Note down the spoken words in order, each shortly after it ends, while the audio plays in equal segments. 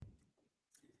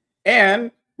And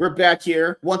we're back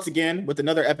here once again with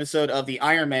another episode of the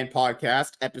Iron Man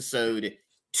podcast, episode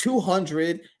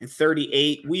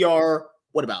 238. We are,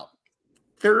 what about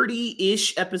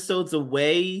 30-ish episodes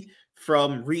away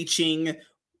from reaching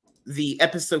the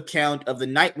episode count of the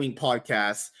Nightwing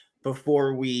podcast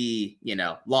before we,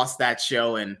 lost that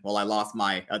show. And, well, I lost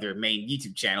my other main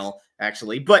YouTube channel,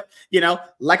 actually. But,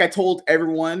 like I told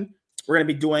everyone, I'm going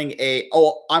to be doing a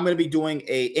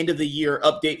end of the year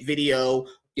update video,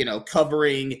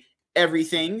 covering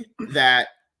everything that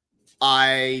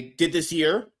I did this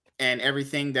year and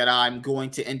everything that I'm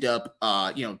going to end up,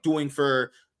 doing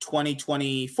for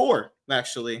 2024,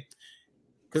 actually.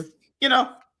 Because,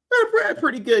 a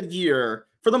pretty good year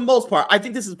for the most part. I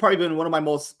think this has probably been one of my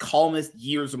most calmest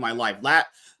years of my life.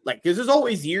 Because there's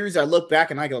always years I look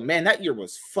back and I go, man, that year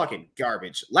was fucking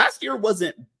garbage. Last year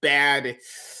wasn't bad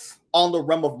on the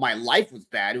realm of my life was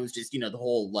bad. It was just, the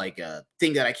whole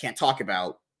thing that I can't talk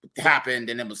about happened.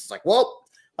 And it was just like, well,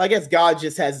 I guess God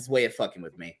just has his way of fucking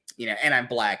with me, and I'm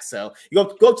black. So you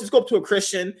go up to a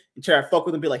Christian and try to fuck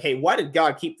with him and be like, hey, why did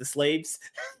God keep the slaves?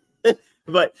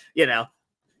 But,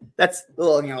 that's a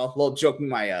little joke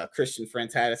my Christian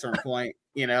friends had at a certain point,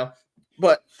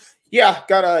 But yeah,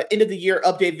 got a end of the year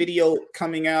update video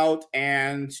coming out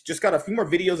and just got a few more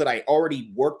videos that I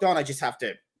already worked on. I just have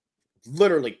to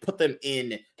literally put them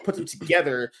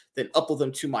together, then upload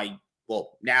them to my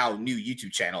now new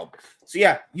YouTube channel. So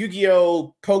yeah,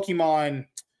 Yu-Gi-Oh, Pokemon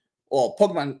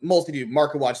mostly do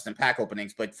market watches and pack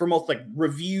openings, but for most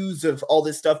reviews of all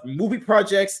this stuff, movie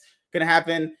projects gonna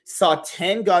happen. Saw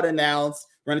 10 got announced.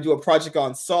 We're gonna do a project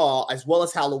on Saw as well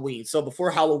as Halloween. So before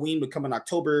Halloween would come in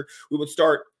October, we would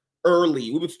start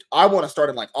early. I want to start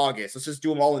in August. Let's just do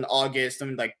them all in August.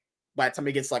 And by the time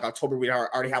it gets October, we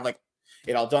already have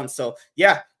it all done. So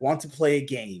yeah, want to play a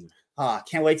game.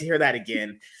 Can't wait to hear that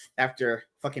again after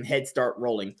fucking head start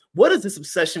rolling. What is this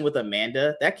obsession with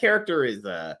Amanda? That character is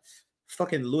a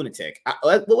fucking lunatic.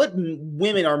 What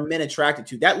women are men attracted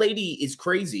to? That lady is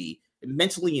crazy,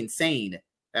 mentally insane,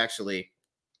 actually.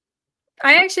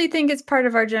 I actually think it's part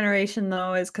of our generation,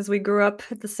 though, is because we grew up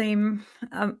at the same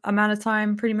amount of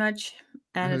time, pretty much.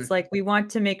 And it's we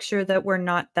want to make sure that we're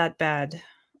not that bad.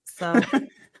 So...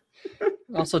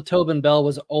 Also, Tobin Bell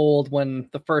was old when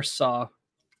the first Saw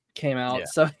came out,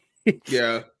 so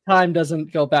yeah, time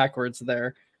doesn't go backwards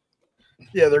there.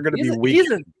 Yeah, they're going to be weak.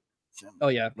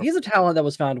 He's a talent that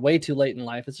was found way too late in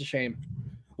life. It's a shame.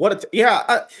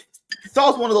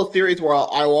 Saw's one of those theories where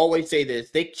I will always say this: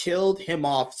 they killed him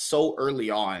off so early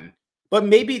on. But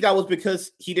maybe that was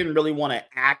because he didn't really want to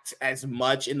act as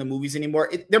much in the movies anymore.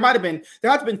 There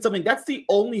has been something. That's the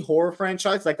only horror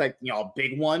franchise, a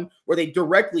big one, where they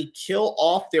directly kill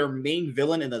off their main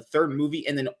villain in the third movie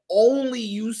and then only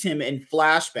use him in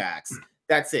flashbacks.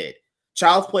 That's it.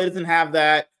 Child's Play doesn't have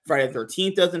that. Friday the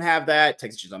 13th doesn't have that.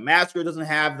 Texas Chainsaw Massacre doesn't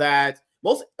have that.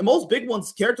 Most big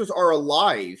ones, characters are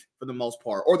alive for the most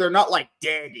part, or they're not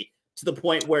dead to the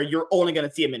point where you're only going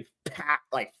to see them in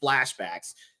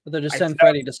flashbacks. But they're just send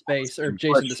Freddy to space or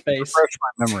Jason to space. Refresh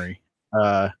my memory.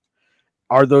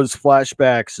 Are those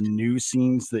flashbacks new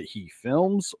scenes that he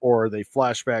films, or are they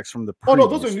flashbacks from the previous? Oh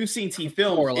no, those are new scenes he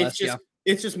filmed. More or less,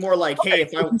 it's just more hey,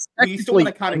 we still want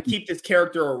to kind of keep this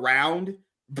character around,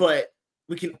 but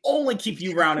we can only keep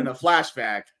you around in a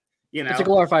flashback. It's a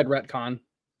glorified retcon.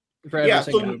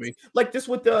 Movie. This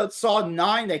with the Saw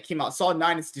 9 that came out. Saw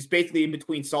 9 is just basically in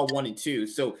between Saw 1 and 2.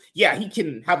 So yeah, he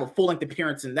can have a full-length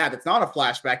appearance in that. It's not a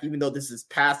flashback, even though this is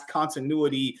past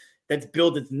continuity that's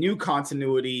built its new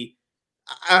continuity.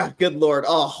 Good Lord.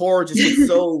 Oh, horror just is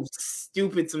so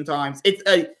stupid sometimes. This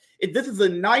is the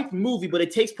 9th movie, but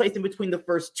it takes place in between the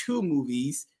first 2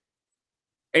 movies.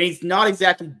 And he's not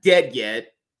exactly dead yet.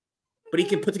 But he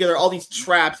can put together all these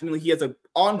traps. He has an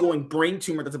ongoing brain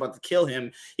tumor that's about to kill him.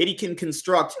 Yet he can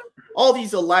construct all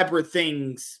these elaborate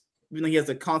things, even though he has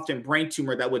a constant brain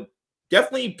tumor that would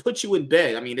definitely put you in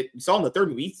bed. You saw in the third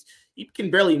movie, he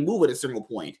can barely move at a single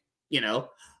point.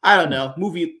 I don't know.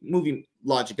 Movie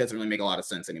logic doesn't really make a lot of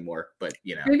sense anymore. But,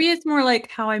 Maybe it's more like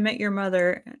How I Met Your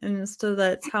Mother. And so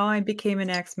that's how I became an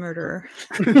axe murderer.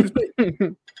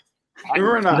 I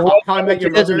remember How I Met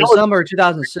Your Mother in the summer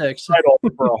 2006. Title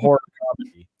for a horror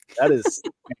comedy. That is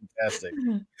fantastic.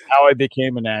 How I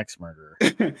Became an Axe Murderer.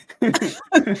 That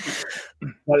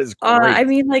is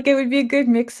great. It would be a good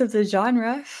mix of the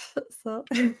genre. So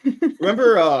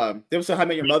remember, there was a How I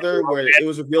Met Your Mother where it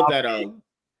was revealed that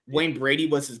Wayne Brady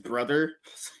was his brother.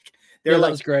 They're that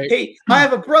was great. Hey, I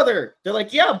have a brother. They're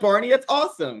like, yeah, Barney, that's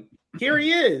awesome. Here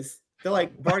he is. They're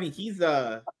like, Barney, he's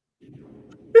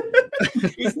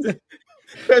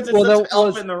There's just Well, such an that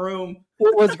elephant was- in the room.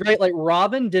 It was great. Like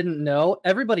Robin didn't know.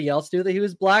 Everybody else knew that he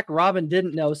was black. Robin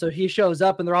didn't know. So he shows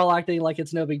up and they're all acting like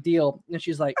it's no big deal. And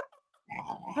she's like,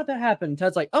 how'd that happen?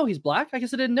 Ted's like, oh, he's black? I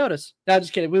guess I didn't notice. No,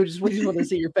 just kidding. We just wanted to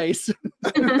see your face.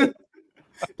 They're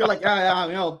like,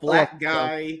 black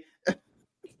guy.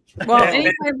 Well,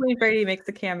 anytime Wayne Brady makes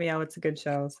a cameo, it's a good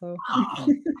show. So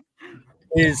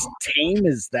As tame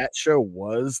as that show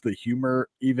was, the humor,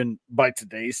 even by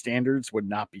today's standards, would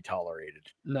not be tolerated.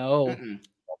 No. Mm-mm.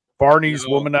 Barney's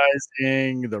No.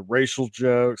 womanizing, the racial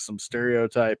jokes, some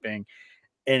stereotyping,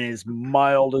 and as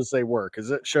mild as they were, because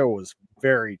that show was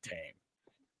very tame.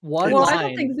 One well, line. I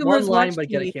don't think One Zoomers line, watch but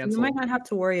get it TV, so you canceled. might not have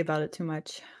to worry about it too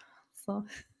much. So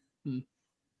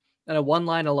And a one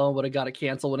line alone would have got it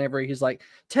canceled whenever he's like,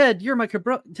 Ted, you're my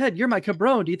cabron. Ted, you're my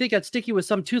cabron. Do you think I'd stick you with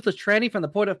some toothless tranny from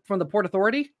the Port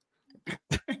Authority?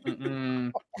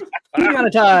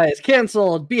 Demonetized,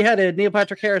 canceled, beheaded. Neil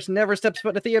Patrick Harris never steps foot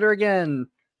in a theater again.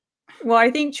 well,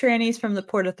 I think trannies from the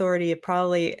Port Authority have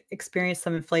probably experienced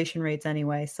some inflation rates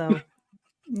anyway. So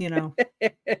I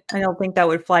don't think that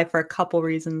would fly for a couple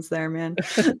reasons there, man.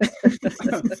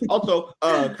 Also,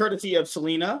 courtesy of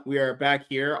Selena, we are back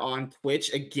here on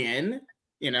Twitch again,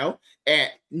 and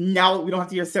now we don't have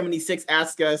to hear 76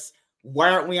 ask us, why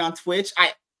aren't we on Twitch?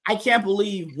 I can't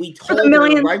believe we told the her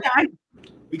millionth right time.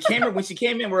 we came in when she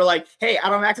came in, we're like, hey, I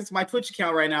don't have access to my Twitch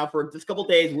account right now for just a couple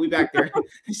days. We'll be back there.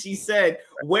 She said,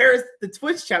 where's the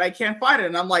Twitch chat? I can't find it.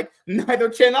 And I'm like, neither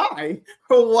can I.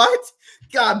 What?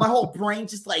 God, my whole brain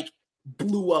just like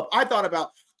blew up. I thought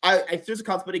about I seriously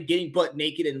contemplated getting butt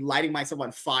naked and lighting myself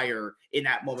on fire in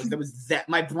that moment. That was that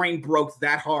my brain broke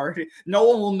that hard. No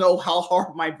one will know how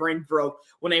hard my brain broke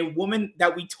when a woman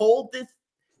that we told this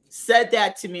said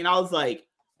that to me, and I was like,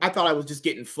 I thought I was just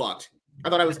getting fucked. I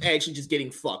thought I was actually just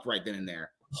getting fucked right then and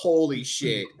there. Holy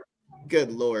shit.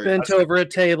 Good Lord. Bent over a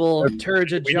table,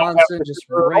 Turgid We don't have Johnson to just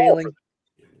do it all. railing.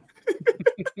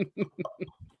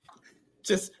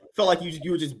 Just felt like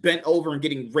you were just bent over and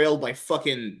getting railed by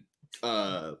fucking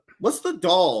what's the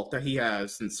doll that he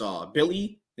has in Saw?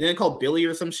 Billy? Isn't it called Billy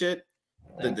or some shit?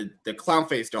 The clown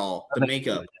face doll, the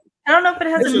makeup. I don't know if it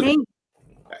has a name.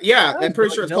 Yeah, I'm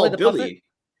pretty sure it's Billy called the Billy. Puppet?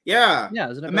 Yeah.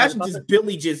 Yeah, isn't it? Imagine Billy the just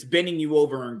Billy just bending you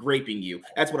over and raping you.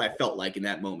 That's what I felt like in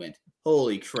that moment.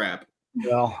 Holy crap.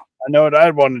 Well, I know what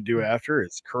I'd want to do after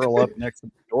is curl up next to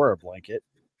the Dora blanket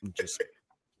and just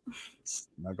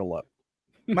snuggle up.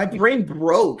 My brain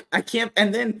broke. I can't.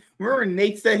 And then remember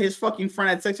Nate said his fucking friend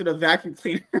had sex with a vacuum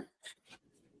cleaner.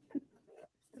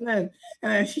 and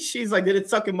then she's like, did it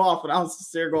suck him off? And I was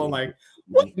just there going like,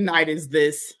 what night is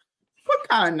this? What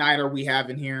kind of night are we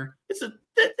having here?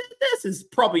 This is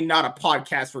probably not a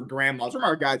podcast for grandmas.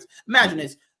 Remember, guys, imagine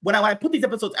this. When I put these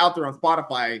episodes out there on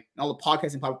Spotify and all the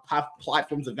podcasting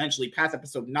platforms eventually past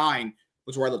episode 9,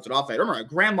 which is where I left it off at. Remember, a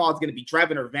grandma's going to be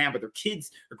driving her van with her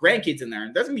kids or grandkids in there,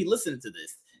 and they're going to be listening to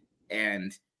this.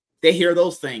 And they hear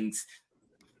those things.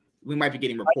 We might be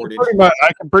getting reported.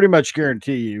 I can pretty much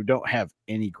guarantee you don't have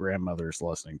any grandmothers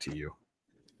listening to you.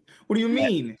 What do you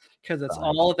mean? Because it's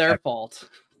all their fault.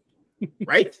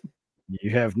 Right?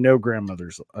 You have no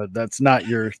grandmothers. That's not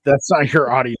your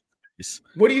audience.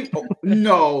 What do you?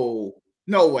 Oh,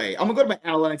 no way. I'm gonna go to my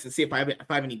analytics and see if I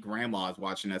have any grandmas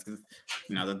watching us, because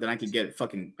then I could get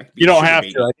fucking. You don't have to.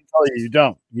 I can tell you, you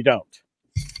don't. You don't.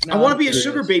 I want to be a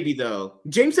sugar baby though.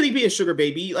 James said he'd be a sugar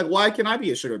baby. Like, why can I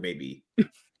be a sugar baby?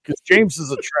 Because James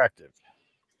is attractive.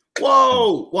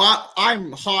 Whoa! Well,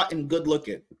 I'm hot and good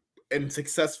looking, and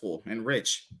successful and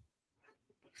rich.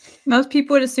 Most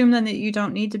people would assume then that you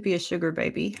don't need to be a sugar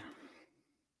baby.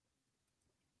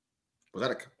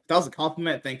 That was a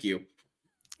compliment? Thank you.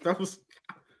 That was.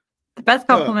 The best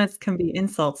compliments can be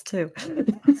insults too.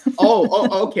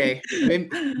 Okay.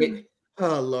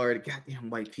 Oh Lord, goddamn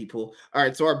white people. All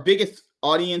right, so our biggest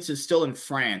audience is still in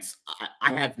France.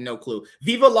 I have no clue.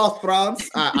 Viva la France!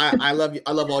 I love you.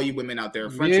 I love all you women out there.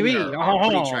 French women are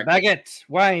pretty attractive. Baguette,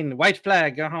 wine, white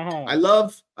flag. I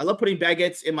love putting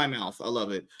baguettes in my mouth. I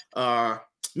love it.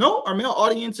 No, our male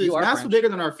audience is massively bigger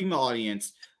than our female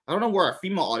audience. I don't know where our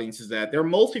female audience is at. They're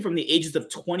mostly from the ages of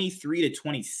 23 to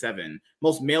 27.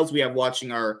 Most males we have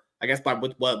watching are, I guess, by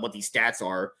what these stats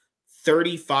are,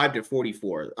 35 to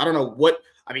 44. I don't know what.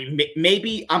 I mean,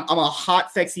 maybe I'm a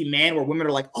hot, sexy man where women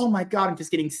are like, oh my God, I'm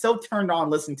just getting so turned on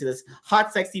listening to this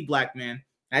hot, sexy black man.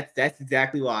 That's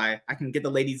exactly why I can get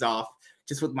the ladies off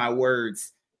just with my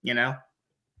words,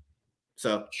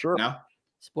 So, sure. No?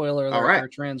 Spoiler alert, all right. For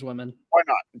trans women. Why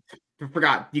not? I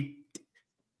forgot.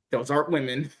 Those aren't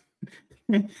women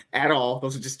at all.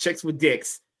 Those are just chicks with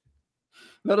dicks.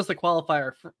 Notice the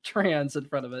qualifier for trans in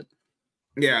front of it.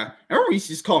 Yeah. I remember we used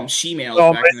to just call them she-males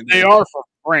So back in the day. they are from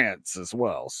France as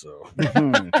well. So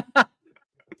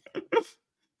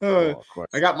I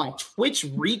got my Twitch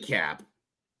recap.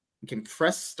 You can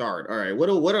press start. All right, what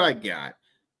do I got?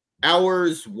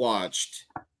 Hours watched.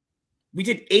 We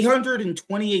did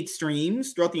 828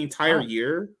 streams throughout the entire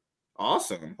year.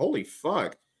 Awesome. Holy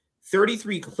fuck.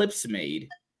 33 clips made.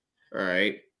 All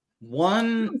right.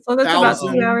 So that's about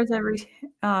 2 hours every 2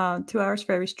 hours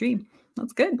for every stream.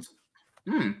 That's good.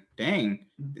 Dang.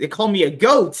 They call me a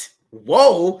goat.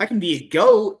 Whoa, I can be a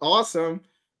goat. Awesome.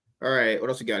 All right. What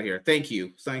else we got here? Thank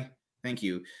you. Thank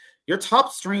you. Your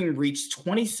top stream reached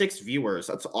 26 viewers.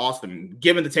 That's awesome.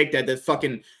 Given the take that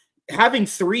fucking having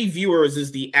 3 viewers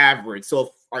is the average. So if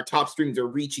our top streams are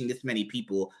reaching this many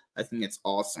people, I think it's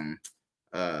awesome.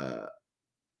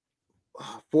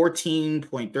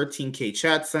 14.13K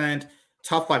chat sent.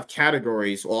 Top 5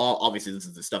 categories. Well, obviously this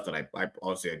is the stuff that I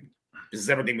obviously this is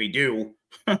everything we do.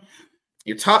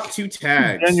 Your top 2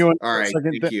 tags. All right,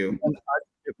 thank you.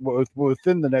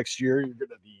 Within the next year, you're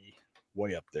gonna be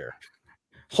way up there.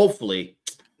 Hopefully.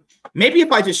 Maybe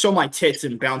if I just show my tits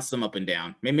and bounce them up and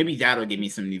down, maybe that'll give me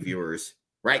some new viewers.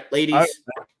 Right, ladies?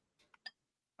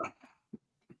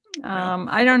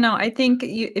 I don't know. I think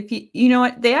if you know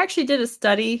what, they actually did a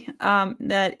study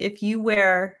that if you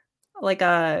wear like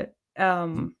a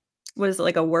what is it,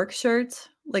 like a work shirt,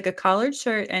 like a collared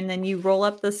shirt, and then you roll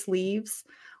up the sleeves,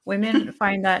 women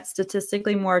find that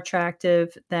statistically more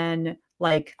attractive than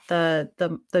like the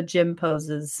gym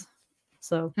poses.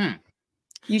 So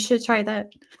you should try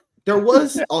that. There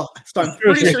was so I'm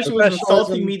pretty sure she was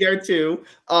insulting me there too.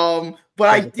 But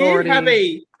I did have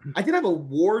a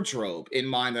wardrobe in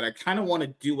mind that I kind of want to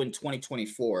do in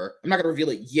 2024. I'm not gonna reveal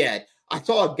it yet. I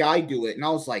saw a guy do it and I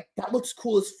was like, that looks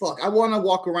cool as fuck. I want to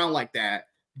walk around like that,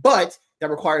 but that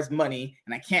requires money,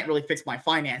 and I can't really fix my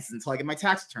finances until I get my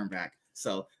tax return back.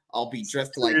 So I'll be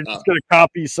dressed like you're just gonna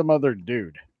copy some other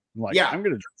dude. Like, yeah, I'm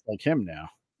gonna dress like him now.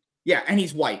 Yeah, and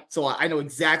he's white, so I know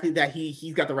exactly that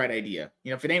he's got the right idea.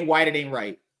 You know, if it ain't white, it ain't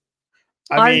right.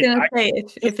 I was gonna say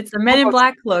if it's a Men in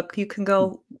Black look, you can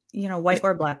go, white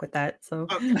or black with that. So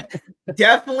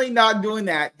definitely not doing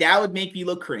that. That would make me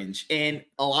look cringe, and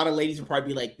a lot of ladies would probably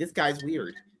be like, "This guy's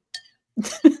weird."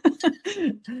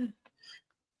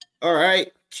 All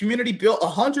right, community built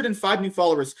 105 new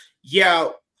followers. Yeah,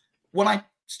 when I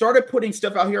started putting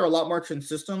stuff out here a lot more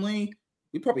consistently,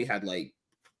 we probably had like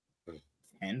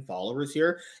 10 followers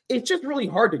here. It's just really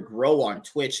hard to grow on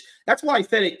Twitch. That's why I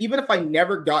said it. Even if I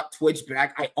never got Twitch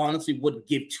back, I honestly wouldn't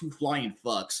give 2 flying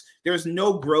fucks. There's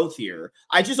no growth here.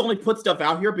 I just only put stuff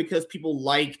out here because people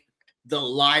like the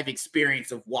live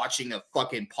experience of watching a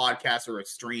fucking podcast or a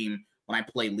stream when I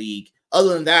play League.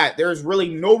 Other than that, there's really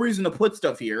no reason to put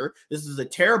stuff here. This is a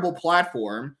terrible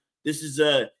platform. This is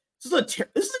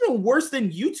even worse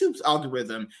than YouTube's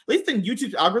algorithm. At least in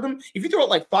YouTube's algorithm, if you throw out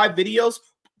like 5 videos,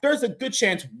 there's a good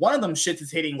chance one of them shits is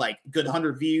hitting like good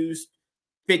 100 views,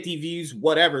 50 views,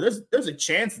 whatever. There's a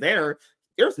chance there.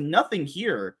 There's nothing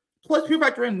here. Plus, people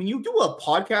factor in when you do a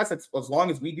podcast that's as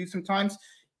long as we do sometimes,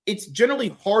 it's generally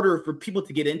harder for people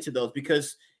to get into those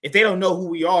because if they don't know who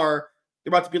we are,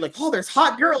 they're about to be like, oh, there's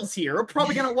hot girls here. We're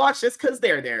probably going to watch this because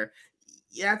they're there.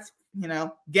 Yeah, it's,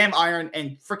 damn Iron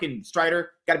and freaking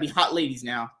Strider got to be hot ladies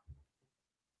now.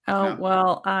 Oh, no.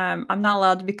 Well, I'm not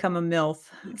allowed to become a MILF.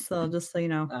 So just so you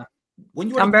know,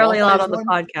 I'm barely allowed on the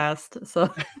podcast.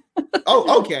 So,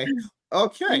 okay.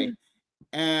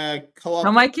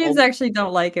 No, my kids actually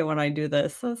don't like it when I do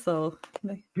this. So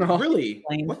really,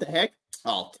 what the heck?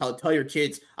 Oh, tell your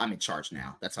kids I'm in charge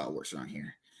now. That's how it works around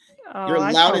here. Your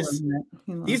loudest.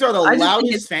 These are the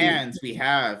loudest fans we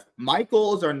have.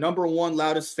 Michael is our number 1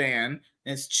 loudest fan.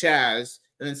 And it's Chaz.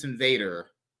 And it's Invader.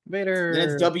 Then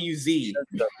it's WZ.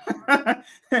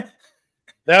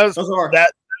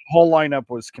 That whole lineup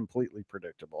was completely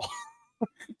predictable.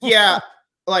 Yeah,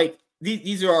 like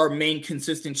these are our main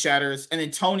consistent chatters, and then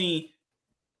Tony.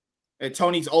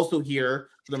 Tony's also here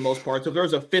for the most part. So if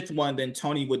there's a 5th one, then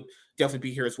Tony would definitely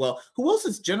be here as well. Who else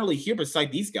is generally here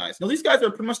beside these guys? No, these guys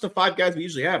are pretty much the 5 guys we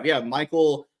usually have. Yeah,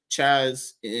 Michael,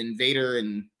 Chaz, Invader,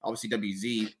 and obviously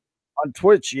WZ. On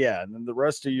Twitch, yeah, and then the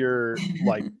rest of your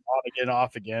like on again,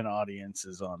 off again audience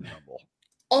is on Rumble.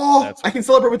 Oh, I can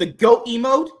celebrate with a goat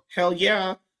emote. Hell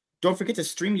yeah! Don't forget to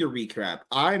stream your recap.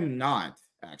 I'm not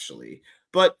actually,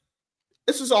 but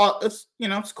this is all. It's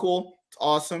it's cool. It's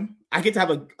awesome. I get to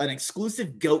have an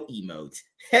exclusive goat emote.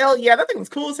 Hell yeah, that thing was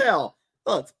cool as hell.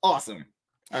 Oh, it's awesome.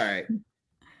 All right.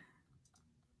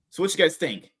 So what you guys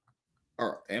think?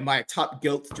 Or am I a top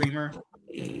goat streamer?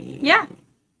 Yeah.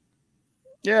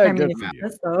 Yeah, good for you.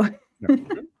 So.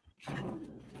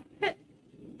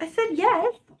 I said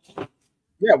yes.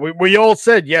 Yeah, we all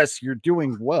said yes. You're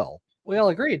doing well. We all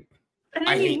agreed. And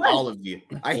I then he hate left. all of you.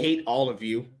 I hate all of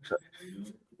you.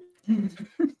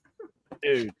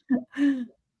 Dude.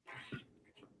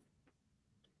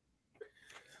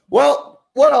 Well,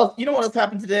 what else? You know what else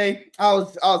happened today? I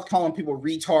was calling people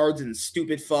retards and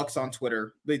stupid fucks on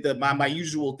Twitter. My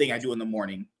usual thing I do in the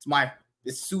morning.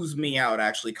 It soothes me out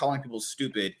actually calling people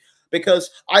stupid,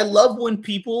 because I love when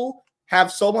people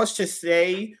have so much to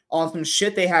say on some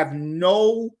shit they have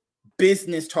no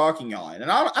business talking on.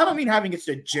 And I don't mean having it's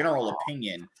a general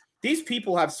opinion. These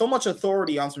people have so much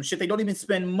authority on some shit they don't even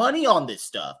spend money on this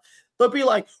stuff. But be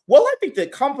like, well, I think the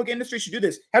comic book industry should do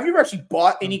this. Have you ever actually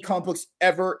bought any comic books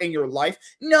ever in your life?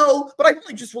 No, but I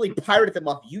really just really pirated them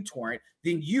off uTorrent.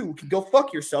 Then you can go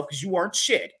fuck yourself because you aren't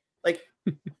shit. Like,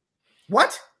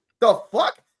 what the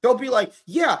fuck? They'll be like,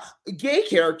 yeah, gay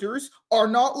characters are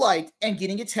not liked and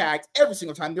getting attacked every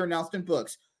single time they're announced in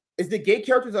books. Is it gay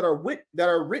characters that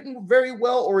are written very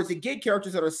well, or is it gay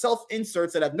characters that are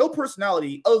self-inserts that have no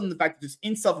personality other than the fact that it's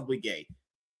insufferably gay?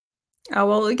 Oh,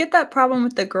 well, we get that problem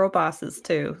with the girl bosses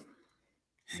too.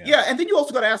 Yeah, and then you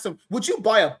also got to ask them, would you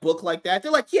buy a book like that?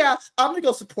 They're like, yeah, I'm going to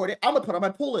go support it. I'm going to put it on my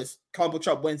pull list. Comic Book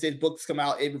Shop Wednesday, books come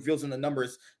out. It reveals in the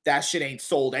numbers that shit ain't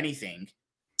sold anything.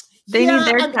 They need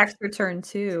their tax return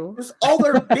too. There's all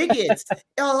their bigots,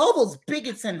 all those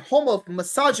bigots and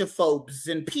misogyphobes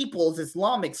and people's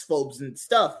Islamics phobes and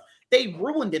stuff. They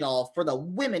ruined it all for the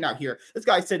women out here. This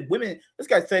guy said women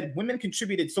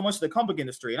contributed so much to the comic book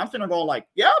industry. And I'm sitting there going like,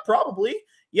 yeah, probably.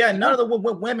 Yeah, none of the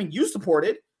women you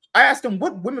supported. I asked him,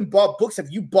 what women bought books have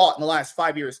you bought in the last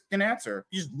 5 years? Didn't answer.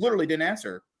 He just literally didn't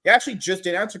answer. He actually just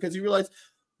didn't answer because he realized,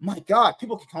 my God,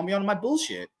 people can call me on my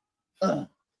bullshit. Ugh.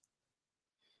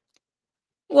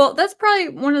 Well, that's probably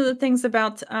one of the things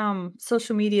about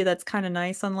social media that's kind of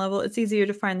nice on level. It's easier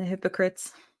to find the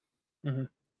hypocrites. Mm-hmm.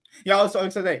 Yeah, I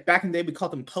was say back in the day we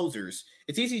called them posers.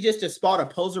 It's easy just to spot a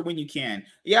poser when you can.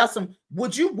 You ask them,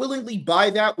 would you willingly buy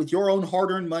that with your own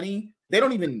hard-earned money? They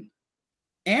don't even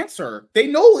answer. They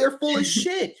know they're full of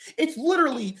shit. It's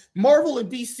literally Marvel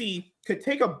and DC could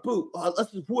take a boot.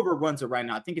 Whoever runs it right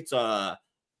now, I think it's something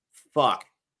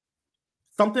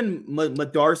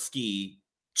Madarsky.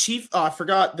 Chief, I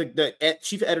forgot the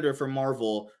chief editor for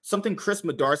Marvel. Something Chris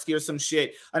Madarsky or some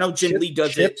shit. I know Jim Lee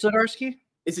does Chip Zdarsky?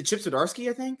 Is it Chip Zdarsky?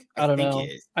 I think. I don't know.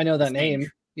 I know that name.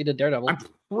 He did Daredevil. I'm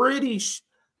pretty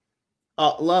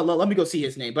let me go see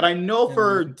his name. But I know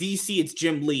for DC it's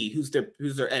Jim Lee who's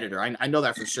their editor. I know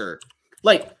that for sure.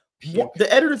 Like the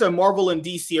editors of Marvel and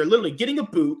DC are literally getting a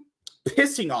boot,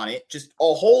 pissing on it, just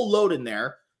a whole load in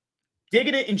there,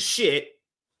 digging it in shit,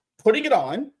 putting it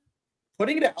on,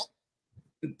 putting it out.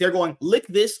 They're going, lick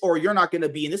this or you're not going to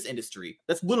be in this industry.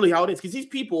 That's literally how it is. Because these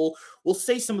people will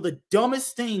say some of the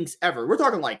dumbest things ever. We're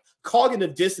talking like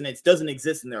cognitive dissonance doesn't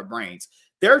exist in their brains.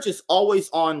 They're just always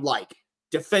on like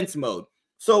defense mode.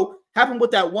 So happened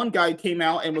with that one guy who came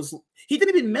out and he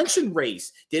didn't even mention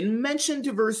race, didn't mention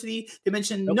diversity, didn't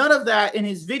mention none of that in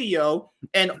his video.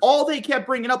 And all they kept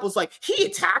bringing up was like, he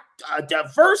attacked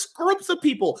diverse groups of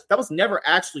people. That was never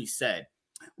actually said.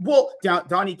 Well,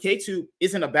 Donnie Cates, who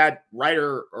isn't a bad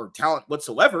writer or talent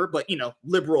whatsoever, but,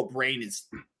 liberal brain is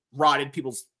rotted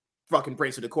people's fucking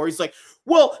brains to the core. He's like,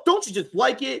 well, don't you just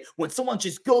like it when someone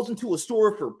just goes into a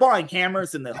store for buying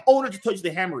hammers and the owner just tells you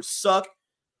the hammers suck?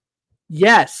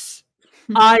 Yes.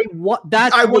 That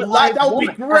would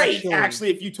be great,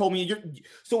 actually, if you told me.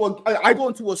 I go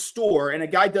into a store and a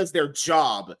guy does their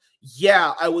job.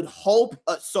 Yeah, I would hope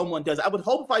someone does. I would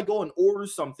hope if I go and order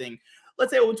something.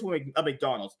 Let's say I went to a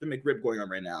McDonald's, the McRib going on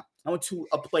right now. I went to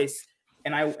a place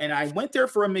and I went there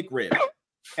for a McRib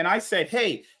and I said,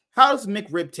 hey, how does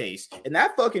McRib taste? And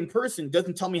that fucking person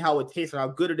doesn't tell me how it tastes or how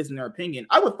good it is in their opinion.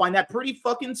 I would find that pretty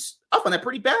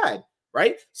bad,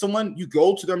 right? You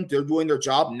go to them, they're doing their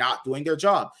job, not doing their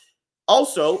job.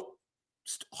 Also,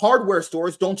 hardware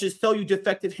stores don't just sell you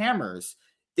defective hammers.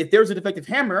 If there's a defective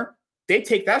hammer, they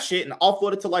take that shit and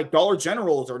offload it to like Dollar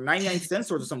Generals or 99-cent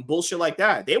stores or some bullshit like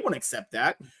that. They won't accept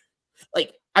that.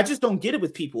 Like, I just don't get it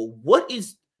with people. What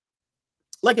is,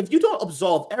 like, if you don't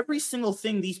absolve every single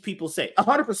thing these people say,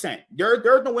 100%, there's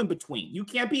no in between. You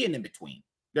can't be an in between.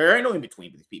 There ain't no in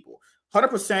between with these people.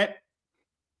 100%,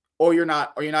 or you're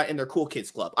not in their cool kids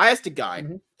club. I asked a guy.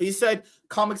 Mm-hmm. He said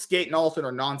Comicsgate and all of it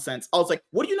are nonsense. I was like,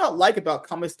 what do you not like about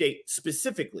Comicsgate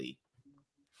specifically?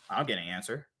 I don't get an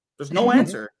answer. There's no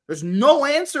answer. There's no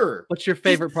answer. What's your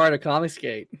favorite part of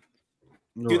Comicsgate?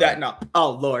 Do that now.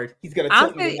 Oh Lord, he's gonna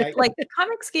tilt me tonight. Like the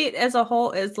Comicsgate as a whole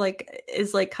is like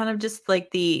kind of just like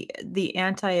the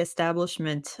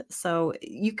anti-establishment. So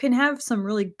you can have some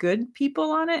really good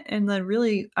people on it, and then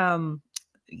really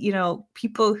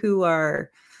people who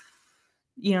are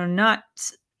not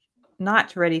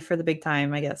not ready for the big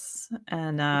time, I guess.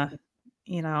 And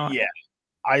you know, Yeah,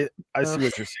 I so- see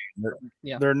what you're saying.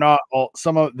 Yeah. They're not all.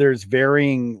 There's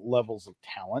varying levels of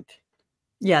talent,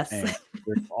 yes. and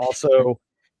there's also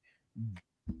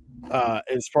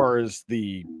as far as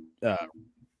the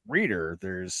reader,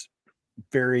 there's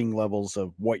varying levels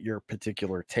of what your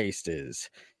particular taste is.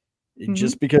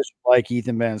 Just because you like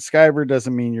Ethan Van Sciver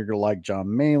doesn't mean you're going to like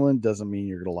John Malin, doesn't mean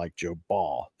you're going to like Joe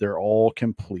Ball. They're all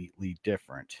completely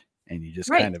different. And you just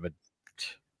Right. kind of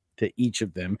adapt to each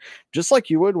of them, just like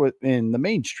you would in the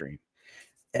mainstream.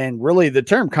 And really, the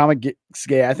term comic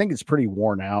gay, I think it's pretty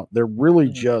worn out. They're really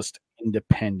just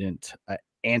independent,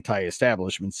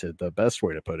 anti-establishment, said the best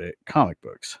way to put it, comic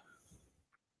books.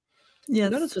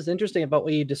 Yes. Notice what's interesting about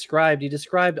what you described. You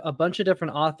described a bunch of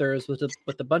different authors with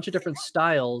a bunch of different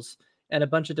styles and a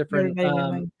bunch of different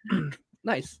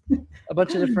nice, a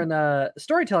bunch of different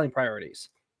storytelling priorities.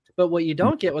 But what you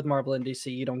don't get with Marvel and DC,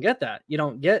 you don't get that. You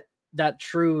don't get that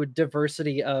true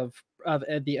diversity of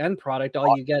the end product.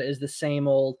 All you get is the same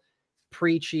old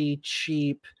preachy,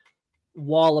 cheap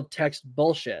wall of text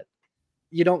bullshit.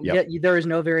 You don't get, there is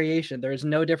no variation. There is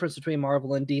no difference between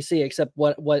Marvel and DC, except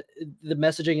what the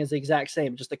messaging is the exact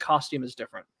same. Just the costume is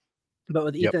different. But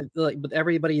with Ethan, like with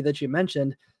everybody that you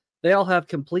mentioned, they all have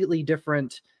completely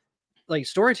different like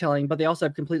storytelling, but they also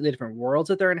have completely different worlds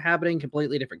that they're inhabiting,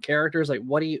 completely different characters. Like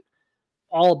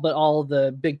all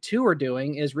the big two are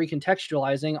doing is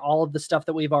recontextualizing all of the stuff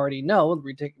that we've already known,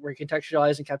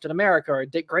 recontextualizing Captain America or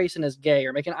Dick Grayson is gay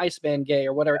or making Iceman gay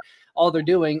or whatever. All they're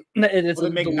doing is they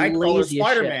make Nightcrawler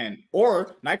Spider-Man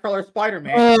or Nightcrawler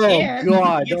Spider-Man. Oh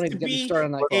God! Don't even get me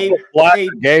started on Nightcrawler. A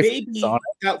baby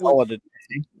that was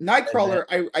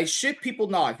Nightcrawler. I shit people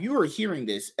not. If you are hearing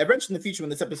this, eventually in the future when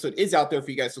this episode is out there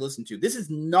for you guys to listen to, this is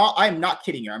not. I'm not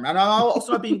kidding you. I'm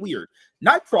also not being weird.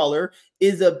 Nightcrawler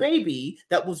is a baby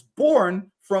that was born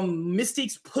from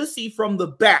Mystique's pussy from the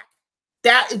back.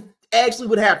 That is actually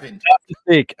what happened.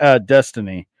 Mystique,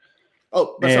 Destiny.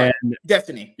 Oh, sorry.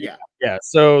 Destiny. Yeah. Yeah.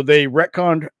 So they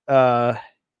retconned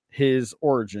his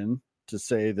origin to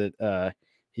say that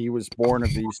he was born of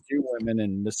these two women,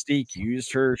 and Mystique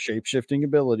used her shape-shifting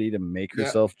ability to make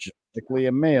herself genetically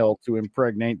a male to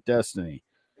impregnate Destiny.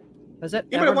 Has that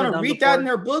anybody want to read that in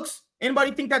their books?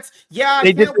 Anybody think that's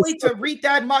I can't wait to read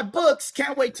that in my books.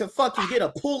 Can't wait to fucking get a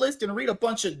pull list and read a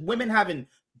bunch of women having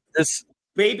this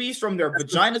babies from their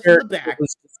vaginas from the back.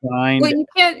 Well,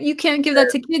 you can't give that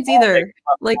to kids either.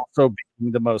 Like also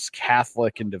being the most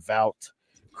Catholic and devout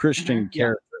Christian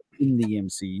character in the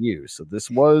MCU. So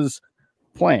this was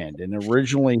planned, and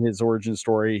originally his origin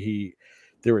story,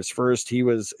 it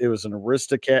was an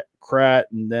aristocrat,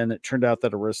 and then it turned out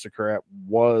that aristocrat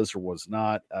was or was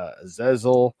not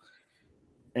Azazel.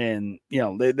 And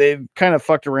they've kind of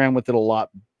fucked around with it a lot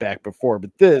back before,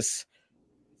 but this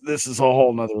is a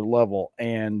whole nother level.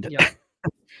 And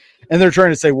and they're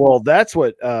trying to say, well, that's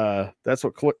what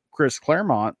Chris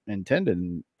Claremont intended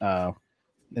in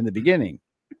the beginning.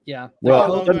 Yeah.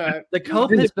 Well, the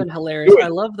cope has been hilarious. I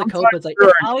love the cope. It's like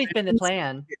it's always been the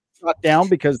plan. Shut down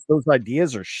because those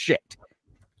ideas are shit.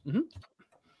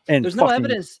 And there's no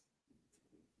evidence.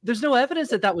 There's no evidence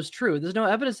that was true. There's no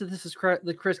evidence that this is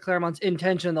the Chris Claremont's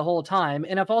intention the whole time.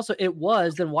 And if also it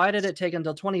was, then why did it take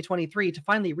until 2023 to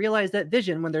finally realize that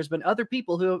vision when there's been other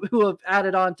people who have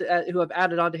added on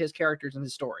to his characters and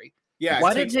his story? Yeah.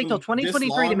 Why did it take till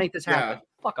 2023 to make this happen?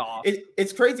 Yeah. Fuck off.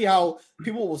 It's crazy how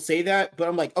people will say that, but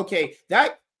I'm like, okay,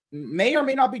 that may or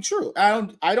may not be true.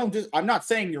 I'm not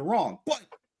saying you're wrong, but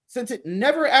since it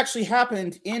never actually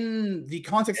happened in the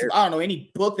context of, I don't know,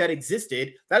 any book that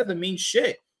existed, that doesn't mean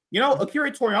shit. Akira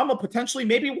Toriyama potentially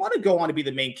maybe want to go on to be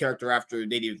the main character after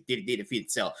they defeat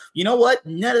Cell. You know what?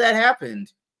 None of that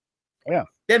happened. Yeah.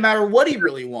 Didn't matter what he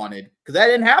really wanted because that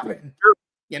didn't happen.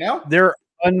 They're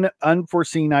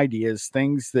unforeseen ideas,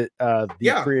 things that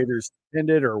the creators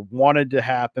intended or wanted to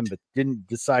happen, but didn't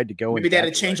decide to go. Maybe they had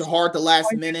to change a heart at the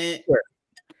last minute.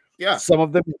 Yeah. Some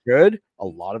of them are good. A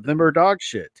lot of them are dog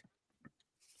shit.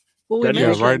 Well,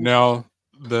 right now,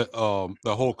 the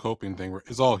whole coping thing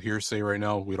is all hearsay right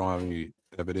now. We don't have any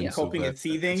evidence coping of and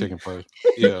seething taking place.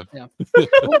 Yeah. Well,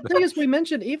 the thing is, we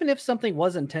mentioned even if something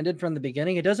was intended from the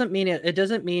beginning, it doesn't mean that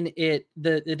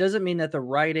the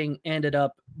writing ended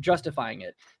up justifying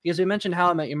it. Because we mentioned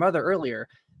How I Met Your Mother earlier.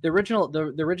 The original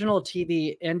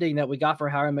TV ending that we got for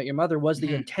How I Met Your Mother was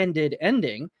the intended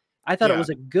ending. I thought it was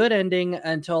a good ending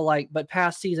until but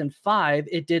past season 5,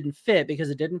 it didn't fit because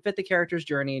it didn't fit the character's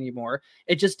journey anymore.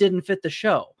 It just didn't fit the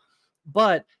show.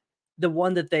 But the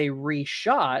one that they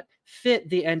reshot fit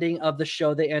the ending of the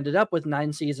show they ended up with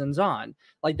 9 seasons on.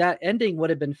 Like that ending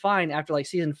would have been fine after like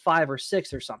season 5 or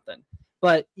 6 or something.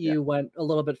 But you went a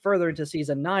little bit further into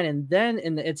season 9, and then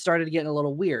it started getting a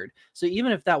little weird. So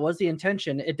even if that was the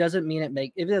intention, it doesn't mean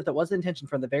even if that was the intention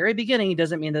from the very beginning, it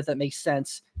doesn't mean that makes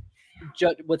sense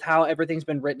with how everything's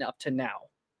been written up to now.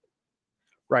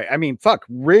 Right. I mean, fuck,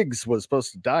 Riggs was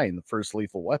supposed to die in the first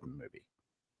Lethal Weapon movie.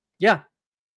 Yeah.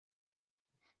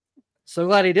 So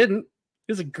glad he didn't.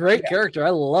 He's a great character.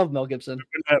 I love Mel Gibson.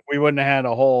 We wouldn't have had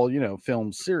a whole,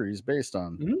 film series based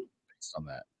on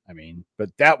that. I mean,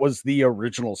 but that was the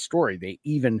original story.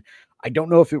 I don't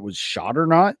know if it was shot or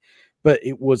not, but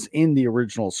it was in the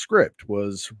original script,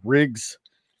 was Riggs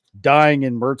dying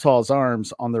in Murtaugh's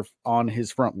arms on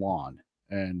his front lawn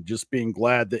and just being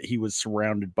glad that he was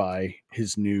surrounded by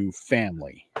his new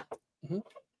family. Mm-hmm.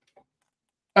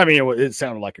 I mean, it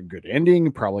sounded like a good ending,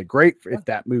 probably great if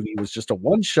that movie was just a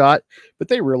one shot, but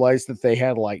they realized that they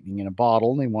had lightning in a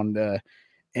bottle and they wanted to,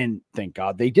 and thank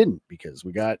God they didn't, because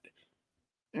we got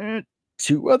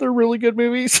 2 other really good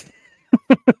movies.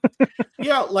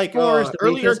 Yeah, like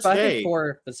earlier today.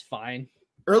 4 was fine.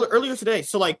 Earlier today,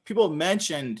 so like people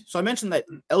mentioned, I mentioned that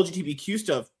LGBTQ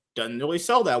stuff doesn't really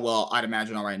sell that well, I'd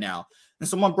imagine, all right now. And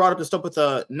someone brought up the stuff with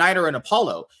Niter and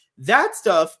Apollo. That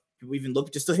stuff, we even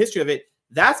looked just the history of it.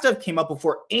 That stuff came up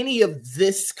before any of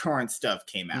this current stuff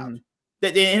came out. And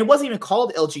it wasn't even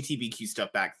called LGBTQ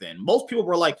stuff back then. Most people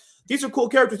were like, these are cool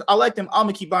characters. I like them. I'm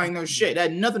going to keep buying their shit. It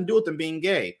had nothing to do with them being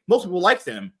gay. Most people like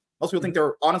them. Most people think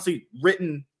they're honestly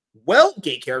written well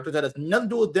gay characters. That has nothing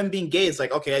to do with them being gay. It's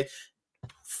like, okay,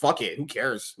 fuck it. Who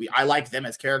cares? I like them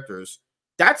as characters.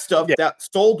 That stuff that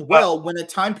sold well when a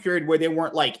time period where they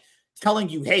weren't like telling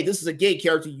you, hey, this is a gay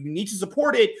character. You need to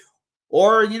support it.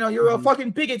 Or, you're a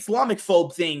fucking big Islamic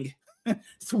phobe thing.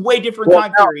 It's a way different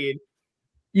time period.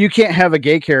 You can't have a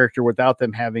gay character without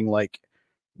them having like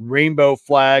rainbow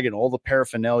flag and all the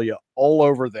paraphernalia all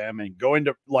over them and going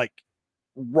to like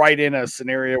right in a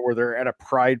scenario where they're at a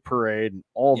pride parade and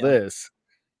all this.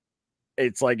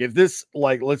 It's like, if this,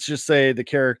 like, let's just say the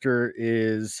character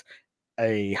is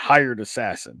a hired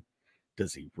assassin.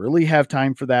 Does he really have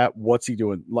time for that? What's he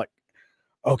doing? Like,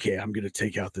 okay, I'm going to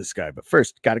take out this guy, but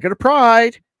first, got to go to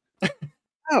Pride.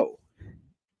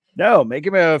 No, make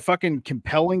him a fucking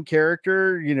compelling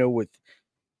character, with,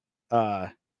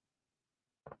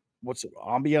 what's it,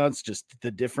 ambiance, just the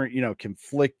different,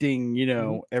 conflicting,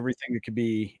 everything that could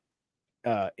be,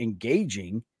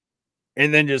 engaging.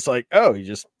 And then just like, oh, he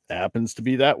just happens to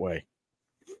be that way.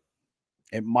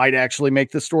 It might actually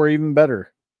make the story even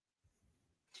better.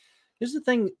 Here's the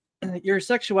thing. Your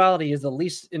sexuality is the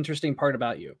least interesting part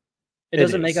about you. It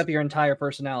doesn't make up your entire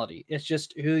personality. It's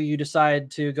just who you decide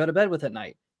to go to bed with at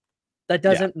night. That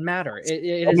doesn't matter. It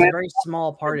is a very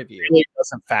small part of you. It really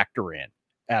doesn't factor in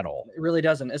at all. It really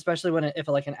doesn't, especially if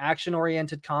like an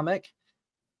action-oriented comic,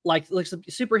 like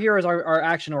superheroes are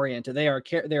action-oriented. They are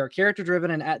character-driven,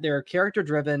 and they're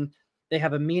character-driven. They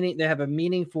have a meaning. They have a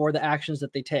meaning for the actions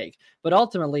that they take. But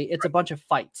ultimately, it's a bunch of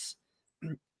fights.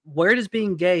 Where does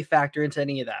being gay factor into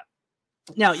any of that?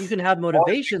 Now, you can have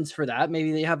motivations for that.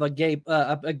 Maybe they have a gay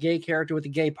character with a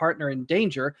gay partner in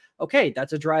danger. Okay,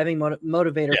 that's a driving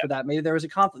motivator for that. Maybe there was a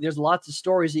conflict. There's lots of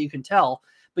stories that you can tell,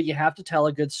 but you have to tell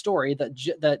a good story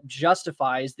that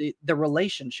justifies the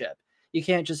relationship. You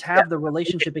can't just have the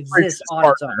relationship exist on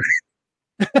its own.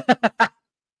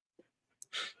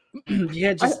 You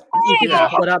can't just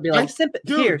pull it out and be like,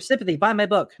 sympathy, buy my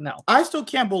book. No. I still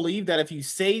can't believe that if you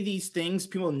say these things,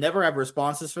 people never have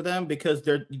responses for them, because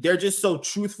they're just so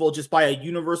truthful just by a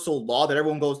universal law that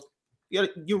everyone goes, yeah,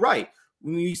 you're right.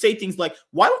 When you say things like,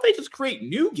 why don't they just create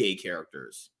new gay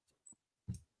characters?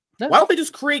 Why don't they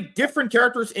just create different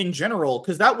characters in general?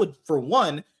 Because that would, for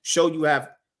one, show you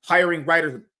have hiring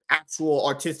writers with actual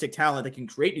artistic talent that can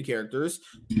create new characters.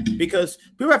 Because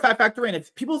people have to factor in,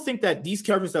 if people think that these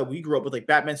characters that we grew up with, like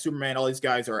Batman, Superman, all these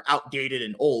guys, are outdated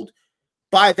and old,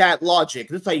 by that logic,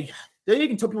 it's like they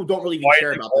can tell people don't really even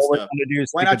care about this stuff.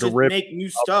 Why not just make new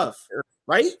stuff,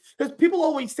 right? Because people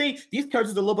always say these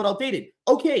characters are a little bit outdated.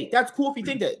 Okay, that's cool if you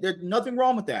think that. There's nothing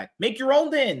wrong with that. Make your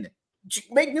own then.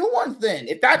 Make new ones then.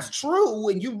 If that's true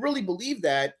and you really believe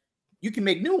that, you can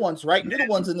make new ones, right? New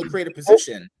ones in the creative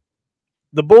position.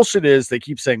 The bullshit is they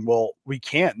keep saying, well, we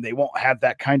can't, and they won't have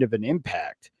that kind of an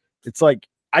impact. It's like,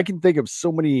 I can think of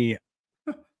so many,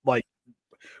 like,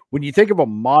 when you think of a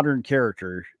modern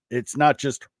character, it's not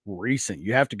just recent.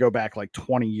 You have to go back like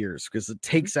 20 years because it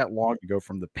takes that long to go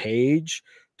from the page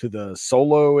to the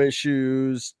solo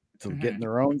issues to getting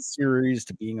their own series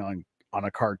to being on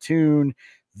a cartoon,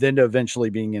 then to eventually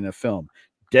being in a film.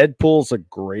 Deadpool's a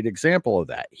great example of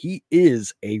that. He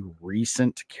is a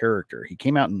recent character. He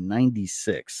came out in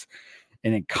 96.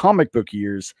 And in comic book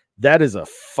years, that is a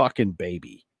fucking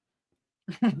baby.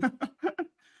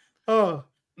 Oh,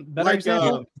 Better like,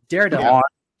 example, Daredevil. yeah.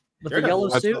 With Daredevil. the yellow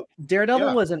suit, Daredevil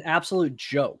yeah. was an absolute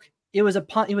joke. It was a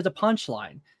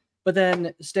punchline. But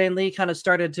then Stan Lee kind of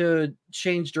started to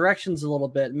change directions a little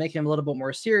bit, make him a little bit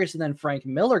more serious. And then Frank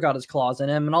Miller got his claws in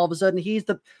him, and all of a sudden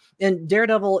and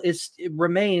Daredevil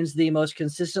remains the most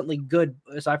consistently good,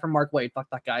 aside from Mark Waid, fuck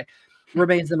that guy,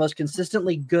 remains the most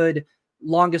consistently good,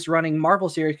 longest running Marvel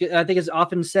series. I think it's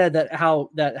often said that how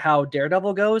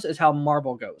Daredevil goes is how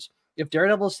Marvel goes. If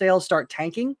Daredevil sales start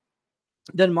tanking,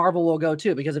 then Marvel will go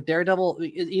too, because if Daredevil,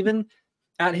 even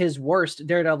at his worst,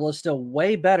 Daredevil is still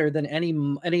way better than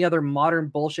any other modern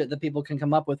bullshit that people can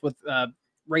come up with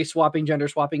race swapping, gender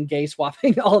swapping, gay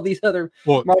swapping, all of these other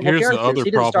Marvel characters.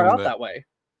 He didn't start out that way.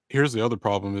 Here's the other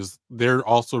problem is they're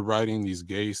also writing these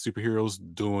gay superheroes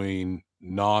doing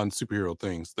non-superhero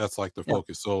things. That's like the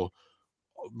focus. So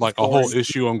like a whole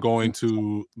issue on going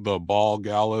to the ball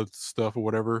gala stuff or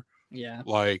whatever. Yeah.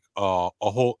 Like a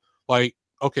whole, like,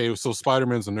 okay, so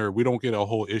Spider-Man's a nerd. We don't get a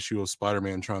whole issue of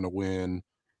Spider-Man trying to win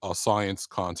a science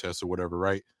contest or whatever,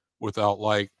 right? Without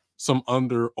like some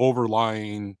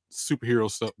overlying superhero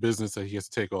stuff business that he has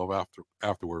to take off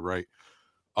afterward, right?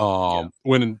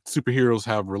 When superheroes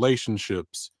have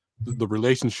relationships, the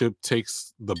relationship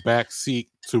takes the back seat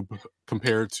to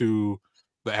compare to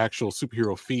the actual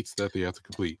superhero feats that they have to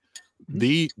complete.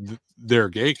 Their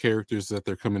gay characters that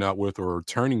they're coming out with, or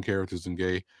turning characters in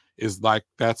gay, is like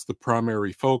that's the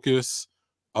primary focus.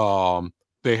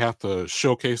 They have to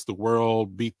showcase the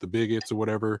world, beat the bigots or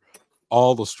whatever.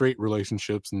 All the straight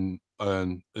relationships and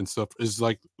stuff is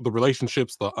like the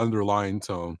relationships, the underlying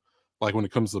tone. Like when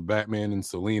it comes to Batman and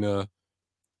Selena,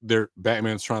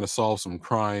 Batman's trying to solve some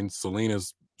crime.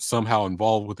 Selena's somehow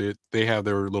involved with it. They have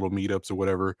their little meetups or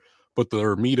whatever, but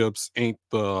their meetups ain't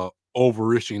the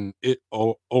overlying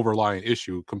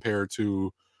issue compared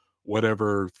to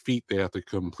whatever feat they have to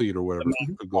complete or whatever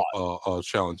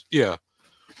challenge. Yeah.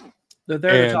 They're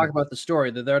there to talk about the story.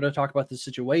 They're there to talk about the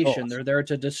situation. They're there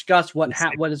to discuss what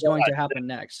is going to happen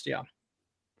next. Yeah.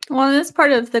 Well, and that's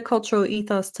part of the cultural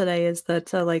ethos today is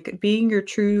that like being your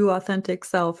true, authentic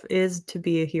self is to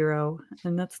be a hero,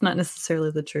 and that's not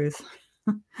necessarily the truth.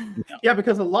 Yeah,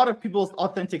 because a lot of people's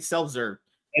authentic selves are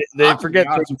they forget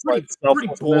pretty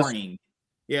boring.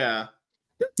 Yeah.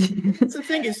 The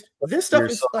thing is, this stuff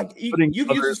is like you can use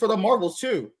this for the Marvels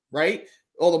too, right?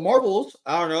 Well, the Marvels,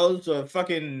 I don't know, it's a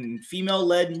fucking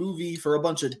female-led movie for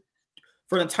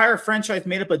an entire franchise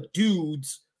made up of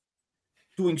dudes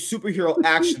doing superhero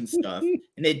action stuff,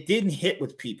 and it didn't hit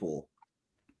with people.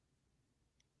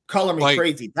 Color me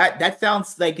crazy. That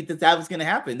sounds like that was going to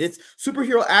happen. This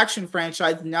superhero action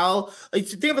franchise now, like,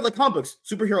 think of it like comic books.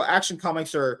 Superhero action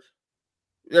comics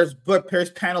there's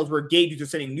panels where gay dudes are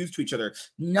sending news to each other.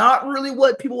 Not really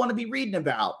what people want to be reading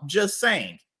about. Just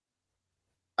saying.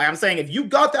 Like I'm saying, if you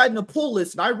got that in the pull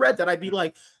list and I read that, I'd be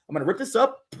like, I'm going to rip this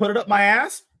up, put it up my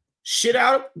ass, shit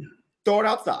out, throw it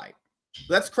outside.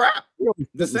 That's crap.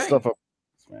 The same.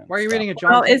 Why are you reading a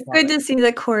John? Well, it's good to see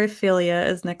that chorophilia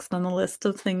is next on the list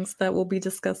of things that we'll be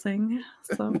discussing.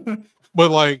 So,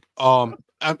 but like, I'm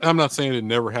not saying it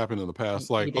never happened in the past.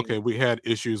 Like, okay, we had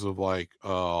issues of like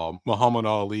Muhammad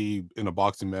Ali in a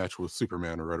boxing match with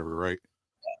Superman or whatever, right?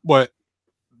 But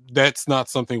that's not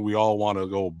something we all want to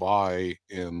go buy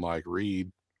and like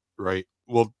read, right?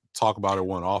 We'll talk about it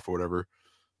one off or whatever.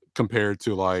 Compared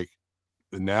to like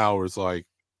now, it's like,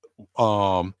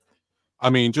 I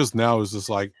mean, just now is just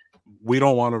like we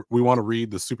want to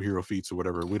read the superhero feats or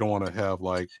whatever. We don't want to have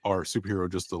like our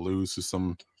superhero just to lose to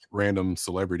some random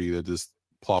celebrity that just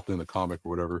plopped in the comic or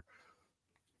whatever.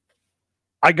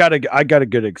 I got a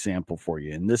good example for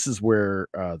you, and this is where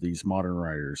these modern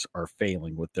writers are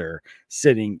failing with their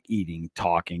sitting, eating,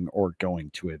 talking, or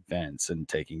going to events and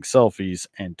taking selfies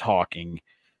and talking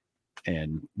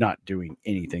and not doing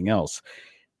anything else.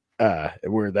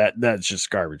 Where that's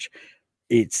just garbage.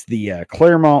 It's the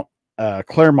Claremont,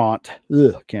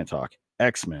 can't talk,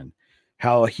 X-Men.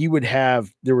 How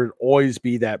there would always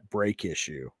be that break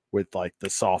issue with like the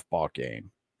softball game,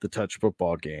 the touch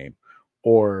football game,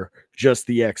 or just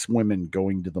the X-Women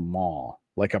going to the mall.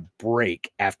 Like a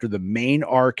break after the main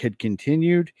arc had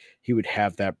continued, he would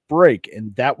have that break.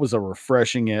 And that was a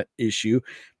refreshing issue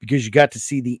because you got to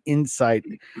see the insight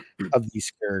of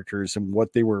these characters and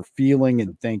what they were feeling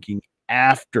and thinking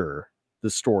after the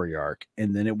story arc.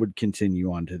 And then it would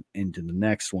continue on into the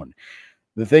next one.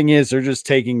 The thing is, they're just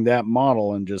taking that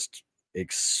model and just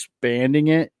expanding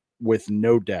it with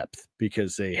no depth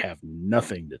because they have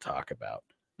nothing to talk about.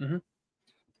 Mm-hmm.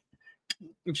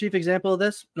 The chief example of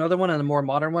this, another one and a more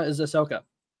modern one, is Ahsoka.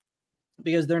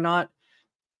 Because they're not,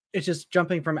 it's just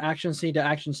jumping from action scene to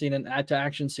action scene and to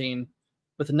action scene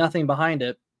with nothing behind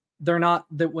it. They're not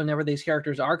that whenever these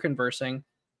characters are conversing,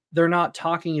 they're not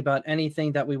talking about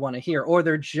anything that we want to hear, or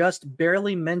they're just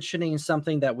barely mentioning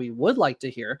something that we would like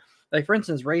to hear. Like, for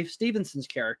instance, Rafe Stevenson's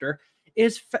character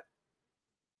is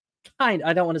I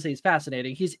don't want to say he's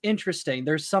fascinating. He's interesting.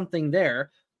 There's something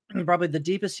there. Probably the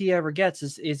deepest he ever gets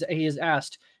is he is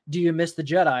asked, "Do you miss the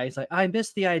Jedi?" He's like, "I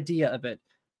miss the idea of it.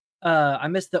 I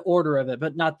miss the order of it,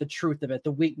 but not the truth of it,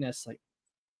 the weakness." Like,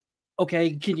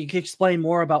 okay, can you explain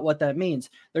more about what that means?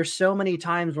 There's so many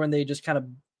times when they just kind of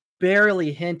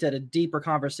barely hint at a deeper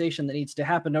conversation that needs to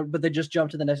happen, but they just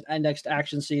jump to the next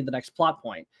action scene, the next plot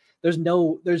point. There's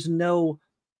no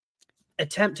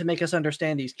attempt to make us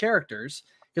understand these characters,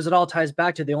 because it all ties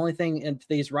back to the only thing in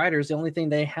these writers, the only thing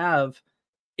they have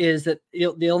is that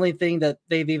the only thing that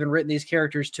they've even written these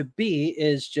characters to be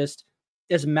is just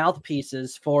as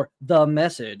mouthpieces for the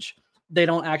message. They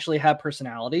don't actually have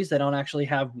personalities. They don't actually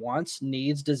have wants,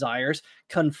 needs, desires,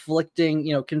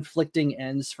 conflicting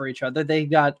ends for each other. They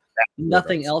got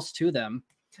nothing else to them.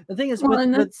 The thing is, well, go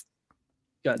ahead.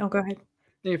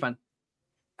 No, you're fine.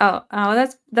 Oh,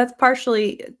 that's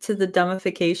partially to the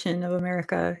dumbification of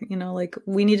America. Like,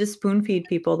 we need to spoon feed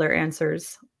people their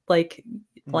answers. Like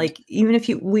even if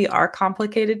we are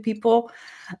complicated people,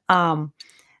 that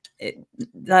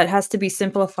has to be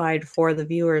simplified for the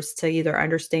viewers to either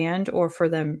understand or for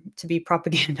them to be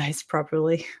propagandized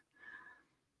properly.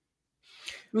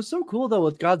 It was so cool though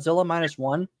with Godzilla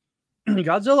 -1.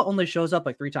 Godzilla only shows up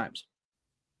like 3 times,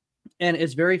 and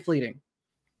it's very fleeting,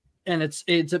 and it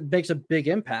makes a big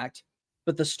impact.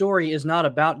 But the story is not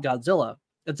about Godzilla.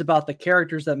 It's about the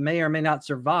characters that may or may not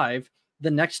survive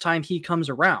the next time he comes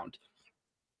around.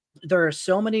 There are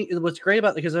so many. What's great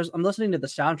about because I'm listening to the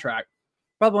soundtrack.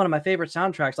 Probably one of my favorite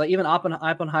soundtracks. Like, even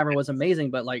Oppenheimer was amazing,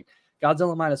 but like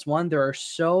Godzilla -1, there are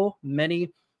so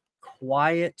many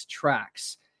quiet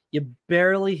tracks. You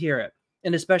barely hear it.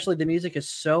 And especially the music is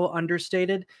so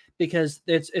understated because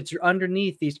it's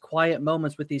underneath these quiet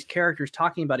moments with these characters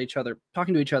talking to each other,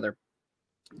 talking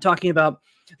about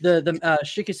the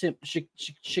Shikishima,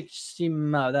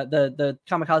 the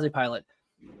kamikaze pilot,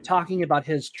 talking about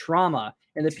his trauma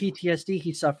and the PTSD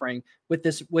he's suffering with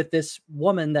this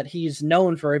woman that he's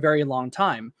known for a very long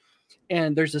time.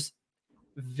 And there's this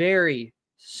very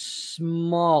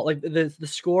small, like the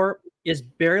score is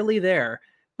barely there,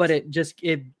 but it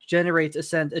generates a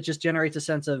sense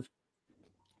of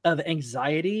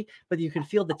anxiety, but you can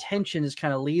feel the tension just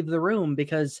kind of leave the room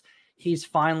because he's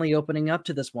finally opening up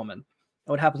to this woman.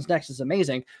 What happens next is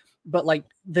amazing, but like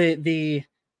there's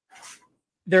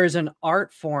an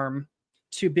art form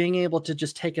to being able to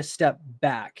just take a step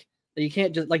back. You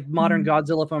can't just, like, modern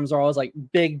Godzilla films are always like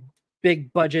big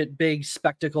budget, big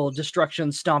spectacle, destruction,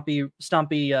 stompy.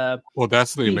 Well,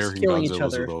 that's the American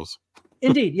Godzillas of those.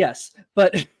 Indeed, yes,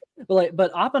 but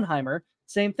Oppenheimer,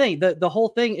 same thing. The whole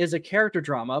thing is a character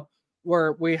drama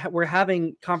where we're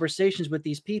having conversations with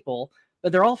these people,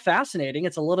 but they're all fascinating.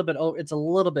 It's a little bit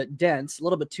dense, a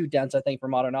little bit too dense, I think, for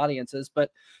modern audiences,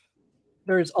 but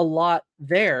there's a lot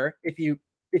there if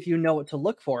you know what to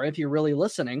look for, if you're really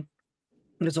listening.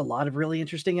 There's a lot of really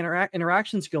interesting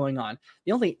interactions going on.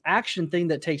 The only action thing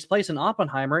that takes place in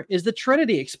Oppenheimer is the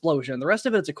Trinity explosion. The rest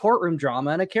of it's a courtroom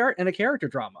drama and a character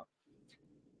drama.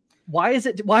 Why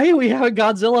do we have a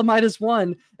Godzilla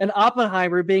 -1 and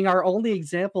Oppenheimer being our only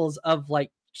examples of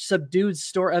like subdued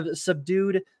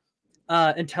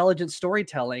intelligent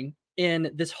storytelling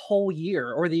in this whole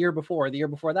year, or the year before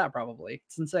that? Probably.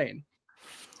 It's insane.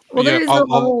 Well, there is a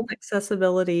level of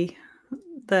accessibility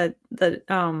that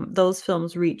those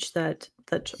films reach that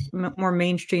more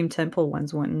mainstream tempo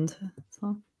ones wouldn't.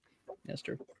 So that's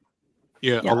true.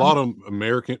 Yeah, a lot of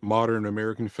modern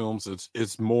American films,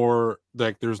 it's more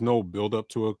like there's no build up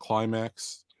to a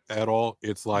climax at all.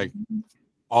 It's like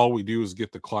all we do is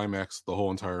get the climax the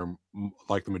whole entire,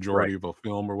 like the majority of a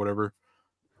film or whatever.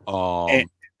 And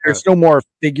there's no more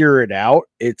figure it out.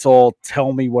 It's all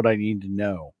tell me what I need to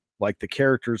know. Like, the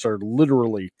characters are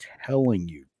literally telling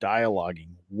you,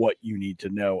 dialoguing what you need to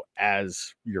know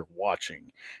as you're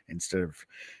watching, instead of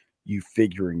you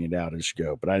figuring it out as you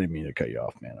go. But I didn't mean to cut you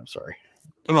off, man. I'm sorry.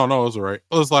 No, it was all right.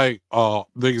 It was like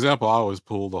the example I always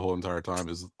pull the whole entire time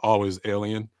is always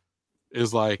Alien.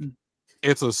 Is like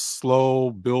it's a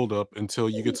slow build up until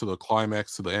you get to the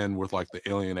climax, to the end, with like the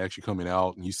alien actually coming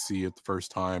out and you see it the first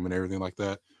time and everything like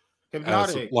that.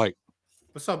 Like,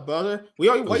 what's up, brother?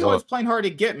 Why you always playing hard to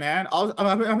get, man?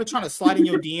 I'm trying to slide in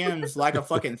your DMs like a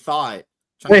fucking thought.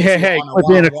 Hey!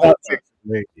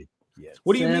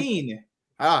 What do you mean?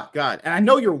 Ah, God! And I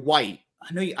know you're white.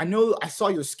 I know. I saw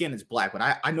your skin is black, but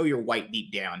I know you're white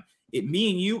deep down.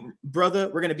 Me and you, brother,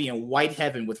 we're gonna be in white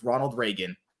heaven with Ronald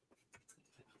Reagan.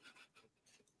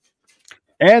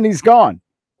 And he's gone.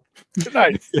 Good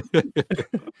night. Yeah,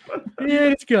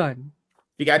 it's gone.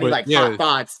 You got any But, like yeah. hot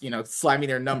thoughts, slide me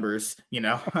their numbers, 9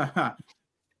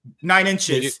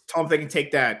 inches. Tell them they can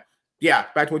take that. Yeah,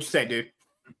 back to what you said, dude.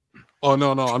 Oh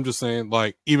no, I'm just saying,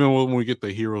 like, even when we get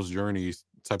the hero's journey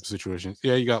type of situations,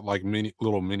 yeah, you got like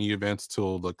little mini events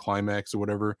till the climax or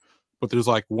whatever, but there's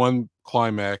like one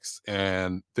climax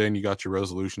and then you got your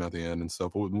resolution at the end and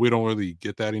stuff. We don't really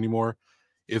get that anymore.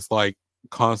 It's like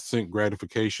constant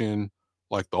gratification,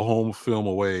 like the home film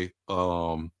away.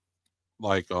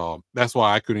 That's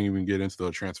why I couldn't even get into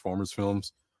the Transformers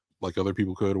films like other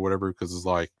people could or whatever, because it's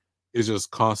like it's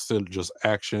just constant, just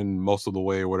action most of the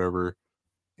way or whatever.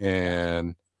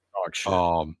 And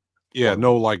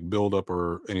no like build up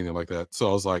or anything like that. So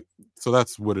I was like, so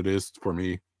that's what it is for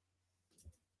me.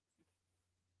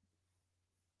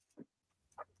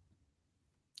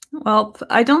 Well,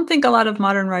 I don't think a lot of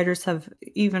modern writers have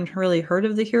even really heard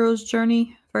of the hero's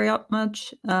journey very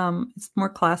much. It's more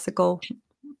classical.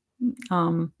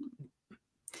 But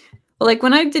like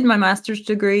when I did my master's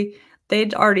degree,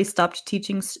 they'd already stopped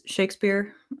teaching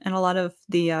Shakespeare in a lot of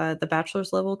the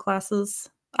bachelor's level classes.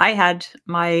 I had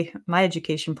my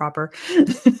education proper.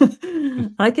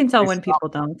 I can tell when people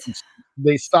don't.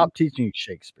 They stopped teaching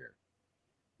Shakespeare.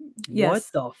 Yes. What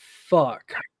the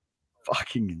fuck?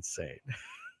 Fucking insane.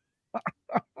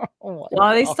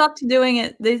 Well, they stopped doing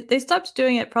it. They stopped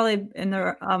doing it probably in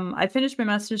the I finished my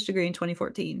master's degree in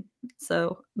 2014.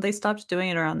 So they stopped doing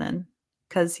it around then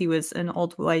because he was an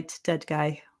old white dead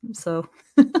guy. So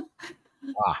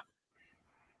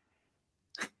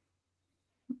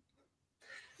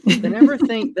They never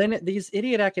think, then these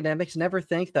idiot academics never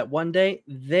think that one day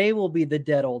they will be the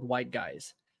dead old white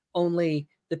guys. Only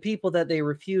the people that they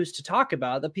refuse to talk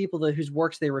about, the people whose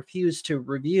works they refuse to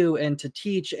review and to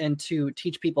teach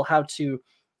people how to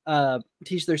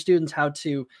teach their students how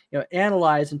to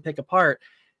analyze and pick apart.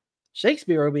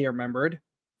 Shakespeare will be remembered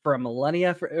for a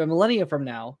millennia from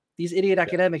now. These idiot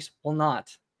academics will not.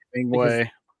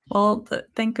 Anyway. Well,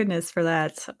 thank goodness for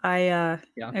that. I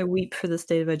weep for the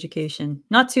state of education.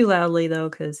 Not too loudly though,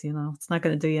 because it's not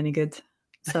going to do you any good.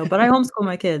 So, but I homeschool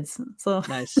my kids. So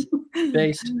nice,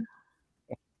 based.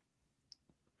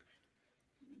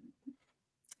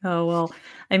 Oh well,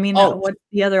 I mean, what's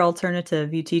the other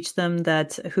alternative? You teach them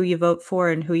that who you vote for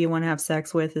and who you want to have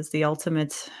sex with is the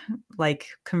ultimate, like,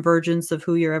 convergence of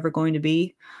who you're ever going to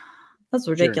be. That's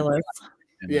ridiculous.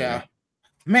 Yeah.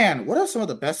 Man, what are some of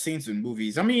the best scenes in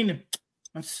movies? I mean,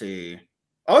 let's see.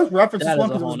 I always reference this one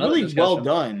because it was really well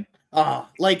done.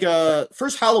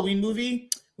 First Halloween movie,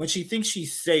 when she thinks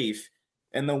she's safe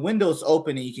and the window's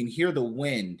open and you can hear the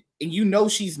wind and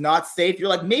she's not safe. You're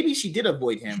like, maybe she did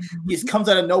avoid him. He just comes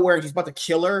out of nowhere and he's about to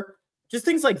kill her. Just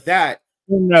things like that.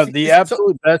 No, the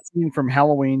absolute best scene from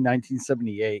Halloween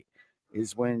 1978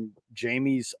 is when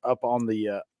Jamie's up on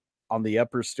the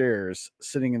upper stairs,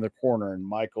 sitting in the corner, and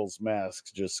Michael's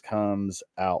mask just comes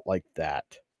out like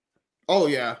that. Oh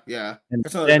yeah. And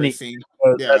that's another then great scene.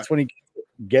 That's when he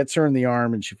gets her in the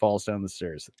arm and she falls down the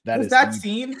stairs. That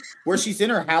scene where she's in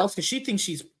her house because she thinks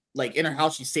she's like in her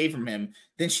house, she's safe from him.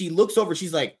 Then she looks over,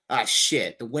 she's like, ah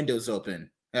shit, the window's open.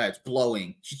 It's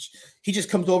blowing. He just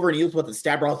comes over and he looks about to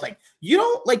stab her. I was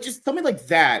like, just something like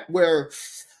that where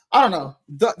I don't know.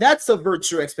 That subverts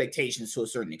your expectations to a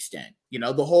certain extent.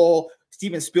 The whole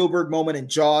Steven Spielberg moment in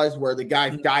Jaws where the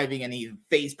guy's diving and his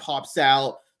face pops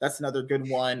out. That's another good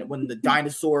one. When the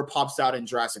dinosaur pops out in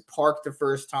Jurassic Park the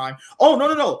first time. Oh,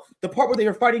 no. The part where they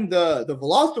were fighting the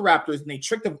velociraptors and they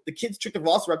tricked the kids tricked the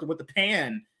velociraptor with the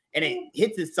pan and it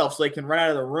hits itself so they can run out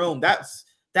of the room. That's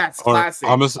classic.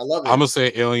 I love it. I'm gonna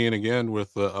say Alien again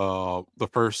with the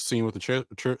first scene with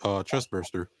the chest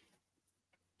burster.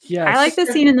 Yeah, I like the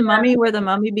scene in The Mummy where the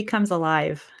mummy becomes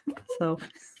alive. So,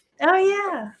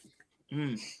 oh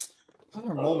yeah.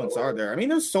 Other moments are there? I mean,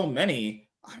 there's so many.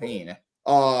 I mean,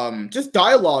 just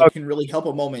dialogue can really help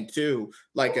a moment too.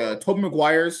 Like Tobey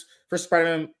Maguire's first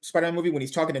Spider-Man movie when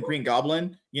he's talking to Green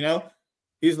Goblin.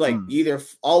 He's like either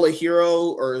all a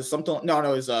hero or something.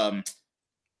 No, it's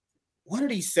what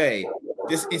did he say?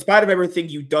 This, in spite of everything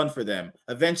you've done for them,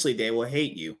 eventually they will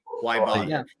hate you. Why bother?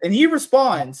 Yeah. And he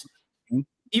responds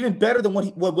even better than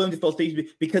what William Dafoe says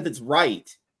because it's right.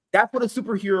 That's what a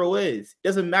superhero is.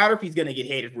 Doesn't matter if he's gonna get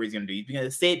hated for what he's gonna do. He's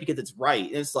gonna say it because it's right.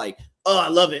 And it's like, oh, I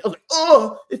love it. I was like,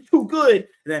 oh, it's too good.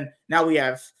 And then now we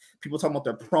have people talking about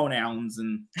their pronouns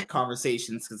and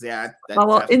conversations because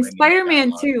well, in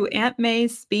Spider-Man 2, Aunt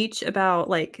May's speech about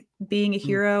like being a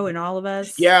hero and all of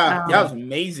us. Yeah, that was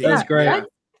amazing. That's great.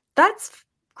 That's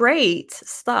great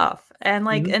stuff. And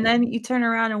like, and then you turn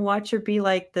around and watch her be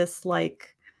like this,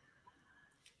 like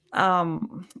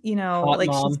you know, Hot like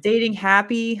mom. she's dating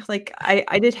Happy. Like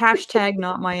I did hashtag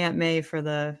not my Aunt May for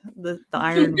the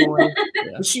Iron Boy.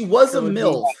 Yeah. But she was a That would be-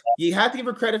 MILF. You have to give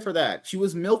her credit for that. She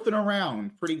was MILFing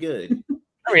around pretty good.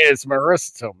 I mean, it's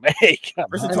Marissa Tomei. Come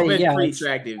Marissa on. I mean, Tomei's yeah, pretty it's-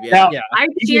 attractive. Yeah. Now- Yeah. I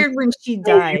cheered when she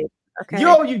died. Okay.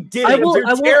 Yo, you did I it. will- They're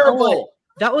I will- terrible.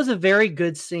 That was a very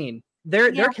good scene.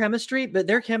 Their Yeah. chemistry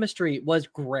was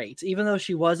great. Even though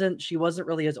she wasn't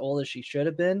really as old as she should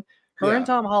have been. Her and Yeah.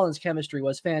 Tom Holland's chemistry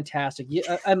was fantastic.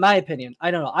 In my opinion, I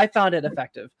don't know. I found it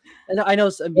effective, and I know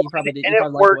some you probably did. And You it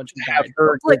probably liked it when worked she to have died.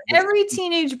 her Look, get this- every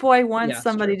teenage boy wants Yeah, it's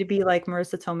somebody true. to be like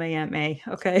Marissa Tomei Aunt May.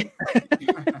 Okay.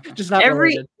 Just not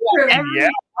every- related. Every Yeah.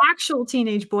 actual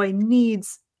teenage boy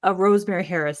needs a Rosemary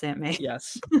Harris Aunt May.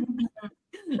 Yes.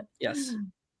 Yes.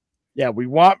 Yeah, we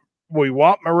want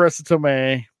Marissa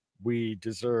Tomei. We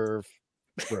deserve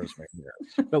Rosemary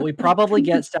Harris. But we probably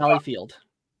get Sally Field.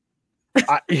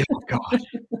 Oh God,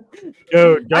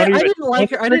 dude, don't I even. didn't like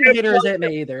her. I didn't hate her as Aunt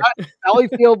May either. Sally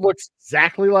Field looks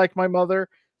exactly like my mother,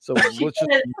 so let's just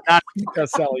does. not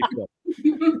discuss Sally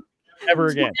Field ever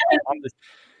again on this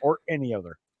or any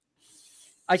other.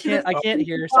 I can't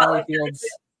hear Sally Field's.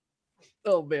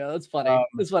 Oh man, that's funny.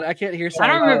 That's funny. I can't hear I Sally.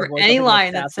 don't remember Field's voice. any I think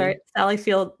line that's that sassy. Sally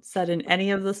Field said in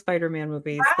any of the Spider-Man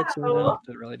movies that you know.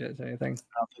 Didn't really do anything.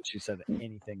 I don't think she said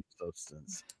anything of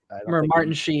substance. I don't Remember think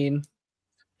Martin Sheen?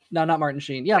 No, not Martin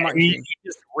Sheen. Yeah, Martin he Sheen.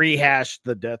 just rehashed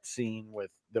the death scene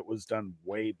that was done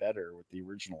way better with the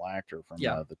original actor from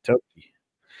Yeah. the Toki.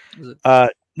 Was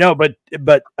it- No, but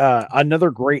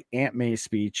another great Aunt May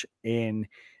speech in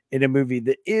a movie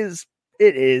that is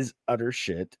utter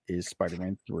shit is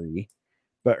Spider-Man 3.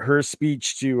 But her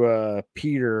speech to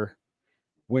Peter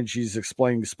when she's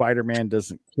explaining Spider-Man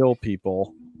doesn't kill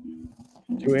people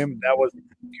to him, that was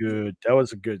good. That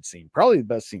was a good scene. Probably the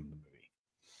best scene in the movie.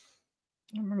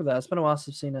 I don't remember that. It's been a while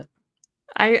since I've seen it.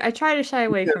 I try to shy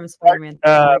away from Spider-Man.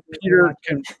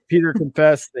 Peter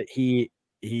confessed that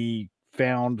he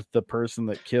found the person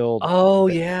that killed. Oh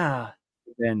yeah.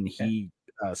 Then he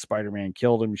Spider-Man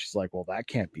killed him. She's like, well, that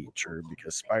can't be true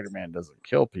because Spider-Man doesn't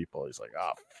kill people. He's like,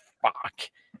 oh fuck,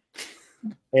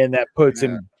 and that puts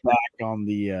him back on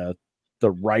the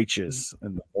righteous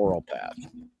and the moral path.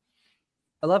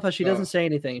 I love how she doesn't say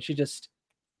anything. She just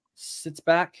sits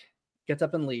back, gets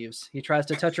up, and leaves. He tries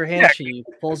to touch her hand. She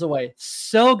pulls away.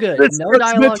 So good. No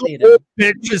dialogue needed.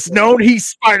 Bitch has known he's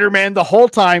Spider-Man the whole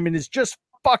time and is just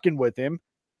fucking with him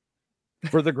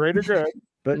for the greater good,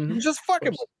 but just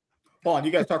fucking with him. Hold on,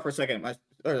 you guys talk for a second. My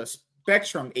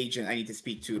Spectrum agent I need to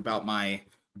speak to about my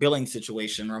billing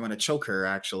situation, or I'm going to choke her,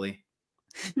 actually.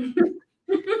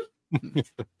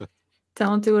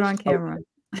 Don't do it on camera.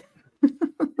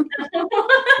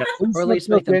 Or at least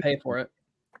make them pay for it.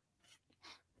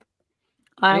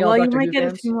 Any Well, you Doctor might Who get a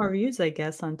fans? few more views, I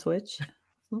guess, on Twitch.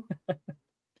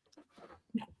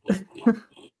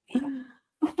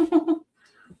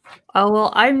 Oh,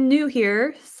 well, I'm new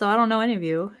here, so I don't know any of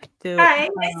you. Hi,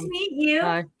 nice to meet you.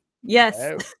 Hi. Yes.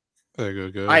 Oh. There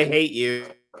good. I hate you.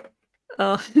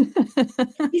 Oh. He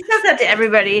says that to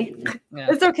everybody. Yeah.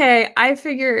 It's okay. I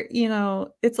figure,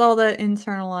 it's all that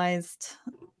internalized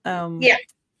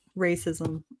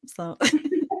racism. So I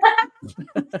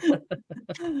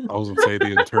was gonna say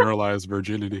the internalized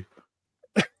virginity.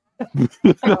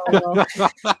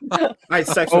 I had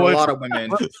sex with a lot of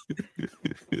women.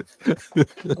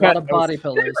 A lot of body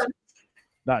pillows.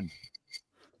 None.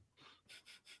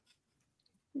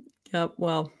 Yep.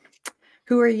 Well,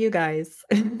 who are you guys?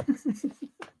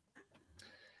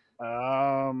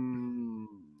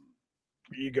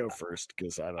 You go first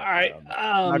because I don't. All right.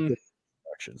 not good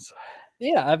instructions.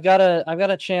 Yeah, I've got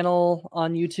a channel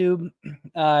on YouTube.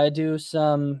 I've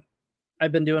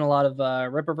been doing a lot of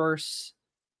Ripperverse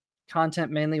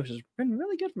content mainly, which has been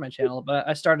really good for my channel. But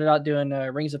I started out doing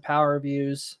Rings of Power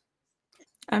reviews.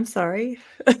 I'm sorry.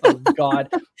 Oh God,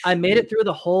 I made it through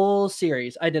the whole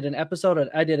series. I did an episode.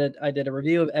 I did a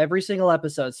review of every single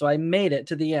episode, so I made it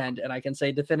to the end, and I can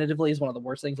say definitively is one of the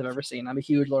worst things I've ever seen. I'm a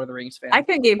huge Lord of the Rings fan. I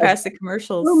couldn't get past the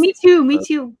commercials. Oh, me too. Me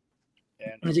too.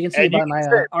 As you can see by my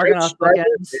Argonaut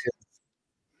bookends.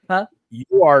 Huh?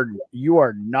 You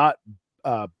are not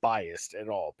biased at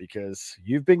all because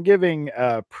you've been giving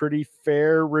a pretty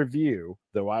fair review,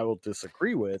 though I will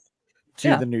disagree with,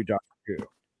 to the new Doctor Who.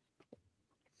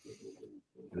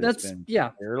 That's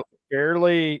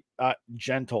fairly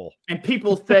gentle. And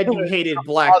people said you hated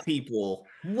black people.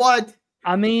 What?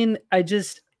 I mean,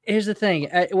 here's the thing.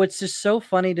 What's just so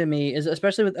funny to me is,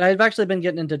 especially I've actually been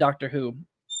getting into Doctor Who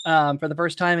for the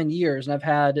first time in years, and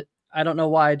I don't know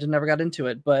why I just never got into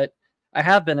it, but I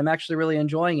have been. I'm actually really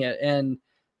enjoying it, and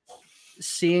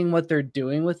seeing what they're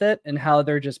doing with it and how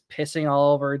they're just pissing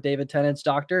all over David Tennant's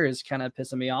Doctor is kind of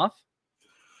pissing me off.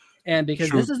 And because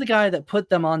this is the guy that put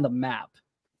them on the map,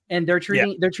 and they're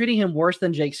treating him worse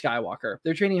than Jake Skywalker.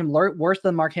 They're treating him worse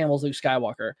than Mark Hamill's Luke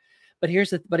Skywalker. But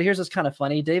here's what's kind of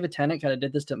funny. David Tennant kind of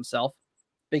did this to himself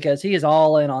because he is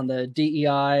all in on the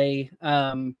DEI,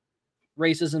 racism,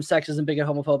 sexism, bigot,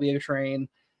 homophobia train,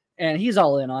 and he's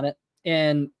all in on it.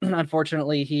 And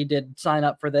unfortunately, he did sign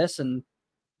up for this, and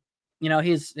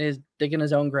he's digging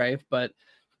his own grave. But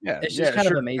it's just kind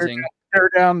of amazing. Tear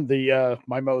down the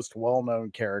my most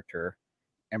well-known character,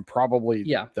 and probably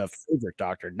the favorite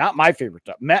Doctor. Not my favorite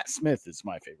Doctor. Matt Smith is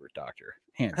my favorite Doctor.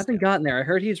 I haven't gotten there. I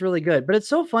heard he's really good, but it's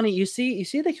so funny. You see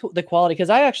the quality, because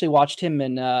I actually watched him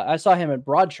I saw him in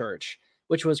Broadchurch,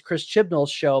 which was Chris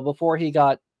Chibnall's show before he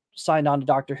got signed on to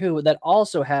Doctor Who. That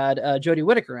also had Jodie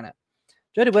Whittaker in it.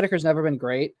 Jodie Whittaker's never been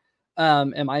great,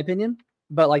 in my opinion.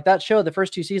 But like that show, the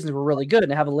first 2 seasons were really good,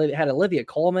 and it had Olivia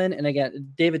Colman and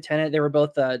again David Tennant. They were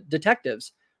both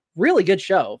detectives. Really good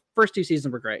show. First 2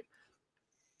 seasons were great.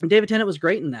 And David Tennant was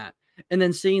great in that. And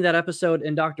then seeing that episode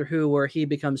in Doctor Who where he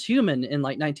becomes human in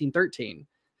like 1913,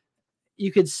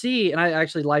 you could see, and I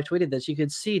actually live tweeted this, you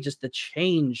could see just the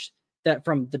change that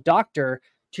from the Doctor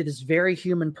to this very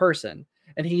human person.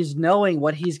 And he's knowing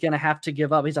what he's going to have to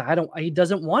give up. He's like, he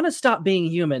doesn't want to stop being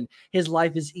human. His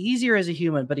life is easier as a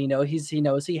human, but he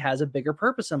knows he has a bigger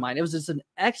purpose in mind. It was just an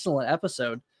excellent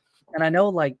episode. And I know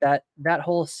like that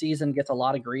whole season gets a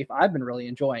lot of grief. I've been really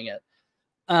enjoying it.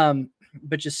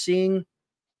 But just seeing,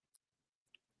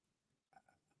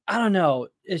 I don't know.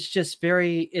 It's just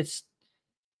I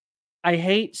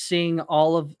hate seeing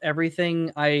all of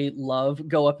everything I love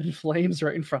go up in flames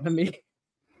right in front of me.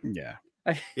 Yeah.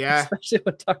 Especially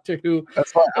with Doctor Who.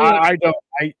 That's why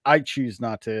I choose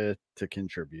not to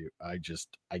contribute. I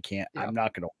can't. Yeah. I'm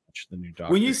not going to watch the new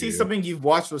Doctor. When you see something you've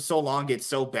watched for so long get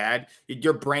so bad,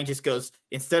 your brain just goes,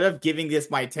 instead of giving this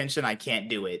my attention, I can't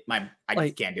do it. I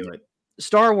just can't do it.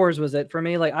 Star Wars was it for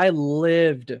me. Like I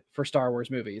lived for Star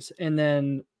Wars movies, and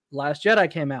then Last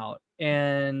Jedi came out,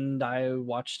 and I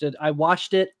watched it. I've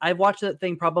watched that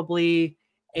thing probably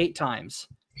 8 times.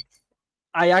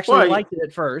 I actually liked it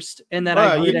at first, and then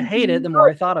I grew to hate it the more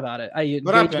I thought about it. I engaged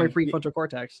my prefrontal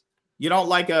cortex. You don't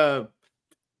like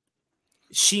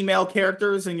she-male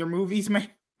characters in your movies, man?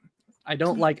 I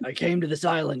don't like, I came to this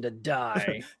island to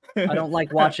die. I don't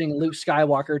like watching Luke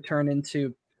Skywalker turn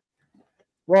into,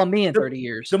 me in 30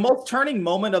 years. The most turning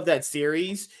moment of that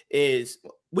series is,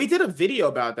 we did a video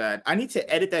about that. I need to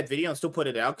edit that video and still put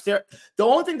it out. Because the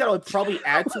only thing that I would probably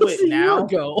add to it now.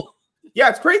 Yeah,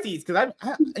 it's crazy because a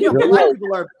lot of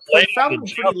people are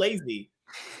profoundly pretty lazy.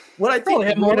 What I think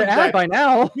have more to add by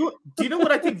now. Do you know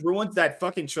what I think ruins that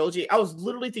fucking trilogy? I was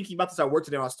literally thinking about this at work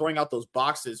today when I was throwing out those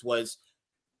boxes. Was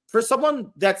for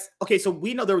someone that's okay, so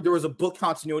we know there was a book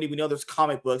continuity, we know there's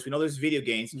comic books, we know there's video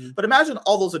games, but imagine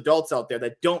all those adults out there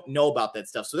that don't know about that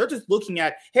stuff. So they're just looking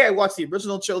at, hey, I watched the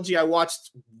original trilogy, I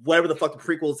watched whatever the fuck the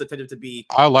prequels intended to be.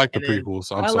 I like the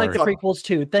prequels. I like the prequels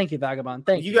too. Thank you, Vagabond.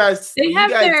 Thank you. You guys, they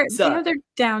have their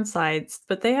downsides,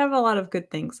 but they have a lot think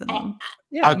things in them.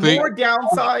 Yeah, I think more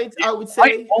downsides, I would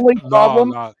say. Only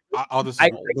problem. I'll just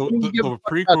the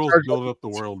prequels build up the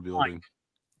world building.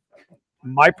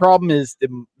 My problem is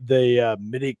the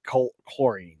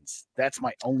midi-chlorians. That's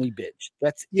my only bitch.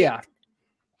 That's I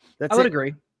would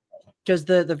agree. Because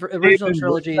the original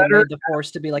trilogy made the Force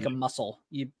to be like a muscle.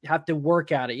 You have to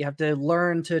work at it. You have to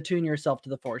learn to tune yourself to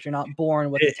the Force. You're not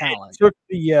born with the talent. It took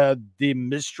the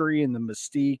mystery and the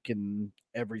mystique and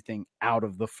everything out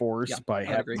of the Force by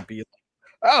having to be like,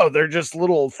 oh, they're just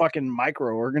little fucking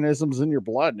microorganisms in your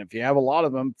blood. And if you have a lot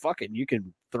of them, fucking, you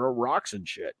can throw rocks and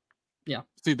shit. Yeah.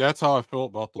 See, that's how I felt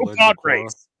about the Legend of Korra.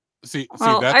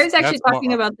 I was actually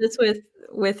talking about this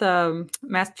with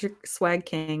Master Swag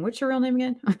King. What's your real name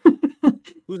again?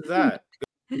 Who's that?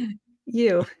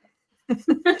 You.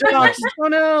 Oh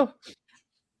no.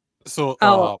 So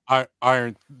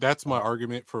Iron, that's my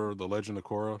argument for the Legend of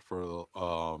Korra for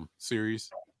the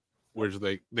series, which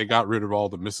they got rid of all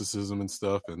the mysticism and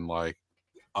stuff, and like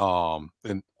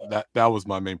and that was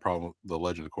my main problem with the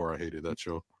Legend of Korra. I hated that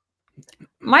show.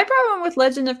 My problem with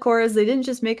Legend of Korra is they didn't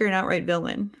just make her an outright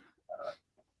villain.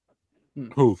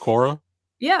 Who, Korra?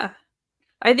 Yeah.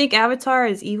 I think Avatar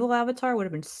as evil Avatar would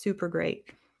have been super great.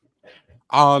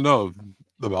 I don't know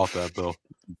about that though.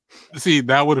 See,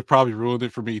 that would have probably ruined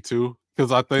it for me too.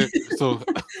 Because I think so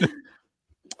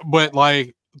but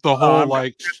like the whole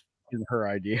in her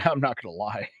idea, I'm not gonna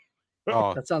lie.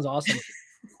 That sounds awesome.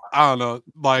 I don't know.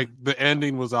 Like the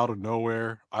ending was out of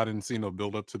nowhere. I didn't see no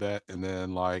build up to that. And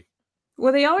then like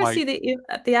Well, they always Like- see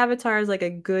the Avatar as like a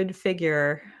good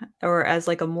figure, or as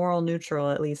like a moral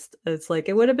neutral. At least it's like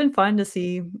it would have been fun to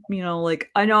see. Like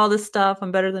I know all this stuff.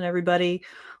 I'm better than everybody.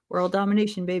 World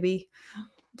domination, baby.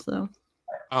 So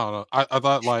I don't know. I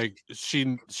thought like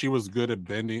she was good at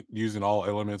bending, using all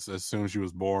elements as soon as she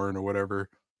was born or whatever.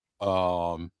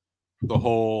 The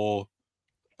whole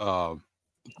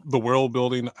the world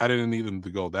building, I didn't need them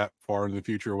to go that far in the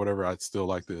future or whatever. I'd still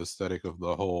like the aesthetic of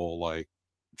the whole like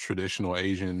traditional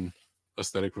Asian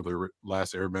aesthetic for the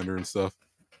last Airbender and stuff.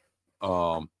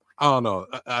 I don't know.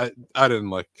 I didn't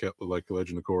like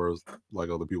Legend of Korra like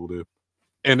other people do.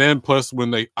 And then plus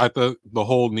when I thought the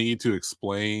whole need to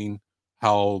explain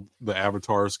how the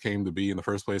avatars came to be in the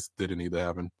first place didn't need to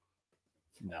happen.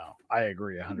 No, I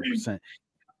agree 100%.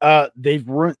 They've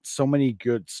ruined so many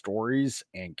good stories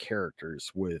and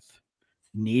characters with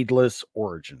needless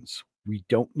origins. We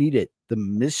don't need it. The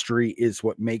mystery is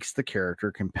what makes the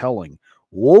character compelling.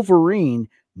 Wolverine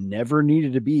never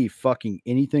needed to be fucking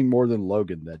anything more than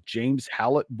Logan. That James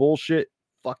Howlett bullshit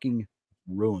fucking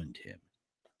ruined him.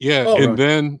 Yeah, Oh, and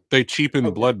then they cheapened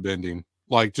Okay. bloodbending.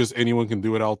 Like just anyone can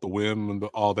do it out the whim and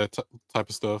all that type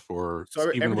of stuff, or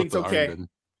So even with everything's the okay. iron bending.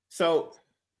 So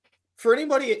for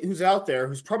anybody who's out there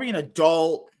who's probably an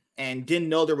adult and didn't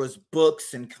know there was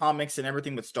books and comics and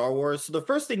everything with Star Wars, so the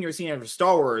first thing you're seeing after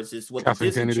Star Wars is what Kathleen the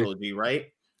Disney Kennedy. trilogy,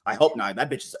 right? I hope not. That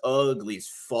bitch is ugly as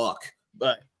fuck.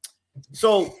 But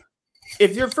so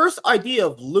if your first idea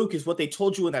of Luke is what they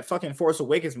told you in that fucking Force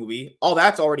Awakens movie, oh,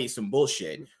 that's already some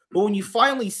bullshit. But when you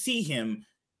finally see him,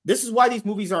 this is why these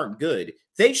movies aren't good.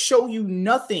 They show you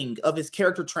nothing of his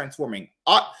character transforming.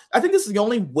 I think this is the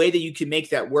only way that you can make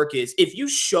that work is if you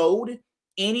showed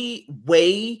any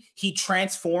way he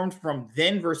transformed from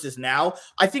then versus now,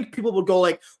 I think people would go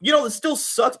like, this still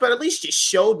sucks, but at least you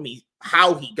showed me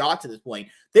how he got to this point.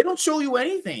 They don't show you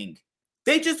anything.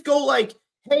 They just go like,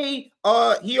 hey,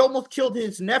 he almost killed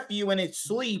his nephew in his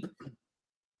sleep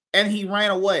and he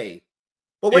ran away.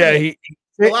 But wait,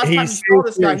 the last time he saw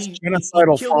this guy, he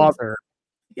genocidal killed father.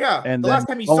 Yeah, And the last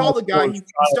time he saw the guy, he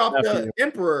stopped the nephew.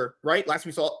 Emperor, right? Last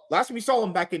time we saw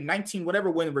him back in 19 whatever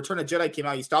when Return of Jedi came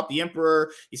out. He stopped the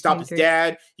Emperor, he stopped his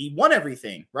dad, he won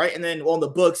everything, right? And then on the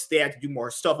books, they had to do more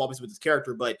stuff, obviously, with his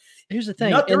character. But here's the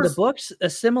thing: in the books, a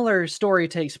similar story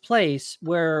takes place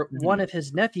where one of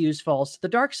his nephews falls to the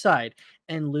dark side,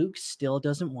 and Luke still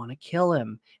doesn't want to kill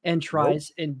him, and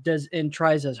tries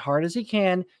as hard as he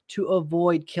can to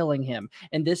avoid killing him.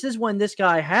 And this is when this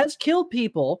guy has killed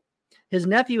people. His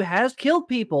nephew has killed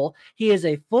people. He is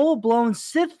a full-blown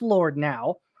Sith Lord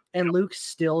now, and Luke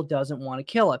still doesn't want to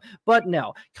kill him. But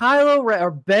no,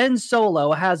 Ben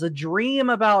Solo has a dream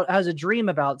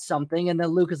about something, and then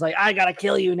Luke is like, "I gotta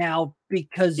kill you now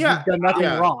because you've done nothing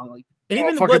wrong." Like, and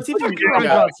even what's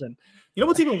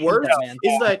even worse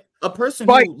is that a person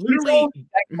who literally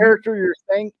that character you're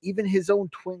saying, even his own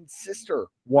twin sister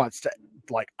wants to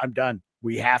I'm done.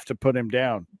 We have to put him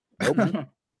down. Nope.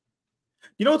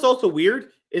 You know what's also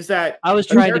weird is that I was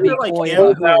trying to be coy about who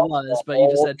it was, but you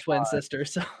just said twin sister.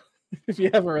 So if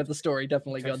you haven't read the story,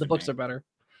 definitely go. The books are better.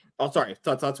 Oh, sorry.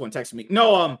 That's one texting me.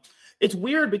 No, it's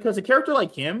weird because a character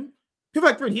like him, he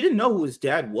didn't know who his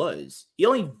dad was. He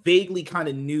only vaguely kind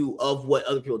of knew of what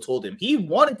other people told him. He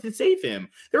wanted to save him.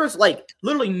 There was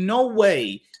literally no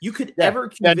way you could ever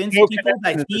convince people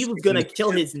that he was going to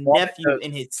kill his nephew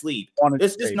in his sleep.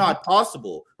 It's just not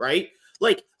possible, right?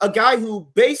 Like a guy who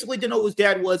basically didn't know who his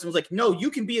dad was and was like, no,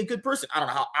 you can be a good person. I don't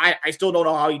know how. I still don't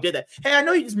know how he did that. Hey, I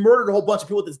know you just murdered a whole bunch of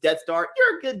people with this Death Star.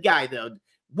 You're a good guy, though.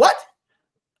 What?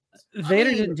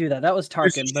 Vader didn't do that. That was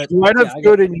Tarkin. But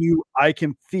good in you. I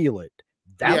can feel it.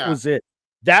 That was it.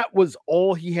 That was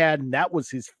all he had, and that was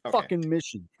his fucking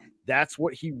mission. That's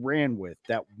what he ran with.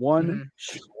 That one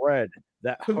shred.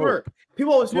 That hope.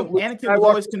 People always knew Anakin was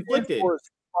always conflicted.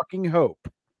 Fucking hope.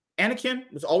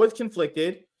 Anakin was always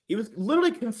conflicted. He was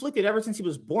literally conflicted ever since he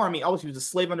was born. I mean, obviously, he was a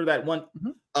slave under that one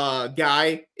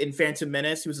guy in Phantom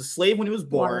Menace. He was a slave when he was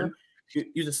born.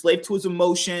 He was a slave to his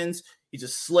emotions. He's a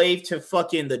slave to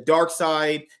fucking the dark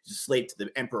side. He's a slave to the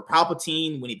Emperor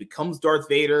Palpatine when he becomes Darth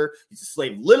Vader. He's a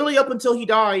slave literally up until he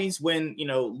dies when,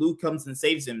 Luke comes and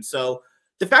saves him. So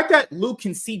the fact that Luke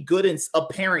can see good in a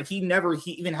parent he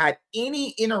even had any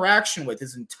interaction with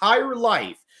his entire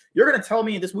life, you're going to tell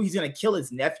me in this movie he's going to kill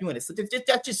his nephew, and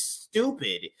that's just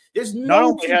stupid. There's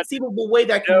no conceivable way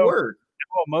that can work.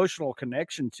 No emotional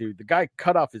connection to the guy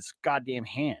cut off his goddamn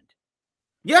hand.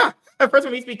 Yeah, at first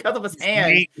it means because of his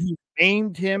hand. He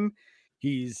aimed him.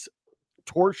 He's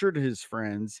tortured his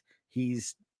friends.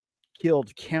 He's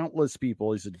killed countless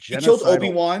people. He's a genocidal. He killed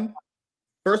Obi-Wan.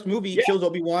 First movie, he Yeah. kills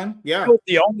Obi-Wan. Yeah. Killed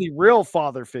the only real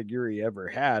father figure he ever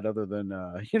had, other than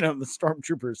the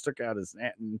stormtroopers took out his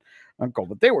aunt and uncle,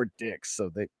 but they were dicks, so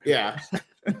they Yeah.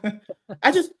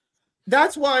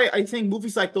 That's why I think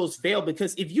movies like those fail,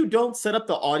 because if you don't set up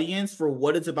the audience for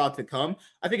what is about to come,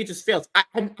 I think it just fails.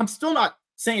 I'm still not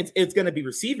saying it's going to be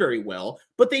received very well,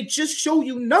 but they just show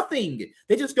you nothing.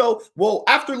 They just go, well,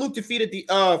 after Luke defeated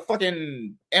the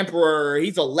fucking Emperor,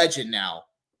 he's a legend now.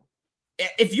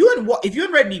 If you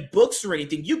hadn't read any books or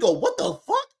anything, you go, what the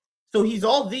fuck? So he's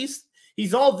all this,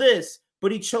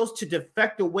 but he chose to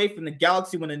defect away from the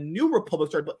galaxy when a new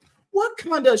republic started. But what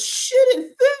kind of shit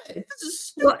is this? This is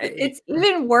stupid. Well, it's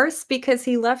even worse because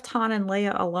he left Han and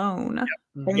Leia alone.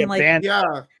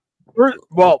 Yeah.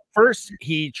 First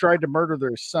he tried to murder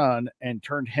their son and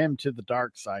turned him to the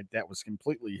dark side. That was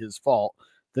completely his fault.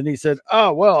 Then he said,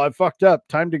 "Oh well, I fucked up.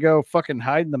 Time to go fucking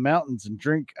hide in the mountains and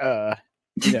drink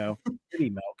kitty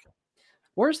milk."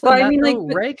 Worse than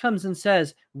that, Rey comes and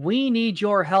says, "We need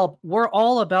your help. We're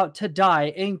all about to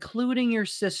die, including your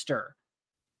sister."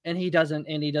 And he doesn't.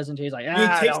 He's like,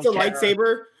 he takes the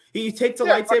lightsaber. He takes the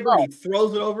lightsaber and he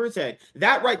throws it over his head.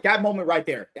 That moment right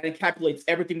there, that encapsulates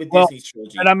everything with Disney's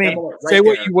trilogy. And I mean, say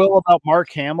what you will about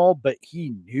Mark Hamill, but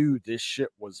he knew this shit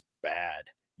was bad.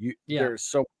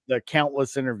 There's the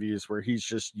countless interviews where you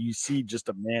see just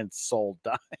a man's soul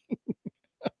dying.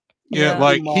 Yeah,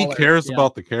 like he cares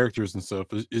about the characters and stuff.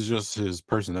 It's just his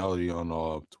personality on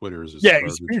Twitter is just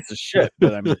he's a piece of shit.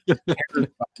 But I mean, he cares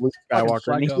about Luke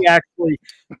Skywalker, and he actually,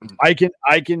 I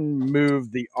can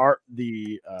move the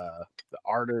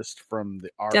artist from the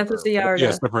art. Death of the artist.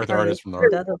 Yeah, separate the artist from the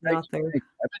art. Death of the author. I've been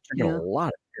drinking a lot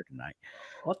of beer tonight.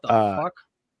 What the fuck?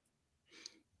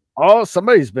 Oh,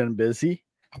 somebody's been busy.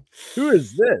 Who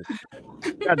is this?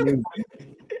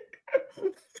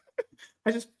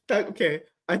 I just okay.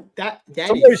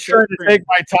 Somebody's trying to take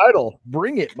my title.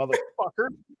 Bring it, motherfucker.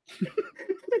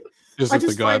 Is it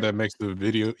the guy that makes the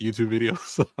YouTube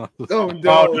videos? Oh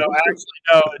no! No, actually,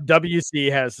 no.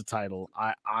 WC has the title.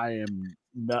 I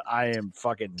am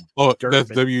fucking. Oh,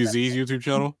 that's WZ's YouTube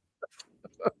channel.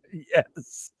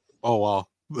 Yes. Oh wow.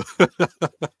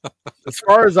 As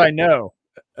far as I know,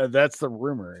 that's the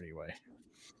rumor anyway.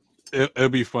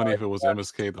 It'd be funny if it was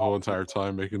MSK the whole entire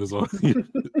time making his own.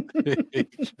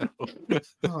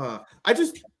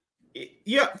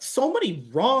 So many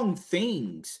wrong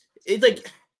things. It's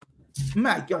like,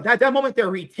 my God, that moment there,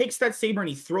 where he takes that saber and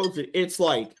he throws it. It's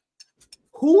like,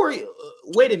 who are you?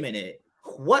 Wait a minute,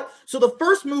 what? So the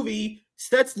first movie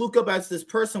sets Luke up as this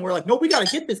person. We're like, no, we gotta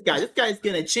get this guy. This guy's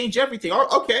gonna change everything.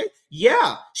 Okay,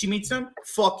 yeah. She meets him.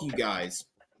 Fuck you guys.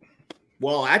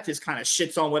 Well, that just kind of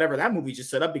shits on whatever that movie just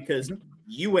set up, because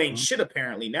you ain't shit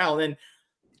apparently now. And then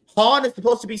Han is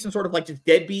supposed to be some sort of like just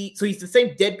deadbeat. So he's the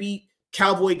same deadbeat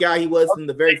cowboy guy he was in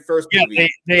the very first movie.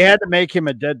 They had to make him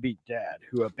a deadbeat dad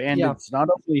who abandons not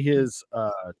only his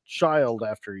child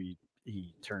after he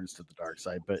turns to the dark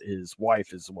side, but his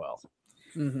wife as well.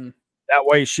 Mm-hmm. That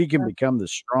way she can become the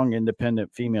strong,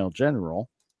 independent female general,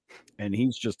 and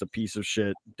he's just a piece of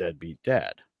shit deadbeat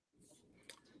dad.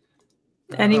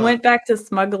 And he went back to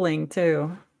smuggling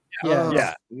too.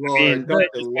 Yeah. Lord,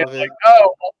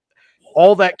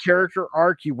 all that character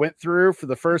arc you went through for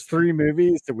the first 3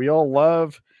 movies that we all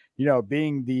love,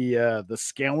 being the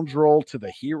scoundrel to the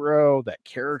hero, that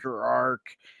character arc,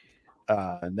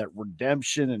 and that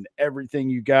redemption and everything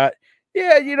you got.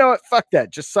 Yeah, you know what? Fuck that.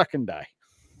 Just suck and die.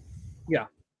 Yeah.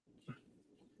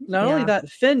 Not only that,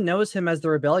 Finn knows him as the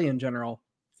rebellion general.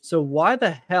 So why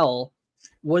the hell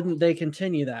wouldn't they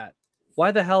continue that?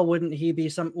 Why the hell wouldn't he be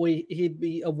he'd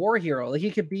be a war hero? Like,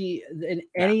 he could be in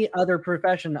any other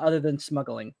profession other than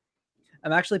smuggling.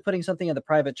 I'm actually putting something in the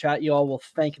private chat. You all will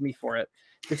thank me for it.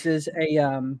 This is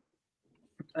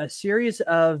a series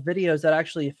of videos that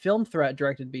actually Film Threat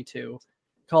directed me to,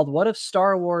 called "What If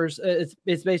Star Wars?"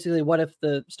 It's basically what if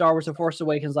the Star Wars: The Force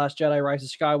Awakens, Last Jedi, Rise of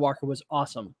Skywalker was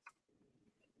awesome.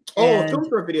 Film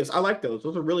Threat videos. I like those.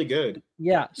 Those are really good.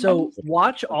 Yeah. So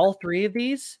watch all 3 of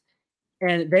these,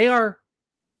 and they are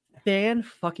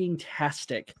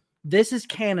fan-fucking-tastic. This is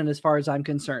canon as far as I'm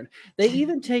concerned. They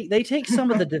even take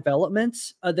some of the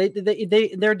developments. They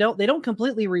don't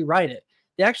completely rewrite it.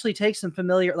 They actually take some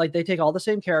familiar, like they take all the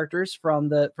same characters from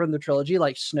the trilogy,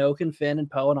 like Snoke and Finn and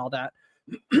Poe and all that.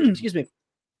 Excuse me.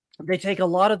 They take a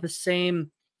lot of the same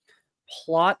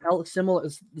plot, similar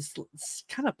this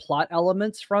kind of plot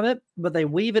elements from it, but they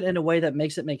weave it in a way that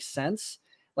makes it make sense.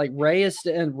 Like Rey is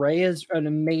an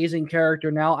amazing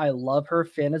character now. I love her.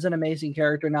 Finn is an amazing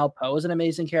character now. Poe is an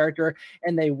amazing character,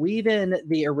 and they weave in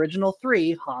the original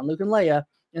 3, Han, Luke, and Leia,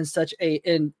 in such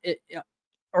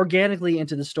organically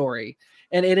into the story,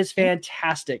 and it is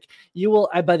fantastic. You will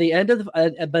by the end of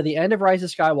Rise of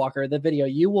Skywalker, the video,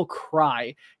 you will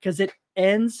cry because it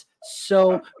ends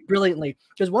so brilliantly.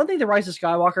 Because one thing the Rise of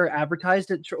Skywalker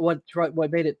advertised, it tried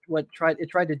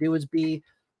to do was be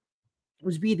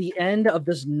the end of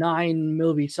this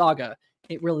 9-movie saga.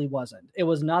 It really wasn't. It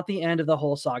was not the end of the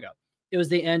whole saga. It was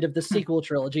the end of the sequel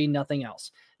trilogy, nothing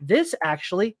else. This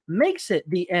actually makes it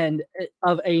the end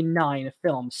of a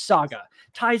 9-film saga.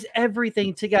 Ties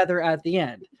everything together at the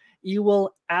end. You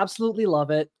will absolutely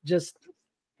love it. Just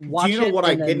watch it. Do you know what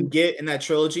I didn't get in that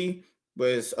trilogy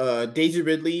was Daisy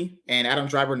Ridley and Adam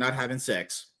Driver not having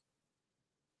sex.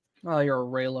 Oh, you're a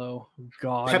Raylo.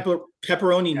 God.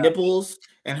 Pepperoni nipples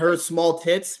and her small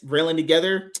tits railing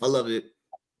together. I love it.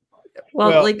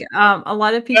 Well, like a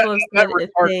lot of people have said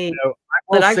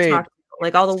that I've talked to,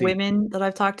 like all the women that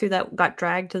I've talked to that got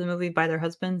dragged to the movie by their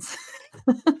husbands.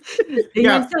 Said,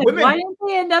 women, why didn't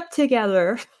they end up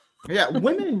together? Yeah,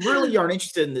 women really aren't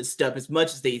interested in this stuff as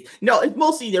much as they. No, it's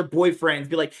mostly their boyfriends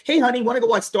be like, "Hey, honey, want to go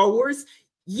watch Star Wars?"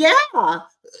 Yeah, well,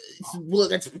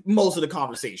 that's most of the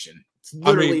conversation. It's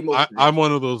literally I'm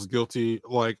one of those guilty.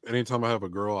 Like anytime I have a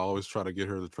girl, I always try to get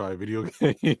her to try video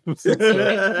games,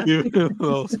 even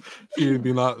though she would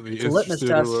be not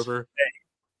interested or whatever.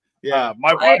 Yeah,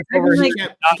 my wife over here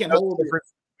can't hold the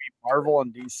difference between Marvel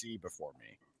and DC before me.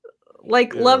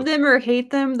 Like, love them or hate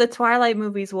them, the Twilight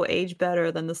movies will age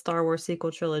better than the Star Wars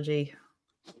sequel trilogy.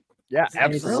 Yeah,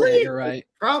 absolutely. You're right.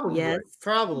 Probably. Yes.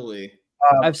 Probably.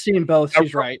 I've seen both.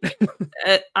 She's right.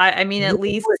 I mean, at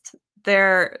least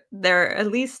they're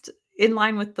at least in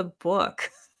line with the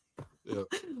book. Yeah,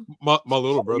 my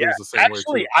little brother's the same way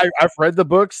too. I've read the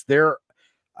books.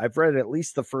 I've read at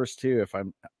least the first two, if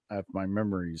my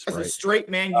memory's right. As a straight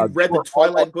man, you read the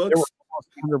Twilight books. They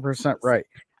were 100% right.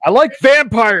 I like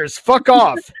vampires. Fuck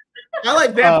off. I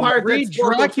like vampires. Read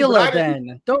Dracula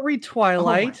then. Don't read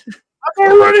Twilight.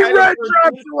 I've already read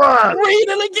Dracula. Read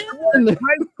it again.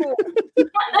 High school.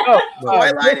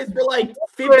 Twilight is for like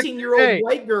 15-year-old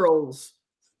white girls.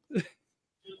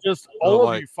 Just all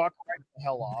of you fuck right the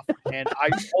hell off. And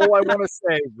all I want to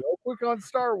say real quick on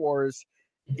Star Wars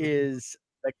is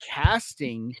the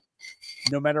casting,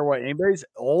 no matter what anybody's,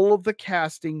 all of the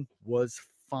casting was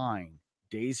fine.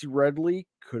 Daisy Ridley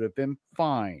could have been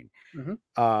fine. Mm-hmm.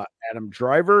 Adam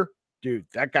Driver, dude,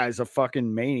 that guy's a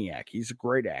fucking maniac. He's a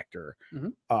great actor. Mm-hmm.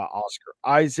 Oscar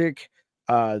Isaac,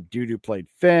 dude who played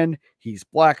Finn, he's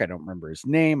black. I don't remember his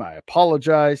name. I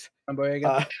apologize. John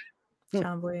Boyega.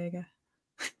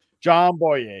 John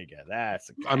Boyega.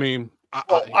 That's a guy. I mean,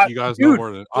 you guys know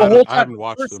more than I haven't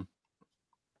watched them.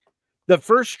 The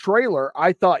first trailer,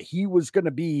 I thought he was going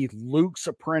to be Luke's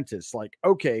apprentice. Like,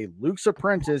 okay, Luke's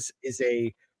apprentice is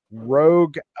a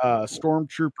rogue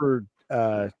stormtrooper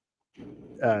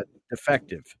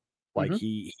defective. Like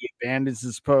he abandons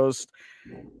his post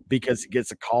because he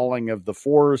gets a calling of the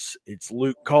Force. It's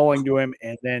Luke calling to him.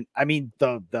 And then, I mean,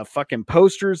 the fucking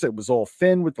posters, it was all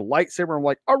Finn with the lightsaber. I'm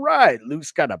like, all right,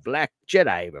 Luke's got a black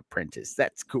Jedi apprentice.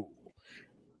 That's cool.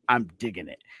 I'm digging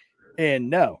it. And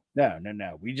no.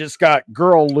 We just got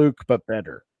girl Luke, but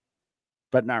better.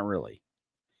 But not really.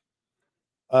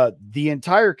 The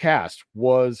entire cast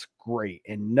was great.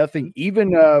 And nothing,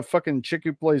 even fucking chick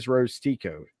who plays Rose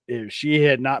Tico, if she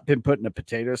had not been put in a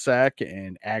potato sack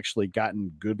and actually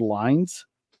gotten good lines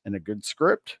and a good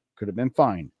script, could have been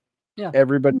fine. Yeah.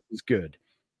 Everybody was good.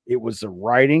 It was the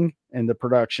writing and the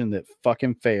production that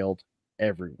fucking failed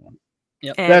everyone.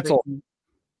 Yep. That's all.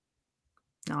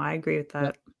 No, I agree with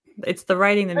that. It's the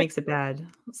writing that makes it bad.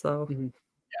 So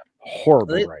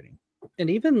Horrible writing. And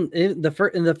even in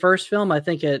the first film, I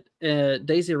think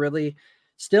Daisy Ridley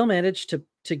still managed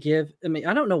to give. I mean,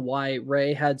 I don't know why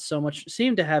Rey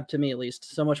seemed to have, to me at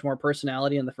least, so much more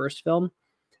personality in the first film.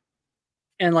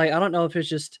 And like, I don't know if it's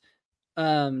just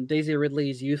Daisy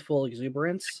Ridley's youthful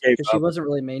exuberance because she wasn't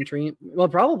really mainstream. Well,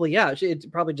 probably it's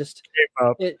probably just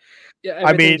it. Yeah,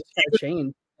 I mean, just kind of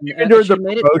changed. And she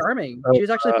made it charming. She was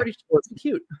actually pretty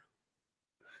cute.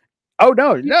 Oh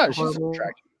no, she's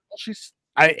attractive.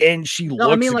 I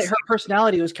mean, like her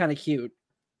personality was kind of cute.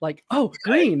 Like, oh,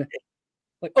 green.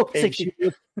 Like, oh, sexy.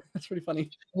 That's pretty funny.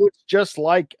 She looks just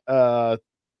like the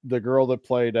girl that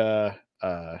played the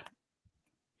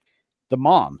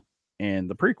mom in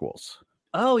the prequels.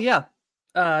 Oh yeah,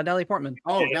 Natalie Portman.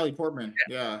 Oh, Natalie Portman.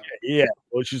 Yeah.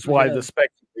 Which is why the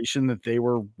speculation that they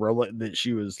were that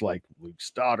she was like Luke's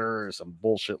daughter or some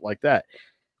bullshit like that.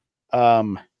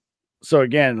 So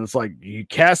again, it's like you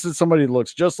casted somebody that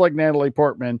looks just like Natalie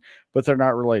Portman, but they're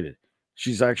not related.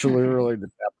 She's actually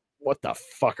related. What the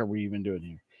fuck are we even doing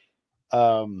here?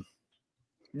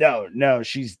 No,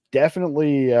 she's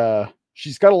definitely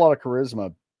she's got a lot of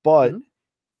charisma, but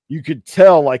you could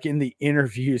tell, like in the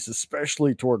interviews,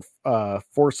 especially toward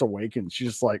Force Awakens, she's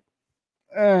just like,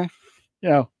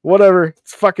 whatever.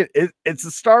 It's fucking. It's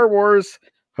a Star Wars.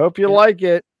 Hope you like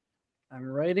it.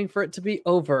 I'm waiting for it to be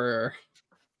over.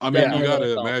 I mean, you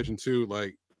gotta imagine too,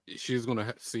 like she's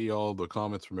gonna see all the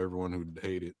comments from everyone who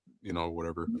hate it,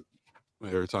 whatever.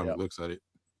 Every time he looks at it,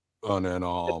 and then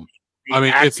I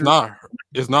mean, it's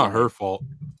not her fault.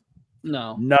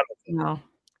 No.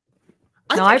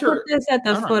 I put this at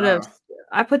the foot of.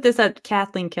 I put this at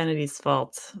Kathleen Kennedy's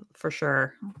fault for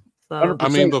sure. So I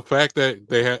mean, the fact that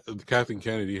Kathleen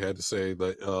Kennedy had to say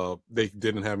that they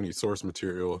didn't have any source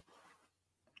material,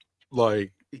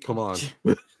 like, come on.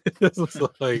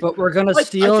 But we're gonna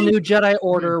steal a new Jedi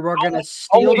Order. We're gonna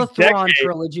steal the Thrawn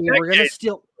trilogy. We're gonna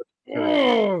steal.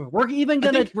 We're even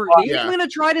gonna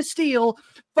try to steal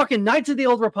fucking Knights of the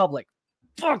Old Republic.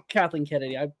 Fuck Kathleen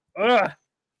Kennedy.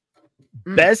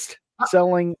 Best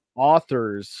selling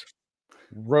authors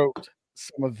wrote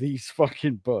some of these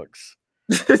fucking books.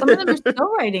 Some of them are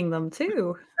still writing them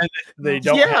too. And they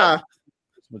don't have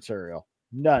material.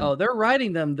 None. Oh, they're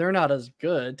writing them. They're not as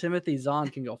good. Timothy Zahn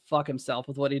can go fuck himself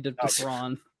with what he did with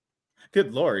Ron.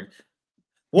 Good Lord.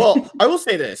 Well, I will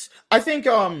say this. I think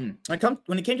when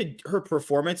it came to her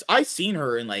performance, I seen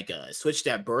her in like Switched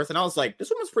at Birth, and I was like,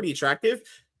 this woman's pretty attractive.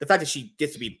 The fact that she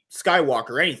gets to be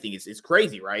Skywalker or anything is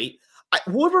crazy, right?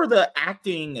 Whoever the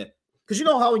acting, because you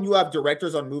know how when you have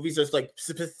directors on movies, there's like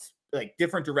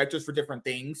different directors for different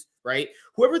things, right?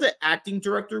 Whoever the acting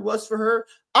director was for her,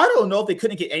 I don't know if they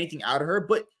couldn't get anything out of her,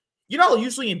 but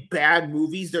usually in bad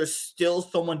movies, there's still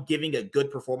someone giving a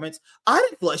good performance. I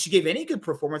didn't feel like she gave any good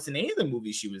performance in any of the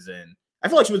movies she was in. I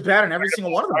feel like she was bad in every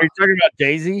single one of them. Are you talking about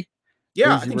Daisy?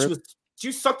 Yeah, Daisy I think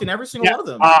she sucked in every single one of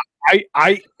them.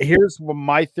 Here's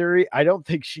my theory. I don't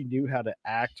think she knew how to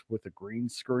act with a green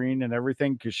screen and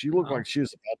everything, because she looked like she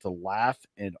was about to laugh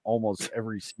in almost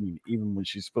every scene, even when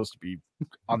she's supposed to be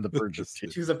on the verge of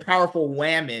tears. She was a powerful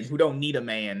woman who don't need a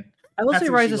man. I will say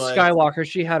Rise of Skywalker,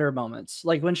 she had her moments.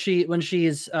 Like when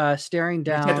she's staring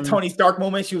down at the Tony Stark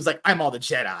moment, she was like, I'm all the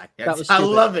Jedi. I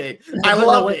love it. I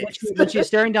love it. When she's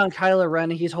staring down Kylo Ren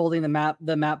and he's holding the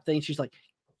map thing, she's like,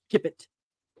 give it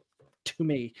to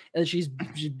me. And she's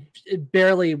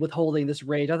barely withholding this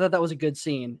rage. I thought that was a good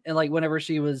scene. And like whenever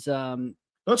she was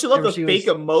don't you love the fake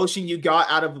emotion you got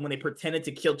out of when they pretended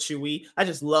to kill Chewie? I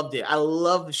just loved it. I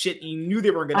love the shit you knew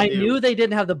they were going to do. I knew they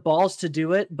didn't have the balls to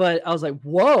do it, but I was like,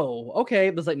 whoa, okay.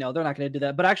 It was like, no, they're not going to do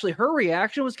that. But actually her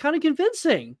reaction was kind of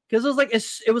convincing, because it was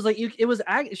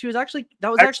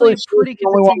actually pretty convincing.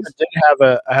 Only one that did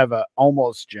have a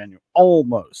almost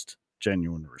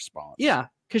genuine response. Yeah.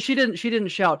 Because she didn't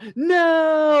shout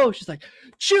no. She's like,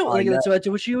 shoot. Like, that's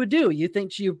what you would do. You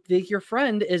think your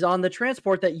friend is on the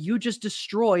transport that you just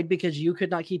destroyed because you could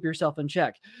not keep yourself in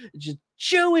check. Just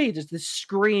Chewie, just this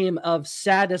scream of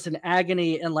sadness and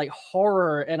agony and like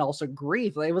horror and also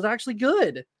grief. Like, it was actually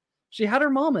good. She had her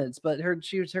moments, but her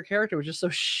character was just so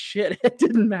shit. It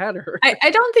didn't matter. I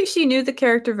don't think she knew the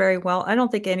character very well. I don't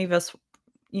think any of us,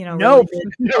 nobody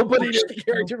knew the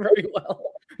character very well.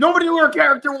 Nobody knew who her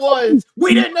character was.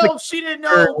 We didn't know. She didn't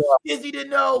know. Disney didn't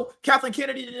know. Kathleen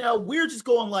Kennedy didn't know. We're just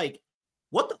going like,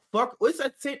 what the fuck? What's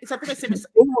that?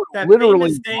 That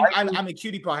literally thing I'm a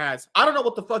cutie pie has. I don't know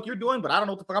what the fuck you're doing, but I don't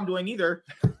know what the fuck I'm doing either.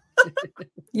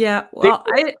 Yeah. Well,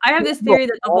 I have this theory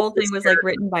that the whole thing was like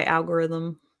written by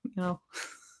algorithm.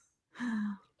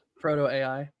 Proto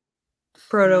AI.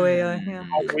 Yeah.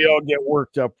 We all get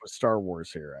worked up with Star Wars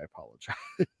here. I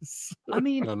apologize. I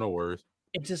mean, no worries.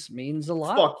 It just means a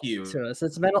lot Fuck you. to us.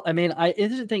 It's mental. I mean, I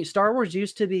didn't think Star Wars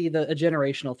used to be a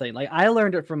generational thing. Like, I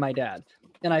learned it from my dad,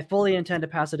 and I fully intend to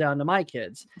pass it down to my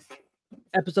kids.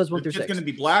 Episodes 1 through 6. It's going to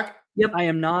be black? Yep. I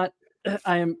am not.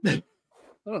 I am. I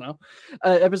don't know.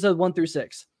 Episode 1 through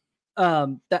 6.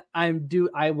 That I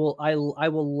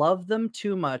will love them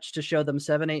too much to show them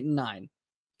 7, 8, and 9.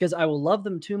 Because I will love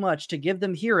them too much to give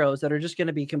them heroes that are just going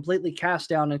to be completely cast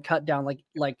down and cut down like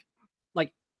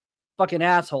fucking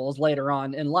assholes later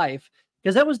on in life,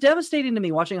 because that was devastating to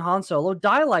me watching Han Solo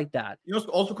die like that. You know what's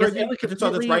also crazy? I just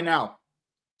saw this right now.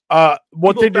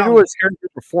 What they did with his character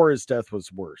before his death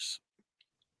was worse.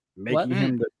 Making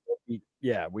him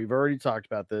we've already talked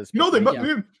about this. No,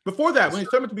 before that, when he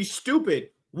started to be stupid,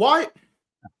 why?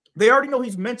 They already know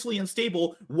he's mentally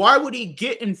unstable. Why would he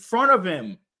get in front of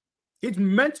him?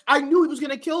 I knew he was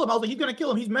going to kill him. I was like, he's going to kill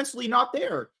him. He's mentally not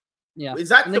there. Yeah, is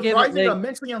that surprising? A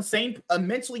mentally insane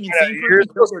person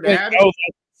kills her dad.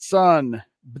 Son,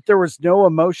 but there was no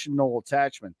emotional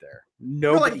attachment there.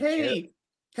 Nobody. Like,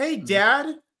 hey,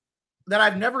 Dad, that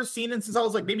I've never seen since I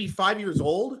was like maybe 5 years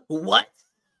old. What?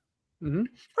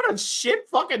 What a shit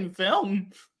fucking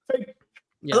film. Like,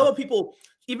 Yeah. I love how people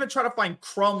even try to find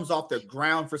crumbs off the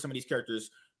ground for some of these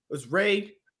characters. It was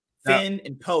Ray, Finn,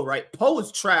 and Poe, right? Poe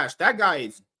is trash. That guy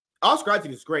is Oscar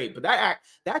Isaac is great, but that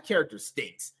character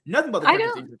stinks. Nothing about the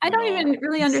character. I don't even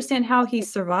really understand how he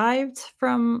survived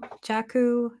from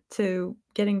Jakku to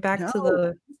getting back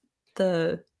to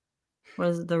the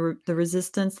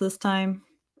resistance this time.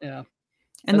 Yeah.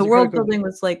 And the world building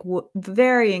was like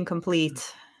very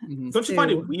incomplete. Don't you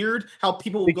find it weird how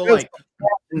people will go Because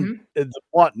like the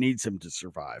plot needs him to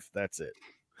survive. That's it.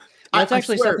 That's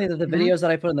actually something that the videos that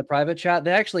I put in the private chat,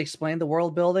 they actually explain the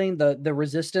world building. The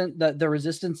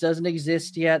resistance doesn't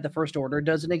exist yet. The First Order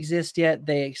doesn't exist yet.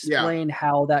 They explain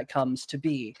how that comes to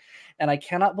be. And I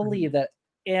cannot believe that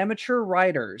amateur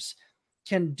writers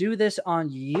can do this on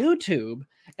YouTube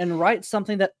and write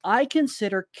something that I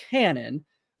consider canon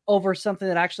over something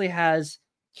that actually has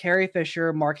Carrie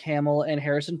Fisher, Mark Hamill, and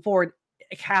Harrison Ford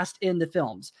cast in the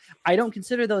films. I don't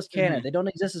consider those canon. They don't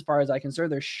exist as far as I consider.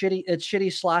 They're shitty. It's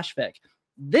shitty slash fic.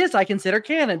 This I consider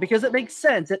canon because it makes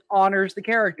sense. It honors the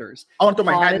characters. I want to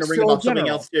throw my hat in the ring about something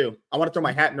else too. I want to throw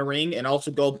my hat in the ring and also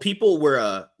go. People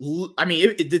were,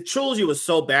 the trilogy was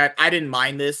so bad. I didn't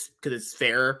mind this because it's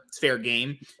fair. It's fair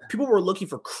game. People were looking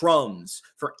for crumbs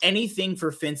for anything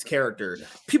for Finn's character.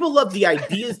 People loved the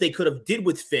ideas they could have did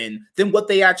with Finn than what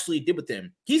they actually did with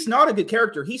him. He's not a good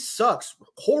character. He sucks.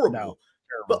 Horrible. No.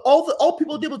 But all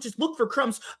people did was just look for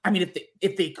crumbs. I mean,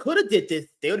 if they could have did this,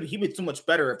 he would so much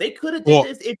better. If they could have did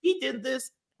this, if he did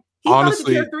this, he's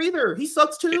honestly not a good character either. He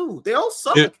sucks too. They all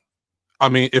suck.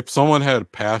 If someone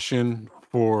had passion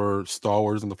for Star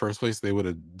Wars in the first place, they would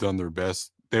have done their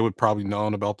best. They would probably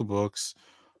known about the books,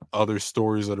 other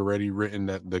stories that are already written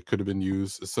that could have been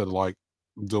used instead of like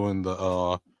doing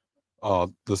the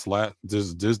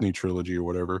this Disney trilogy or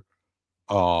whatever.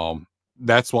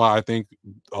 That's why I think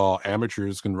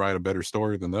amateurs can write a better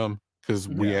story than them because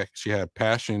we actually had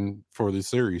passion for the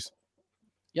series.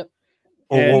 Yep.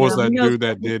 Or what was that dude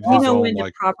that did his own when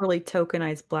to properly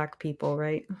tokenize black people,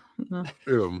 right?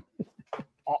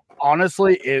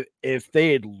 Honestly, if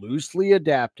they had loosely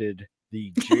adapted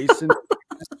the Jason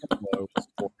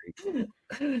story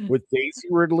with Daisy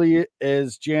Ridley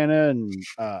as Jana and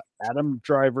Adam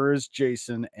Driver as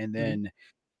Jason, and then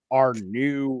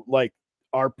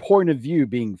our point of view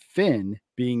being Finn,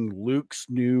 being Luke's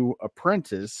new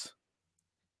apprentice,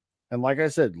 and like I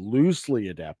said, loosely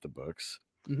adapt the books,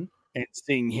 and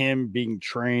seeing him being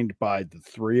trained by the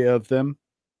three of them,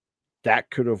 that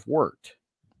could have worked.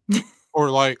 Or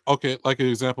like an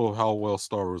example of how well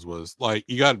Star Wars was. Like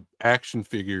you got action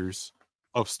figures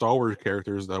of Star Wars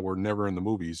characters that were never in the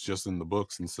movies, just in the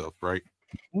books and stuff, right?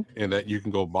 And that you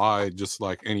can go buy just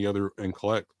like any other and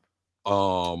collect.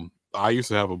 I used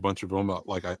to have a bunch of them.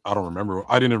 Like I don't remember.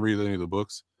 I didn't read any of the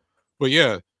books, but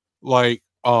yeah, like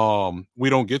we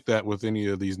don't get that with any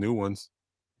of these new ones.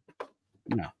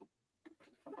 No.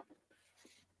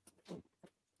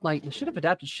 Like they should have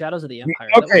adapted Shadows of the Empire.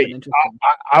 Okay,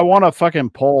 I want a fucking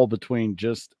poll between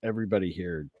just everybody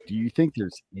here. Do you think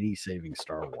there's any saving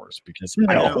Star Wars? Because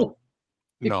no.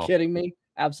 You're kidding me?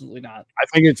 Absolutely not.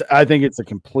 I think it's a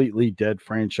completely dead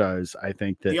franchise. I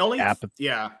think that the only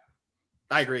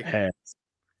I agree.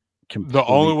 The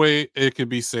only way it could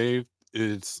be saved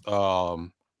is a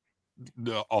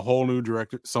whole new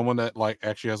director, someone that like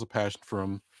actually has a passion for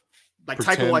him, like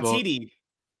Taika Waititi.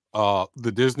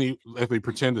 The Disney, if they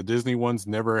pretend the Disney ones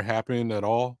never happened at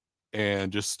all,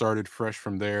 and just started fresh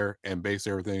from there and base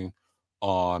everything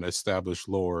on established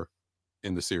lore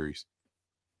in the series.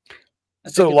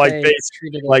 So like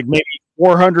basically like maybe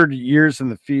 400 years in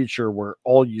the future where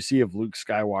all you see of Luke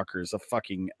Skywalker is a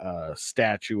fucking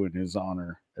statue in his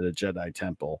honor at a Jedi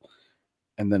temple,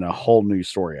 and then a whole new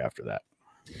story after that.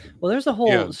 Well, there's a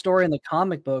whole story in the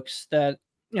comic books that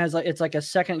has it's like a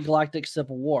second galactic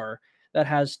civil war that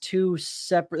has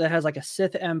that has like a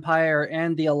Sith Empire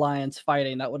and the Alliance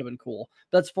fighting. That would have been cool.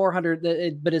 That's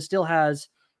 400, but it still has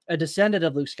a descendant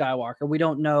of Luke Skywalker. We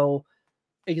don't know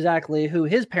exactly who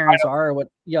his parents are or what.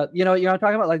 Yeah, you know, I'm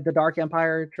talking about like the Dark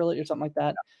Empire trilogy or something like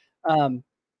that.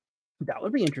 That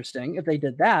would be interesting if they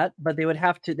did that, but they would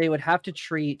have to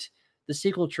treat the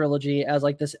sequel trilogy as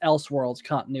like this Elseworlds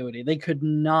continuity. They could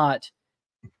not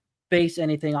base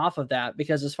anything off of that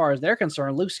because as far as they're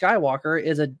concerned, Luke Skywalker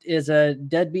is a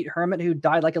deadbeat hermit who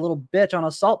died like a little bitch on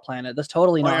a salt planet. That's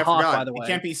totally not Hoth, by the way. He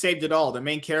can't be saved at all. The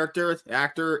main character, the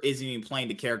actor, isn't even playing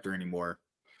the character anymore.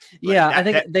 Yeah, I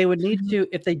think they would need to,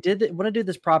 if they want to do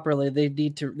this properly, they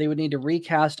would need to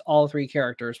recast all three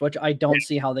characters, which I don't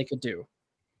see how they could do.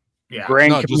 Yeah,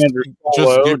 just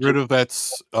get rid of that.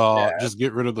 Just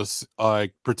get rid of this.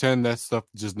 Pretend that stuff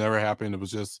just never happened. It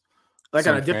was just Like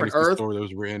on a different fantasy Earth. story that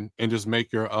was written, and just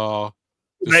make your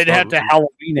They'd have to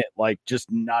Halloween it, like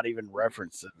just not even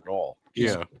reference it at all.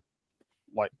 Just, yeah.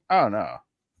 like I don't know.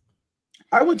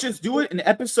 I would just do it in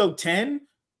episode 10,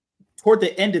 toward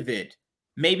the end of it.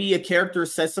 Maybe a character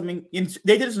says something. They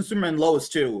did this in Superman Lois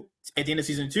too, at the end of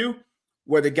season 2,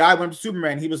 where the guy went to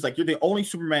Superman. He was like, "You're the only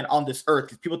Superman on this Earth,"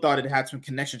 because people thought it had some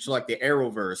connection to like the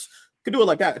Arrowverse. Could do it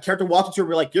like that. The character walks into it,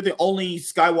 we're like, "You're the only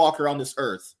Skywalker on this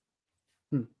Earth."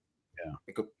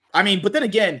 Yeah. I mean, but then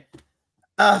again,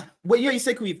 what you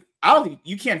say? I don't think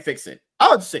you can't fix it. I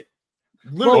would say.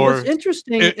 Well, what's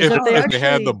interesting is that if they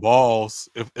had the balls,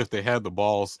 if they had the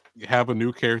balls, have a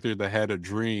new character that had a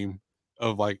dream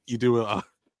of like you do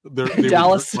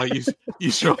Dallas, like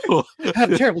you show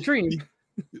had a terrible dream.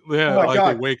 Yeah, oh like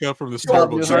God. they wake up from this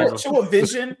terrible dream. Show a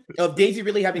vision of Daisy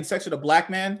really having sex with a black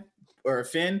man or a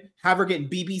Finn, have her getting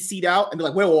BBC'd out, and be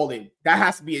like, "Well, that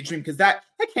has to be a dream because that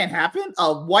can't happen.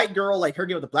 A white girl like her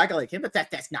getting with a black guy like him, but that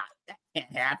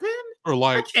can't happen." Or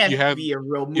like you had be a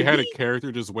real movie. You had a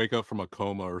character just wake up from a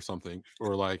coma or something,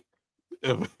 or like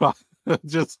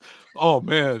just oh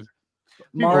man.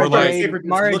 Mara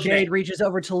Jade reaches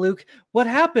over to Luke. What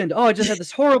happened? Oh, I just had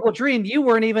this horrible dream. You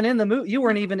weren't even in the movie. You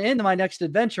weren't even in my next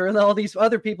adventure. And all these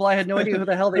other people, I had no idea who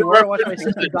the hell they were. I watched my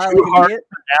sister die like an idiot.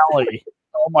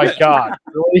 Oh my God!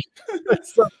 Really?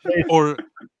 So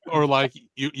or like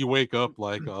you wake up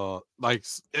like or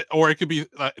it could be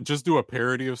just do a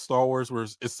parody of Star Wars where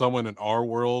it's someone in our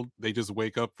world. They just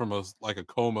wake up from a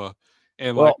coma.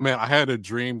 And like, man, I had a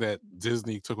dream that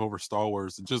Disney took over Star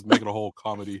Wars and just make it a whole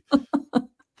comedy.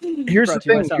 Here's the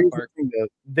thing,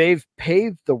 they've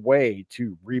paved the way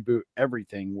to reboot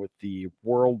everything with the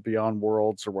World Beyond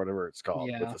Worlds or whatever it's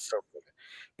called. With Ahsoka.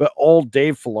 But all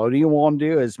Dave Filoni want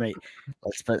to do is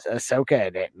let's put Ahsoka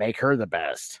in it, make her the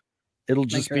best. It'll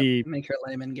just make her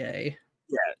lame and gay.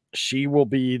 Yeah, she will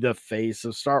be the face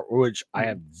of Star Wars, which I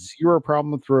have zero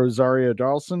problem with Rosario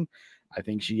Dawson. I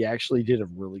think she actually did a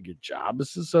really good job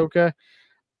as Ahsoka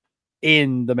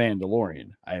in The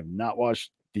Mandalorian. I have not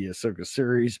watched the Ahsoka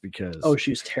series because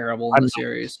she's terrible in the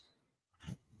series.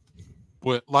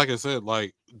 But like I said,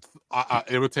 like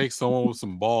it would take someone with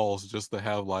some balls just to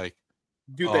have like,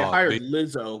 dude, they hired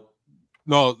Lizzo.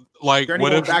 No, like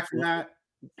what if back from that?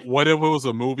 What if it was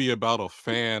a movie about a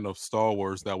fan of Star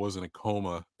Wars that was in a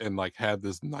coma and like had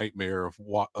this nightmare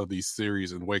of these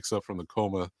series and wakes up from the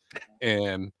coma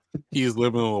and he's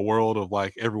living in a world of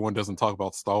like everyone doesn't talk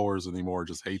about Star Wars anymore,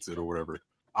 just hates it or whatever.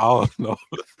 I don't know.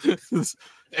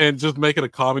 And just make it a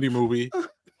comedy movie.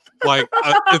 Like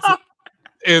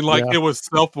it was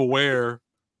self-aware.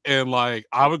 And like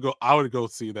I would go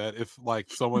see that if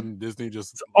like someone Disney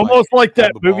just almost like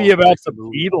that movie about the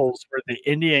Beatles where the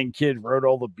Indian kid wrote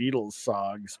all the Beatles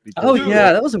songs.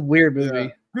 That was a weird movie. Yeah.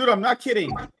 Dude, I'm not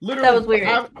kidding. Literally, that was weird.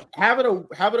 Have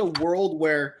it a world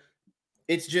where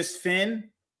it's just Finn.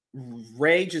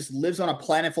 Ray just lives on a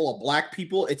planet full of black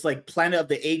people. It's like Planet of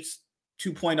the Apes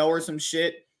 2.0 or some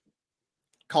shit.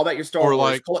 Call that your Star Wars.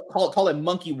 Like, call it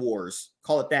Monkey Wars.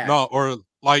 Call it that. No, or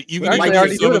like you can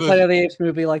already do a Planet of the Apes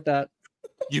movie like that.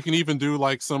 You can even do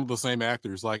like some of the same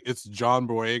actors. Like it's John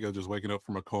Boyega just waking up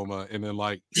from a coma, and then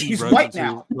like he's white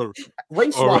now.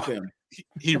 Race swap him.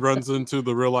 He runs into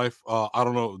the real life. I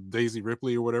don't know, Daisy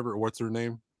Ripley or whatever. What's her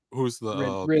name? Who's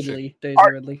the Ridley? Daisy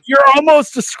Ridley. You're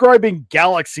almost describing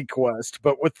Galaxy Quest,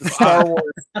 but with the Star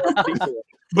Wars people.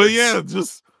 But yeah,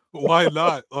 just why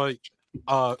not? Like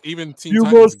even Teen You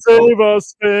Titans must save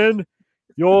us, Finn.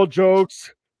 Your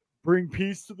jokes bring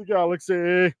peace to the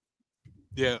galaxy.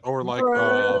 Yeah, or like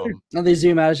and they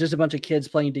zoom out, it's just a bunch of kids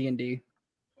playing D&D.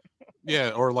 Yeah,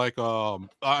 or like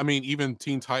I mean, even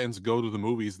Teen Titans Go to the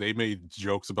movies, they made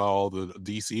jokes about all the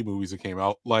DC movies that came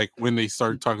out. Like when they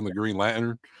started talking the Green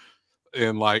Lantern,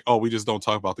 and like, oh, we just don't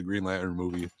talk about the Green Lantern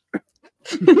movie.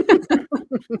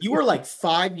 You were like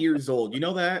 5 years old. You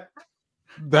know that?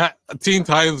 That Teen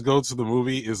Titans Go to the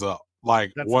movie is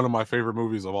one of my favorite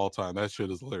movies of all time. That shit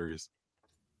is hilarious.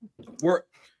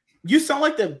 You sound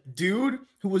like the dude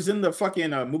who was in the fucking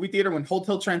movie theater when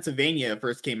Hotel Transylvania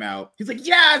first came out. He's like,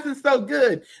 "Yeah, this is so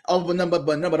good." Oh, but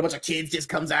a bunch of kids just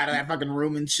comes out of that fucking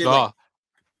room and shit. I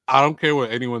don't care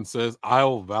what anyone says.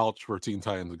 I'll vouch for Teen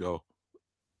Titans Go.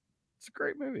 It's a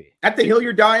great movie. At the hill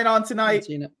you're dying on tonight.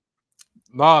 Seen it.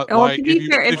 Not like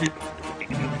if you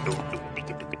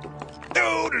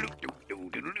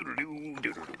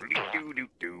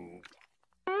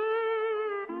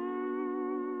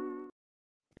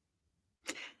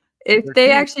If Their they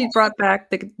team actually lost. brought back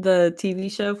the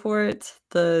TV show for it,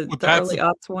 the But early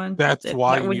aughts one, That's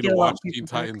why that you would need get to a lot watch of people Teen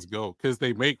back. Titans Go, because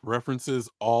they make references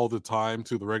all the time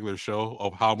to the regular show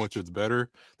of how much it's better.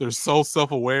 They're so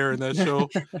self-aware in that show.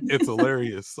 It's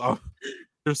hilarious.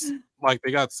 There's like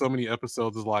they got so many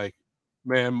episodes. Is like,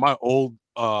 man, my old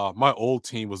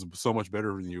team was so much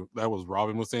better than you. That was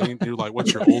Robin was saying. You're like,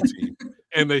 what's your old team?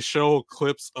 And they show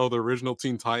clips of the original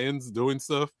Teen Titans doing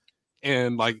stuff.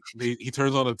 And like he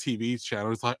turns on a TV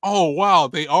channel. It's like, oh wow,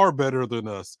 they are better than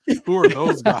us. Who are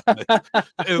those guys?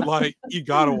 And like, you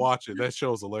gotta watch it. That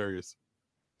show is hilarious.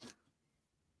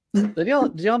 Did y'all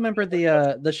remember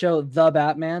the show The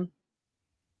Batman?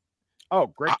 Oh,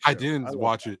 great! I show. didn't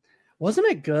watch it. Wasn't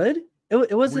it good?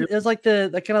 It wasn't. Really? It was like the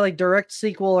kind of like direct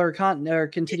sequel or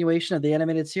continuation of the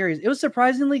animated series. It was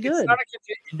surprisingly good. It's not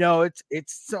no, it's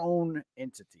its own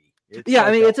entity. It's Yeah, I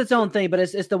like mean it's its own thing, but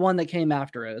it's the one that came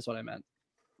after it. Is what I meant.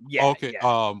 yeah. Okay.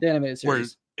 Yeah. The animated Where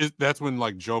series. that's when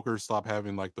like Joker stopped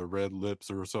having like the red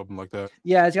lips or something like that.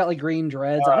 Yeah, it's got like green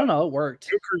dreads. I don't know. It worked.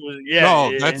 Joker was, yeah.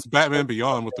 No, that's Batman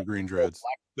Beyond with the green dreads.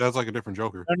 That's like a different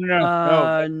Joker.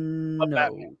 No.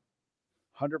 No.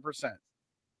 100%.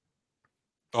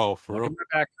 Oh, for Look real? at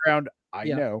my background. I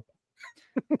Yeah. know.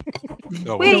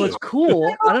 No, Wait. So it's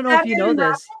cool. I don't know if you know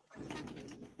this.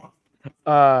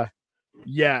 The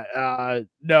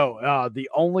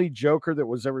only Joker that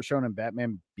was ever shown in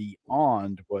Batman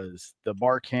Beyond was the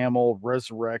Mark Hamill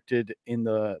resurrected in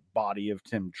the body of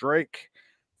Tim Drake,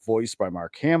 voiced by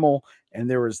Mark Hamill, and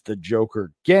there was the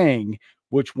Joker gang,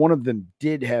 which one of them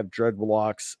did have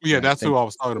dreadlocks. yeah, and I that's think who I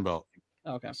was talking about.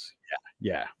 Okay.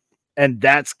 Yeah. And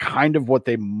that's kind of what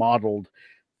they modeled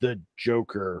the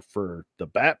Joker for the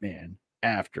Batman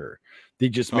after. They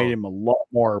just made him a lot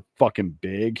more fucking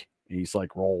big. He's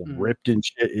like all ripped and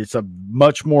shit. It's a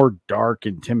much more dark,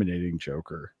 intimidating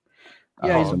Joker.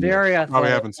 Yeah, he's very athletic. Probably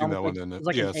haven't seen that almost one then. he's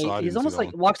like Yeah, an so I ape. He's didn't see almost that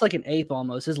like one. walks like an ape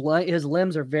almost. His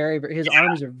limbs are his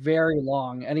arms are very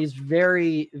long, and he's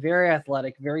very, very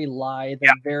athletic, very lithe,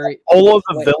 and very. All of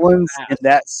the villains in fast.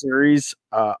 that series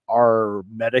are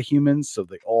metahumans, so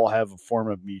they all have a form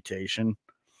of mutation.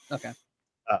 Okay.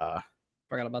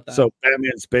 Forgot about that. So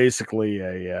Batman's basically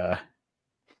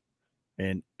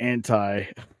an anti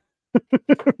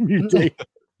mutate,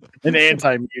 an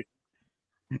anti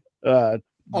mutant.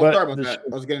 Oh, But sorry about the that.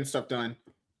 I was getting stuff done.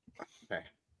 Okay.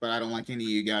 But I don't like any of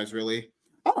you guys, really.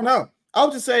 I don't know. I'll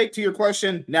just say to your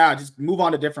question, just move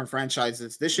on to different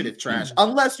franchises. This shit is trash.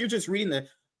 Unless you're just reading the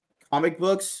comic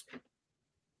books.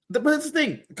 But that's the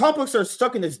thing. The comic books are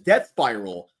stuck in this death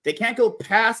spiral. They can't go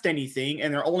past anything,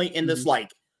 and they're only in this,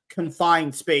 like,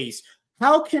 confined space.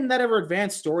 How can that ever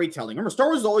advance storytelling? Remember, Star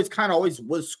Wars always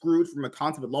was screwed from a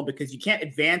concept alone because you can't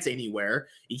advance anywhere.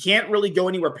 You can't really go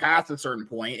anywhere past a certain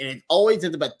point, and it always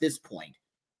ends up at this point.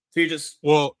 So you're just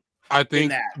I think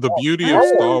that. the beauty of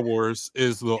Star Wars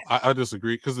is I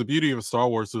disagree, because the beauty of Star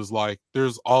Wars is like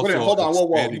there's also Wait, hold on, whoa,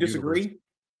 you expanded disagree?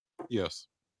 universe. Yes.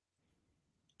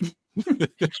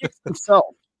 himself.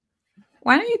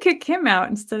 Why don't you kick him out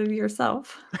instead of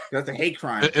yourself? That's a hate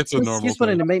crime. It's a normal He's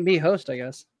wanting thing. to make me host, I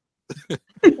guess.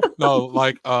 No,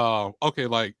 like okay,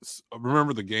 like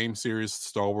remember the game series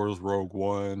Star Wars Rogue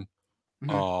One?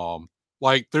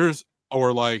 Like there's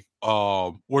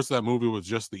what's that movie with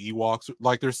just the Ewoks?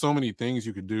 Like there's so many things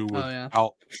you could do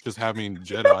without just having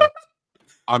Jedi.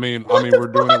 I mean we're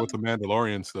doing it with the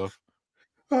Mandalorian stuff.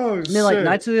 Oh, I mean, like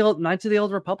Knights of the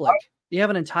Old Republic. You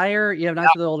have Knights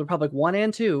of the Old Republic 1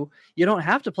 and 2. You don't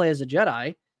have to play as a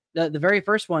Jedi. The very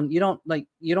first one, you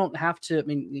don't have to. I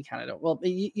mean, you kind of don't. Well,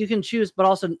 you can choose, but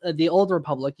also the Old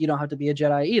Republic, you don't have to be a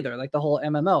Jedi either. Like the whole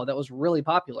MMO that was really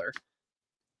popular,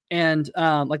 and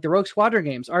like the Rogue Squadron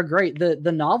games are great.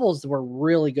 The novels were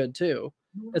really good too.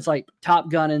 It's like Top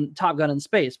Gun in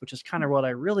space, which is kind of what I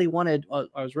really wanted.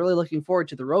 I was really looking forward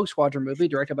to the Rogue Squadron movie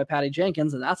directed by Patty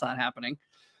Jenkins, and that's not happening.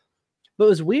 But it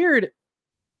was weird.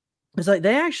 It's like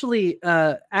they actually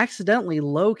accidentally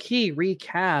low key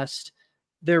recast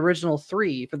the original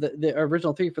three for the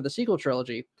original three for the sequel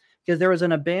trilogy, because there was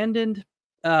an abandoned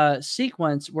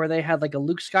sequence where they had like a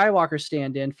Luke Skywalker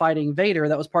stand-in fighting Vader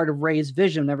that was part of Rey's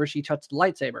vision whenever she touched the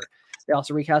lightsaber. They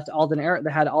also recast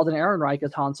They had Alden Ehrenreich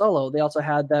as Han Solo. They also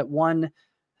had that one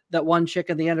chick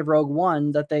at the end of Rogue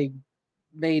One that they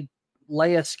made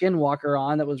Leia Skinwalker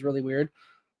on. That was really weird.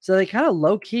 So they kind of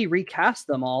low-key recast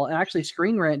them all. And actually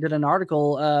Screen Rant did an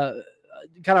article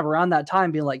kind of around that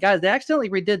time being like, guys, they accidentally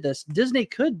redid this. Disney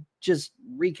could just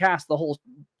recast the whole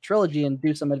trilogy and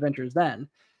do some adventures then.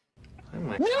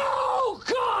 No,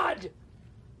 God!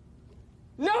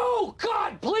 No,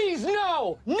 God, please,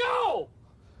 no! No!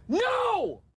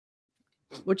 No!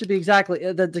 which would be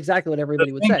that's exactly what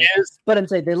everybody would thing say. is- But I'm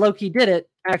saying they low-key did it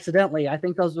accidentally. I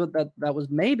think that was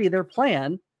maybe their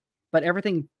plan, but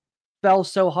everything fell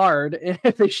so hard and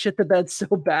they shit the bed so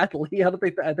badly. I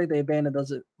think they abandoned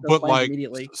those But plans like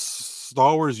immediately.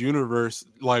 Star Wars universe,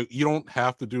 like you don't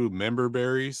have to do member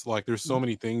berries. Like there's so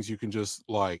many things you can just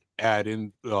like add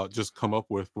in, just come up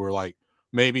with where like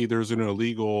maybe there's an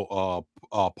illegal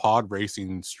pod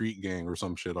racing street gang or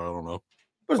some shit. I don't know.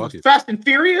 What Fuck is it. this, Fast and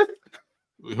Furious?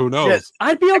 Who knows? Yes.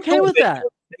 I'd be okay with that.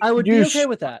 I would be You okay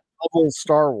with that. Level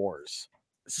Star Wars.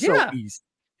 So Yeah. easy.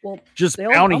 Well, Just they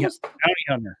bounty almost-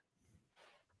 hunter.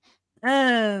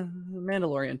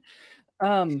 Mandalorian.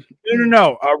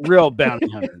 No, a real bounty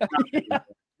hunter. Yeah.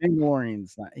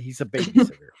 Mandalorian's not. He's a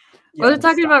babysitter. Well, they're Yeah,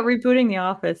 talking stop. about rebooting The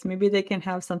Office. Maybe they can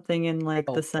have something in like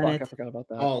Oh, the fuck, Senate. I forgot about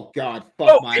that. Oh God,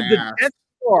 fuck my in the ass. Death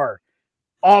Star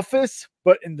office,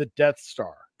 but in the Death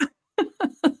Star.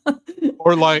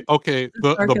 Or like, okay,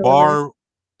 the Star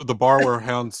bar where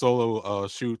Han Solo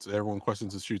shoots, everyone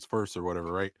questions his shoots first or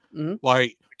whatever, right? Mhm.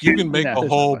 Like you can make There's a There's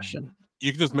no whole question.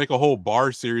 you can just make a whole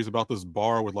bar series about this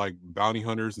bar with like bounty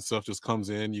hunters and stuff just comes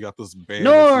in. You got this band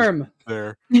that's just Norm.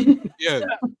 there. Yeah,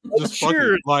 just fucking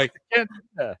Cheers. like Can't do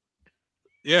that.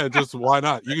 yeah, just why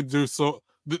not? You can do so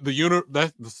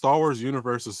the Star Wars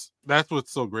universe is that's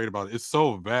what's so great about it. It's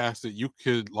so vast that you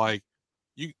could like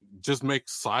you just make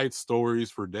side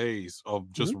stories for days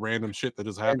of just random shit that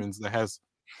just happens that has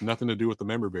nothing to do with the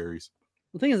member berries.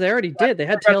 The thing is, they already did. They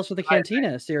had Tales from the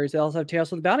Cantina series. They also have Tales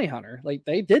from the Bounty Hunter. Like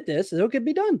they did this, so it could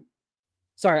be done.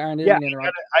 Sorry, Aaron. Didn't Yeah, mean to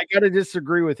interrupt. I gotta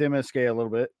disagree with MSK a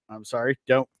little bit. I'm sorry.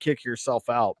 Don't kick yourself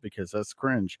out because that's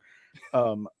cringe.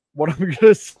 What I'm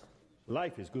gonna say,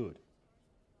 Life is good,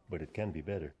 but it can be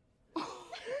better.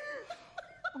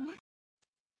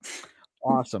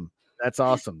 awesome. That's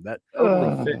awesome. That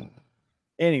totally fit.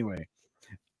 Anyway,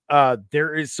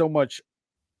 there is so much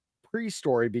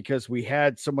pre-story because we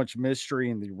had so much mystery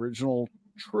in the original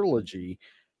trilogy.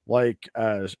 Like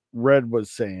Red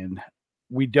was saying,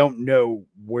 we don't know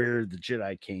where the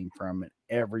Jedi came from and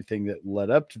everything that led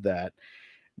up to that.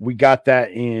 We got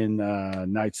that in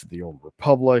Knights of the Old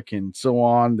Republic and so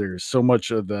on. There's so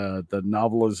much of the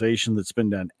novelization that's been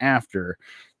done after.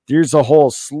 There's a whole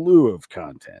slew of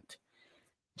content.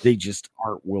 They just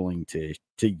aren't willing to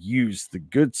use the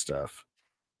good stuff.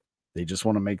 They just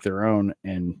want to make their own,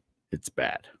 and it's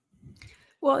bad.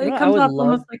 Well, You it know, I comes would off love-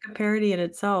 almost like a parody in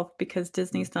itself because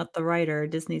Disney's not the writer,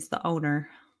 Disney's the owner.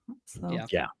 So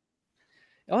Yeah.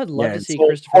 I would love Yeah, to it's see all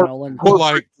Christopher part- Nolan. But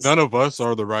like none of us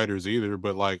are the writers either,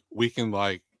 but like we can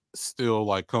like still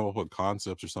like come up with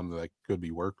concepts or something that could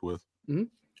be worked with. Oh,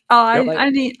 I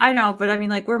Yep. I know, but I mean,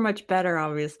 like we're much better,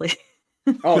 obviously.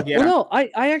 Oh yeah. Well, no,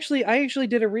 I actually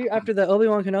did after the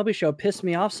Obi-Wan Kenobi show pissed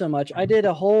me off so much. I did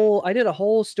a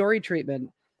whole story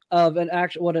treatment of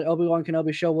what an Obi-Wan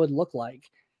Kenobi show would look like,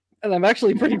 and I'm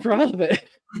actually pretty proud of it.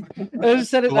 I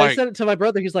just said it. I said it to my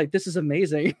brother. He's like, "This is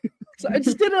amazing." So I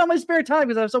just did it on my spare time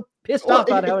because I was so pissed Well, off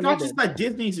about how it's it not ended. just that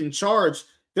Disney's in charge;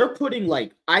 they're putting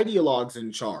like ideologues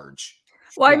in charge.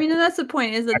 Well, I mean, and that's the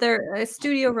point is that they're a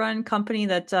studio-run company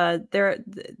that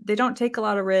they don't take a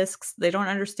lot of risks. They don't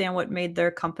understand what made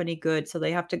their company good, so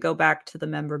they have to go back to the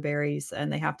member berries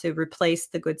and they have to replace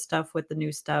the good stuff with the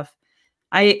new stuff.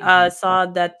 I saw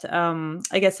that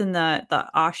I guess in the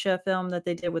Asha film that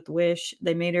they did with Wish,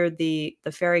 they made her the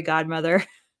fairy godmother.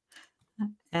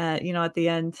 At the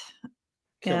end,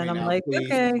 Kill and me I'm now, like, please.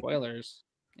 okay. Spoilers.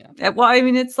 Well, I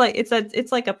mean, it's like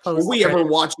a post. Are we ever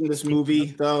watching this movie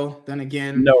though? Then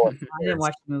again, No one I didn't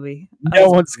watch the movie. No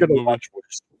one's gonna watch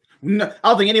Wish. No, I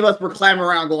don't think any of us were clamoring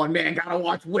around going, "Man, gotta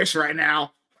watch Wish right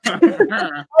now."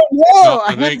 Whoa!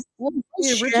 I think Well,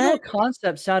 the original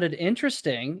concept sounded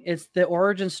interesting. It's the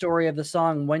origin story of the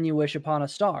song "When You Wish Upon a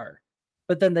Star,"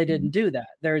 but then they didn't do that.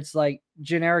 There's like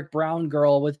generic brown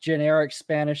girl with generic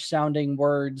Spanish sounding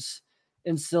words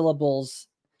and syllables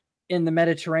in the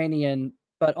Mediterranean,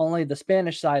 but only the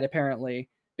Spanish side apparently,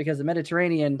 because the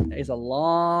Mediterranean is a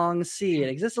long sea.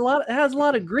 It has a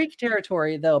lot of Greek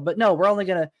territory though. But no, we're only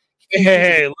gonna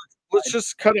Hey, let's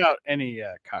just cut out any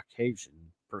Caucasian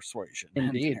persuasion. in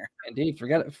Indeed, there. indeed.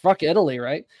 Forget it. Fuck Italy,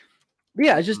 right? But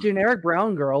yeah, it's just generic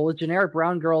brown girl with generic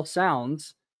brown girl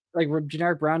sounds, like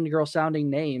generic brown girl sounding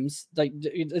names. Like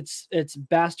it's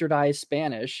bastardized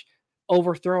Spanish,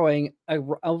 overthrowing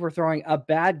a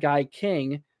bad guy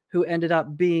king who ended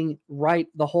up being right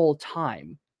the whole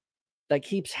time. That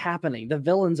keeps happening. The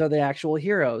villains are the actual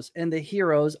heroes, and the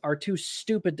heroes are too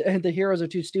stupid.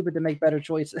 To make better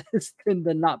choices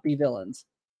than not be villains.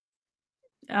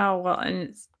 Oh, well,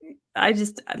 and I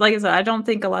just, like I said, I don't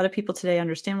think a lot of people today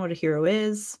understand what a hero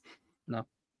is. No.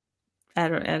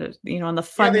 on the Yeah, they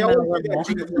fundamental always do level. that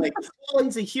thing of like, well,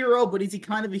 he's a hero, but is he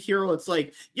kind of a hero? It's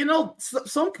like,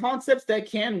 some concepts that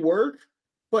can work,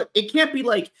 but it can't be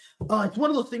like, it's one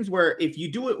of those things where if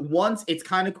you do it once, it's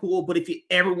kind of cool, but if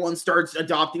everyone starts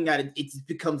adopting that, it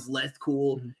becomes less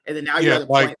cool, and then now you're at the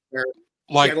point where,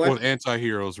 with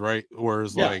anti-heroes, right?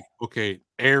 Whereas like, okay,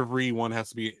 everyone has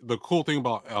to be. The cool thing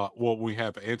about what we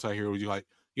have anti-heroes, you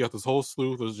got this whole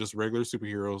slew of just regular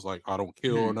superheroes, like I don't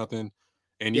kill or nothing,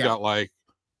 and you got like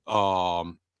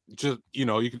just you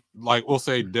can like we'll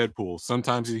say Deadpool.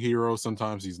 Sometimes he's a hero,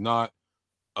 sometimes he's not.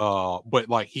 But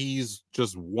like he's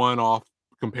just one off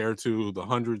compared to the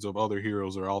hundreds of other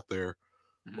heroes that are out there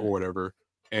or whatever,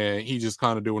 and he's just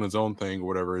kind of doing his own thing or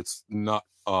whatever. It's not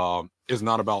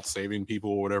about saving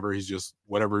people or whatever. He's just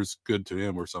whatever's good to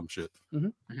him or some shit.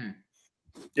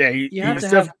 Yeah, he's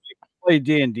definitely play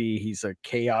D&D. He's a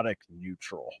chaotic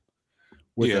neutral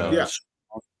with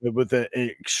an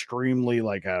extremely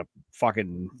like a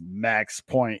fucking max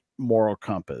point moral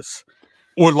compass.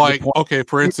 Or like, okay,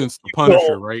 for instance, the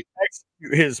Punisher, right?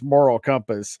 His moral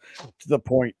compass to the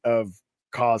point of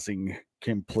causing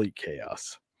complete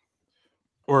chaos.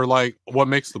 Or like, what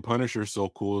makes the Punisher so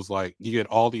cool is like you get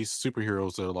all these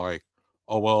superheroes that are like,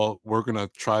 oh well, we're gonna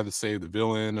try to save the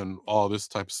villain and all this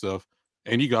type of stuff,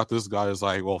 and you got this guy that's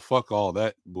like, well, fuck all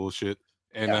that bullshit,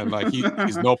 and then like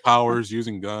he's no powers,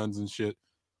 using guns and shit,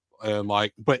 and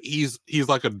like, but he's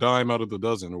like a dime out of the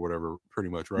dozen or whatever, pretty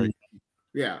much, right?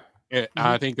 Yeah. And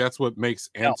I think that's what makes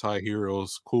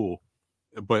anti-heroes cool.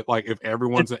 But like, if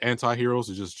everyone's an anti-heroes,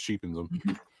 it just cheapens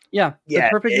them. Yeah, the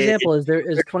perfect example is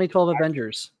 2012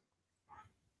 Avengers.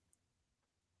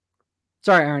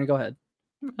 Sorry, Aaron, go ahead.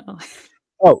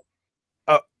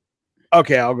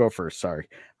 Okay, I'll go first. Sorry.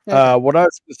 What I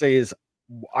was going to say is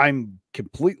I'm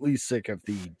completely sick of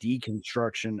the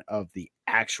deconstruction of the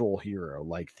actual hero,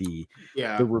 like the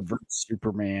reverse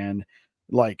Superman.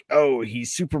 Like, oh,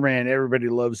 he's Superman, everybody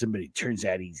loves him, but it turns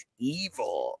out he's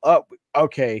evil. Oh,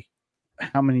 okay.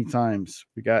 How many times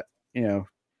we got,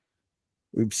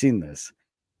 we've seen this.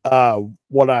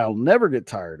 What I'll never get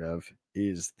tired of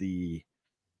is the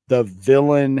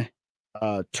villain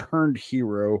turned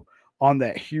hero on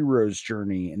that hero's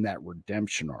journey and that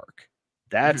redemption arc.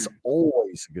 That's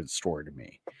always a good story to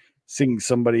me. Seeing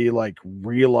somebody like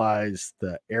realize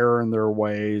the error in their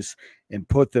ways and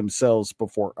put themselves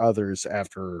before others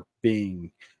after being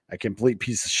a complete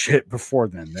piece of shit before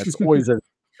them. That's always a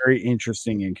very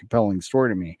interesting and compelling story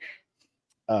to me.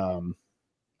 I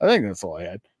think that's all I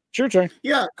had. Sure, turn.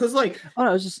 Yeah, because like, I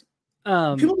was just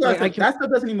people that stuff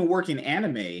doesn't even work in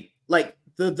anime. Like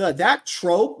that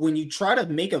trope when you try to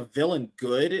make a villain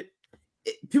good,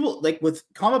 people like with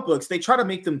comic books, they try to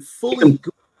make them fully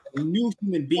good. A new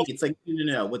human being. It's like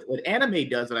no. What anime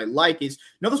does that I like is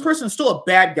this person is still a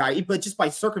bad guy, but just by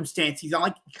circumstance, he's not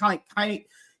like kind of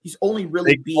he's only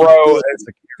really being good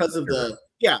because of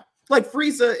like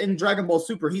Frieza in Dragon Ball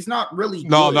Super. He's not really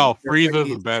no. Frieza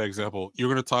is a bad example. You're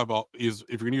gonna talk about if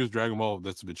you're gonna use Dragon Ball,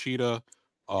 that's Vegeta,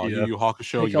 Yu Yu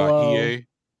Hakusho, you got Hiei.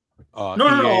 No.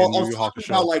 I was talking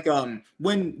about like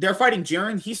when they're fighting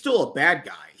Jiren, he's still a bad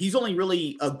guy. He's only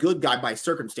really a good guy by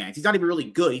circumstance. He's not even really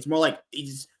good. He's more like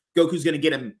Goku's gonna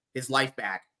get him his life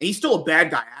back, and he's still a bad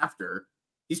guy after.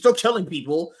 He's still killing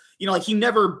people. Like he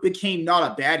never became not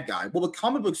a bad guy. Well, what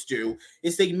comic books do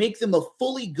is they make them a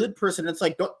fully good person. It's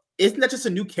like, isn't that just a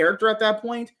new character at that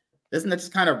point? Doesn't that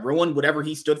just kind of ruin whatever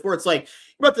he stood for? It's like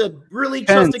you're about to really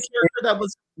trust a character that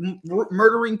was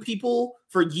murdering people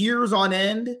for years on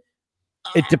end.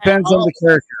 It depends on the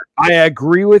character. I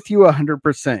agree with you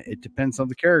 100%. It depends on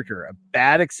the character. A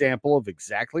bad example of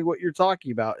exactly what you're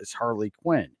talking about is Harley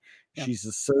Quinn. Yeah. She's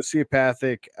a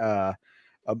sociopathic,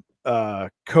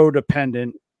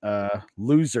 codependent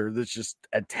loser that's just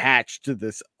attached to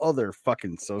this other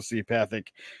fucking sociopathic,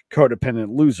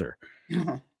 codependent loser.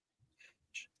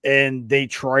 And they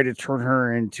try to turn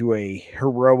her into a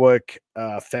heroic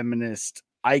feminist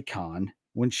icon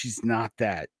when she's not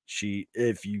that.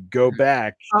 If you go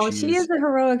back, she is a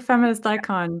heroic feminist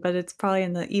icon, but it's probably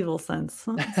in the evil sense.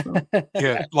 So.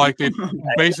 Yeah, like they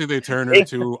turn her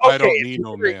to I don't need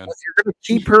no man. If you're going to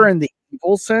keep her in the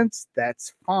evil sense,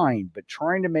 that's fine. But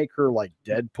trying to make her like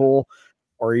Deadpool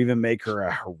or even make her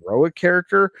a heroic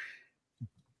character,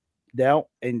 now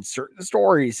in certain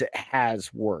stories it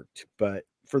has worked, but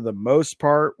for the most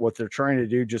part, what they're trying to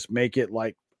do just make it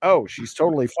like, oh, she's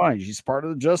totally fine. She's part of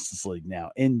the Justice League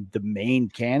now. In the main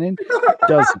canon, it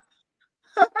doesn't.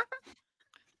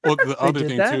 Well, the other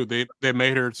thing too, they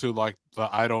made her to like the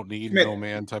I don't need no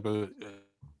man type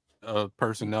of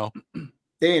person now.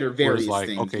 They made her various like,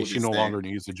 things. okay, she no longer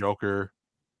needs the Joker.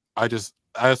 I just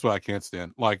That's what I can't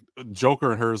stand. Like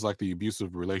Joker and her is like the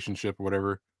abusive relationship or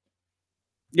whatever.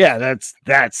 Yeah,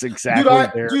 that's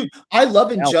exactly Dude, I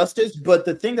love Injustice, but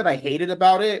the thing that I hated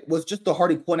about it was just the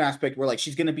Harley Quinn aspect, where like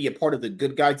she's gonna be a part of the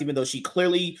good guys, even though she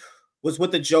clearly was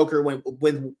with the Joker when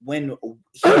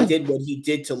he did what he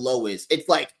did to Lois. It's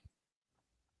like,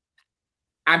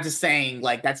 I'm just saying,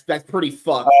 like that's pretty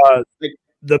fucked. Like,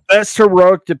 the best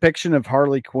heroic depiction of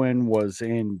Harley Quinn was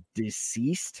in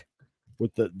Deceased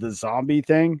with the zombie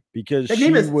thing, because that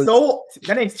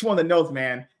name's too on the nose,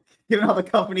 man. Given how the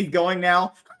company's going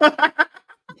now.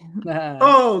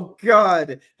 Oh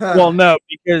God. Well, no,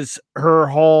 because her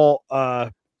whole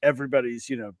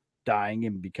everybody's dying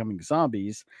and becoming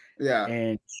zombies. Yeah.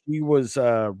 And she was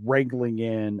wrangling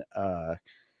in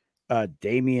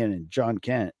Damien and John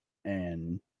Kent,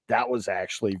 and that was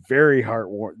actually very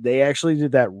heartwarming. They actually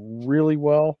did that really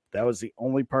well. That was the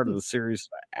only part of the series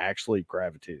that I actually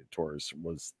gravitated towards,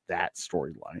 was that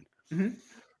storyline. Mm-hmm.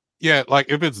 Yeah, like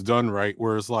if it's done right,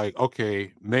 where it's like,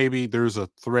 okay, maybe there's a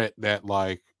threat that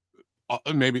like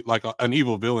maybe like an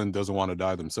evil villain doesn't want to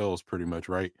die themselves, pretty much,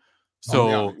 right?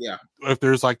 So yeah. if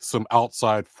there's like some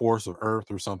outside force of Earth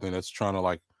or something that's trying to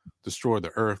like destroy the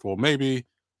Earth, well, maybe,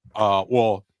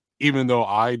 even though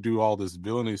I do all this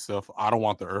villainy stuff, I don't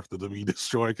want the Earth to be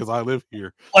destroyed because I live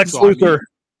here. Lex Luthor.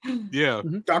 Yeah,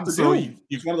 Dr. so Doom.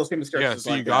 He's one of those famous characters.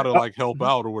 Yeah, so you gotta like help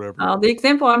out or whatever. The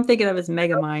example I'm thinking of is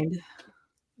Megamind.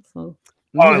 So.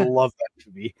 Oh, I love that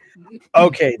movie.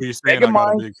 Okay, you're saying I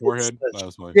got a big forehead?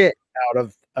 Shit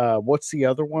out of what's the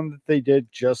other one that they did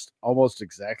just almost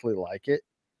exactly like it?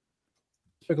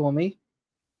 Despicable Me.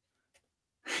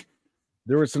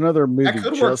 There was another movie that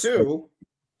could work too,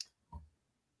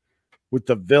 with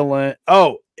the villain.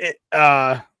 Oh,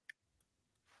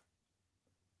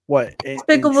 what?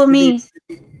 Despicable Me.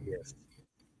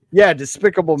 Yeah,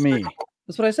 Despicable Me.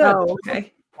 That's what I said. Oh,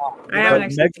 okay. I haven't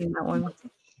actually seen that one.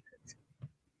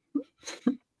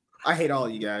 I hate all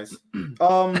of you guys.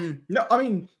 No, I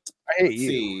mean, I hate you.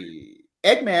 See.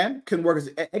 Eggman can work as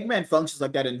Eggman functions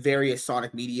like that in various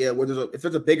Sonic media, where if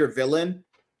there's a bigger villain,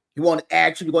 you won't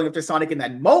actually be going after Sonic in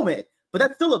that moment, but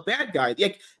that's still a bad guy.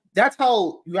 Like, that's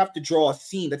how you have to draw a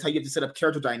scene. That's how you have to set up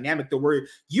character dynamic, to where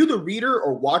you, the reader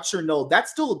or watcher, know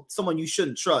that's still someone you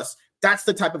shouldn't trust. That's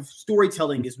the type of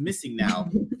storytelling is missing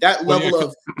now. That level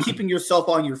of keeping yourself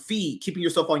on your feet, keeping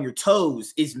yourself on your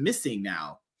toes is missing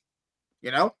now.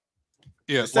 You know?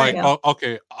 Yeah, like,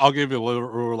 okay, I'll give you a little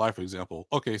real life example.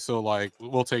 Okay, so like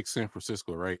we'll take San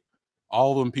Francisco, right?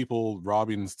 All them people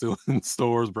robbing and stealing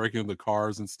stores, breaking into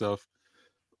cars and stuff.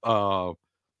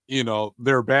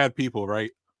 They're bad people, right?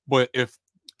 But if,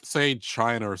 say,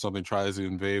 China or something tries to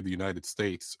invade the United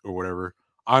States or whatever,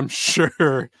 I'm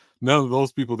sure none of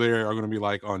those people there are going to be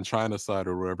like on China's side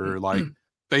or whatever. Like,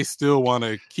 they still want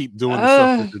to keep doing the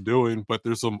stuff that they're doing, but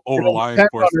there's some overlying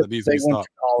force that needs to be stopped.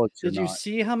 Did you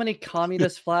see how many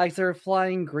communist flags are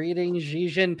flying greeting Xi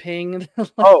Jinping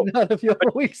a few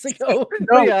weeks ago?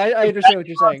 No, yeah, I understand what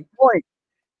you're saying. Point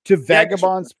to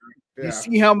vagabonds. You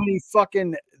see how many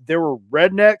fucking there were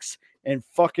rednecks and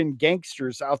fucking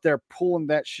gangsters out there pulling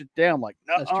that shit down. Like,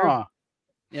 that's true.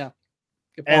 Yeah,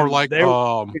 or like they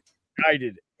were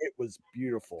united. It was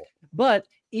beautiful. But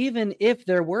even if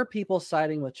there were people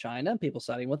siding with China, people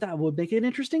siding with that would make an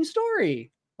interesting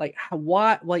story. Like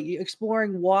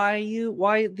exploring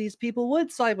why these people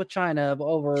would side with China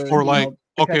over, or like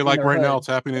like right hood. now it's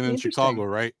happening in Chicago,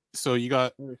 right? So you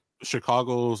got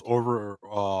Chicago's over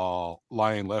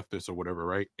lying leftists or whatever,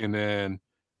 right? And then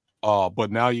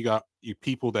but now you got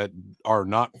people that are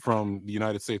not from the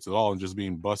United States at all and just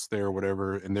being bused there or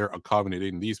whatever, and they're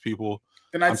accommodating these people.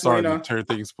 I'm sorry to turn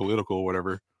things political or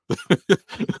whatever.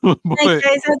 But, hey guys,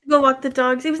 I have to go walk the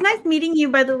dogs. It was nice meeting you,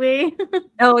 by the way.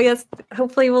 Oh yes,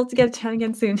 hopefully we'll get a chat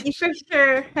again soon. For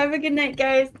sure. Have a good night,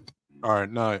 guys. All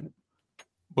right, night.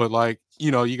 But like,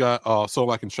 you got so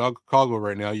like in Chicago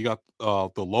right now, you got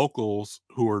the locals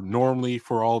who are normally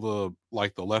for all the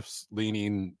like the left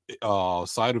leaning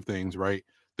side of things, right?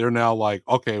 They're now like,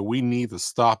 okay, we need to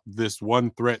stop this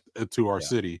one threat to our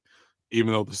city.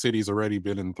 Even though the city's already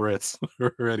been in threats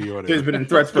already. It's been in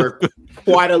threats for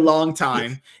quite a long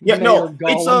time. Yeah, no,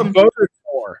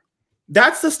 it's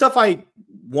that's the stuff I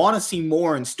want to see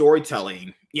more in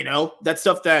storytelling. That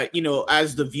stuff that,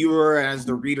 as the viewer, as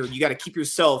the reader, you got to keep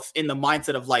yourself in the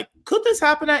mindset of like, could this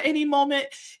happen at any moment?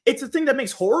 It's a thing that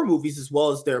makes horror movies, as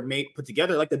well as they're put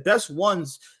together, like the best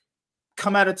ones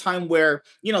come at a time where,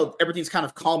 everything's kind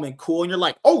of calm and cool. And you're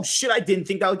like, oh shit, I didn't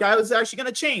think that guy was actually going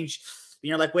to change. And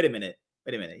you're like, wait a minute.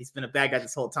 wait a minute, he's been a bad guy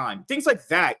this whole time. Things like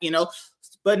that, you know.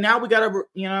 But now we gotta,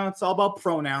 you know, it's all about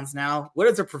pronouns now. What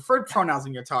is the preferred pronouns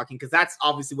when you're talking? Because that's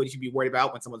obviously what you should be worried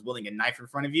about when someone's wielding a knife in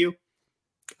front of you.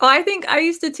 Well, I think I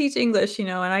used to teach English, you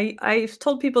know, and I've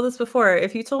told people this before.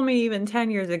 If you told me even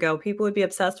 10 years ago, people would be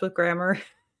obsessed with grammar.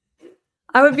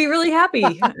 I would be really happy.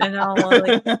 And now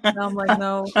I'm like,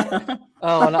 no.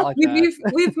 Oh, not like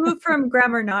that. We've moved from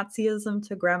grammar Nazism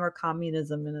to grammar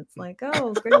communism, and it's like,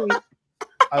 oh, great.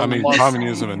 I mean,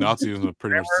 communism and Nazism are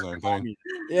pretty much the same thing.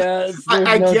 Yeah,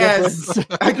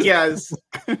 I guess.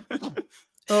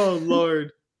 Oh,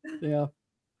 Lord. Yeah.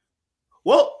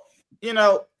 Well, you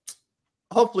know,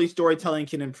 hopefully storytelling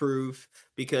can improve,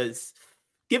 because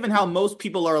given how most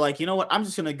people are like, you know what, I'm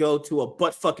just going to go to a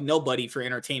butt-fuck nobody for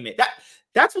entertainment.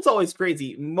 That's what's always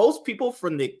crazy. Most people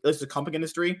from the comic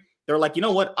industry, they're like, you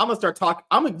know what, I'm going to start talking.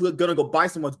 I'm going to go buy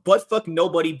someone's butt-fuck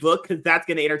nobody book, because that's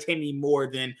going to entertain me more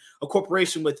than a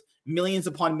corporation with millions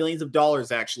upon millions of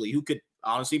dollars, actually, who could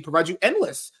honestly provide you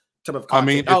endless type of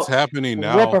content. I mean, it's happening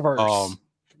now. Rippaverse.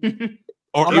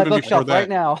 Or on even my before bookshelf that. right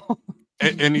now.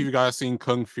 Any of you guys seen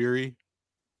Kung Fury?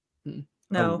 No.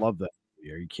 I love that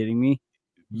movie. Are you kidding me?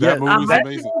 That movie is I've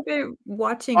amazing. been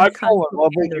watching. I Kung fall in Fu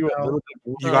love with Panda, you a though. little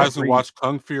bit. You guys can watch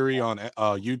Kung Fury on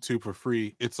YouTube for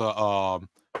free. It's a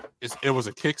it was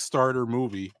a Kickstarter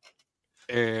movie,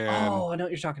 and Oh, I know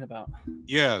what you're talking about.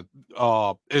 yeah,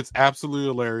 it's absolutely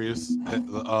hilarious.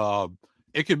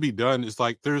 It could be done. It's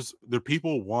like the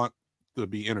people want to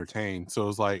be entertained, so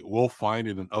it's like we'll find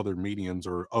it in other mediums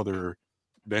or other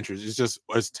ventures.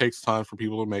 It takes time for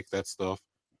people to make that stuff.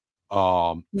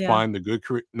 Find the good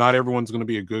not everyone's going to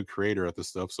be a good creator at this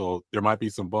stuff, so there might be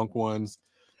some bunk ones,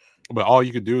 but all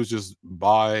you could do is just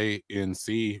buy and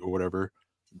see or whatever.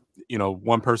 You know,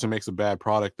 one person makes a bad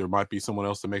product, there might be someone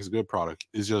else that makes a good product.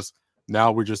 It's just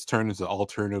now we're just turning to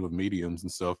alternative mediums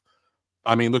and stuff.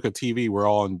 I mean, look at TV, we're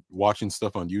all watching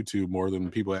stuff on YouTube more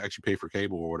than people actually pay for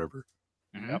cable or whatever.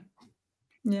 Yep.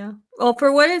 Yeah. Well,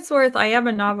 for what it's worth, I am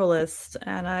a novelist,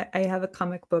 and I have a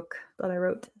comic book that I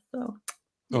wrote. So.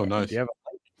 Oh, nice. Do you have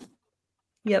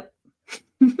Yep.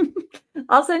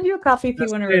 I'll send you a copy if you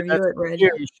want to review it, Red. Yeah,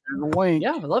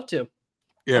 I'd love to.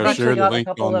 Yeah, I've share the got a link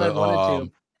couple on that I the wanted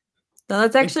to. No,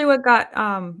 that's actually what got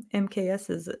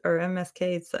MKS's or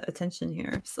MSK's attention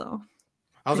here. So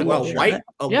I was like, Well, well, sure. white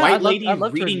I'd lady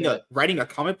love to review it. writing a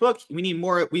comic book. We need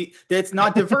more. That's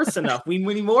not diverse enough. We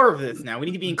need more of this now. We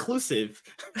need to be inclusive.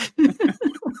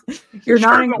 you're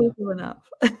not inclusive enough.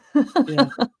 Yeah.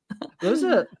 There's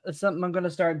something I'm going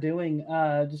to start doing.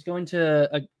 Just going to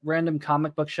a random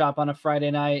comic book shop on a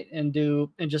Friday night and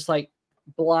just like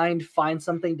blind find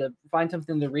something to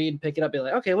read, pick it up, be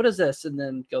like, okay, what is this, and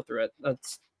then go through it.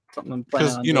 That's something I'm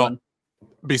planning on doing.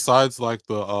 Besides like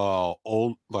the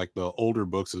older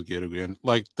books again,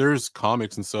 like there's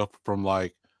comics and stuff from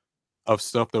like of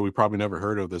stuff that we probably never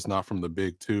heard of that's not from the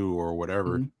big two or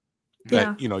whatever. Mm-hmm.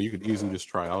 That you could easily just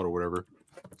try out or whatever.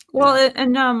 Well,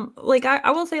 and like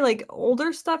I will say, like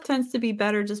older stuff tends to be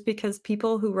better just because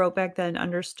people who wrote back then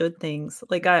understood things.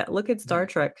 Like I look at Star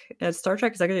Trek. Star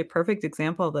Trek is actually a perfect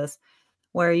example of this,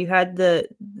 where you had the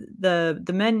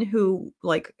men who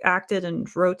like acted and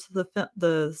wrote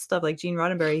the stuff, like Gene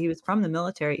Roddenberry. He was from the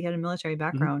military. He had a military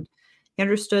background. Mm-hmm. He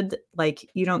understood like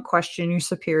you don't question your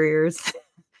superiors,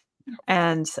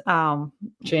 and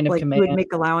chain of like command. He would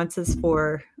make allowances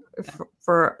for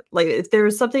like if there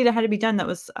was something that had to be done that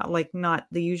was like not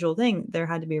the usual thing, there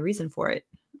had to be a reason for it.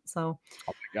 So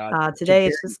today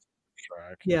it's just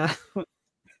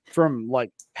from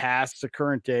like past to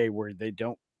current day where they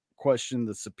don't question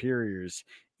the superiors,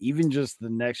 even just the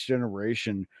next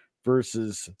generation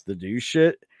versus the new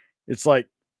shit. It's like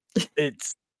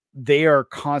they are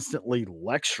constantly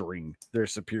lecturing their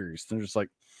superiors. They're just like,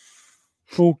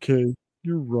 okay,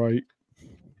 you're right.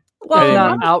 Well, if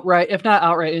not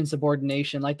outright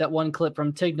insubordination, like that one clip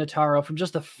from Tig Notaro from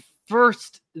just the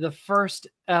first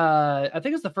I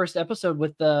think it's the first episode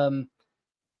with Captain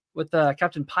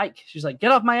Pike. She's like,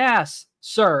 "Get off my ass,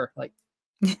 sir!" Like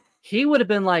he would have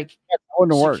been like,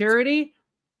 "Security,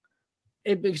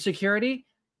 security,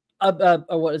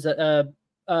 what is it?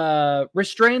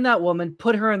 Restrain that woman,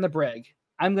 put her in the brig.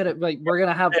 We're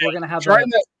gonna have try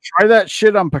that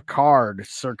shit on Picard,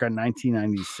 circa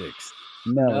 1996."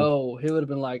 No, he would have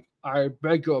been like, I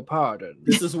beg your pardon.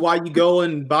 This is why you go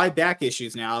and buy back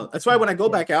issues now. That's why when I go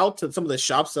back out to some of the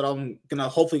shops that I'm gonna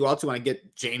hopefully go out to when I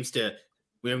get James to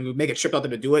when we make a trip out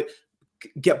there to do it,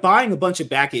 buying a bunch of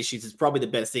back issues is probably the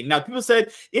best thing. Now, people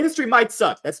said the industry might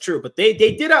suck. That's true, but they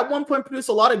did at one point produce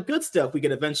a lot of good stuff we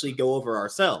could eventually go over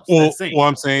ourselves. Well,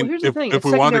 I'm saying if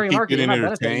we want to keep getting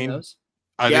entertained,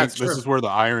 I Yeah, think it's this true. is where the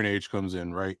Iron Age comes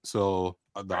in, right? So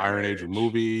the Iron Age of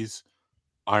movies,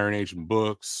 Iron Age in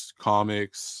books,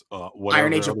 comics, whatever.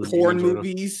 Iron Age of other porn mediums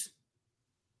movies.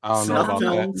 I don't know Snuff about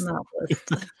that. films. Not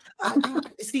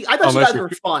list. See, I thought Unless you guys you're- were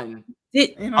fun.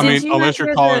 Did, You know? I did mean, you unless not you're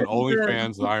hear calling the OnlyFans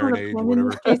the people Iron in Age or porn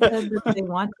whatever. industry said that they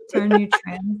want to turn you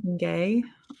trans and gay?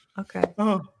 Okay.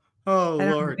 Oh I don't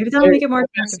know. Lord. Maybe that'll make it more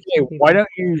attractive. to Hey, some why people. don't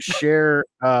you share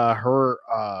her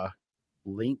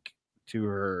link to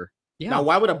her? Yeah. Now,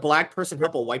 why would a black person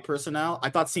help a white person out? I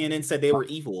thought CNN said they were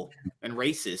evil and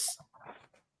racist.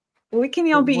 We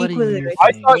can all be What are equally you racist.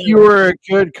 I thought you were a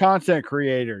good content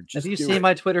creator. Just Have you do seen it.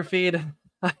 my Twitter feed?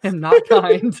 I am not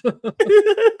kind.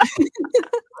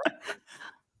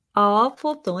 I'll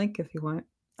pull up the link if you want.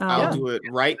 I'll do it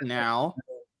right now.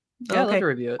 Yeah, I'd love Okay. to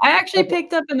review it. I actually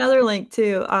picked up another link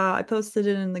too. I posted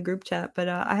it in the group chat, but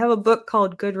I have a book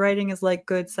called "Good Writing is Like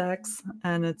Good Sex,"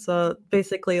 and it's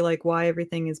basically like why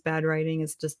everything is bad writing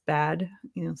is just bad.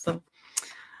 You know, so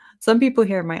some people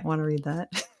here might want to read that.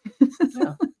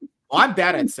 Well, I'm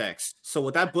bad at sex, so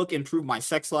would that book improve my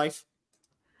sex life?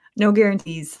 No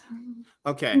guarantees.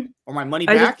 Okay, or my money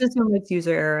I back? just assume it's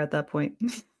user error at that point.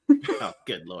 Oh,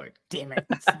 good lord, damn it,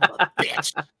 son of a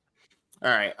bitch! All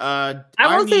right,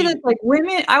 I will say this, like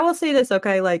women. I will say this,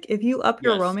 okay? Like if you up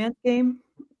your Yes. romance game,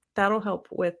 that'll help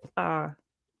with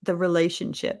the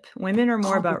relationship. Women are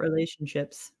more about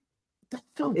relationships. That's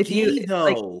so If you gay,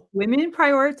 like, though. women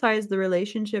prioritize the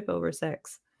relationship over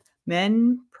sex.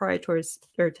 Men prioritize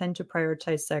or tend to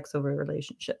prioritize sex over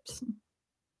relationships.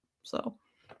 So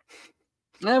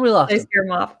And we lost they him. scare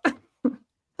them off.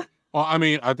 Well, I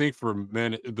mean, I think for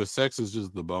men, the sex is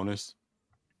just the bonus.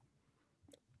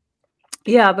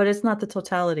 Yeah, but it's not the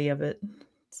totality of it.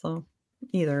 So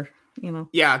either, you know.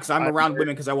 Yeah, because I'm around women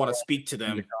because I want to speak to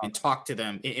them and talk to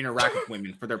them and interact with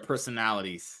women for their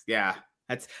personalities. Yeah,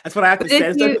 that's what I have to But say.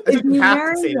 if That's what you have to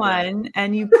marry say to them. one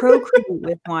and you procreate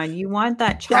with one, you want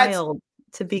that child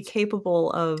to be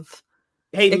capable of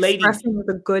Hey, lady, expressing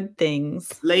the good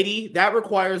things. lady, that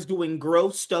requires doing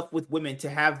gross stuff with women to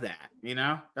have that. You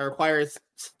know, that requires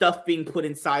stuff being put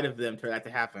inside of them for that to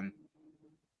happen.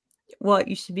 Well,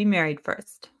 you should be married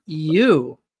first.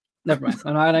 You. Never mind.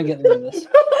 I'm not getting into this.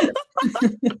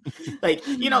 Like,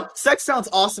 you know, sex sounds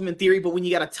awesome in theory, but when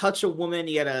you gotta touch a woman,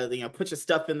 you gotta, put your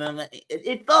stuff in them.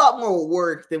 It's a lot more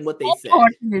work than what they say.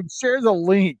 Share the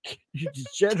link. You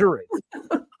degenerate.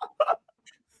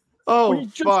 Oh, We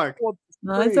just fuck! want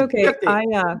the No, it's free. okay. You have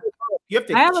to- You have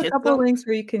to I have a kiss couple them? links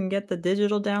where you can get the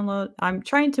digital download. I'm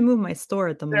trying to move my store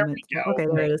at the There moment. we go. Okay,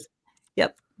 there it is.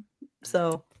 Yep.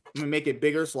 So I'm gonna make it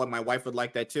bigger so my wife would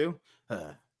like that too.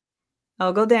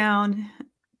 I'll go down.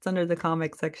 It's under the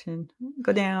comic section.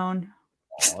 Go down.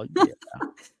 Oh, yeah.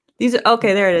 These are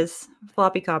okay. There it is.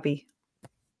 Floppy copy.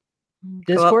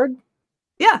 Go up. Discord?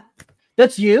 Yeah.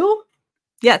 That's you?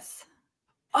 Yes.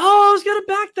 Oh, I was gonna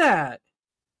back that.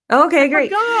 Okay, I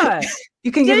great. forgot.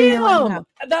 You can give me your one now.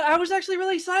 That I was actually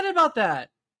really excited about that.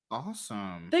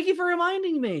 Awesome. Thank you for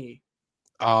reminding me.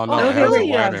 Oh no, Oh, it has really?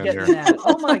 Yeah, I Atlanta was in getting there. that.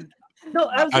 Oh my. No,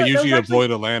 I usually actually, avoid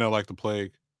Atlanta like the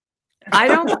plague. I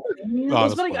don't. Oh, It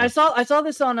was that's funny. funny. I saw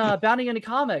this on Bounty into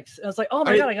Comics. And I was like, oh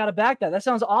my god, I gotta back that. That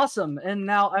sounds awesome. And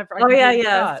now I Oh yeah, completely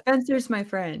yeah. forgot. Spencer's my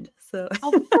friend. So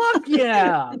Oh fuck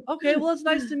yeah. Okay, well it's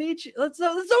nice to meet you. That's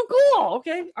so cool.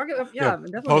 Okay, yeah, I'm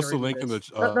definitely Post the gonna read link in this.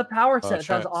 the the power set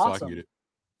chat sounds so I can awesome. get it.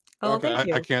 oh, Okay. thank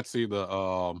you. I can't see the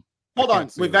Hold I on,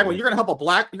 can't see wait, the Vagabond, link. you're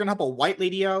gonna help a white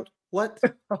lady out? What?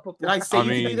 Did I say I you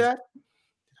can do mean, that?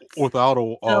 Without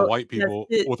a So, white yes, people,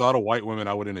 it- without a white woman,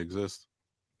 I wouldn't exist.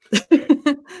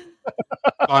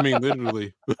 I mean,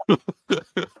 literally.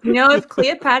 if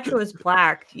Cleopatra was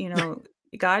black,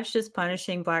 God's just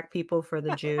punishing black people for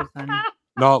the Jews. And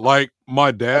No, like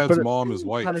my dad's mom is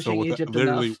white, so punishing Egypt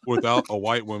literally enough. without a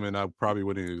white woman, I probably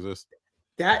wouldn't exist.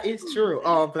 That is true.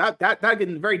 But that get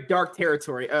in very dark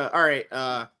territory. All right.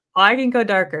 I can go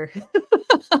darker.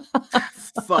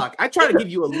 Fuck. I try to give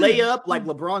you a layup like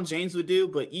LeBron James would do,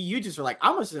 but you just are like,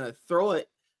 I'm just gonna throw it.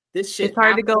 This shit. It's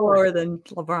hard to half go court. lower than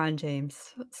LeBron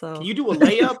James. So Can you do a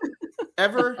layup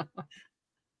ever?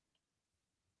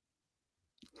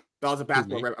 That was a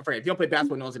basketball reference. If you don't play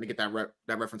basketball, no one's gonna get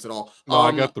that reference at all. No,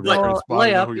 I got the but- reference, but I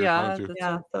don't know layup, who you're yeah, talking to.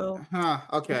 yeah. So Huh,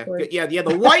 okay. Awkward. Yeah,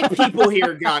 the white people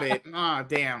here got it. Ah,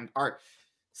 damn. Art.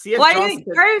 C.S. Johnson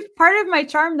said- part of my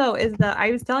charm though is that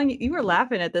I was telling you were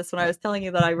laughing at this when I was telling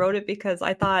you that I wrote it because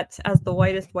I thought as the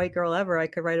whitest white girl ever I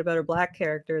could write a better black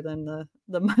character than the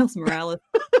Miles Morales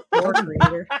lore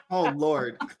creator. Oh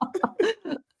Lord.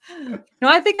 No,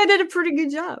 I think I did a pretty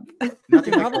good job.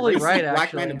 Nothing You're like probably a racist right,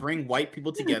 black man actually. to bring white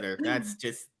people together. That's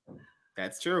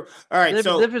true. All right, The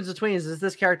so difference between is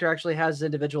this character actually has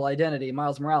individual identity.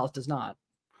 Miles Morales does not.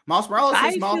 Miles Morales I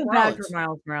is Miles feel bad for Morales.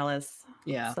 Miles Morales.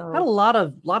 Yeah, So- had a lot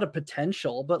of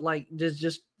potential, but like they're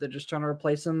just trying to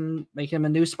replace him, make him a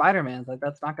new Spider-Man. Like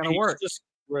that's not going to He's work. just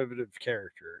a derivative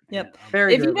character. Yep.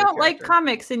 Very If you derivative don't like character.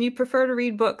 comics and you prefer to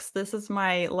read books, this is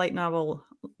my light novelization.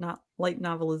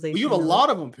 Well, you have a of it. lot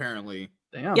of them apparently.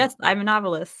 Damn. Yes, I'm a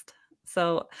novelist.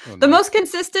 So Oh, the nice. most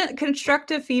consistent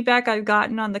constructive feedback I've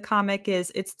gotten on the comic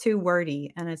is it's too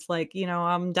wordy. And it's like,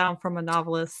 I'm down from a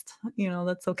novelist.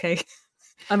 That's okay.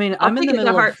 I mean, I'll I'm in take the it to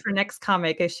middle heart of for next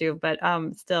comic issue, but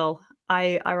still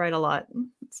I write a lot.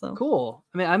 So cool.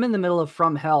 I mean, I'm in the middle of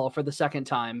From Hell for the second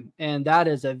time, and that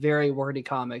is a very wordy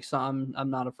comic, so I'm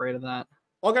not afraid of that.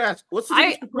 Well, I gotta ask, what's the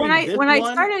difference between this when I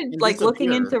one started and like this up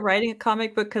looking here? into writing a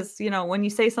comic book, because when you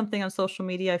say something on social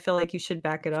media, I feel like you should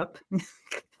back it up.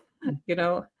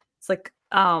 It's like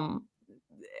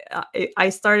I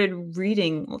started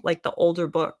reading like the older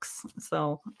books,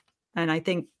 and I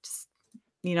think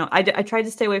I tried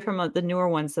to stay away from the newer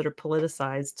ones that are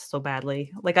politicized so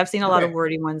badly. Like I've seen a lot of Okay.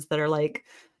 wordy ones that are like,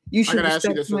 you should gotta ask you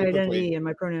respect this my really quickly. identity and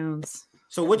my pronouns.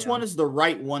 So which Yeah. one is the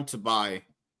right one to buy?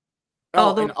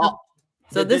 Oh,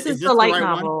 So this is the light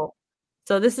novel.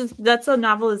 So that's a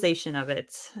novelization of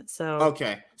it. So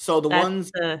Okay. So the that's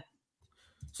ones.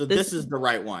 So this- this is the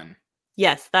right one.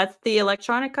 yes, that's the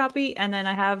electronic copy, and then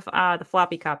I have the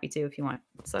floppy copy too, if you want.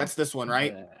 So That's this one,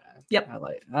 right? Yep.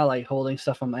 I like holding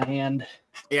stuff in my hand.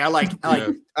 Yeah, I like.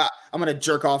 Yeah. I'm gonna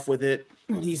jerk off with it.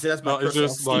 He said that's my No, it's personal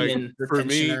just like semen for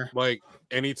me, retentioner. like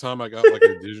anytime I got like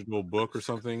a digital book or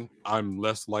something, I'm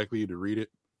less likely to read it.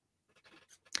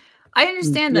 I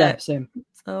understand Yeah, that. same.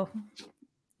 So,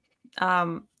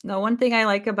 no, one thing I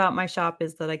like about my shop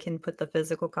is that I can put the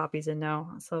physical copies in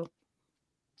now. So,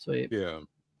 Sweet.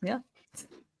 Yeah.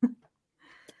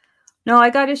 no, I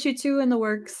got issue 2 in the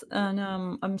works, and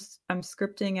I'm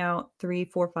scripting out 3,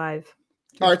 4, 5.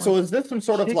 All right, so is this some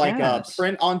sort of Kick like a ass.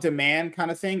 print on demand kind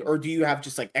of thing, or do you have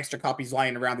just like extra copies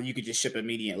lying around that you could just ship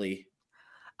immediately?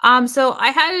 So I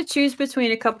had to choose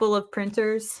between a couple of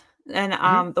printers, and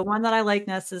the one that I like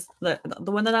best is the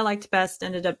one that I liked best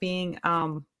ended up being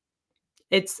I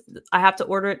have to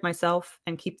order it myself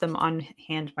and keep them on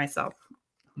hand myself.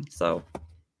 So,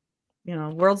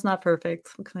 world's not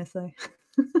perfect. What can I say?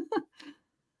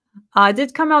 It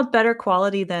did come out better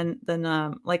quality than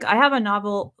like I have a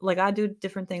novel, like I do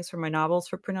different things for my novels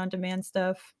for print on demand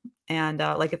stuff, and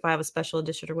like if I have a special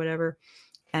edition or whatever,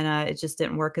 and it just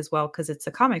didn't work as well because it's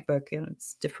a comic book,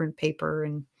 it's different paper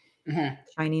and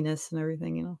shininess and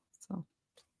everything, so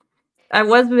it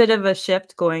was a bit of a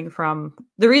shift going from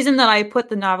the reason that I put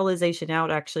the novelization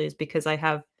out actually is because I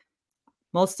have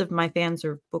most of my fans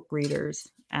are book readers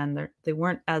and they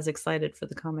weren't as excited for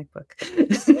the comic book.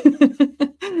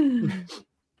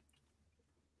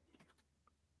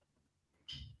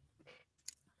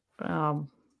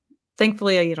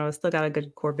 Thankfully, I still got a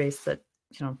good core base that,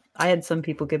 I had some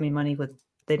people give me money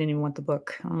they didn't even want the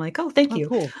book. I'm like, oh, thank you.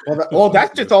 Cool. Well,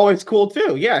 that's just always cool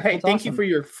too. Yeah. Hey, That's thank you awesome. for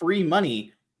your free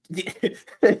money.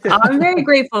 I'm very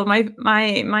grateful.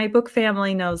 My book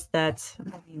family knows that.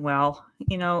 Well,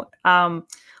 one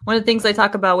of the things I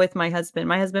talk about with my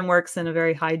husband works in a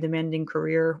very high demanding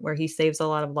career where he saves a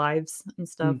lot of lives and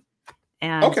stuff.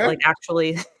 And like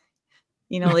actually,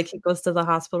 like he goes to the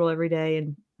hospital every day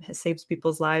and saves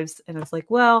people's lives. And it's like,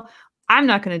 well, I'm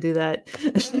not going to do that.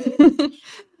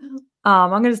 I'm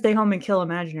going to stay home and kill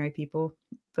imaginary people.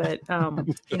 But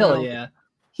Hell yeah.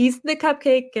 He's the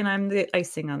cupcake and I'm the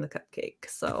icing on the cupcake.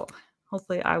 So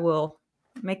hopefully I will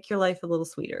make your life a little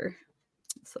sweeter.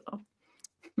 So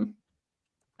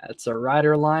That's a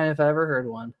writer line if I ever heard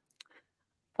one.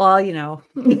 well,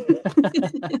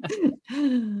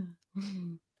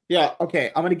 Yeah.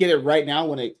 Okay. I'm gonna get it right now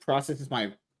when it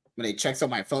when it checks out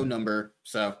my phone number.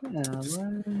 So that's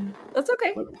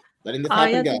okay. letting this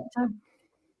happen go.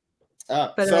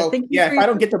 But, So thank you yeah, for if I your-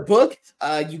 don't get the book,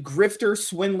 you grifter,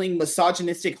 swindling,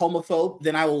 misogynistic, homophobe,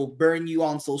 then I will burn you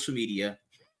on social media.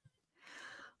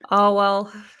 Oh,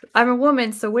 well, I'm a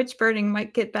woman, so witch burning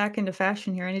might get back into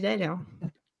fashion here any day now.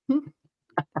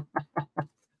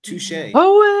 Touche.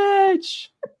 Oh,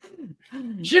 witch!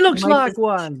 She looks You might like just-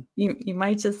 one. You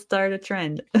might just start a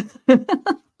trend.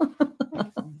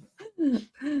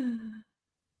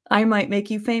 I might make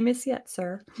you famous yet,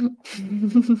 sir.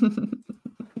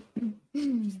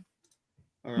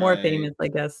 More famous, I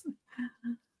guess.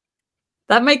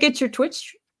 That might get your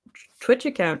Twitch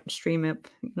account stream up,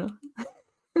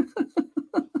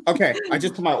 Okay, I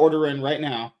just put my order in right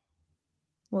now.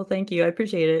 Well, thank you. I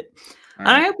appreciate it. All And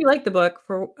I right. hope you like the book.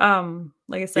 For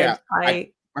like I said, Yeah,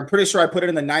 I'm pretty sure I put it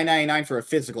in the $9.99 for a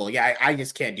physical. Yeah, I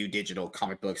just can't do digital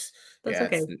comic books. That's Yeah,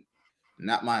 okay. it's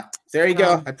not my. There you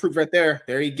go. I proved right there.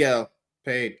 There you go.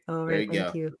 Paid. All There right, you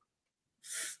thank go. you.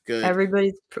 Good.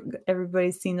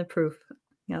 Everybody's seen the proof.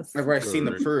 Yes. Everybody's seen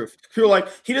the Correct. proof. People are like,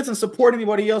 he doesn't support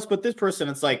anybody else but this person.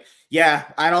 It's like,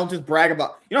 yeah, I don't just brag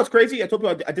about. You know what's crazy? I told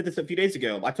people I did this a few days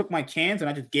ago. I took my cans and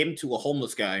I just gave them to a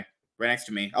homeless guy right next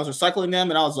to me. I was recycling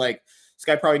them and I was like, this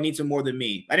guy probably needs them more than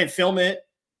me. I didn't film it.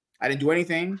 I didn't do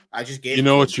anything. I just gave. You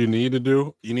know what you need to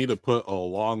do? You need to put a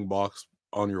long box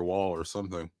on your wall or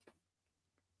something.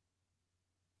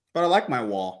 But I like my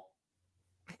wall.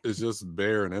 It's just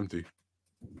bare and empty.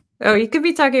 Oh, you could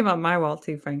be talking about my wall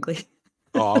too, frankly.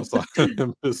 Oh, I'm sorry.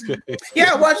 In this case.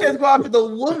 Yeah, why don't you guys go after the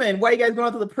woman? Why are you guys going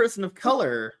after the person of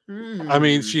color? I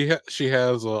mean, she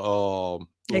has a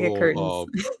Like a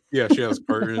curtains. yeah, she has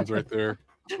curtains right there.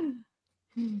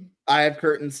 I have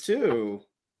curtains too.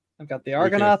 I've got the can't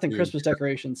Argonaut and see. Christmas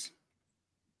decorations.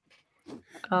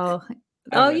 Oh,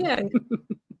 Okay. yeah.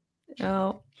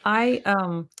 Oh,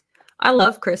 I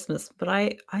love Christmas, but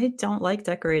I don't like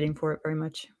decorating for it very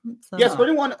much. So. Yes, for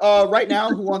anyone right now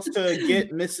who wants to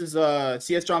get Mrs.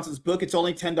 C.S. Johnson's book, it's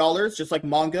only $10, just like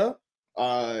manga.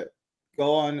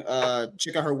 Go on,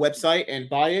 check out her website and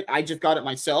buy it. I just got it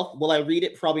myself. Will I read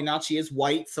it? Probably not. She is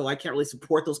white, so I can't really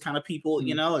support those kind of people.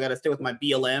 You know, I got to stay with my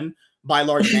BLM, buy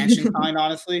large mansion kind,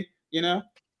 honestly. You know.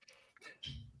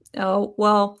 Oh,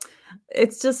 well,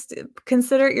 it's just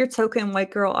consider it your token white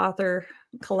girl author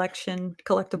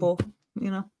collectible,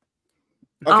 you know.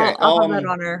 Okay, I'll have that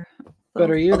on her.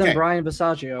 Better you Okay. than Brian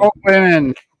Basaggio. Oh,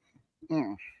 women.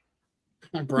 Mm.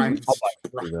 Brian.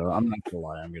 Though. I'm not gonna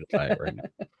lie, I'm gonna buy it right now.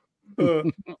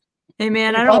 Hey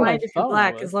man, I Oh, don't my mind if you're phone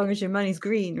black was. as long as your money's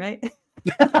green, right?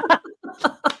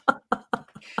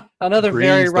 Another Green's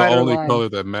very the right only line. color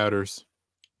that matters.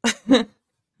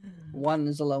 One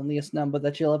is the loneliest number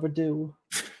that you'll ever do.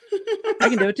 I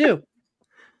can do it too.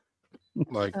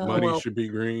 Like Oh, money well. should be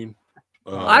green.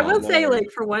 I will say, Lord.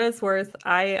 like, for what it's worth,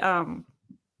 I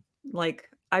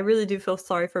really do feel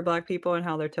sorry for black people and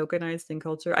how they're tokenized in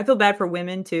culture. I feel bad for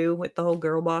women too with the whole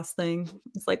girl boss thing.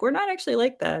 It's like we're not actually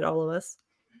like that, all of us.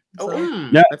 Oh, So-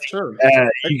 No. that's true.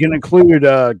 You can include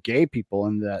gay people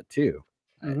in that too.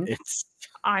 Mhm. It's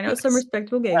I know some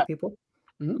respectable gay people.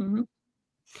 Mhm. Mhm.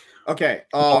 Okay.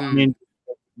 I mean,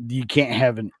 you can't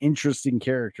have an interesting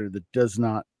character that does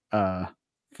not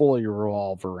fully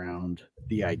revolve around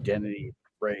the identity,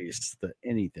 race, the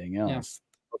anything else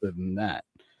other than that.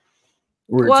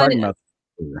 We were Well, talking about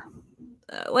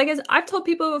like I've told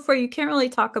people before, you can't really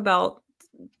talk about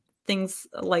things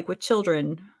like with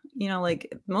children. You know,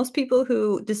 like most people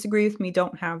who disagree with me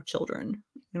don't have children.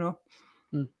 You know,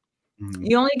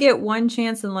 you only get one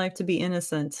chance in life to be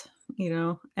innocent. You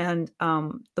know, and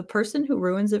the person who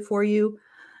ruins it for you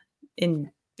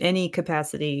in any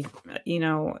capacity, you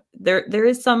know, there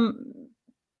is some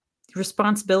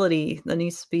responsibility that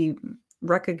needs to be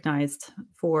recognized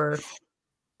for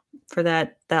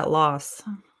that loss.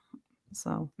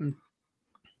 So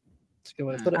That's a good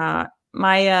way to put it.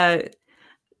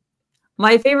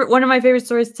 one of my favorite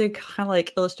stories to kind of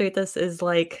like illustrate this is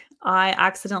like I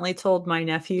accidentally told my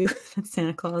nephew that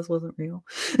Santa Claus wasn't real.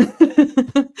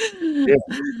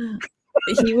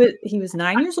 He was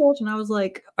 9 years old and I was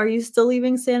like, "Are you still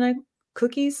leaving Santa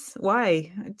cookies?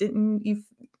 Why? Didn't you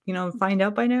find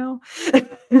out by now?"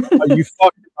 Oh, you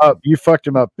fucked him up. You fucked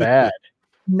him up bad.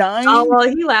 9? Oh well,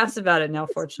 he laughs about it now,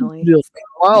 fortunately.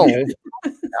 12.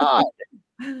 God.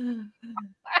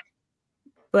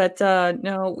 But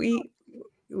no,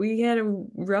 we had a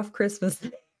rough Christmas.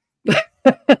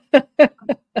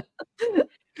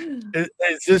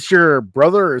 Is this your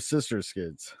brother or sister's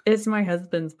kids? It's my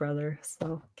husband's brother,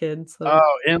 so kids. So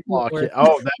Oh, in-law Lord. kid.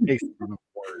 Oh, that makes it even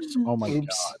worse. Oh my Oops.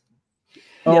 god.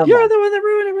 Yeah. Oh, You're the one that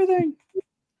ruined everything.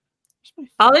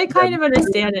 they kind of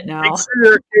understand it now. make sure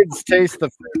your kids taste the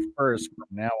food first from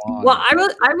now on. Well,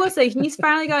 I will say he's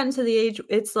finally gotten to the age.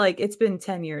 It's like it's been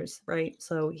 10 years, right?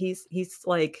 So he's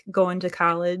like going to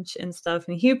college and stuff,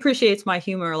 and he appreciates my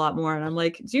humor a lot more. And I'm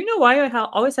like, do you know why I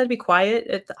always had to be quiet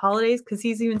at the holidays? Because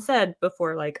he's even said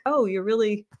before, like, oh, you're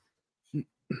really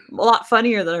a lot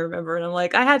funnier than I remember. And I'm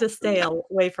like, I had to stay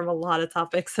away from a lot of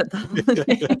topics at the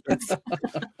holidays,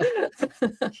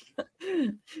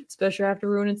 especially after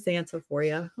ruining Santa for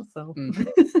you. So.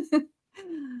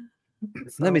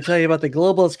 Let me tell you about the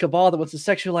globalist cabal that wants to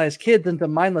sexualize kids into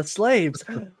mindless slaves.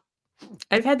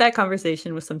 I've had that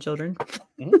conversation with some children.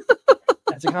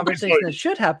 That's a conversation that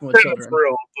should happen with children.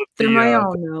 They're my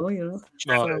own, though, you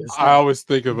know. I always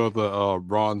think about the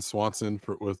Ron Swanson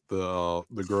with the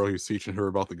girl who's teaching her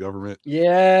about the government.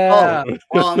 Yeah.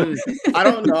 I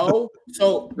don't know.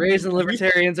 So Raising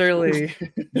libertarians early.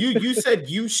 you said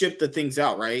you shipped the things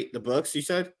out, right? The books you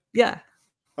said? Yeah.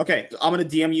 Okay, I'm gonna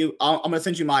DM you. I'm gonna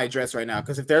send you my address right now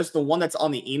because if there's the one that's on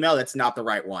the email, that's not the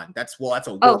right one. That's a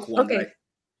work one. Okay. Right?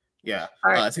 Yeah.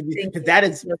 All right. Because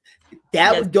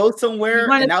that would go somewhere,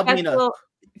 and that would be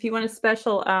if you want a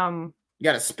special, you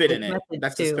gotta spit in it.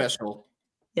 That's a special.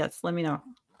 Yes, let me know.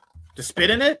 To spit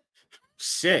in it?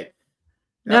 Shit.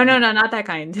 No, not that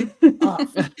kind. Oh,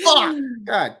 fuck!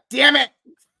 God damn it!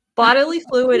 Bodily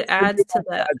fluid adds to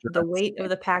the weight of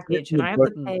the package, and I have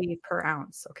to pay per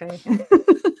ounce. Okay.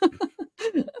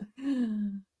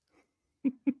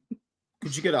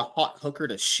 Could you get a hot hooker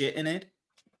to shit in it?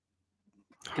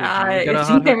 I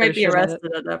think they might be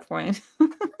arrested at that point.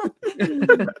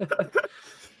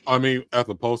 I mean, at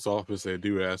the post office, they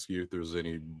do ask you if there's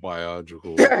any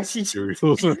biological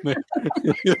materials in there.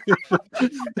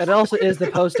 It also is the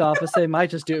post office. They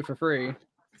might just do it for free.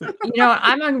 You know,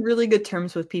 I'm on really good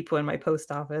terms with people in my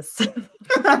post office.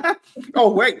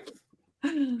 Oh, wait.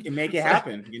 You can make it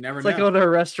happen. You never know. It's like going to a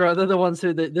restaurant. They're the ones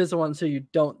who they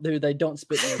don't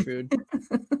spit in your food.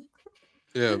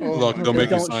 Yeah, look, they'll make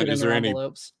you sign.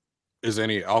 Is there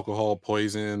any alcohol,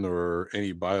 poison, or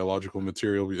any biological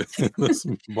material in this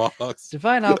box?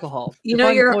 Define alcohol. You know,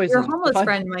 your homeless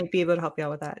friend might be able to help you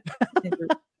out with that.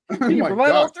 Can you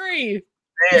provide all three?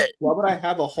 Why would I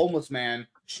have a homeless man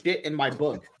shit in my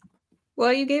book?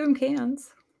 Well, you gave him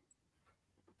cans.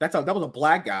 That was a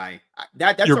black guy.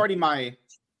 That's already my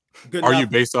good. Are you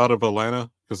based out of Atlanta?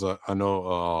 Because I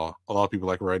know a lot of people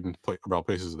like writing about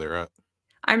places they're at.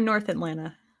 I'm North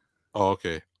Atlanta. Oh,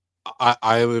 okay.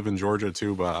 I live in Georgia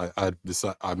too, but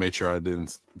I made sure I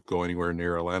didn't go anywhere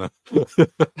near Atlanta.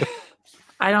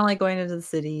 I don't like going into the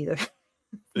city either.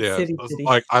 Yeah, city.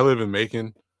 Like I live in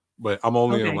Macon, but I'm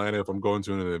only in Atlanta if I'm going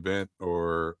to an event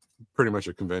or pretty much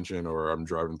a convention or I'm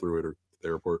driving through it or the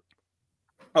airport.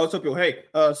 Oh, what's up, people? Hey,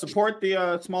 support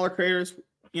the smaller creators.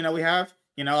 We have.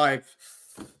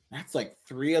 That's like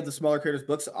 3 of the smaller creators'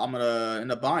 books I'm gonna end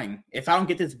up buying. If I don't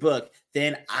get this book,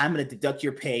 then I'm gonna deduct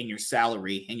your pay and your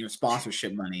salary and your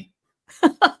sponsorship money.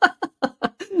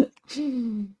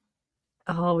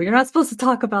 Oh, you're not supposed to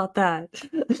talk about that.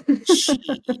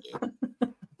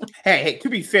 Hey, to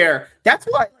be fair, that's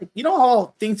why,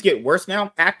 how things get worse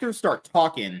now? Actors start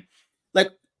talking. Like,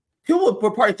 people would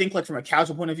probably think, like, from a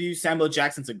casual point of view, Samuel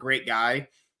Jackson's a great guy.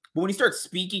 But when he starts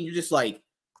speaking, you're just like,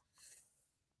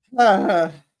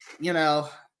 I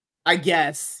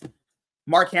guess.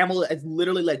 Mark Hamill has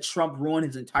literally let Trump ruin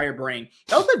his entire brain.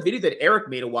 That was that video that Eric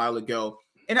made a while ago.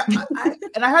 And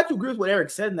I had to agree with what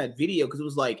Eric said in that video because it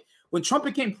was like, when Trump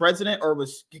became president or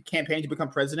was campaigning to become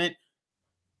president,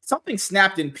 something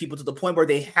snapped in people to the point where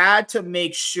they had to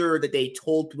make sure that they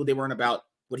told people they weren't about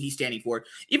what he's standing for.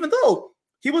 Even though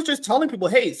he was just telling people,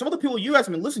 hey, some of the people you guys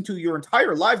have been listening to your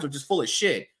entire lives are just full of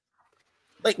shit.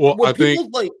 Like, well, I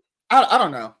don't know.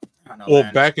 I don't know, well,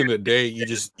 man. Back in the day, you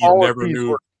never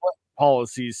knew.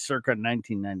 Policies circa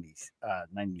 1990s,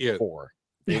 94.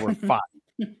 Yeah. They were fine.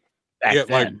 Back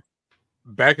then.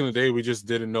 Back in the day, we just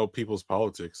didn't know people's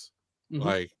politics.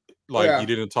 Mm-hmm. You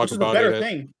didn't talk about it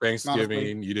at Thanksgiving.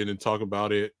 Honestly. You didn't talk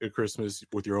about it at Christmas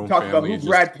with your own Talk family. about who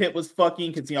Brad Pitt was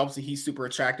fucking because obviously he's super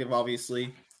attractive.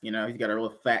 Obviously, he's got a real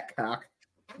fat cock.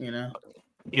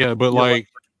 Yeah, but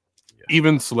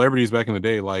even celebrities back in the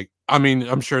day,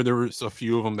 I'm sure there was a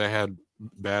few of them that had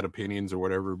bad opinions or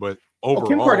whatever, but overall,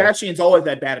 Kim Kardashian's always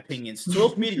had bad opinions.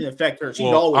 Social media didn't affect her. She's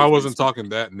always. I wasn't talking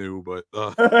that new, but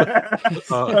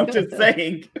I'm just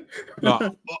saying.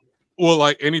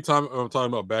 Well, anytime I'm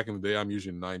talking about back in the day, I'm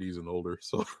usually 90s and older.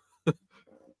 So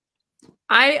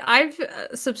I've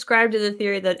subscribed to the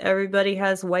theory that everybody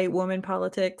has white woman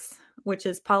politics, which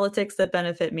is politics that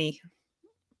benefit me.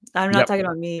 I'm not talking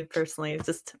about me personally. It's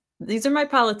just these are my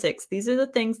politics. These are the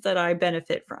things that I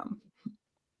benefit from.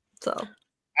 So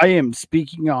I am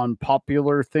speaking on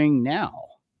popular thing now.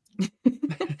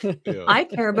 Yeah. I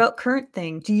care about current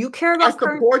thing. Do you care about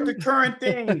the current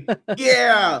thing?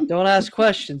 Yeah. Don't ask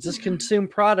questions. Just consume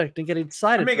product and get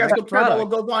excited. I guys don't care about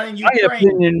what goes on in Ukraine. My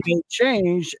opinion may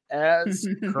change as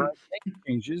current thing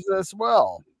changes as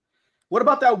well. What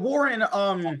about that war in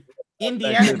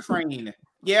India and Ukraine?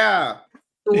 Yeah.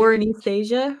 The war in East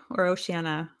Asia or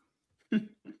Oceania?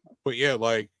 But yeah,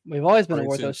 we've always been at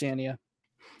war with Oceania.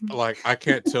 I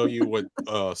can't tell you what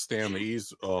Stan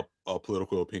Lee's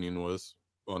political opinion was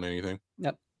on anything.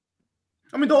 Yep.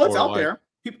 Though it's out there.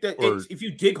 If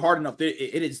you dig hard enough,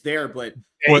 it is there. But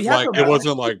it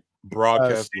wasn't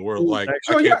broadcast the world. I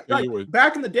can't tell you what.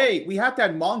 Back in the day, we had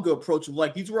that manga approach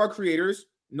of these were our creators.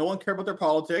 No one cared about their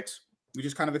politics. We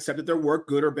just kind of accepted their work,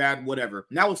 good or bad, whatever.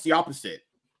 Now it's the opposite.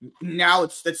 Now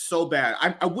that's so bad.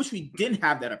 I wish we didn't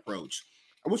have that approach.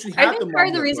 I wish we I had the think part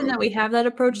of the manga reason that approach. we have that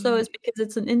approach, though, is because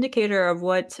it's an indicator of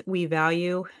what we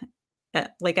value.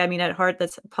 Like, I mean, at heart,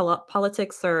 that's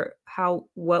politics, or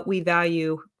what we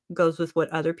value goes with what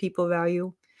other people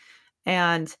value.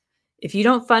 And if you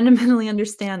don't fundamentally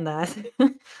understand that,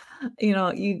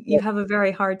 you have a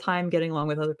very hard time getting along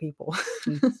with other people.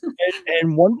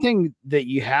 And one thing that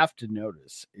you have to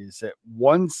notice is that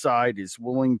one side is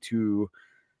willing to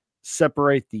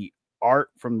separate the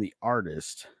art from the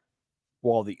artist,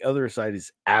 while the other side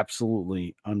is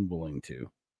absolutely unwilling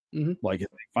to. Like, if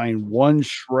they find one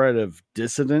shred of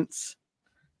dissidence,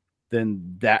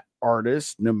 then that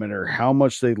artist, no matter how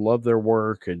much they love their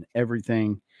work and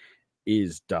everything,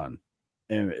 is done,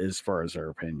 and as far as their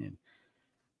opinion.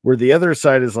 Where the other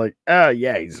side is like,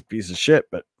 yeah, he's a piece of shit,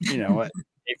 but you know what?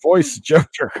 He voiced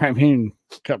Joker. I mean,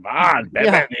 come on,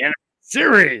 Batman the Animated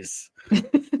Series.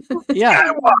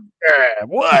 Yeah.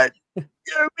 What?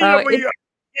 Are It- you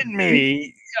kidding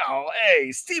me?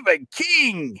 Hey, Stephen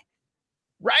King,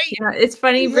 right? Yeah, it's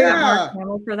funny you bring up Mark Yeah.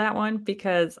 Hamill for that one,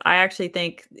 because I actually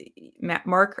think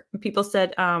Mark. People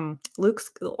said Luke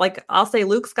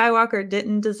Skywalker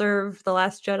didn't deserve The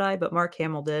Last Jedi, but Mark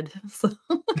Hamill did. So.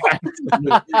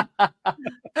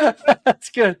 That's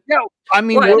good. No, I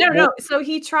mean, no. So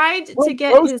he tried to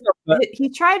get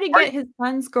his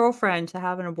son's girlfriend to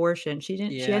have an abortion. She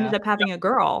didn't. She ended up having a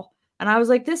girl, and I was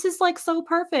like, this is like so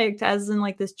perfect, as in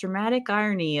like this dramatic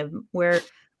irony of where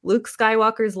Luke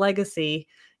Skywalker's legacy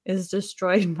is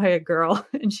destroyed by a girl,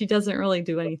 and she doesn't really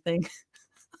do anything.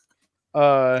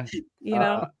 I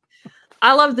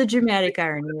love the dramatic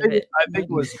irony of it. I think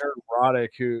it was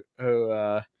Neurotic who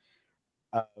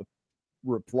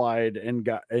replied and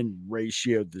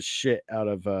ratioed the shit out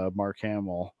of Mark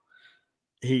Hamill.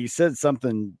 He said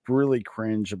something really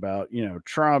cringe about,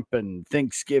 Trump and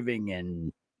Thanksgiving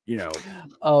and,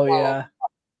 Oh yeah.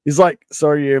 He's like, so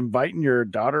are you inviting your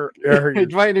daughter or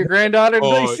inviting your granddaughter to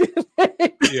Thanksgiving?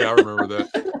 Yeah, I remember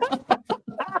that.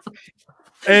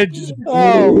 And just,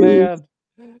 oh man.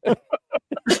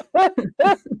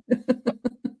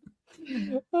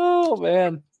 Oh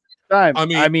man.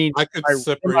 I mean, I could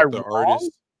separate the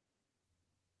artist.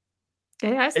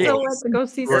 Yeah, I still like to go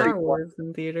see Star Wars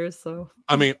in theaters. So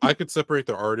I mean, I could separate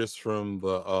the artist from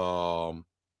the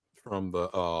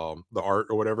art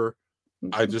or whatever.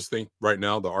 I just think right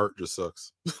now the art just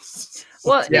sucks.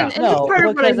 Well, yeah, and that's part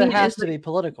of what I mean. It has to be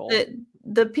political.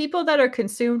 The people that are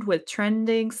consumed with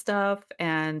trending stuff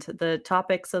and the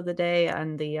topics of the day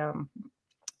and the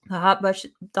hot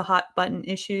button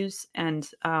issues, and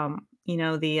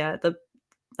the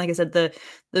like I said,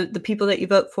 the people that you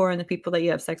vote for and the people that you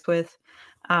have sex with.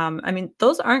 I mean,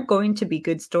 those aren't going to be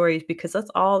good stories because that's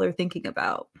all they're thinking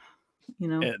about.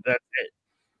 That's it.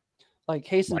 Like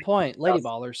case in point, Lady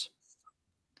Ballers.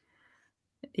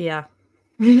 Yeah.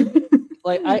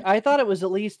 Like I thought it was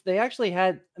at least they actually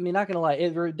had. I mean, not gonna lie,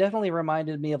 it definitely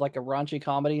reminded me of like a raunchy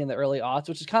comedy in the early aughts,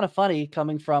 which is kind of funny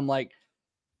coming from like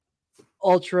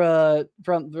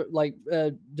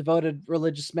devoted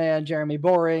religious man Jeremy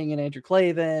Boring and Andrew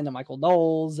Clavin and Michael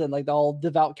Knowles and like all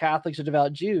devout Catholics or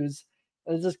devout Jews.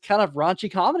 It's just kind of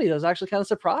raunchy comedy that I was actually kind of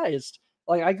surprised.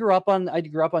 Like I grew up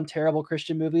on terrible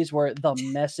Christian movies where the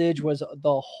message was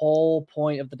the whole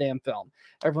point of the damn film.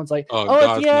 Everyone's like, fuck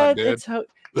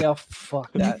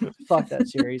that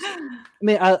series. I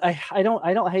mean, I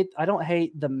don't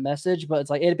hate the message, but it's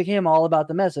like it became all about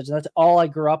the message, and that's all I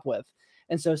grew up with.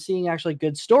 And so seeing actually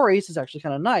good stories is actually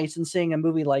kind of nice, and seeing a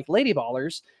movie like Lady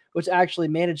Ballers, which actually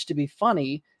managed to be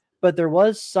funny, but there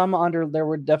were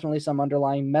definitely some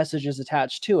underlying messages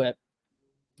attached to it.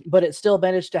 But it still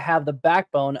managed to have the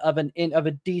backbone of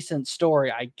a decent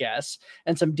story, I guess,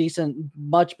 and some decent,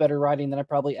 much better writing than I've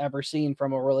probably ever seen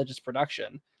from a religious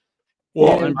production.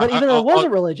 Well, but even though it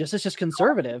wasn't religious, it's just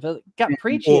conservative. It got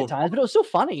preachy at times, but it was still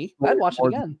funny. I'd watch it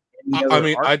again. I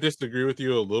mean, I disagree with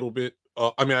you a little bit.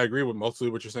 I mean, I agree with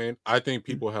mostly what you're saying. I think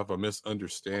people have a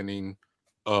misunderstanding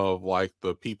of like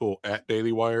the people at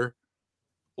Daily Wire,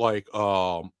 like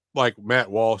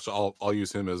Matt Walsh. I'll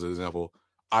use him as an example.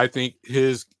 I think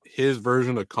his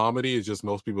version of comedy is just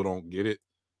most people don't get it,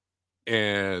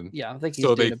 and yeah, I think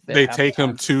so they take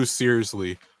him too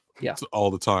seriously,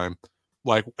 all the time.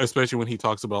 Like especially when he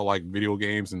talks about like video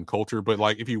games and culture. But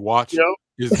like if you watch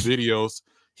his videos,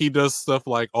 he does stuff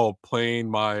like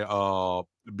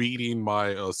beating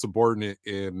my subordinate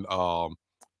in the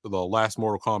last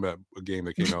Mortal Kombat game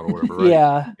that came out or whatever, right?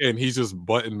 Yeah, and he's just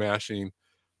button mashing.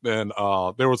 Then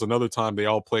there was another time they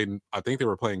all played. I think they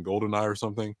were playing GoldenEye or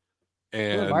something,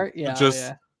 and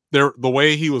the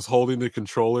way he was holding the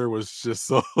controller was just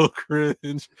so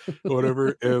cringe, or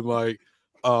whatever. And like,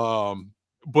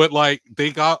 but like they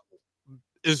got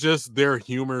it's just their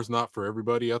humor is not for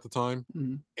everybody at the time.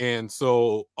 Mhm. And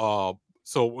so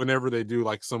so whenever they do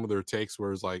like some of their takes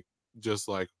where it's like just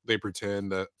like they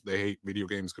pretend that they hate video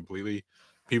games completely,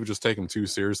 people just take them too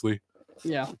seriously.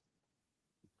 Yeah.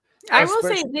 I will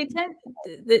say they tend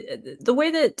the way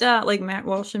that like Matt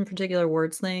Walsh in particular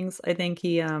words things. I think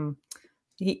he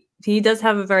does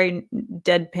have a very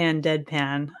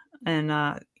deadpan,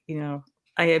 and you know,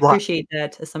 I appreciate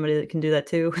that as somebody that can do that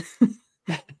too.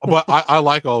 But I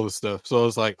like all this stuff. So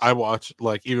it's like I watch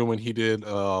like even when he did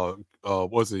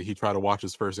what was it? He tried to watch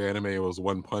his first anime. It was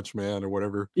One Punch Man or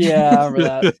whatever. Yeah, I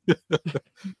remember that.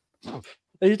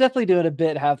 He's definitely doing a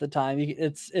bit half the time.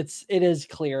 It is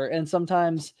clear, and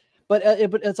sometimes, but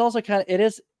it's also it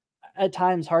is at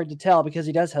times hard to tell because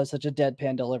he does have such a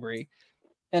deadpan delivery,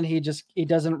 and he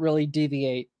doesn't really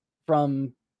deviate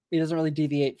from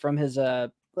his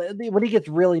when he gets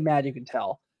really mad, you can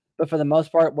tell. But for the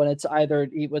most part, when it's either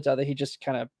he just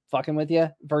kind of fucking with you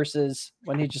versus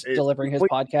when he's just delivering his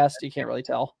podcast, you can't really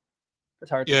tell.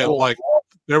 It's hard to tell. Like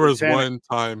there was one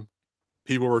time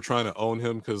people were trying to own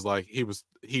him because like he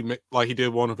did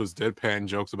one of his deadpan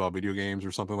jokes about video games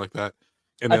or something like that.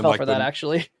 And then I fell for that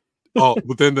actually.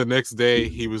 But then the next day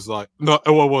he was like, no,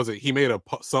 what was it? He made a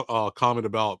comment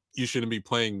about you shouldn't be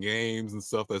playing games and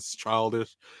stuff that's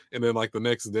childish. And then like the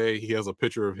next day he has a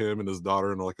picture of him and his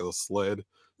daughter in like a sled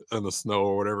in the snow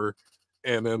or whatever.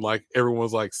 And then like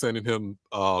everyone's like sending him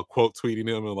quote tweeting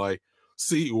him and like,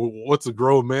 see, what's a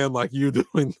grown man like you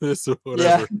doing this or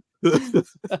whatever. Yeah.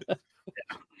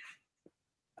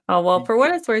 Oh well, for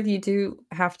what it's worth, you do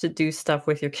have to do stuff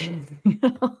with your kids. You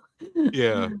know?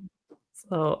 Yeah.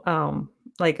 So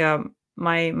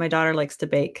my daughter likes to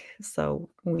bake, so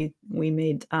we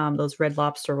made those Red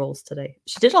Lobster rolls today.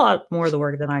 She did a lot more of the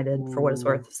work than I did, for what it's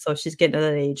worth. So she's getting to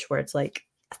that age where it's like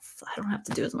I don't have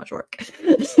to do as much work.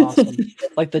 Awesome.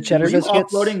 Like the cheddar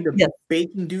biscuits. Offloading the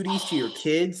baking duties to your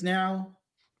kids now.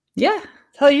 Yeah,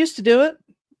 that's how I used to do it.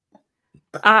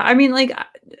 I mean, like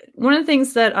one of the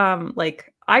things that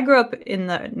like I grew up in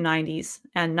the 90s,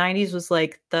 and 90s was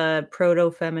like the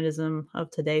proto-feminism of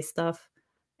today's stuff.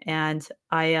 And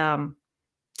I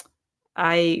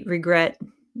regret,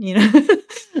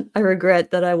 I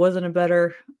regret that I wasn't a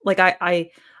better, like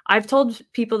I've told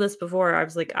people this before. I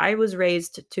was like, I was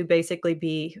raised to basically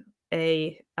be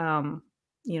a,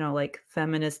 like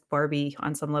feminist Barbie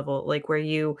on some level, like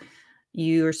where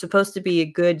you're supposed to be a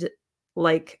good,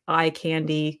 like eye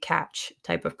candy catch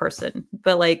type of person.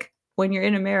 But like when you're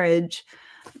in a marriage,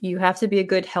 you have to be a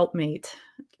good helpmate.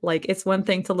 Like it's one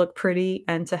thing to look pretty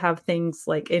and to have things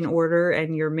like in order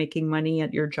and you're making money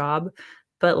at your job,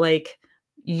 but like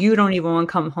you don't even want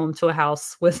to come home to a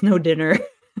house with no dinner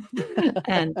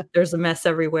and there's a mess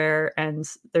everywhere and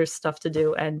there's stuff to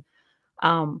do. And,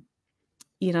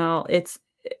 it's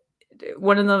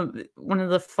one of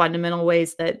the fundamental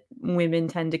ways that women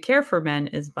tend to care for men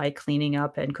is by cleaning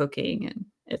up and cooking. And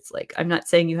it's like, I'm not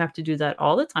saying you have to do that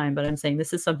all the time, but I'm saying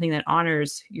this is something that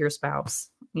honors your spouse,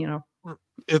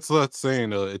 It's that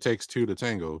saying, it takes two to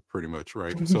tango, pretty much,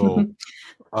 right? So,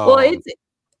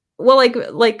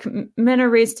 like men are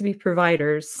raised to be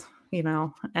providers,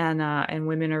 and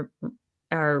women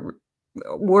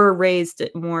were raised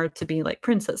more to be like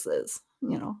princesses,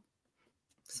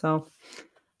 So,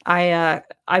 I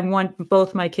want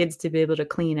both my kids to be able to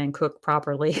clean and cook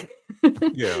properly.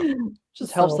 Yeah,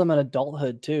 just helps them in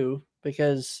adulthood too,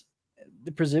 because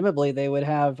presumably they're going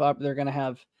to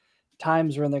have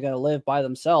times when they're going to live by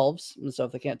themselves, and so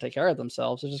if they can't take care of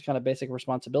themselves, it's just kind of basic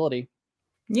responsibility.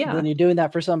 Yeah, when you're doing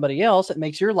that for somebody else, it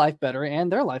makes your life better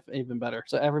and their life even better,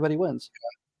 so everybody wins.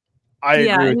 I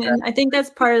agree with and I think that's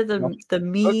part of the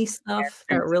me stuff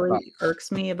that really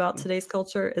irks me about today's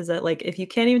culture is that like if you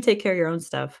can't even take care of your own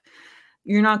stuff,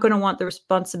 you're not going to want the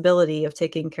responsibility of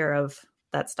taking care of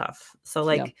that stuff. So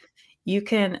like you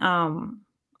can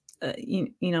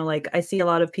like I see a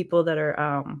lot of people that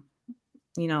are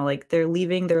like they're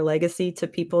leaving their legacy to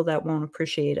people that won't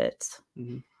appreciate it.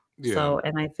 Mm-hmm. Yeah. So,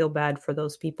 and I feel bad for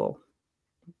those people.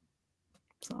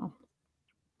 So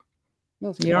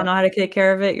you don't know how to take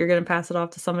care of it. You're going to pass it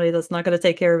off to somebody that's not going to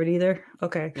take care of it either.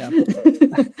 Okay. Yeah.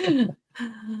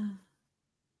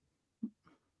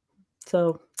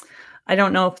 So I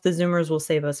don't know if the Zoomers will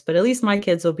save us, but at least my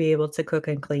kids will be able to cook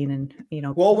and clean and,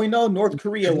 Well, we know North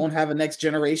Korea won't have a next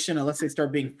generation unless they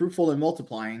start being fruitful and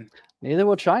multiplying. Neither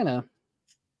will China.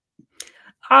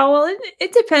 Oh, well,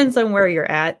 it depends on where you're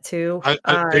at too.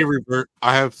 They revert.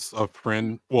 I have a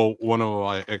friend, one of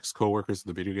my ex-coworkers at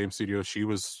the video game studio. She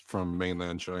was from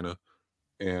mainland China,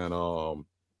 and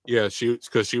because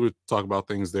she would talk about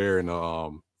things there,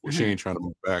 and she ain't trying to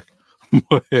move back.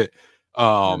 But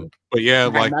But yeah, I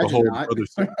like the imagine whole not. other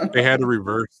stuff, they had to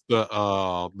reverse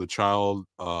the child,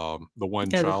 the one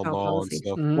Yeah, the child child law and policy.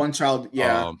 stuff. Mhm. One child,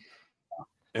 yeah.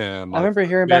 And I like remember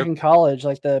hearing they back in college,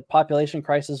 like the population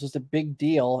crisis was a big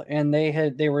deal, and they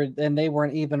hadn't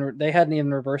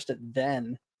even reversed it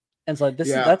then. And it's like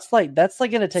Yeah. that's like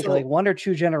going to take So- like 1 or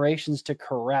 2 generations to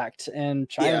correct, and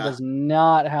China Yeah. does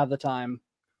not have the time.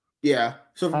 Yeah.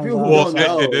 So for Time's people who up. well, don't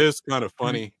know, it is kind of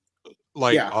funny.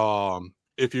 Like, Yeah.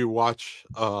 if you watch,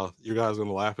 you guys are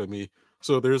gonna laugh at me.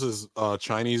 So there's this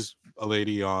Chinese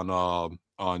lady on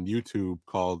YouTube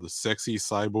called the Sexy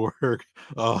Cyborg,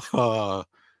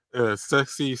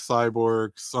 Sexy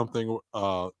Cyborg something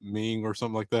Ming or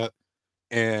something like that,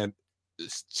 and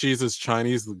she's this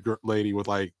Chinese lady with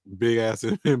like big ass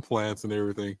implants and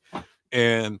everything,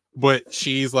 but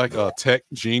she's like a tech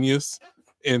genius,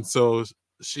 and so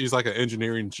she's like an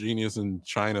engineering genius in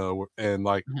China, and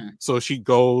like Mhm. so she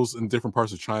goes in different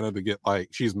parts of China to get like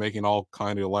she's making all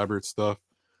kind of elaborate stuff.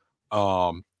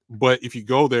 But if you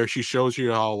go there, she shows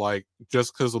you how like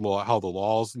just because of how the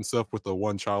laws and stuff with the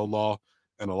one child law,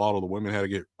 and a lot of the women had to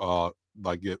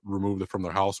get removed from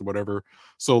their house or whatever.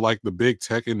 So like the big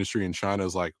tech industry in China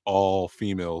is like all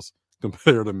females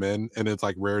compared to men, and it's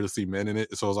like rare to see men in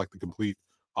it. So it's like the complete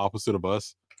opposite of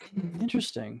us.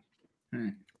 Interesting,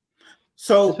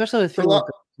 So especially with for a female lot,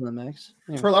 girls in the mix.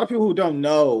 for a lot of people who don't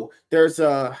know, there's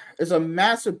a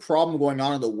massive problem going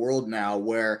on in the world now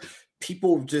where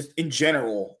people just in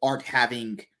general aren't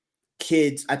having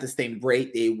kids at the same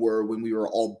rate they were when we were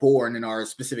all born in our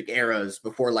specific eras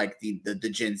before like the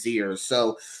Gen Zers.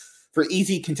 So for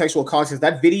easy contextual context,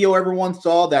 that video everyone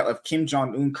saw that of Kim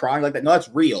Jong-un crying like that, no, that's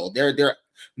real. They're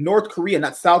North Korea,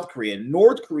 not South Korea.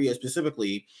 North Korea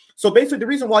specifically. So basically, the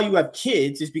reason why you have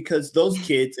kids is because those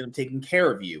kids end up taking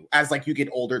care of you. As like you get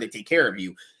older, they take care of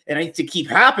you, and it needs to keep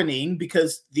happening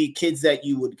because the kids that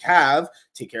you would have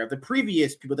take care of the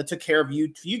previous people that took care of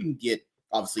you. You can get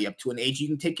obviously up to an age you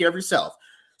can take care of yourself.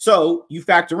 So you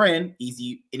factor in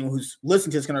easy. Anyone who's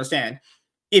listening to this can understand.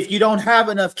 If you don't have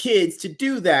enough kids to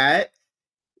do that,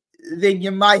 then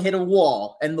you might hit a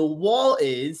wall. And the wall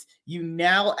is you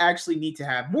now actually need to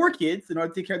have more kids in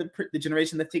order to take care of the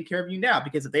generation that take care of you now.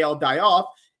 Because if they all die off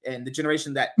and the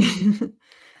generation that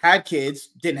had kids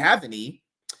didn't have any,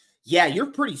 yeah,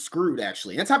 you're pretty screwed,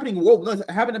 actually. That's happening in the world. That's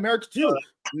happening in America, too.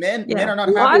 Men are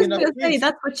not I having was enough going to say, kids.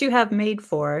 that's what you have made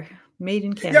for. Made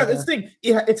in Canada. Yeah, this thing,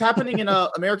 it's happening in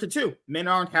America, too. Men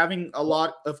aren't having a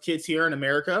lot of kids here in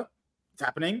America. It's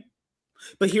happening.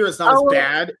 But here it's not as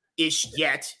bad-ish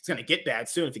yet. It's going to get bad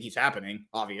soon if it keeps happening,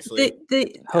 obviously.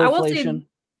 I will say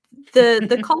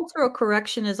the cultural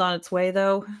correction is on its way,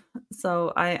 though.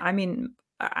 So, I mean,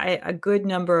 a good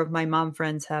number of my mom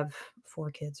friends have 4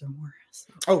 kids or more.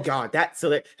 So. Oh, God. Have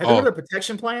you heard of the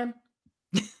protection plan?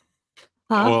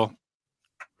 Well,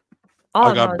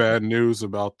 I got bad news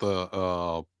about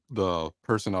the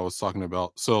person I was talking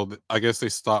about. So I guess they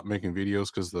stopped making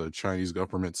videos because the Chinese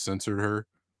government censored her.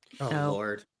 Oh,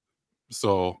 Lord.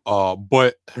 So,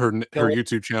 but her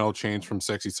YouTube channel changed from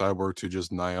Sexy Cyborg to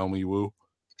just Naomi Wu.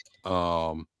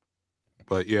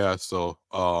 But yeah, so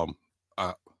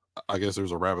I guess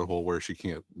there's a rabbit hole where she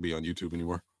can't be on YouTube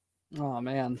anymore. Oh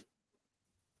man.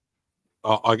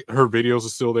 Her videos are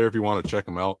still there if you want to check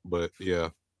them out. But yeah.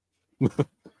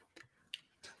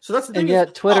 So that's the thing. And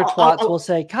yet Twitter twats will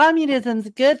say communism's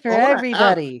good for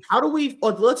everybody. How do we,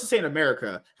 let's just say in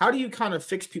America, how do you kind of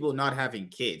fix people not having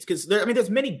kids? Because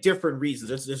there's many different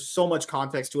reasons. There's so much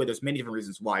context to it. There's many different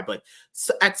reasons why. But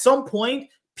at some point,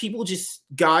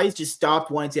 guys just stopped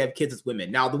wanting to have kids as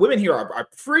women. Now, the women here are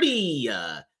pretty,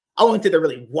 I wouldn't say they're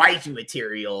really wifey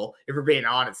material, if we're being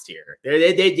honest here.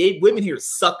 Women here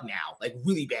suck now, like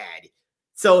really bad.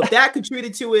 So if that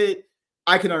contributed to it,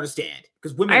 I can understand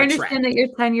because women. I understand that you're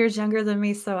 10 years younger than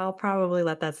me, so I'll probably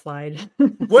let that slide.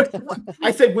 what I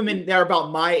said, women that are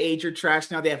about my age are trash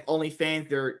now. They have OnlyFans.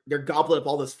 They're gobbling up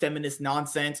all this feminist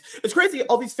nonsense. It's crazy.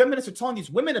 All these feminists are telling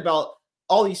these women about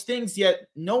all these things, yet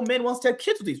no man wants to have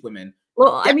kids with these women.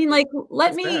 Well, I mean, like,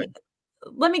 let me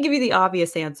give you the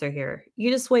obvious answer here.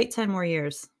 You just wait 10 more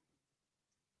years.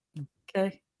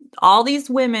 Okay. All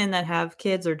these women that have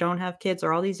kids or don't have kids,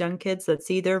 or all these young kids that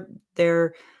see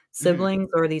their siblings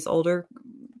or these older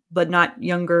but not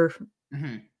younger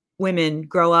women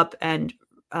grow up and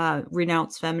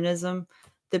renounce feminism,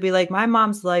 they'll be like, my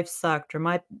mom's life sucked, or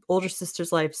my older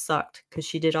sister's life sucked because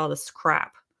she did all this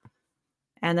crap,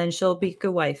 and then she'll be a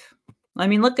good wife. I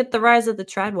mean, look at the rise of the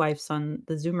trad wives on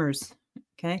the Zoomers.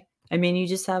 Okay, I mean, you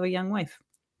just have a young wife.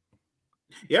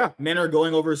 Yeah, men are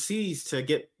going overseas to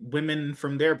get women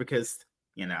from there because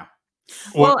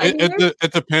Well,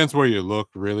 it depends where you look,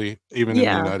 really. Even in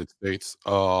the United States,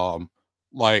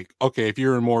 like, okay, if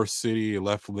you're in more city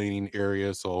left leaning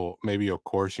areas, so maybe of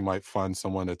course you might find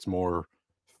someone that's more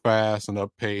fast and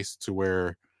up paced to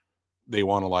where they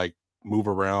want to like move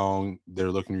around.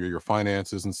 They're looking at your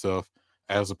finances and stuff,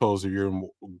 as opposed to you're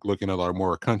looking at like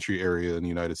more a country area in the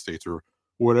United States or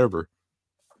whatever.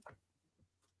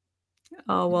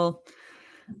 Oh, well,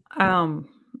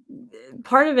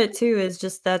 part of it too is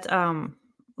just that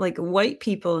like white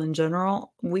people in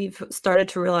general, we've started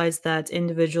to realize that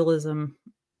individualism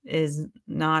is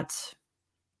not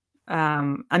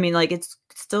I mean, like, it's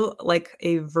still like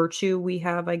a virtue we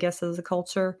have, I guess, as a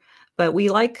culture, but we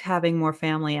like having more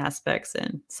family aspects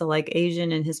in. So like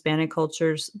Asian and Hispanic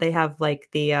cultures, they have like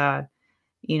the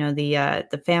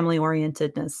family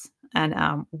orientedness.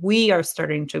 And we are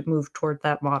starting to move toward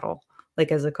that model,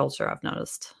 like as a culture, I've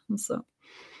noticed. So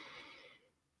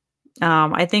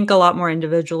I think a lot more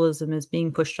individualism is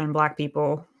being pushed on Black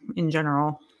people in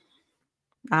general.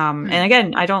 And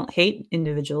again, I don't hate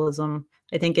individualism.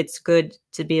 I think it's good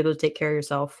to be able to take care of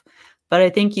yourself, but I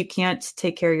think you can't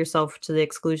take care of yourself to the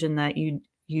exclusion that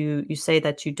you say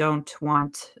that you don't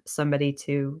want somebody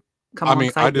to come I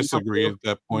mean, alongside I you and help disagree you. at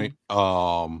that point.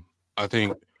 I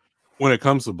think when it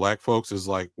comes to Black folks, is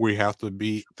like we have to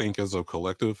think as a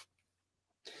collective.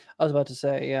 I was about to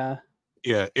say, yeah.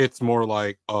 Yeah, it's more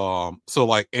like so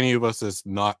like any of us that's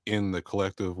not in the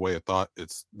collective way of thought,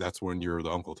 that's when you're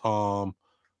the Uncle Tom,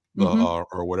 the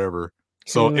or whatever.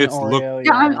 So Coon, it's Oreo,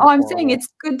 Yeah, yeah, I'm it's saying horrible. it's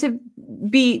good to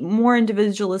be more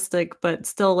individualistic, but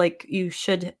still like you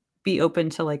should be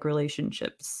open to like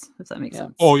relationships, if that makes Yeah.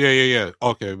 sense. Oh yeah.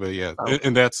 Okay, but yeah, So,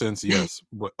 in that sense, yes.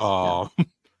 But Like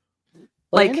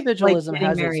like individualism getting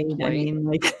has its married, I place. mean,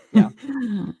 like Yeah.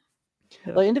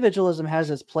 Yeah. Like individualism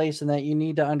has its place in that you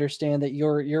need to understand that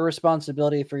your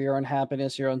responsibility for your own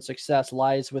happiness, your own success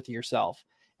lies with yourself.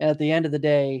 And at the end of the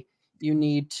day, you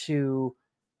need to,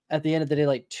 at the end of the day,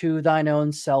 like to thine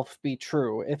own self be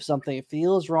true. If something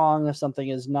feels wrong, if something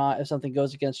is not, if something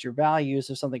goes against your values,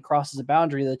 if something crosses a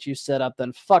boundary that you set up,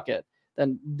 then fuck it.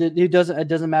 Then it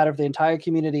doesn't matter if the entire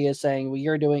community is saying, well,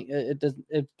 you're doing it, doesn't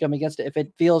come against it. If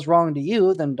it feels wrong to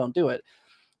you, then don't do it.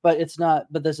 But it's not,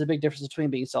 but there's a big difference between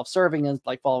being self-serving and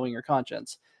like following your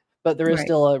conscience. But there is Right.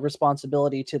 still a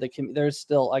responsibility to the there's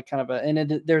still like kind of a,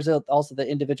 and there's also the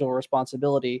individual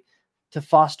responsibility to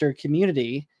foster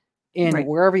community in Right.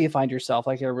 wherever you find yourself,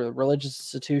 like a religious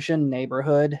institution,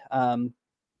 neighborhood.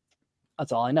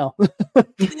 That's all I know. okay,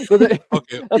 That's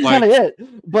like kind of it.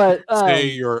 But say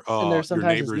your and there's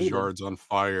sometimes it's neighbor's needed. yard's on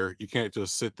fire. You can't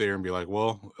just sit there and be like,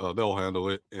 well, they'll handle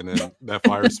it, and then that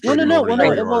fire Well, spreading no, over well,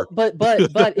 your no. yard. Well,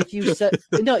 but if you said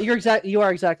no, you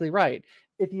are exactly right.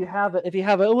 If you have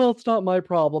a well, it's not my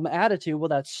problem attitude, well,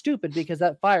 that's stupid because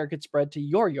that fire could spread to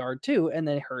your yard too and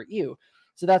then hurt you.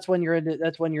 So that's when your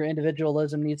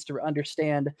individualism needs to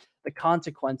understand the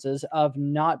consequences of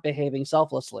not behaving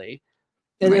selflessly.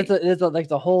 And Right. it's like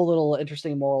the whole little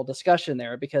interesting moral discussion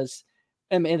there because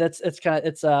I mean it's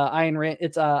Ayn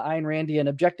Randian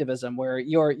objectivism where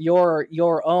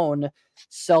your own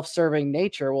self-serving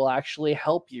nature will actually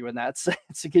help you in that sense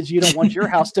because you don't want your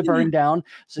house to burn down,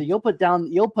 so you'll put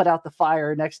out the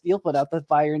fire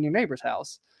in your neighbor's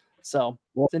house. So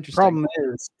Well, it's the interesting. problem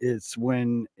is it's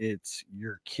when it's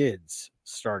your kids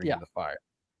starting Yeah. the fire.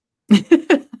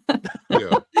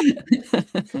 Yeah.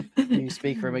 Can you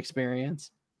speak from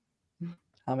experience?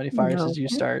 How many fires No. did you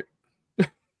start?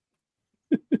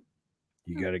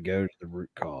 You got to go to the root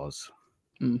cause.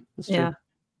 That's true. Yeah.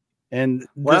 And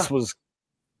Well- this was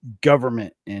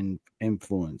government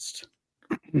influenced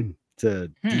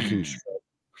to deconstruct.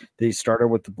 They started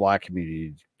with the Black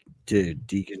community to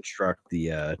deconstruct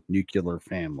the nuclear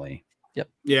family.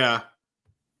 Yeah,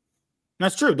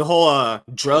 that's true. The whole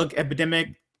drug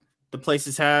epidemic the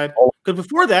places had. Oh. Because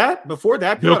before that, people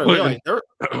gotta realize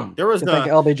there was Thank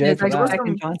the LBJ for It's that.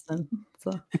 Second Johnson.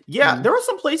 So yeah, there were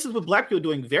some places with Black people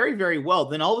doing very, very well.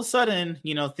 Then all of a sudden,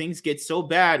 things get so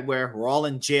bad where we're all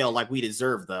in jail like we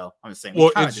deserve. Though I'm saying, we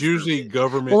Well, kinda it's deserve usually it.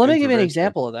 government. Well, let me give you an intervention.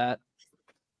 example of that.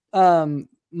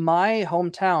 My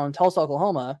hometown, Tulsa,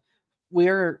 Oklahoma, we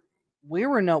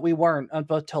weren't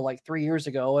until like 3 years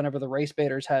ago, whenever the race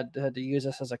baiters had to use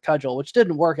us as a cudgel, which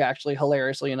didn't work actually,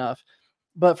 hilariously enough.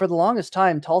 But for the longest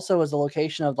time, Tulsa was the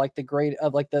location of like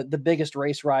the biggest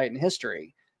race riot in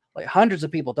history. Like hundreds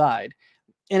of people died.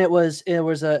 And it was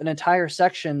an entire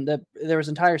section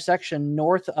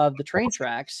north of the train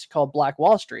tracks called Black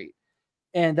Wall Street.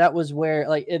 And that was where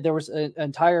there was an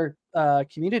entire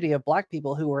community of Black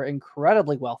people who were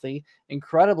incredibly wealthy,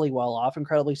 incredibly well off,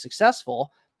 incredibly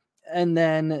successful. And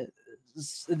then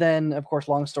of course,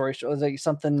 long story short, like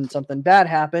something bad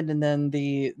happened, and then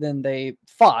they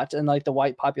fought, and like the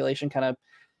white population kind of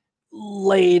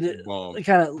laid Bomb.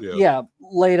 kind of Yeah.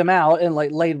 laid them out and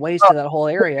like laid waste to that whole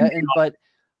area. And but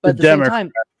at the same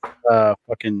time,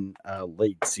 fucking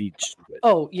laid siege to it.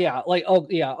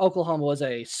 Oklahoma was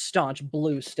a staunch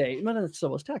blue state, but so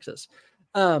was Texas.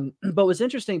 But what's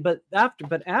interesting, but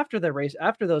after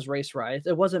those race riots,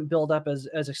 it wasn't built up as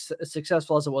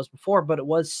successful as it was before, but it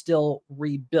was still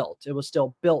rebuilt. It was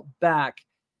still built back,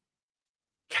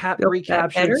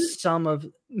 recaptured some of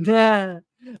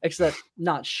except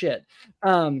not shit.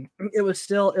 It was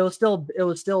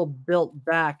still built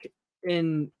back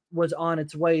and was on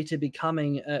its way to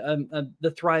becoming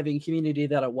the thriving community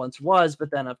that it once was. But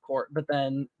then, of course,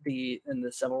 the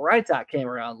Civil Rights Act came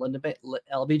around.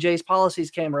 LBJ's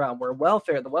policies came around, where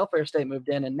the welfare state moved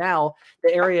in, and now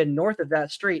the area north of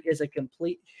that street is a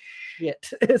complete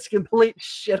shit. It's a complete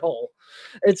shithole.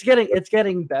 It's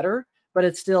getting better, but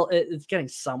it's getting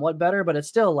somewhat better, but it's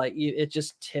still like it's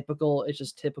just typical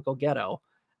ghetto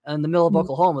in the middle of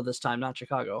Oklahoma this time, not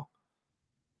Chicago.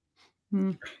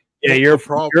 Yeah, your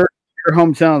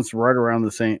hometown's right around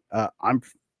the same.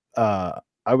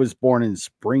 I was born in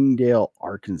Springdale,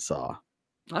 Arkansas.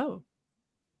 Oh,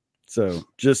 so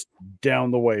just down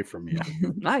the way from you.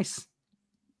 Nice.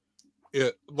 Yeah,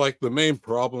 like the main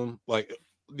problem, like,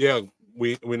 yeah,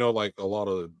 we know like a lot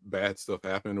of bad stuff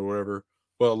happened or whatever,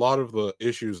 but a lot of the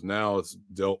issues now is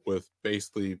dealt with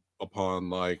basically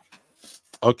upon like,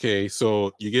 okay,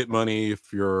 so you get money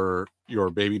if your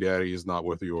baby daddy is not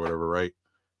with you or whatever, right?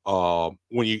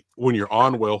 When you're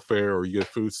on welfare or you get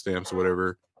food stamps or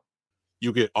whatever,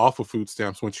 you get off of food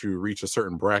stamps once you reach a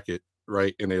certain bracket,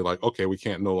 right? And they're like, okay, we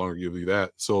can't no longer give you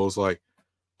that. So it's like,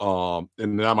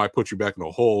 and that might put you back in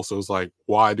a hole. So it's like,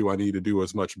 why do I need to do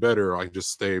as much better? I can just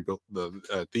stay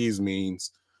at these means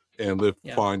and live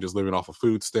fine, just living off of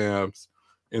food stamps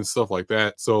and stuff like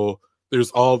that. So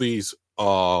there's all these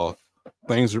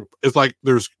things. It's like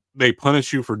they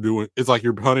punish you for doing. It's like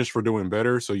you're punished for doing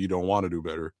better, so you don't want to do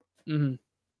better. Mm-hmm.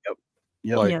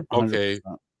 Yep. Like, Yeah. okay,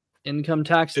 income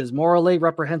tax is morally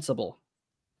reprehensible.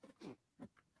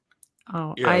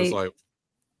 Oh, yeah, it's like,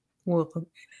 well,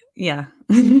 yeah.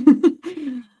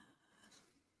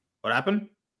 What happened?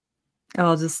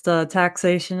 Oh, just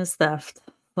taxation is theft.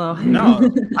 So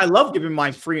No, I love giving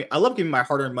my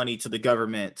hard-earned money to the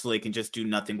government so they can just do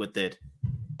nothing with it.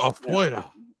 oh boy,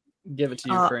 Give it to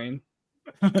Ukraine.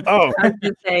 Oh, I was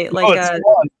gonna say, like,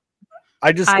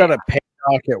 I just got a pay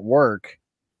doc at work.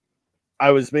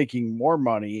 I was making more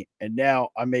money, and now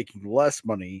I'm making less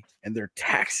money, and they're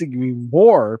taxing me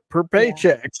more per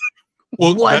paycheck.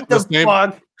 well, What the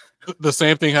fuck? The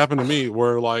same thing happened to me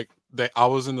where like I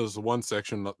was in this one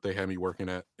section that they had me working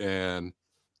at, and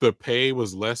the pay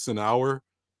was less an hour,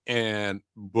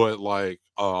 but like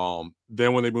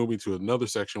then when they moved me to another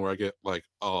section where I get like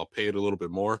paid a little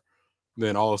bit more,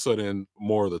 then all of a sudden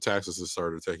more of the taxes just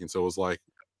started taking. So it was like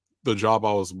the job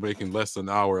I was making less than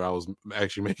an hour, I was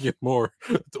actually making more,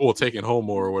 or taking home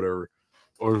more or whatever.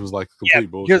 Or it was like complete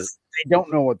bullshit. Because they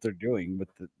don't know what they're doing with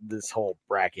this whole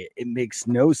bracket. It makes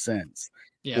no sense.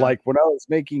 Yeah. Like when I was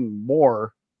making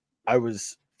more, I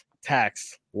was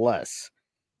taxed less.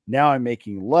 Now I'm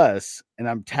making less, and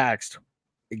I'm taxed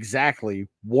exactly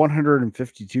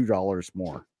 $152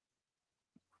 more.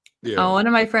 Yeah. Oh, one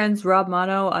of my friends, Rob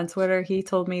Mono on Twitter, he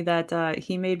told me that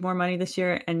he made more money this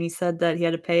year, and he said that he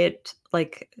had to pay it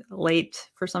like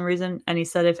late for some reason. And he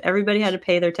said if everybody had to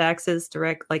pay their taxes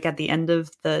direct, like at the end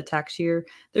of the tax year,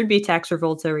 there'd be tax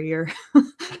revolts every year.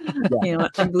 You know,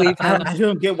 I believe him. I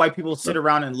don't get why people sit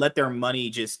around and let their money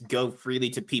just go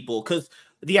freely to people, because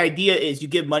the idea is you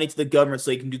give money to the government so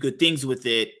they can do good things with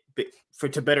it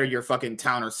to better your fucking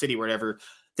town or city or whatever.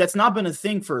 That's not been a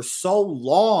thing for so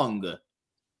long.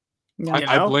 No.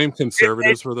 I blame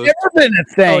conservatives for this. It's never been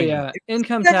a thing. Oh yeah,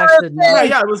 income tax did Yeah,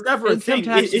 not. it was never a thing.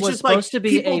 Income tax It's was just like supposed to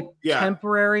be people, a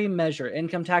temporary measure.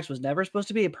 Income tax was never supposed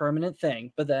to be a permanent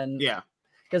thing. But then,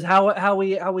 because how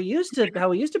we used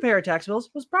to pay our tax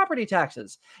bills was property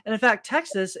taxes. And in fact,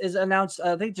 Texas is announced,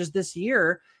 I think just this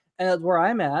year, where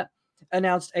I'm at,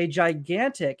 announced a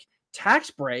gigantic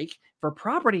tax break for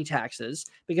property taxes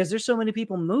because there's so many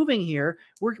people moving here.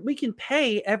 We can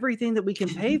pay everything that we can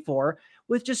pay for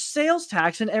with just sales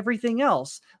tax and everything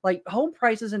else. Like home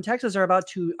prices in Texas are about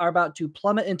to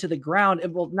plummet into the ground.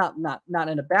 It will not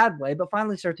in a bad way, but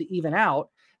finally start to even out.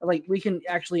 Like we can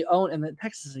actually own, and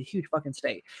Texas is a huge fucking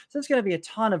state, so there's going to be a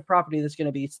ton of property that's going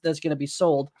to be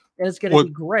sold, and it's going to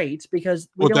be great because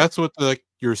that's what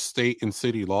your state and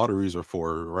city lotteries are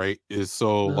for, right? Is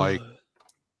so like.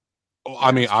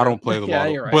 I mean, I don't play the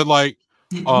lottery, right. But like,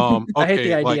 okay, I hate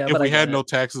the idea, like if but we had no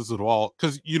taxes at all,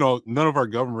 because none of our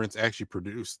governments actually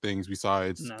produce things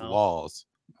besides laws,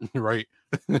 right?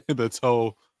 That's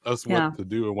how us what to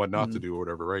do and what not to do or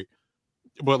whatever, right?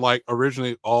 But like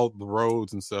originally all the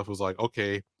roads and stuff was like,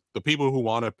 okay, the people who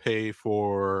want to pay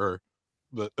for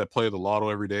that play the lotto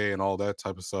every day and all that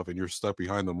type of stuff, and you're stuck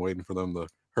behind them waiting for them to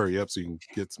hurry up so you can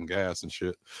get some gas and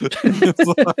shit. Trying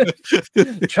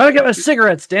to get my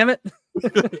cigarettes, damn it.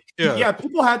 Yeah,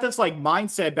 people had this like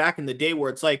mindset back in the day where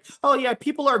it's like, oh yeah,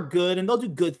 people are good and they'll do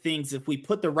good things if we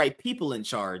put the right people in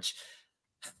charge.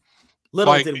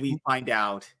 Little Like, did we find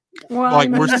out. Well, like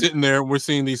we're sitting there, we're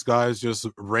seeing these guys just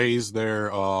raise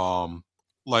their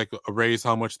raise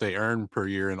how much they earn per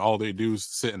year, and all they do is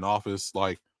sit in office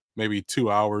like maybe 2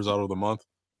 hours out of the month,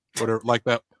 whatever, like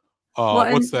that.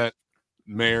 What's that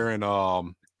mayor and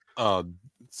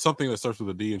something that starts with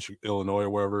a D in Illinois or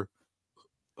wherever.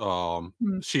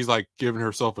 She's like giving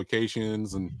herself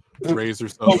vacations and raised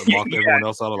herself and locked everyone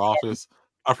else out of the office.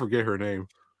 I forget her name.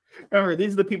 Remember,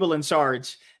 these are the people in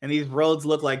charge, and these roads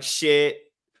look like shit.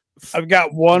 I've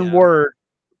got one word.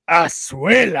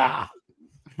 Afuera.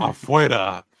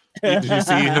 Afuera. Did you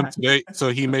see him today? So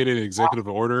he made an executive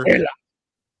order.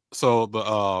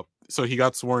 So so he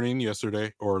got sworn in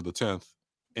yesterday or the 10th.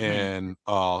 And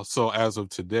so as of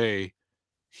today,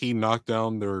 he knocked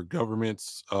down their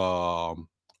government's all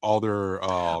their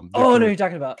oh no, you're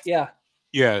talking about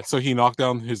yeah. So he knocked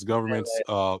down his government's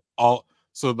all.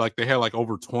 So like they had like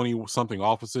over 20 something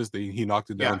offices. He knocked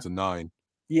it down to 9.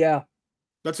 Yeah,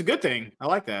 that's a good thing. I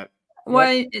like that.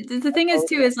 Well, the thing is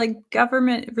too is like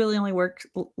government really only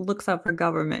looks out for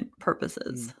government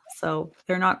purposes. So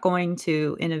they're not going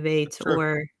to innovate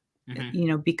or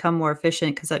become more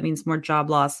efficient, because that means more job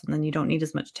loss, and then you don't need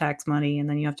as much tax money, and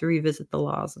then you have to revisit the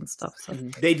laws and stuff. So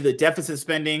they do the deficit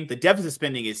spending. The deficit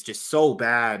spending is just so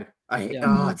bad.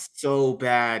 It's so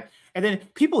bad. And then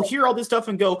people hear all this stuff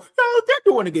and go, "Oh,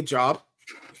 they're doing a good job."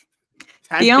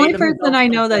 The only person I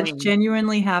know that's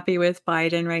genuinely happy with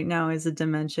Biden right now is a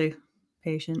dementia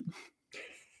patient.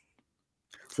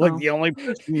 Like the only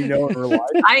person you know in real life.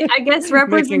 I guess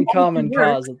representing common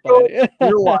cause with Biden.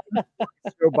 Real life,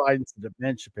 Joe Biden's a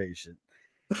dementia patient.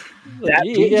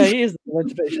 He is the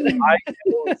dementia patient. I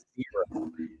know 0.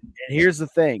 And here's the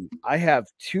thing: I have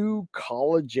 2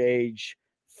 college age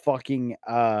fucking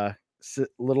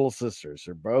little sisters.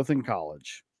 They're both in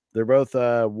college. They're both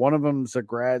one of them's a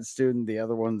grad student, the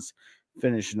other one's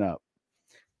finishing up.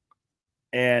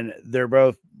 And they're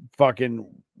both fucking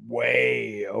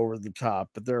way over the top,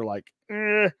 but they're like,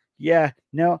 I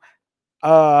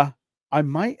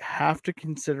might have to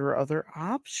consider other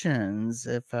options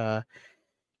if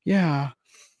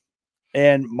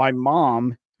And my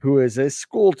mom, who is a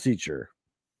school teacher,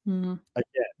 again,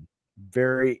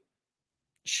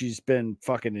 she's been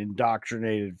fucking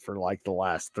indoctrinated for like the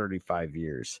last 35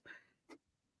 years.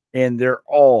 And they're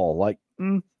all like,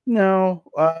 no,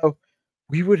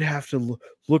 we would have to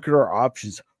look at our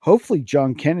options. Hopefully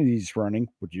John Kennedy's running.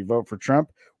 Would you vote for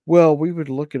Trump? Well, we would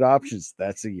look at options.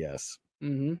 That's a yes.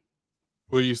 Mm-hmm.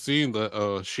 Well, you seen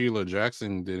that Sheila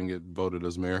Jackson didn't get voted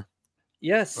as mayor.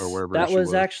 Yes, or wherever that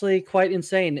was actually quite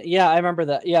insane. Yeah, I remember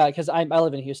that. Yeah, because I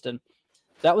live in Houston.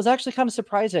 That was actually kind of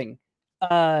surprising.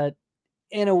 I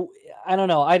don't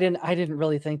know. I didn't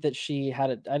really think that she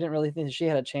had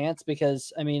a chance,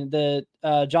 because I mean the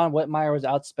John Whitmire was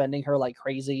outspending her like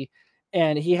crazy,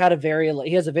 and I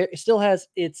still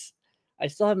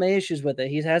have my issues with it.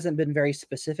 He hasn't been very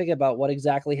specific about what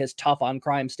exactly his tough on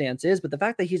crime stance is, but the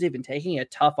fact that he's even taking a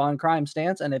tough on crime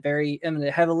stance and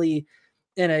a heavily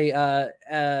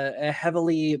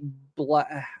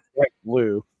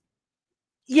blue.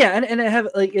 Yeah, and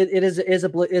it is a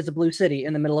blue city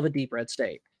in the middle of a deep red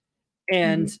state.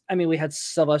 And I mean, we had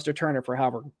Sylvester Turner for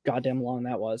however goddamn long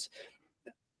that was.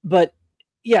 But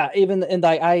yeah,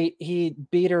 he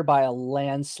beat her by a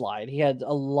landslide. He had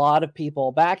a lot of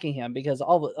people backing him, because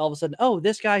all of a sudden,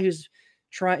 this guy who's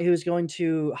going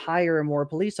to hire more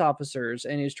police officers,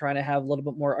 and he's trying to have a little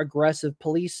bit more aggressive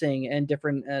policing and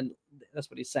that's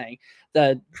what he's saying.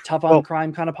 The tough on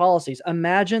crime kind of policies.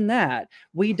 Imagine that.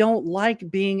 We don't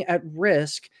like being at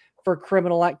risk for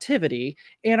criminal activity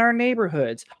in our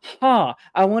neighborhoods. I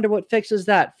wonder what fixes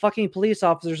that. Fucking police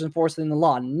officers enforcing the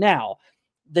law. Now,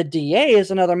 the DA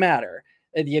is another matter.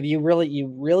 If you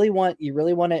really want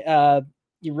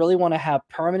to have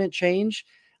permanent change,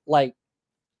 like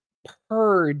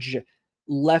purge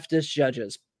leftist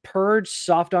judges, purge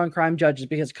soft on crime judges,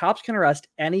 because cops can arrest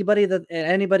anybody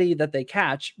that they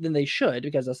catch, then they should,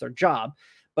 because that's their job.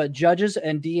 But judges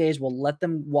and DAs will let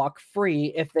them walk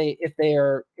free if they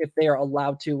are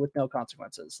allowed to, with no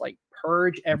consequences. Like,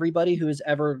 purge everybody who has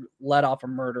ever let off a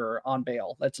murderer on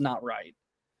bail. That's not right.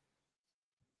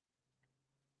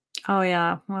 Oh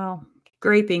yeah, well,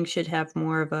 graping should have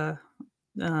more of a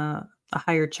a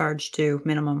higher charge too,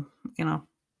 minimum. You know,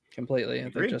 Completely. I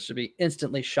think Agree. just should be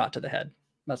instantly shot to the head.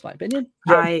 That's my opinion.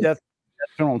 Death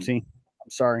penalty. I'm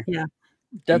sorry. Yeah.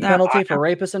 Death Yeah. penalty for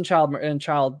rapists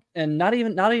and not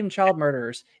even child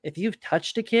murderers. If you've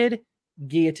touched a kid,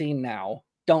 guillotine now.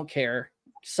 Don't care.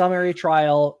 Summary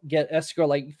trial, get escort,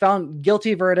 like found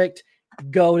guilty verdict,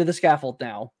 go to the scaffold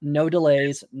now. No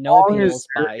delays, no appeals.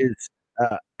 Bye. Is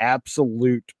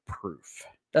absolute proof.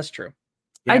 That's true.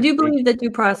 I do believe that due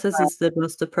process is the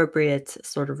most appropriate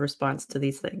sort of response to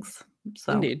these things.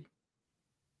 So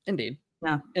Indeed.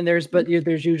 Yeah. And there's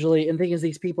usually, and the thing is,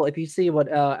 these people, if you see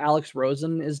what Alex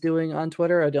Rosen is doing on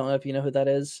Twitter, I don't know if you know who that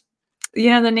is.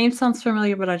 Yeah, the name sounds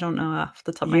familiar, but I don't know off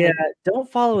the top of my head.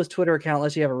 Don't follow his Twitter account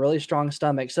unless you have a really strong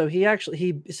stomach. So he's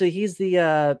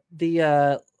the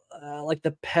like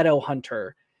the pedo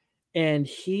hunter, and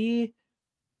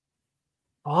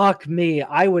fuck me,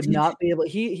 I would not be able.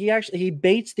 He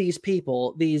baits these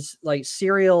people, these like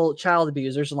serial child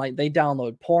abusers, and like they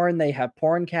download porn, they have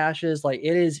porn caches, like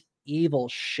it is evil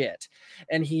shit.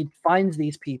 And he finds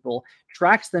these people,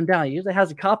 tracks them down. He usually has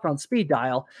a cop on speed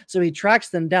dial, so he tracks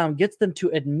them down, gets them to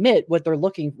admit what they're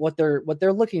looking for.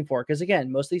 Because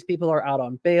again, most of these people are out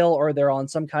on bail or they're on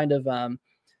some kind of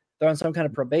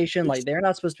probation. Like they're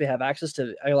not supposed to have access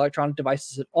to electronic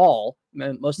devices at all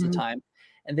most of the time.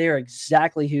 And they are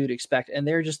exactly who you'd expect. And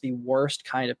they're just the worst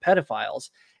kind of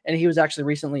pedophiles. And he was actually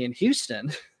recently in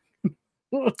Houston.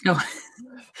 I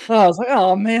was like,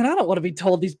 oh man, I don't want to be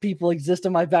told these people exist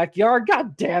in my backyard.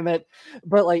 God damn it.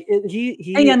 But like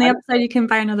Hey, on the upside, you can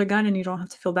buy another gun and you don't have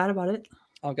to feel bad about it.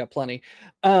 I've got plenty.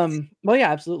 Well,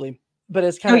 yeah, absolutely. But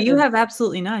it's kind of you have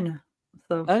absolutely none.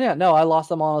 So I lost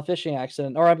them all in a fishing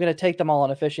accident, or I'm going to take them all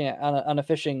on a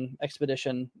fishing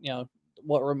expedition. You know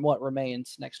what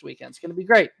remains next weekend. It's going to be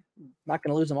great. Not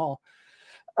going to lose them all.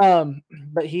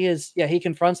 But he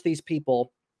confronts these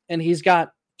people, and he's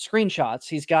got screenshots,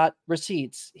 he's got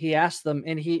receipts. He asks them,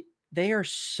 and they are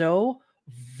so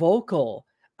vocal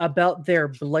about their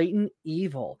blatant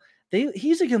evil.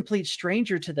 He's a complete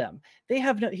stranger to them. They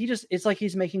have it's like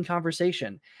he's making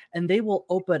conversation, and they will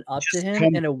open up to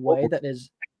him in a way that is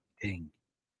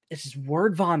it's just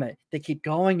word vomit. They keep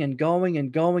going and going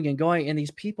and going and going. And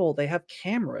these people, they have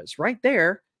cameras right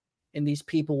there, and these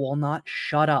people will not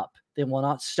shut up. They will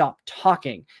not stop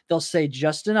talking. They'll say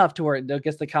just enough to where they'll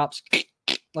get the cops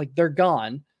like they're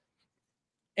gone.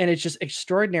 And it's just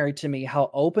extraordinary to me how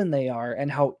open they are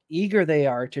and how eager they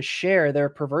are to share their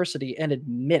perversity and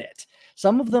admit it.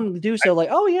 Some of them do so like,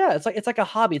 oh yeah, it's like a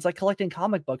hobby. It's like collecting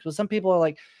comic books. But some people are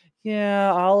like,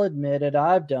 yeah, I'll admit it.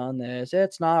 I've done this.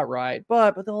 It's not right.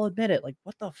 But they'll admit it. Like,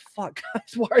 what the fuck,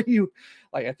 guys? Why are you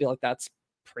like, I feel like that's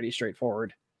pretty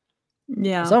straightforward.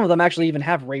 Yeah. Some of them actually even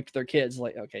have raped their kids.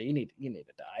 Like, okay, you need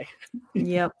to die.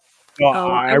 Yep.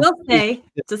 I will say,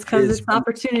 just because it's an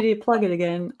opportunity to plug it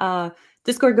again,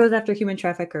 Discord goes after human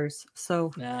traffickers.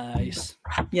 So nice.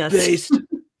 Yes. Based.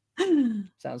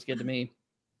 Sounds good to me.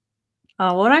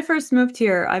 When I first moved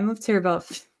here,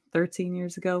 about 14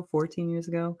 years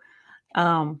ago.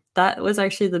 That was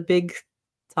actually the big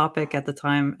topic at the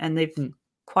time, and they've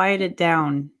quieted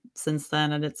down since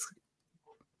then, and it's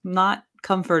not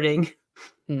comforting.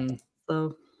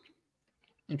 So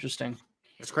interesting.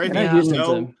 It's crazy.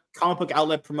 No comic book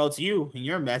outlet promotes you and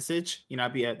your message.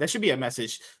 That should be a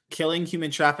message. Killing human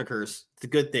traffickers. It's a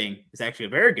good thing. It's actually a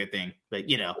very good thing. But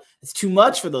it's too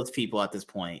much for those people at this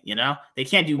point. They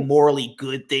can't do morally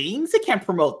good things. They can't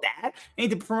promote that. They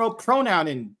need to promote pronoun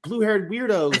and blue-haired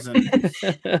weirdos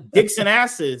and dicks and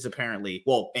asses, apparently.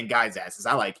 Well, and guys' asses.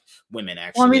 I like women,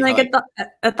 actually. Well, I mean,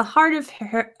 at the heart of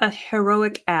a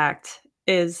heroic act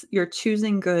is you're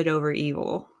choosing good over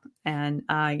evil, and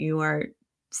you are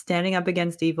standing up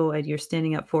against evil, and you're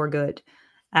standing up for good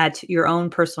at your own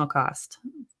personal cost.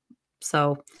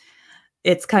 So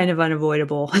it's kind of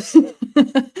unavoidable.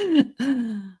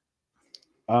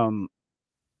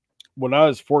 When I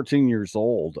was 14 years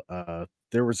old,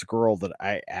 there was a girl that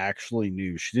I actually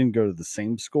knew. She didn't go to the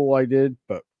same school I did,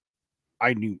 but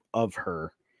I knew of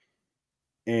her.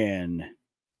 And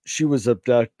she was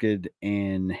abducted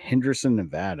in Henderson,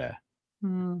 Nevada.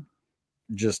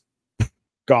 Just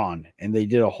gone. And they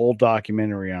did a whole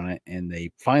documentary on it, and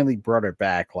they finally brought her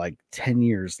back like 10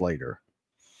 years later.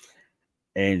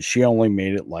 And she only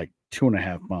made it like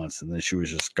 2.5 months, and then she was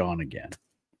just gone again.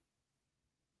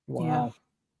 Wow. Yeah.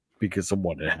 Because of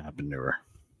what had happened to her.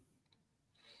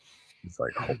 It's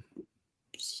like,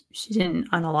 she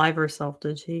didn't unalive herself,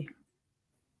 did she?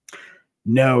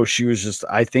 No, she was just,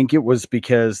 I think it was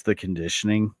because the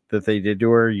conditioning that they did to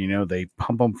her, they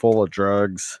pump them full of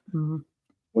drugs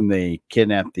when they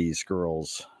kidnap these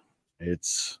girls.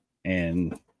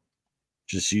 And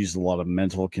just used a lot of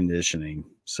mental conditioning.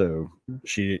 So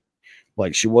she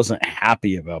wasn't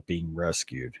happy about being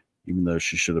rescued, even though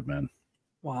she should have been.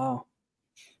 Wow.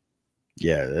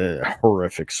 Yeah, a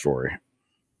horrific story.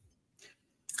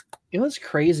 It was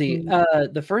crazy.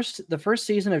 The first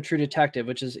season of True Detective,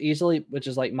 which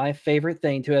is like my favorite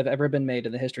thing to have ever been made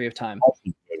in the history of time.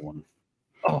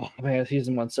 Oh man,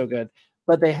 season 1's so good.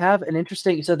 But they have an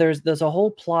interesting. So there's a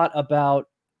whole plot about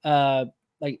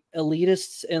like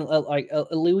elitists and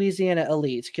Louisiana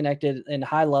elites connected in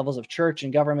high levels of church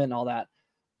and government and all that.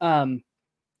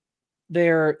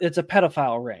 It's a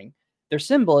pedophile ring. Their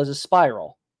symbol is a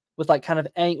spiral with like kind of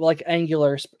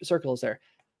angular circles there.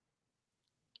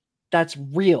 That's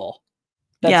real.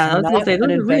 That's I was gonna say, an those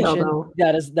are real, invention. though.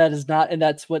 That is not, and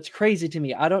that's what's crazy to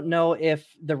me. I don't know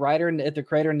if the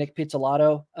creator Nick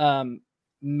Pizzolatto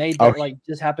made that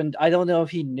just happened. I don't know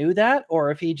if he knew that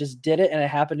or if he just did it and it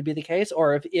happened to be the case,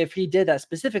 or if he did that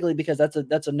specifically because that's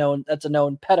a known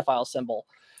pedophile symbol.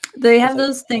 They have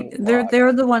those things.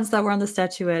 They're the ones that were on the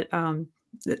statuette.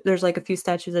 There's like a few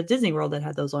statues at Disney World that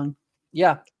had those on.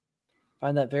 Yeah,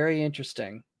 find that very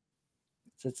interesting.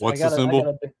 What's the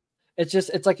symbol? It's a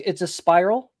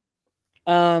spiral.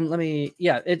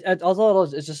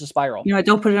 It's just a spiral.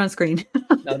 Don't put it on screen.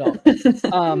 No.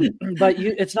 But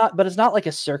it's not like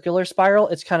a circular spiral.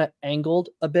 It's kind of angled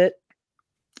a bit.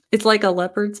 It's like a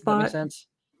leopard spot. That makes sense.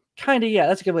 Kind of, yeah.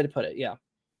 That's a good way to put it. Yeah.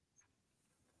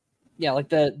 Yeah, like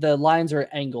the lines are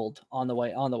angled on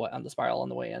the spiral on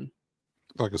the way in.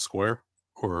 Like a square,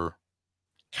 or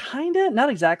kind of, not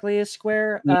exactly a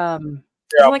square.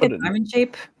 Like a diamond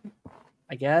shape,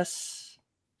 I guess.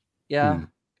 Yeah,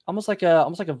 almost like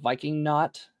a Viking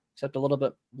knot, except a little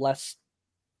bit less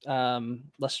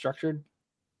structured.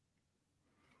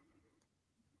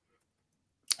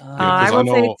 I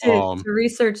will say to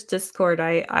research Discord,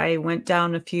 I went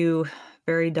down a few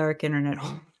very dark internet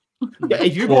holes. Yeah,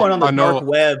 if you're going on the dark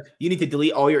web, you need to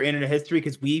delete all your internet history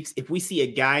because if we see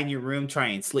a guy in your room try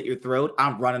and slit your throat,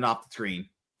 I'm running off the screen.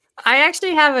 I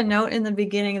actually have a note in the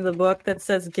beginning of the book that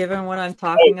says, given what I'm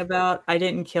talking about, I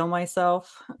didn't kill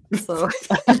myself. So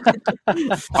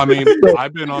I mean,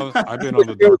 I've been on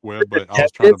the dark web, but I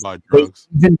was trying to buy drugs.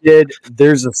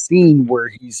 There's a scene where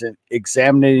he's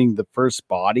examining the first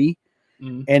body,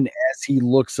 and as he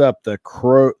looks up,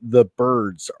 the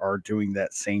birds are doing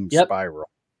that same spiral.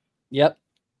 Yep.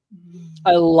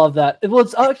 I love that. Well,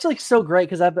 it's actually so great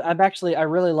because I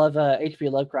really love H.P.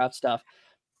 Lovecraft stuff.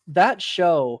 That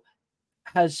show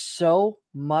has so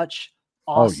much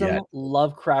awesome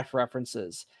Lovecraft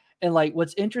references. And like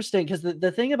what's interesting, because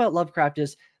the thing about Lovecraft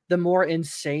is the more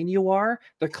insane you are,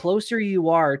 the closer you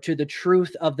are to the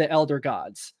truth of the elder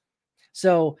gods.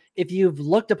 So if you've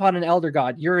looked upon an elder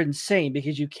god, you're insane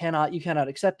because you cannot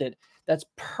accept it. That's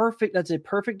perfect. That's a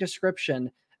perfect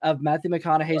description of Matthew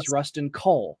McConaughey's Rustin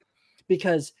Cole,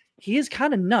 because he is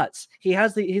kind of nuts. He's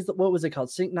what was it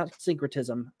called? Not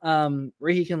syncretism,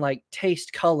 where he can like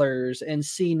taste colors and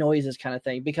see noises kind of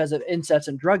thing because of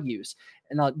incessant drug use.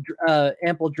 And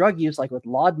ample drug use, like with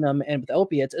laudanum and with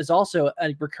opiates, is also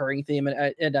a recurring theme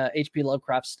in H.P.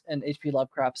 Lovecraft's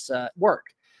work.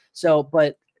 So,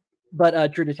 but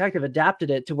True Detective adapted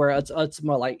it to where it's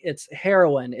more like it's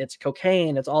heroin, it's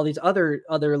cocaine, it's all these other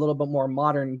little bit more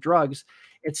modern drugs.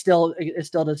 It still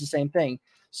does the same thing.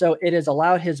 So it has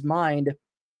allowed his mind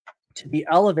to be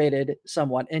elevated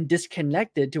somewhat and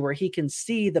disconnected to where he can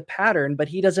see the pattern, but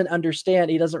he doesn't understand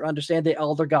the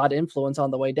elder god influence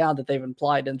on the way down that they've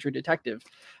implied in True Detective.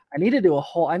 I need to do a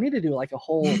whole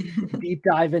deep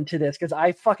dive into this because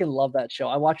I fucking love that show.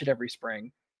 I watch it every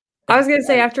spring. I was gonna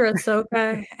say after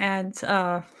Ahsoka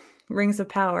and Rings of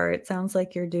Power, it sounds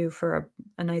like you're due for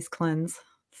a nice cleanse.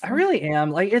 I really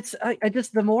am. Like I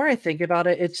just the more I think about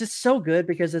it, it's just so good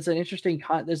because it's an interesting.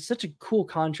 There's such a cool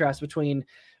contrast between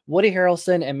Woody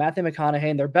Harrelson and Matthew McConaughey,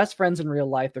 and they're best friends in real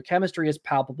life. Their chemistry is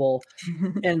palpable,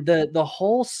 and the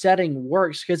whole setting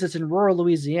works because it's in rural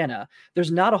Louisiana.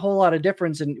 There's not a whole lot of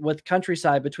difference with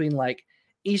countryside between like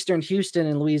Eastern Houston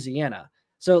and Louisiana.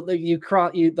 So there's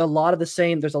a lot of the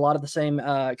same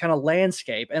kind of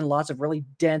landscape and lots of really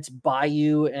dense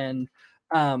bayou and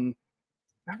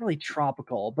not really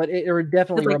tropical, but it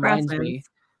definitely reminds me.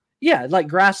 Yeah, like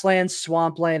grasslands,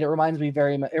 swampland. It reminds me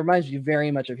very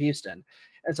much of Houston.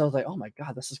 And so I was like, oh my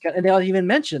God, this is good. And they even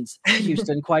mentions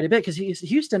Houston quite a bit because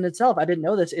Houston itself, I didn't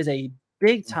know this, is a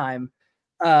big time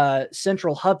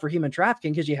central hub for human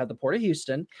trafficking because you have the Port of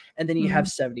Houston and then you have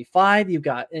 75. You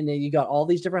got all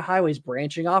these different highways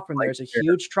branching off from there. There's a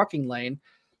huge trucking lane.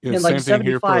 Yeah, and like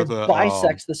 75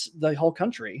 bisects the whole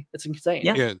country. It's insane.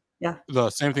 Yeah.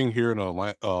 The same thing here in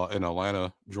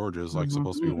Atlanta, Georgia is like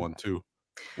supposed to be one too.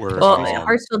 Where Well,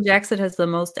 Hartsfield-Jackson has the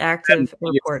most active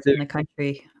And- airport in the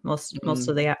country most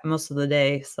of the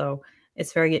day, so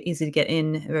it's very easy to get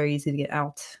in, very easy to get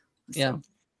out. Yeah. So.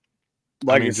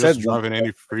 like I just said, driving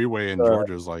any freeway in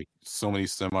Georgia is like so many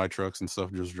semi trucks and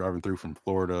stuff just driving through from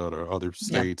Florida to other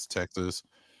states, Texas,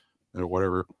 or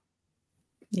whatever.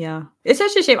 Yeah, it's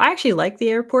such a shame. I actually like the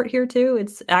airport here too.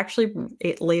 It's actually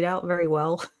laid out very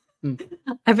well.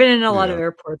 I've been in a lot of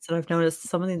airports and I've noticed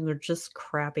some of these are just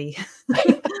crappy.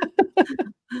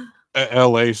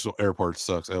 LA airport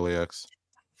sucks. LAX.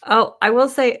 Oh, I will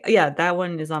say, yeah, that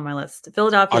one is on my list.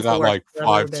 Philadelphia. I got like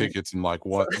 5 tickets in like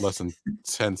less than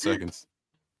 10 seconds.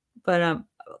 But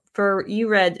for you,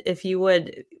 Red, if you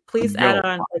would please add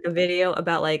on like a video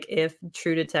about like if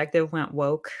True Detective went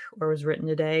woke or was written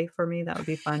today for me, that would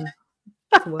be fun.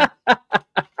 I'll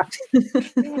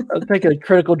take a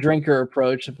critical drinker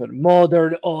approach, but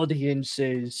modern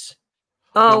audiences.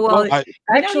 Oh well,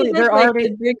 actually, there are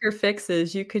the drinker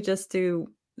fixes. You could just do,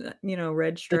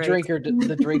 red straight.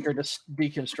 The drinker just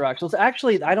deconstructs. Well,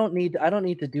 actually, I don't need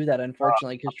to do that,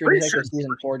 unfortunately, because True Detective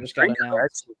season 4 just got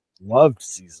announced. Loved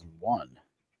season 1.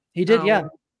 He did, yeah.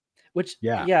 I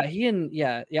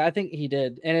think he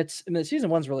did, and season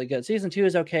 1's really good. Season 2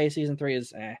 is okay. Season 3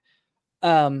 is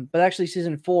but actually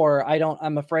season 4,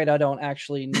 I'm afraid I don't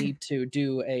actually need to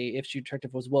do a If True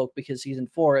Detective was woke, because season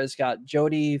 4 has got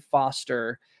Jodie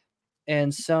Foster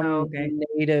and some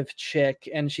native chick,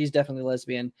 and she's definitely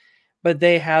lesbian, but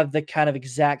they have the kind of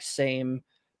exact same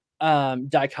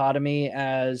dichotomy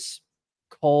as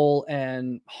Cole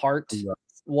and Hart.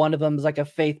 One of them is like a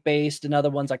faith-based,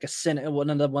 another one's like one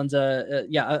of the one's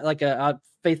like a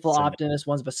faithful optimist,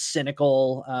 one's a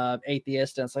cynical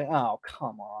atheist, and it's like, oh,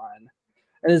 come on.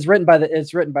 And it's written by I think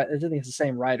it's the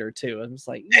same writer too. And it's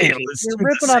like, hey, you're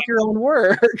ripping off your own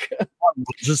work.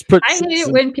 Just put. I hate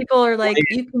it when people are like,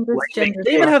 you can just gender.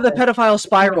 They even have the pedophile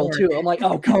spiral too. I'm like,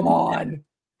 oh, come on.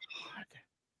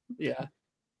 Yeah.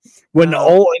 When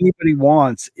all anybody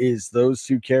wants is those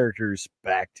two characters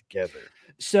back together.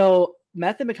 So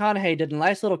Matthew McConaughey did a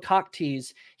nice little cock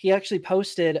tease. He actually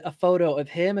posted a photo of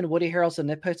him and Woody Harrelson and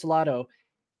Nick Pizzolatto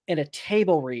in a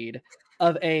table read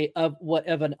of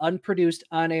an unproduced,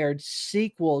 unaired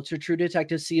sequel to True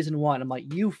Detective season 1. I'm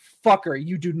like, you fucker,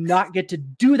 you do not get to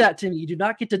do that to me. You do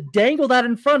not get to dangle that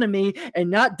in front of me and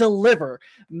not deliver.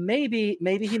 Maybe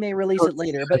he may release it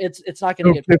later, but it's not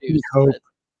going to get produced.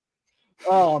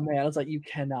 Oh man, it's like, you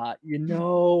cannot,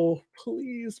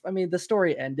 please. I mean, the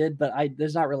story ended, but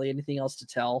there's not really anything else to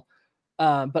tell.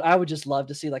 But I would just love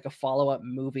to see like a follow-up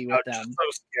movie with them.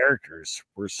 Those characters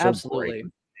were so absolutely great.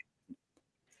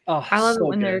 Oh, I love it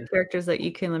when there are characters that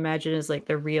you can imagine as like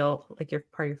they're real, like you're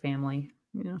part of your family.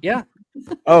 Yeah.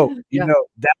 Oh,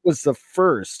 that was the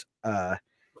first.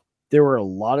 There were a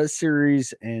lot of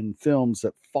series and films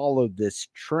that followed this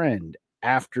trend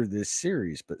after this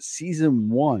series, but season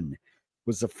 1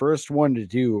 was the first one to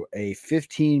do a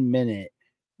 15-minute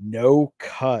no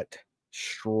cut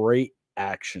straight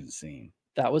action scene.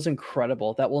 That was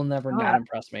incredible. That will never not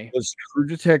impress me. It was True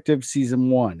Detective season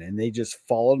 1, and they just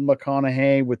followed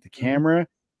McConaughey with the camera,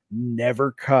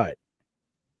 never cut.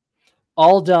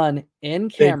 All done in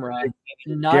camera,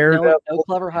 no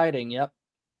clever hiding. Yep.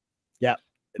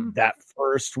 That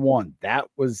first one, that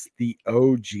was the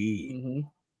OG.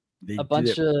 A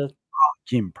bunch of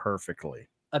him perfectly.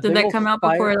 Did that come out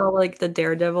before like the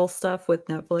Daredevil stuff with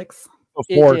Netflix?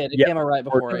 It did. It came out right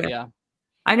before it. Yeah.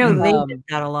 I know they did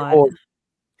that a lot.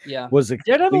 Yeah. Was it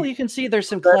Daredevil? You can see there's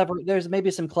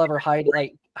maybe some clever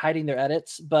hiding their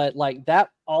edits, but like that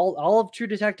all of True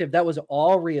Detective, that was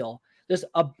all real. There's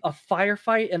a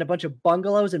firefight and a bunch of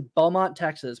bungalows in Beaumont,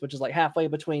 Texas, which is like halfway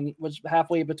between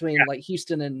like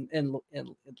Houston and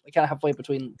kind of halfway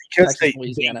between because Texas and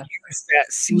Louisiana. They used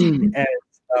that scene as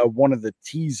one of the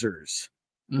teasers.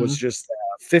 Was just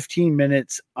 15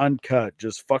 minutes uncut,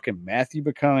 just fucking Matthew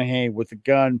McConaughey with a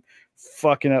gun,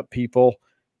 fucking up people,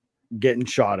 getting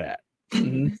shot at.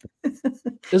 It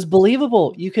was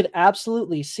believable. You could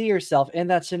absolutely see yourself in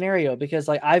that scenario, because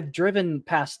like I've driven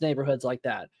past neighborhoods like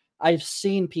that. I've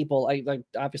seen people. Like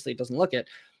obviously it doesn't look it,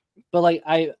 but like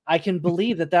I can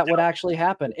believe that would actually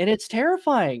happen, and it's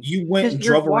terrifying. You went and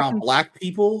drove around black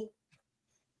people.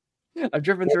 I've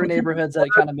driven through neighborhoods that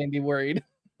kind of made me worried.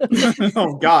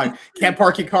 Oh God, can't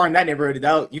park your car in that neighborhood.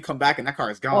 You come back and that car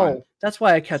is gone. Oh, that's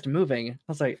why I kept moving. I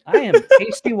was like, I am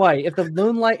pasty white. If the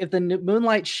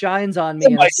moonlight shines on me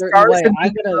in a certain way,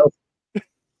 I'm gonna.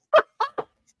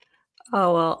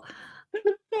 Oh well,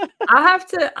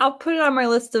 I'll put it on my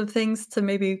list of things to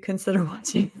maybe consider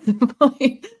watching.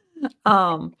 I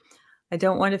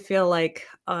don't want to feel like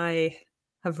I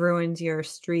have ruined your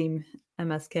stream,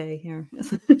 MSK here.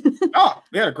 Oh,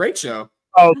 they had a great show.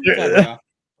 Oh, Yeah.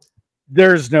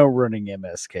 there's no running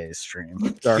MSK stream.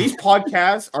 These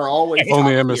podcasts are always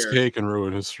Only top MSK tier. can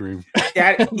ruin his stream.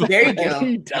 There you go.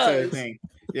 He That's the other does. thing.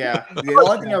 Yeah. The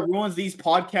only thing that ruins these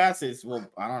podcasts is, well,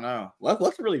 I don't know.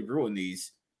 Let's really ruin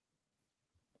these.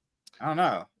 I don't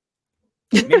know.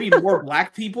 Maybe more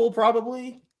black people,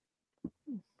 probably.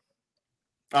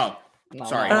 Oh,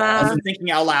 sorry. I was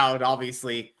thinking out loud,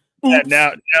 obviously. Yeah,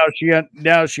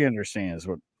 now she understands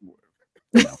what.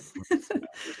 You know.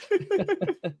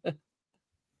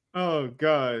 Oh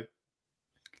God.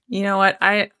 You know what?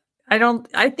 I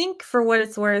think for what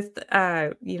it's worth,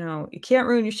 you can't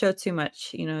ruin your show too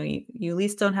much. You at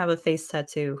least don't have a face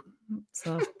tattoo.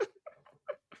 So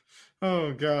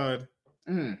Oh God.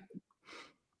 Mm.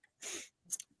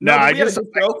 No, I but we had a just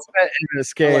good show. met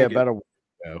MSK I like about a week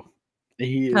ago.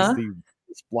 He is Huh?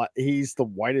 he's the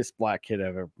whitest black kid I've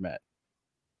ever met.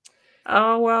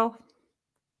 oh well.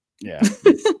 Yeah.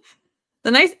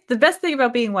 The best thing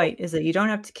about being white is that you don't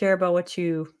have to care about what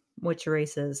your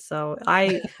race is. So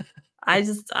I'm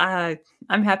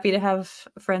happy to have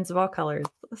friends of all colors.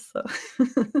 So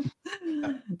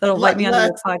that'll invite me on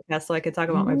the podcast so I can talk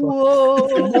about my book.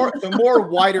 The more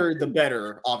whiter, the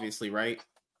better, obviously, right?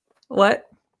 What?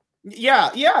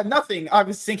 Yeah, nothing. I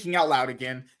was thinking out loud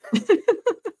again.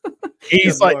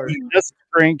 He's Good like, Lord. he doesn't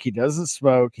drink, he doesn't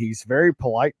smoke, he's very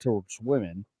polite towards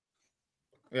women.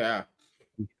 Yeah.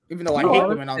 Even though I Oh, hate that's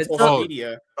women on good. social Oh.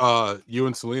 media. You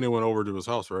and Selena went over to his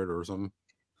house, right, or something?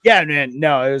 Yeah, man.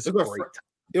 No, it was It was great.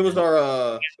 It was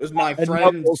my And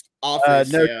friend's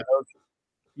office. no Yeah. jokes.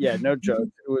 Yeah, no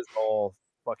jokes. It was all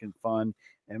fucking fun.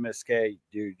 MSK,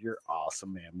 dude, you're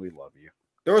awesome, man. We love you.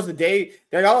 There was a day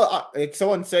that like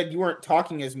someone said you weren't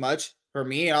talking as much for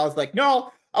me, and I was like,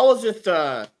 no, I was just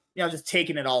just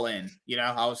taking it all in.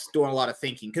 I was doing a lot of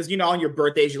thinking because on your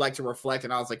birthdays you like to reflect,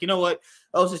 and I was like, you know what?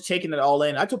 I was just taking it all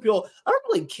in. I told people I don't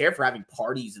really care for having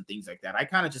parties and things like that. I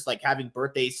kind of just like having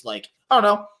birthdays, like I don't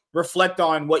know, reflect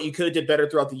on what you could have did better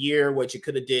throughout the year, what you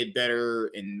could have did better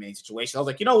in many situations. I was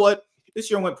like, you know what?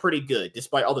 This year went pretty good,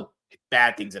 despite all the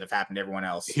bad things that have happened to everyone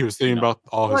else. He was thinking about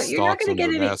all his You're not stocks going to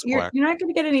under get the any. Nasdaq. You're not going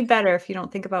to get any better if you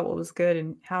don't think about what was good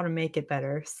and how to make it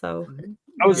better. So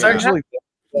I was Yeah. actually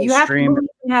you have to stream. believe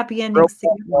in happy Real endings. to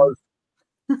fun get one.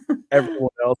 was everyone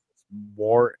else is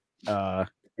more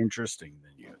interesting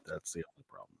than you. That's the only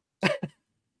problem.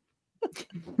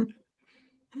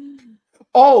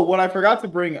 Oh, what I forgot to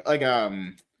bring, like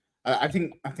I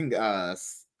think I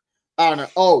don't know.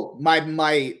 Oh,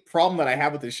 my problem that I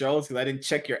have with the show is because I didn't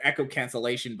check your echo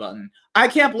cancellation button. I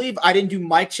can't believe I didn't do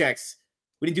mic checks.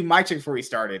 We didn't do mic checks before we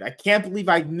started. I can't believe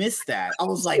I missed that. I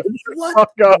was like, what?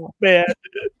 Fuck up, man.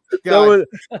 God.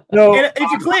 No, And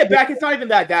if you play it back, it's not even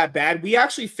that bad. We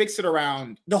actually fixed it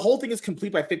around. The whole thing is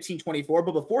complete by 15:24,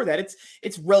 but before that,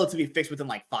 it's relatively fixed within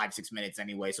like 5-6 minutes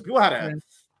anyway. So people had a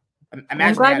I'm imagine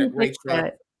they glad had a you great fixed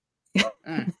show.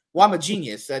 that. Well, I'm a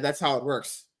genius. That's how it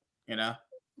works.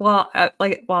 Well,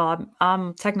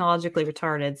 I'm technologically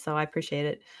retarded, so I appreciate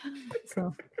it.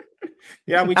 So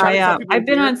Yeah, we try to tell people I've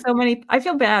been here. on so many. I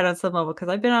feel bad on some level because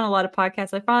I've been on a lot of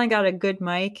podcasts. I finally got a good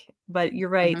mic, but you're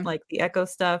right. Mhm. Like the echo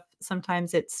stuff,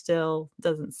 sometimes it still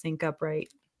doesn't sync up right.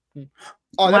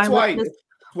 Oh, that's why When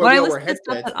I we all wear listen to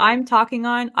stuff headsets. that I'm talking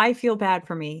on, I feel bad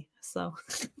for me. So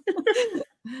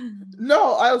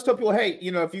No, I always tell people, hey,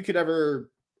 if you could ever,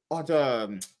 I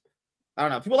don't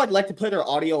know, people like to play their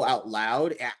audio out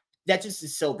loud. That just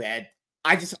is so bad.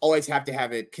 I just always have to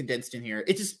have it condensed in here.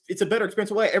 It's a better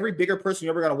experience. Why every bigger person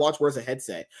you're ever gonna watch wears a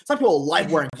headset. Some people like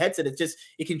wearing a headset.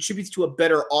 It contributes to a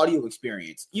better audio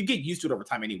experience. You get used to it over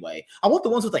time anyway. I want the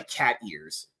ones with like cat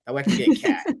ears. That way I can get a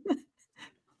cat.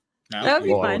 No, that would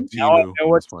be Well, fun. now I Timu know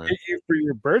what was to fine. get you for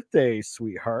your birthday,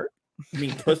 sweetheart. you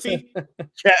mean pussy?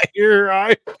 Yeah, you're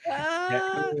right.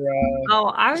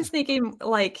 Oh, I was thinking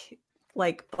like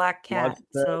black cat.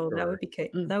 Logitech So that or- would be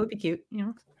cute. That would be cute.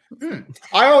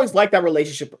 I always like that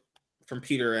relationship from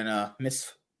Peter and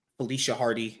Miss Felicia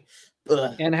Hardy.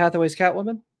 Ugh. Anne Hathaway's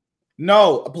Catwoman.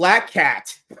 No, a black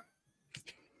cat.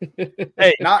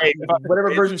 Hey, Not hey, whatever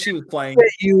if version she was playing.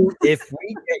 if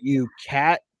we get you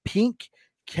pink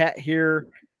cat hair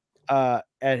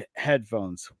at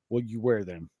headphones, will you wear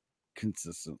them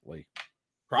consistently?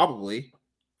 Probably.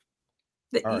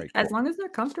 All right, As cool. long as they're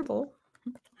comfortable.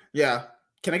 Yeah.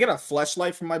 Can I get a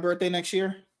fleshlight for my birthday next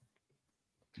year?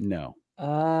 No.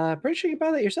 Pretty sure you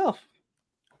buy that yourself.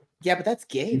 Yeah, but that's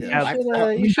gay though.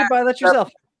 Yeah, You should buy that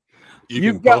yourself.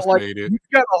 You can got like Postmate it. you've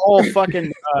got a whole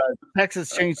fucking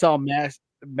Texas Chainsaw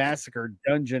Massacre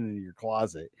dungeon in your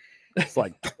closet. It's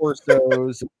like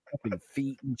torsos, fucking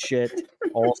feet and shit,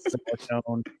 all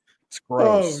silicone. It's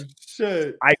gross.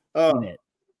 shit. I Oh, own it.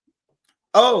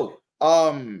 Oh,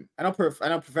 I know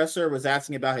Professor was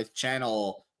asking about his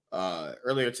channel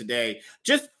earlier today.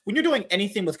 Just when you're doing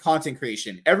anything with content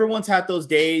creation, everyone's had those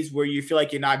days where you feel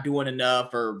like you're not doing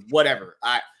enough or whatever.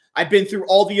 I've been through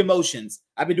all the emotions.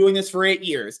 I've been doing this for 8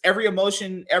 years. Every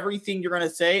emotion, everything you're gonna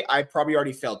say, I probably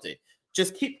already felt it.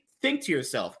 Just think to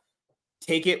yourself,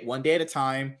 take it one day at a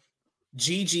time.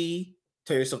 GG,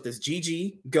 tell yourself this.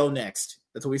 GG, go next.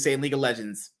 That's what we say in League of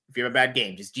Legends. If you have a bad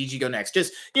game, just GG, go next.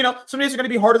 Just, some days are going to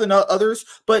be harder than others,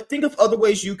 but think of other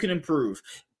ways you can improve.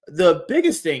 The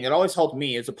biggest thing that always helped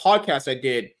me is a podcast I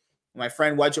did with my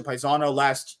friend Wedge Paisano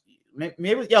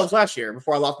it was last year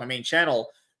before I lost my main channel.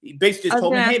 He basically just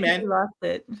told me, hey, man. You lost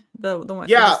it. The one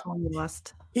you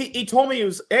lost. He told me,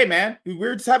 hey, man, we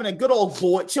were just having a good old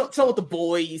boy, chill with the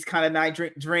boys kind of night,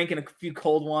 drinking a few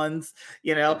cold ones,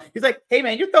 He's like, hey,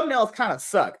 man, your thumbnails kind of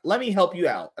suck. Let me help you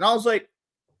out. And I was like,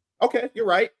 okay, you're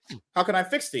right. How can I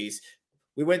fix these?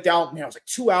 We went down, it was like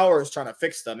 2 hours trying to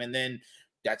fix them. And then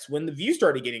that's when the views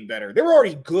started getting better. They were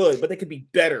already good, but they could be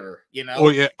better, Oh,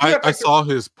 yeah. I saw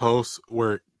his post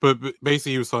but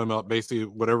basically he was talking about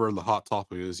whatever the hot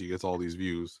topic is, he gets all these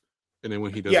views. And then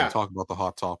when he doesn't talk about the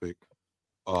hot topic,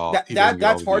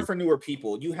 that's hard for newer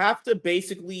people. You have to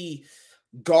basically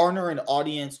garner an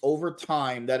audience over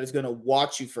time that is going to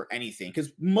watch you for anything,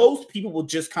 because most people will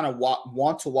just kind of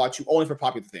want to watch you only for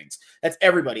popular things. That's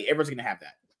everybody. Everyone's going to have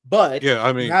that. But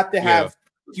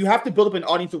you have to build up an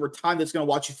audience over time that's going to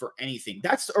watch you for anything.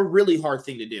 That's a really hard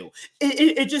thing to do.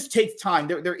 It just takes time.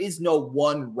 There is no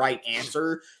one right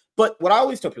answer. But what I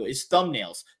always tell people is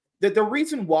thumbnails. The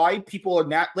reason why people are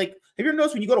not like, have you ever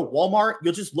noticed when you go to Walmart,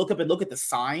 you'll just look up and look at the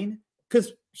sign?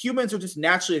 Because humans are just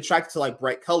naturally attracted to like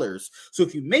bright colors. So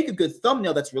if you make a good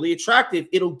thumbnail that's really attractive,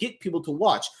 it'll get people to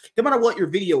watch, no matter what your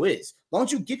video is. As long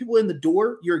as you get people in the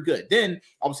door, you're good. Then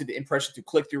obviously the impression to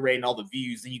click-through rate and all the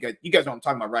views, then you guys know what I'm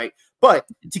talking about, right? But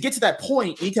to get to that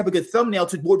point, you need to have a good thumbnail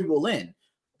to lure people in.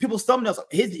 People's thumbnails,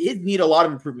 his need a lot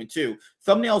of improvement too.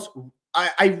 Thumbnails,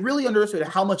 I really understood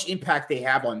how much impact they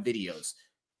have on videos.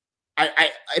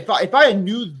 If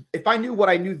I knew what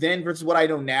I knew then versus what I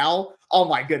know now, oh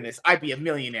my goodness, I'd be a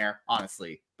millionaire,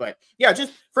 honestly. But yeah,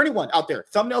 just for anyone out there,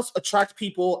 thumbnails attract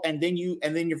people, and then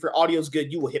if your audio's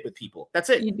good, you will hit with people. That's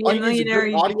it. You'd be a millionaire.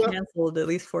 You'd be canceled at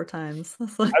least 4 times.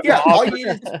 All you need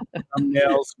is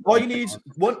thumbnails. All you need is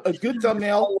a good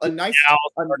thumbnail, a nice.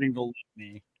 Starting to lick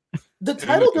me. The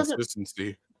title doesn't.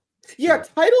 Consistency. Yeah,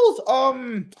 titles.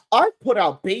 I've put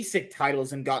out basic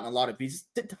titles and gotten a lot of views.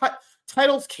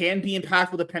 Titles can be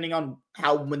impactful depending on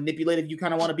how manipulative you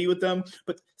kind of want to be with them,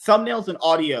 but thumbnails and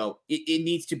audio, it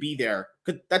needs to be there.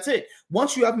 Because that's it.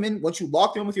 Once you have them in, once you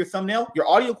lock them with your thumbnail, your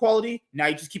audio quality, now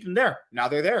you just keep them there. Now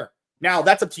they're there. Now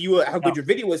that's up to you how good your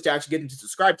video is to actually get them to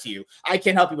subscribe to you. I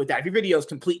can't help you with that. If your video is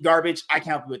complete garbage, I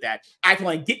can't help you with that. I can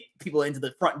only get people into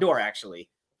the front door, actually.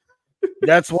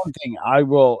 That's one thing I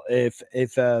will. If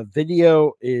a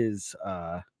video is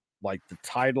like the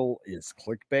title is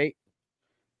clickbait,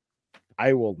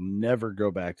 I will never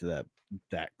go back to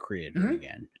that creator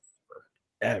again,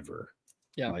 ever.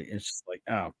 Yeah, like it's just like,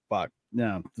 oh fuck,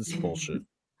 no, this is bullshit.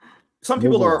 Some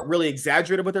people are really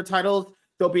exaggerated with their titles.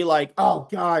 They'll be like, oh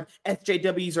god,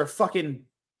 SJWs are fucking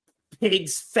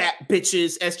pigs, fat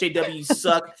bitches. SJWs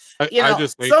suck. I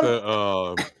just hate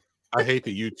I hate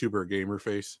the YouTuber gamer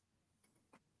face.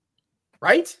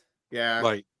 Right? Yeah.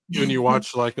 Like when you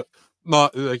watch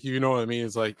not like, you know what I mean?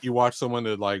 It's like you watch someone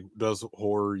that like does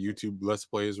horror YouTube let's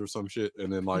plays or some shit,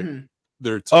 and then like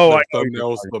their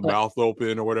thumbnails, the mouth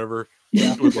open or whatever,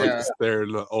 with like the stare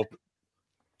open.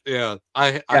 Yeah,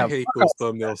 I hate those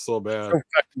thumbnails so bad.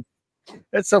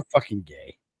 That's so fucking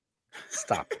gay.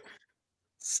 Stop it.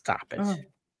 Stop it.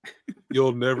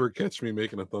 You'll never catch me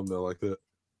making a thumbnail like that.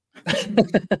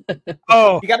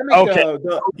 You gotta make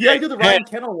you gotta do the Ryan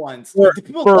Kennel ones.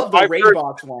 People love the raid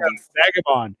box ones.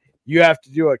 Vagabond. You have to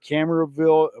do a camera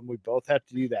reveal, and we both have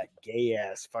to do that gay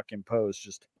ass fucking pose.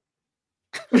 Just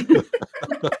you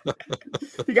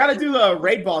gotta do the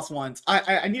raid boss ones.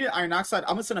 I need an iron oxide.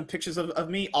 I'm gonna send them pictures of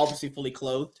me, obviously fully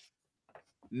clothed,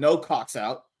 no cocks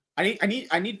out. I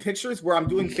need pictures where I'm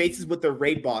doing faces with the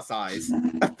raid boss eyes.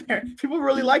 People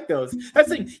really like those. That's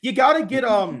the thing. You gotta get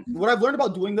what I've learned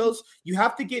about doing those, you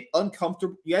have to get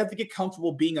uncomfortable. You have to get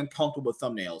comfortable being uncomfortable with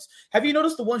thumbnails. Have you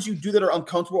noticed the ones you do that are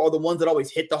uncomfortable are the ones that always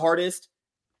hit the hardest?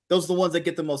 Those are the ones that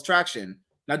get the most traction.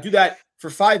 Now do that for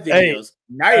 5 videos.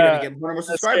 Now you're gonna get more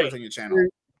subscribers on your channel.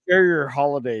 Share your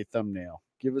holiday thumbnail.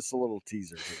 Give us a little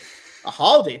teaser here. A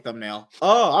holiday thumbnail.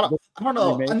 Oh, I don't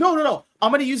know. No.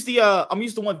 I'm gonna use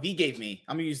the one V gave me.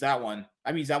 I'm gonna use that one.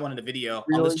 I'm gonna use that one in the video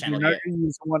on this channel. You're not gonna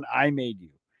use the one I made you.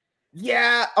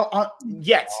 Yeah.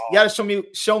 Yes. You gotta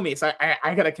show me. So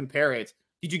I gotta compare it.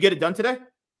 Did you get it done today?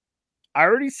 I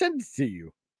already sent it to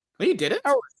you. No, you did it.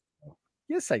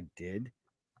 Yes, I did.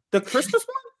 The Christmas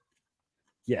one?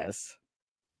 Yes.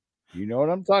 You know what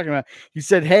I'm talking about. You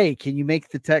said, "Hey, can you make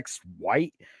the text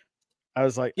white?" I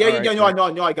was like, Yeah, "All right, no,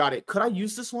 I know, I got it. Could I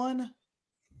use this one?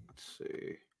 Let's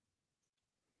see.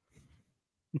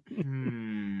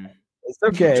 It's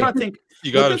okay. I'm trying to think.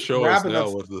 You got to Just show us grab now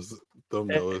enough- what this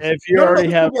thumbnail is. If you No, already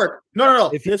this have, could work.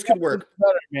 No, if you this could have work. this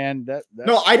better, man. That's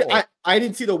No, cool. I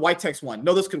didn't see the white text one.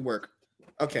 No, this could work.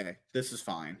 Okay, this is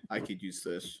fine. I could use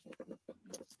this.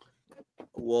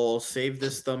 We'll save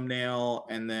this thumbnail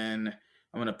and then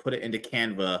I'm gonna put it into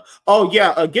Canva. Oh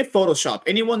yeah, get Photoshop.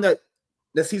 Anyone that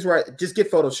sees where just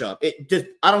get Photoshop. It just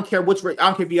I don't care which I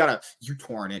don't care if you gotta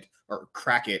torrent it or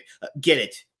crack it. Get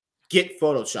it. Get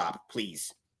Photoshop,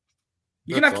 please.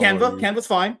 You can have Canva. Canva's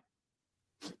fine.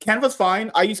 Canva's fine.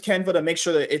 I use Canva to make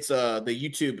sure that it's the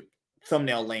YouTube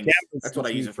thumbnail link. That's what I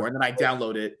use it for, and then I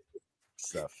download it.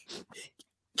 Stuff.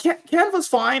 Canva's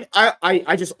fine.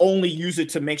 I just only use it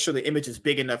to make sure the image is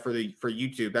big enough for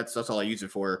YouTube. That's all I use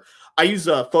it for. I use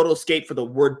Photoscape for the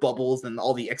word bubbles and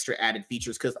all the extra added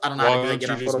features because I don't know how to get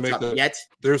on Photoshop yet.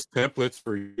 There's templates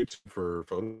for YouTube for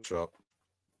Photoshop.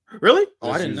 Really?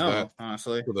 Oh, I didn't know.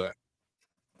 Honestly. For that.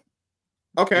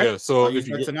 Okay. Yeah. So if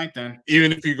you tonight, then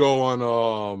even if you go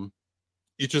on,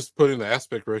 you just put in the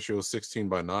aspect ratio of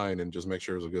 16:9 and just make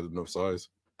sure it's a good enough size.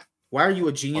 Why are you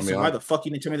a genius? And why the fuck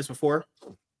you didn't tell me this before?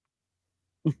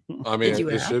 I mean,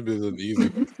 it should be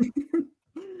easy.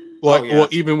 Well,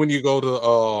 even when you go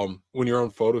to when you're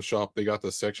on Photoshop, they got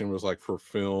the section was like for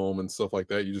film and stuff like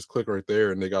that. You just click right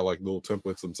there, and they got like little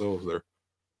templates themselves there.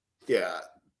 Yeah.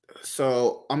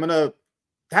 So I'm gonna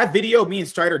that video me and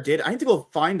Strider did. I need to go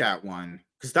find that one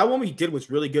because that one we did was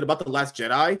really good about the Last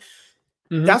Jedi.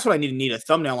 Mm-hmm. That's what I need a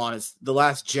thumbnail on is the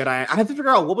Last Jedi. I have to figure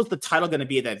out what was the title going to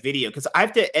be of that video because I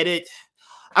have to edit.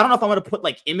 I don't know if I'm going to put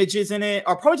like images in it.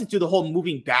 I'll probably just do the whole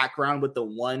moving background with the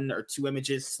 1 or 2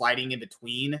 images sliding in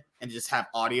between and just have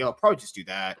audio. I'll probably just do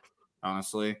that,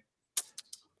 honestly.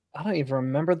 I don't even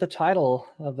remember the title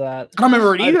of that. I don't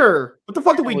remember it either. What the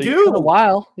fuck did we do? It's been a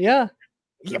while. Yeah.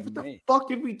 Yeah, what the fuck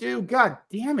did we do? God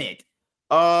damn it.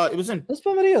 It was in this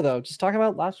fun video though. Just talking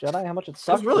about Last Jedi, how much it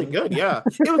sucked. It was really good, yeah.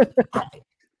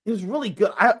 It was really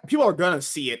good. People are gonna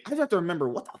see it. I just have to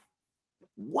remember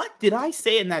what did I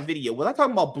say in that video? Was I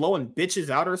talking about blowing bitches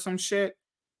out or some shit?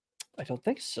 I don't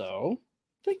think so.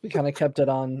 I think we kind of kept it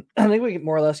on. I think we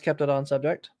more or less kept it on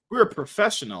subject. We were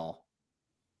professional.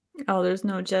 Oh, there's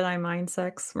no Jedi mind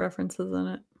sex references in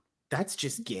it. That's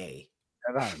just gay.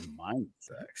 Jedi mind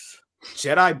sex.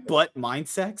 Jedi butt mind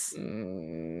sex?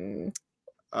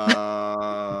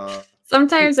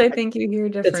 Sometimes I think you hear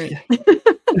different.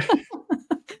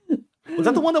 Was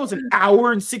that the one that was an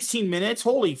hour and 16 minutes?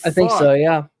 Holy fuck. I think so,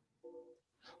 yeah.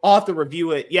 I'll have to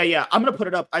review it. Yeah. I'm going to put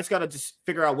it up. I just got to just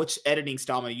figure out which editing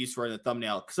style I'm going to use for the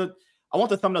thumbnail. Because I want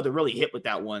the thumbnail to really hit with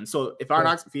that one. So if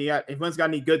anyone's got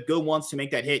any good ones to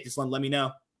make that hit, just let me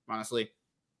know, honestly.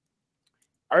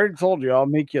 I already told you I'll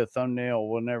make you a thumbnail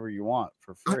whenever you want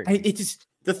for free.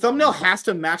 The thumbnail has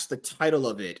to match the title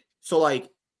of it. So like,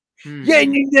 yeah,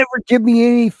 and you never give me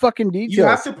any fucking details. You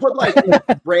have to put like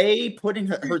Ray putting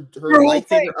her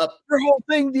lightsaber up. Her whole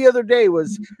thing the other day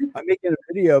was I'm making a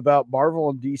video about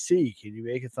Marvel and DC. Can you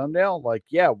make a thumbnail? Like,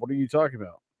 yeah, what are you talking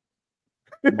about?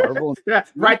 Marvel and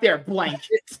right there, blank.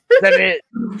 That's it.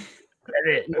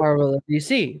 Marvel and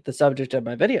DC, the subject of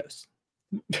my videos.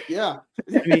 Yeah.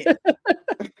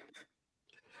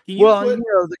 You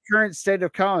know, the current state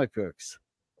of comic books.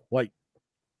 Like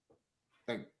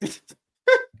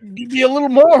give me a little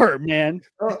more, man.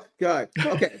 Oh God.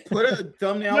 Okay. Put a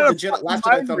thumbnail. Last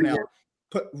Jedi thumbnail.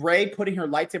 Put Ray putting her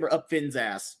lightsaber up Finn's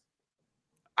ass.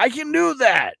 I can do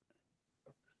that.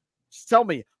 Just tell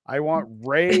me. I want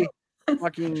Ray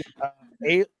fucking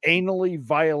anally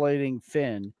violating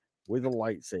Finn with a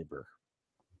lightsaber.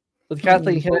 With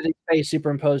Kathleen Kennedy's face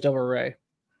superimposed over Ray.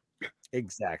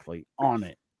 Exactly. On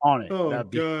it. Oh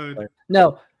God.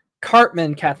 No,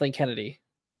 Cartman Kathleen Kennedy.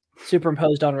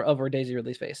 Superimposed over Daisy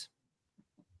Ridley's face.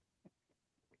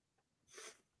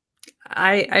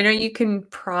 I know you can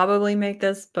probably make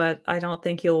this, but I don't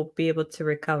think you'll be able to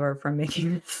recover from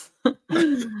making this.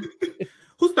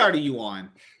 Whose side are you on?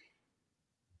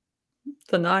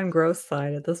 The non-gross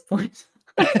side at this point.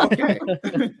 Okay.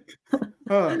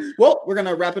 Well, we're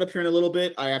gonna wrap it up here in a little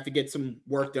bit. I have to get some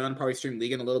work done. Probably stream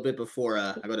League in a little bit before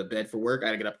I go to bed for work. I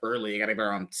gotta get up early. I gotta be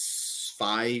around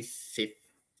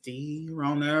 5:50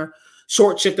 around there.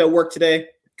 Short shift at work today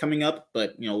coming up,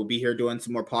 but we'll be here doing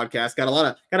some more podcasts.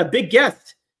 Got a big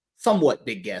guest, somewhat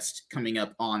big guest coming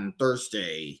up on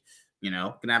Thursday.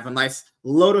 Gonna have a nice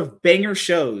load of banger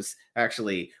shows.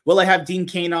 Actually, will I have Dean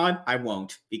Cain on? I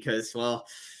won't, because, well,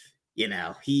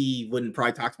 he wouldn't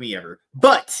probably talk to me ever.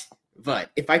 But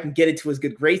if I can get into his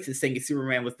good graces saying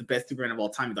Superman was the best Superman of all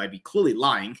time, though I'd be clearly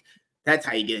lying. That's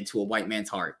how you get into a white man's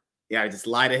heart. Yeah, I just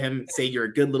lie to him, say you're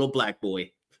a good little black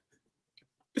boy.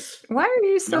 Why are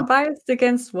you so biased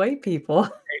against white people?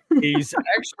 He's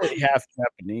actually half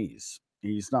Japanese.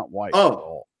 He's not white at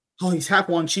all. Oh, he's half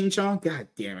one Ching-chong? God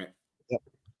damn it. Yep.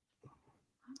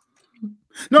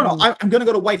 No, I'm going to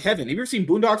go to White Heaven. Have you ever seen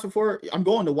Boondocks before? I'm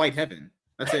going to White Heaven.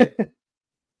 That's it.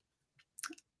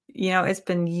 It's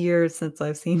been years since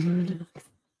I've seen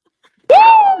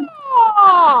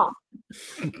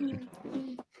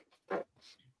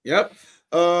Yep.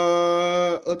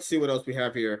 Let's see what else we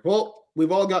have here. Well,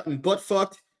 we've all gotten butt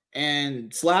fucked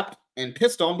and slapped and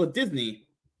pissed on with Disney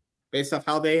based off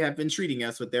how they have been treating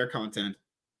us with their content.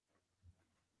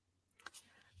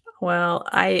 Well,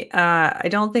 I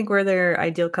don't think we're their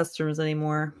ideal customers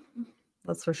anymore.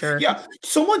 That's for sure. Yeah,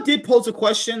 someone did pose a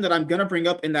question that I'm gonna bring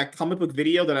up in that comic book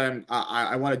video that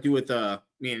I want to do with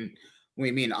me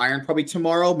and Iron probably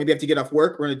tomorrow. Maybe I have to get off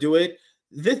work. We're gonna do it.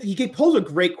 He posed a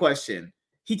great question.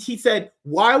 He said,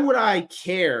 "Why would I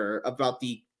care about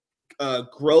the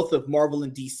growth of Marvel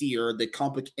and DC or the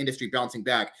comic industry bouncing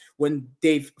back when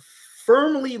they've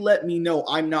firmly let me know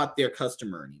I'm not their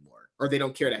customer anymore, or they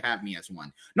don't care to have me as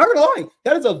one?" Not gonna lie,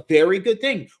 that is a very good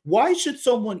thing. Why should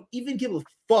someone even give a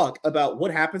fuck about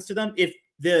what happens to them if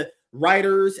the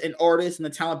writers and artists and the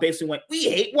talent basically went, "We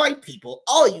hate white people.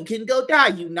 Oh, you can go die,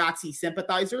 you Nazi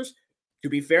sympathizers"? To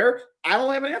be fair, I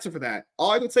don't have an answer for that.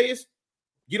 All I can say is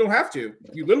you don't have to.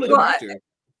 You literally don't have to.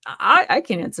 I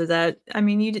can answer that. I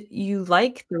mean, you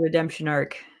like the redemption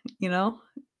arc,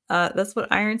 that's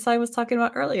what Ironside was talking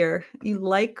about earlier. You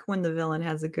like when the villain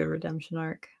has a good redemption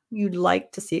arc. You'd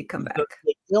like to see it come back. The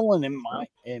villain in my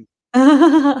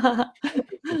I'm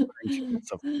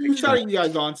sorry you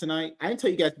guys on tonight. I didn't tell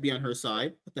you guys to be on her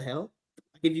side. What the hell?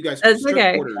 I give you guys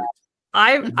strict orders.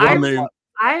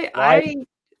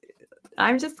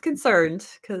 I'm just concerned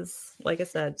because, like I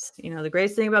said, the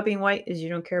greatest thing about being white is you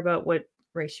don't care about what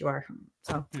race you are.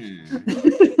 So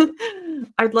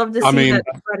I'd love to see that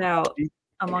spread out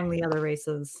among the other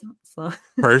races. So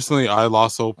personally, I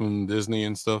lost hope in Disney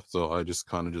and stuff, so I just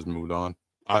kind of just moved on.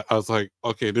 I was like,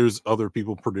 okay, there's other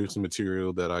people producing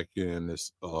material that I can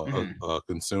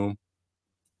consume,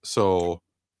 so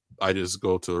I just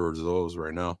go to those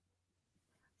right now.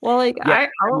 Well, like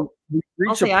I'll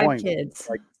say I have kids.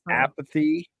 Like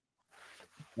apathy,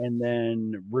 and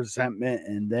then resentment,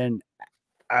 and then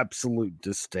absolute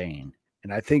disdain.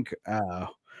 And I think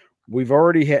we've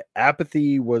already hit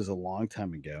apathy was a long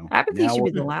time ago. Apathy should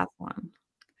be the last one.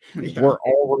 We're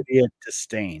already at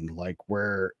disdain, like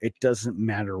where it doesn't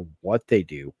matter what they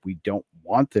do. We don't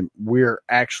want them. We're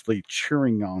actually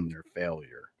cheering on their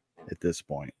failure at this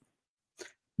point.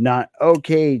 Not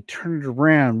okay, turn it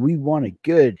around. We want a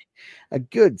good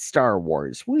Star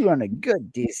Wars. We want a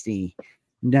good Disney.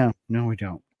 No, we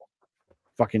don't.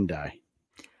 Fucking die.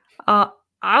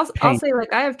 I'll say,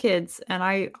 like, I have kids, and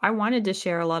I wanted to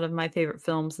share a lot of my favorite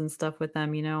films and stuff with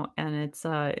them, and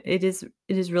it is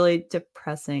really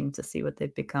depressing to see what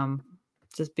they've become,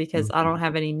 just because I don't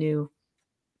have any new.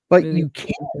 But you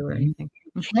can't or anything.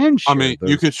 You can. I mean,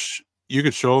 you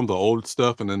could show them the old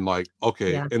stuff, and then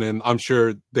and then I'm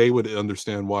sure they would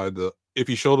understand why if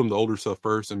you showed them the older stuff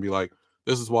first and be like,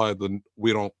 this is why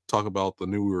we don't talk about the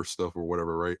newer stuff or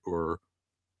whatever, right? Or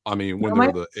I mean, when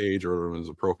they're the age or when it's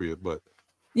appropriate, but.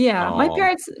 Yeah, my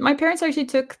parents actually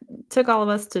took all of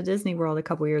us to Disney World a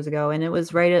couple years ago, and it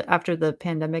was right after the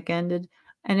pandemic ended,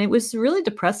 and it was really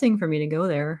depressing for me to go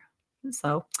there.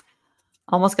 So,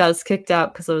 almost got us kicked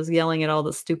out because I was yelling at all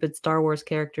the stupid Star Wars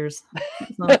characters.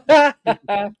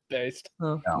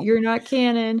 You're not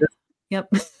canon.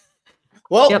 Yep.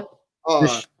 Well, yep. You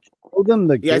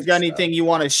guys got anything you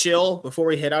want to shill before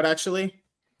we head out? Actually.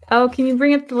 Oh, can you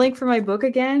bring up the link for my book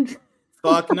again?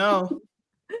 Fuck no.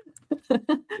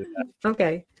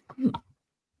 Okay.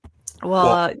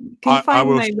 Well, can you find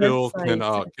my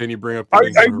website? Can you bring up? Are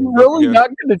you really not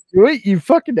going to do it? You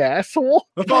fucking asshole!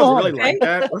 What if I was really like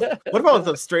that? What if I was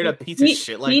a straight up piece of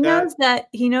shit like that?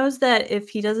 He knows that if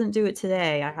he doesn't do it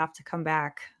today, I have to come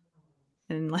back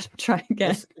and let him try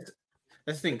again.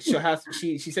 That's the thing.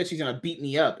 She said she's gonna beat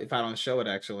me up if I don't show it.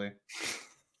 Actually,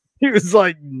 he was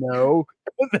like, "No,"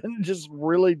 and then just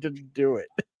really didn't do it.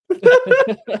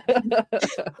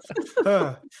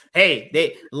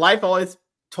 Hey, life always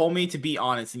told me to be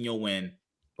honest and you'll win.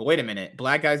 But wait a minute,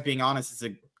 black guys being honest is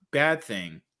a bad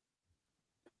thing.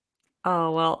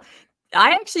 Oh well,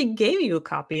 I actually gave you a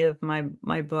copy of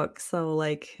my book. So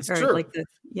like, It's or true. like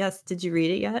yes. Did you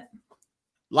read it yet?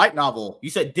 Light novel. You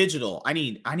said digital. I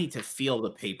need to feel the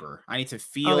paper. I need to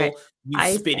feel Okay. you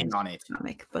I spitting sent on it. you a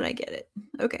comic, but I get it.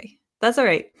 Okay. That's all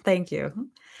right. Thank you.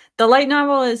 The light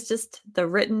novel is just the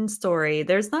written story.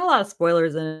 There's not a lot of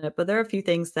spoilers in it, but there are a few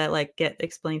things that like get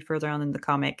explained further on in the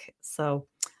comic. So,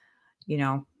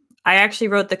 I actually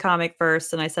wrote the comic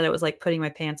first, and I said it was like putting my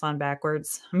pants on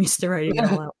backwards. I'm used to writing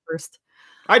it all out first.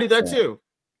 I do that too.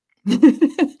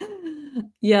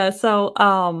 Yeah. So,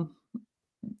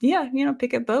 yeah,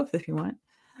 pick up both if you want.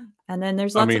 And then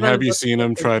there's lots of have other you books seen that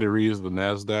him they- try to reuse the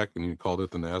NASDAQ and you called it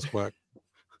the NASDAQ?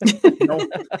 No,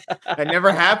 that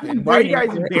never happened. Why are you guys Very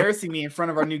accurate. embarrassing me in front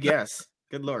of our new guests?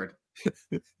 Good Lord.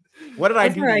 What did I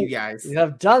That's do all to right. you guys? You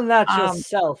have done that Um,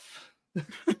 yourself.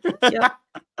 Yep.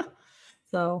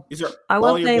 So These are I all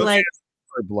will your say, books? like,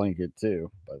 For a blanket too,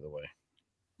 by the way.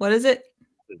 what is it?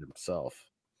 Did himself.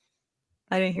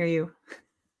 I didn't hear you.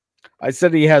 I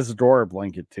said he has a Dora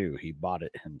blanket too. He bought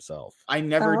it himself. I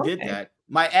never Oh, did okay. that.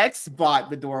 My ex bought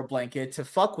the Dora blanket to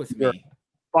fuck with You're me.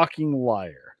 Fucking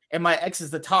liar. And my ex is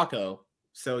the taco.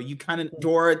 So you kind of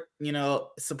Dora,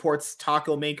 supports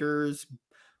taco makers,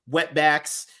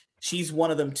 wetbacks. She's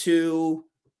one of them too.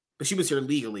 But she was here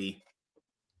legally.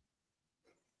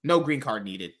 No green card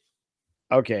needed.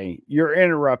 Okay, you're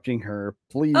interrupting her.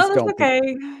 Please Oh, that's don't. okay.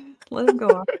 Let him go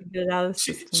off and get it out of the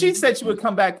She system. said she would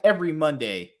come back every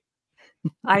Monday.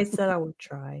 I said I would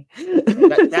try.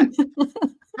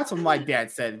 That's what my dad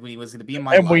said when he was going to be in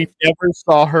my And life. we never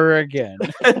saw her again.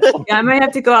 Yeah, I might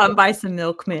have to go out and buy some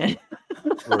milk, man.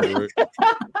 Right.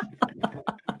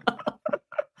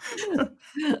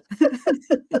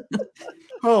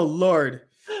 Oh, Lord.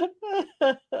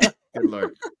 Good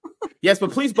Lord. Yes,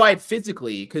 but please buy it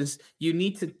physically because you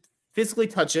need to physically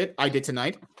touch it. I did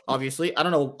tonight, obviously. I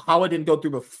don't know how I didn't go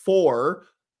through before,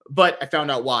 but I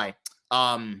found out why.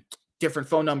 Different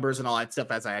phone numbers and all that stuff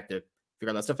as I had to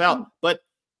figure that stuff out. But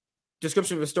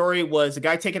description of the story was a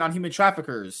guy taking on human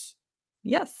traffickers.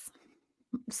 Yes.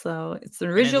 So it's an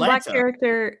original black Atlanta.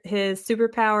 character. His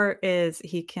superpower is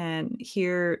he can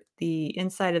hear the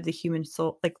inside of the human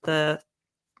soul, like the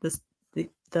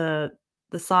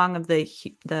song of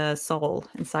the soul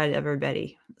inside of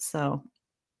everybody. So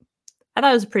I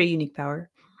thought it was a pretty unique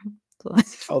power. So-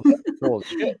 Oh, that's cool as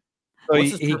shit. So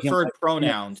What's his he can, preferred like,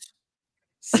 pronouns?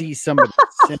 see somebody.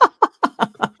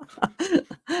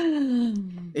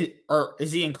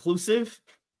 Is he inclusive?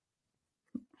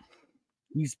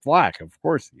 He's black, of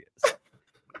course he is.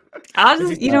 I'll Is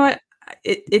just, he- you know what?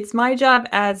 It's my job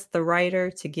as the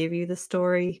writer to give you the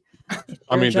story. It's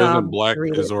I your mean, job doesn't to black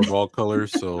read is it. our all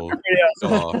colors? So Yeah,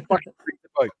 Uh, fucking read the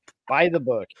book. Buy the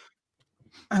book.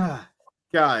 Ah,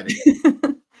 God.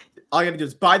 All you have to do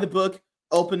is buy the book,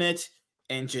 open it,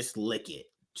 and just lick it.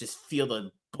 Just feel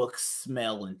the book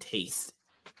smell and taste.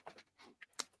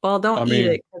 Well, don't I eat mean-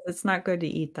 it because it's not good to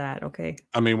eat that. Okay.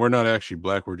 I mean, we're not actually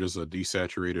black. We're just a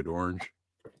desaturated orange.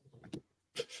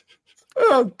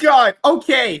 Oh God.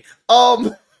 Okay.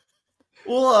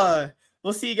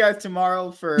 We'll see you guys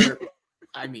tomorrow for.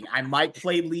 I mean, I might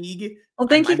play League. Well,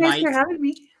 thank I you guys for might- having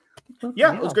me.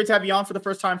 Yeah, it was great to have you on for the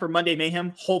first time for Monday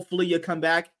Mayhem. Hopefully, you'll come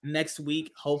back next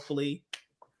week. Hopefully,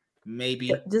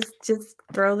 maybe. Just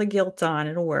throw the guilt on.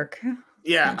 It'll work.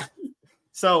 Yeah.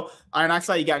 So,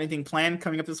 Inoxide, you got anything planned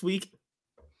coming up this week?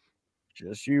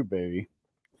 Just you, baby.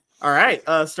 All right,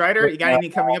 Strider, you got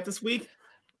anything coming up this week?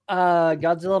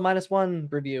 Godzilla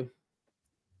 -1 review.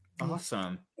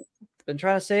 Awesome. Been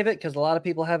trying to save it because a lot of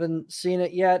people haven't seen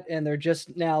it yet, and they're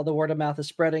just now the word of mouth is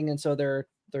spreading, and so they're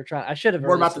trying. I should have.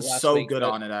 Word of released mouth it is last so week, good but-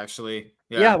 on it, actually.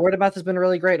 Yeah, word of mouth has been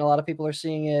really great, and a lot of people are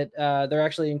seeing it. They're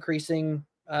actually increasing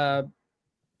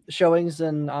showings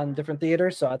on different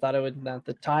theaters, so I thought it would.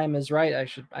 The time is right.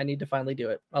 I need to finally do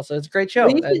it. Also, it's a great show.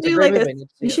 Well, you should It's a do great like movie. I need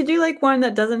to see you it. should do like one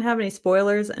that doesn't have any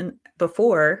spoilers and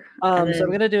before. and So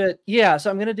I'm then- gonna do it. Yeah, so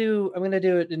I'm gonna do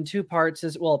it in two parts.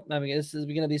 As well, I mean, this is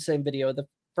gonna be the same video. The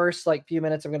first few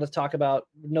minutes, I'm gonna talk about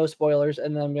no spoilers,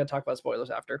 and then I'm gonna talk about spoilers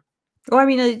after. Well, I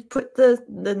mean, I put the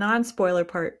non-spoiler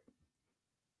part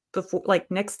before, like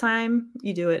next time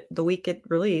you do it the week it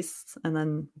released, and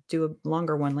then do a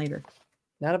longer one later.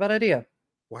 Not a bad idea.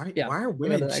 Why Yeah, are we'll go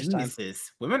women the next time.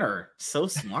 geniuses? Women are so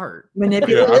smart.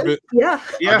 Manipulative. I've been- Yeah.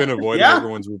 Yeah. I've been avoiding yeah.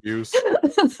 everyone's reviews.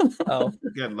 Oh,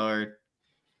 Good Lord.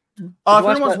 Did If you watch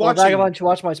anyone's my, watching, Vagabond should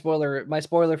watch my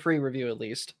spoiler-free review at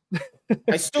least.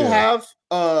 I still Yeah. have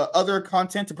other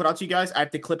content to put out to you guys. I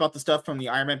have to clip out the stuff from the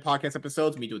Iron Man podcast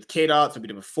episodes. We do with K-Dot, so we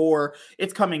did before.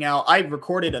 It's coming out. I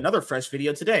recorded another fresh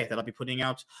video today that I'll be putting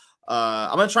out.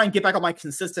 I'm going to try and get back on my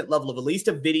consistent level of at least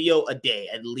a video a day,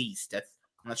 at least. I'm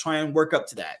going to try and work up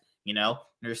to that. You know,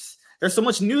 there's so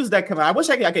much news that come out. I wish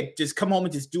I could just come home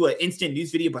and just do an instant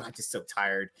news video, but I'm just so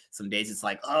tired. Some days it's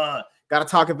like, gotta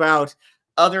talk about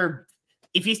other.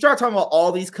 If you start talking about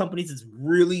all these companies as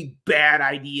really bad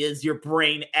ideas, your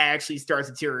brain actually starts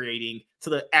deteriorating to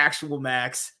the actual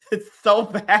max. It's so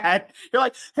bad. You're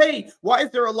like, hey, why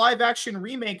is there a live action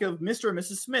remake of Mr. and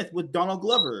Mrs. Smith with Donald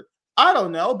Glover? I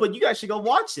don't know, but you guys should go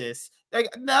watch this. Like,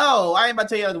 no, I ain't about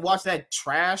to tell you to watch that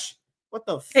trash. What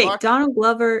the Hey, fuck? Donald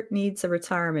Glover needs a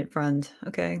retirement fund.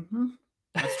 Okay.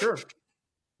 That's true.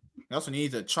 He also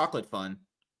needs a chocolate fund.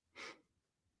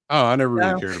 Oh, I never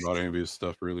really cared about any of his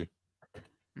stuff, really.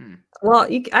 Well,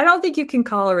 I don't think you can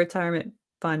call a retirement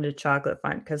fund a chocolate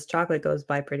fund because chocolate goes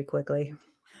by pretty quickly.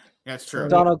 That's true.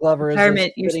 Donald Glover is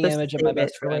a You're spitting supposed image to of my save it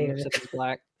best for friend, later. except he's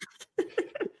black.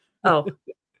 Oh.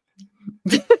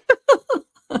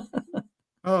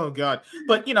 Oh god.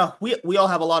 But you know, we all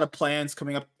have a lot of plans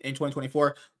coming up in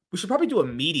 2024. We should probably do a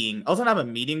meeting. I was gonna have a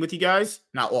meeting with you guys.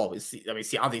 Not always. I mean,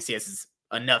 I don't think CS is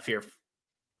enough here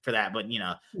for that, but you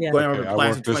know, going over the I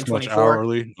plans in work this much 2024.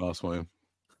 hourly. Oh, swim.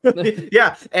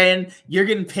 Yeah, and you're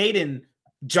getting paid in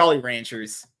Jolly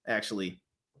Ranchers, actually.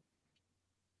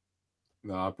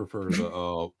 No, I prefer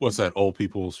the what's that old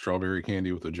people strawberry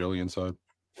candy with the jelly inside.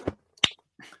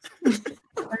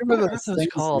 I remember what those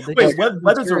called. They Wait, just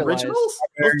Weather's materialized. Originals?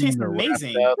 Those taste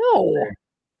amazing. No.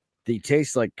 They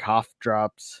taste like cough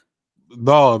drops.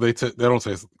 No, they don't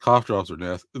taste. Cough drops are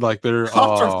nasty. Like they're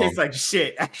Cough drops taste like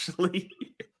shit, actually.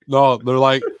 No, they're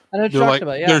like I know what they're you're like talking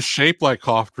about, yeah. they're shaped like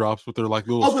cough drops, but they're like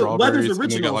little Oh, but Weather's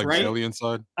strawberries and they got Originals, like right? jelly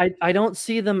inside. I don't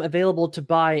see them available to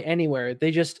buy anywhere.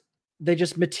 They just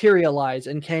materialize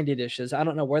in candy dishes. I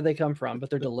don't know where they come from, but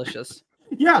they're delicious.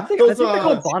 Yeah, I think they're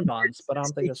called bonbons, but I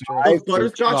don't think that's true. those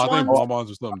butterscotch No, I think ones.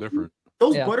 bonbons are something different.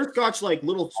 Those Yeah. butterscotch, like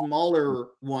little smaller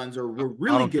ones, were I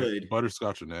really don't care. good.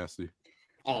 Butterscotch are nasty.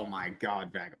 Oh my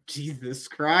god, back up. Jesus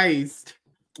Christ.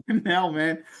 Now,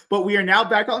 man. But we are now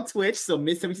back on Twitch, so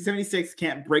Miss 1776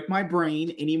 can't break my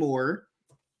brain anymore.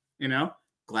 You know,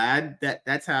 glad that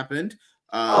that's happened.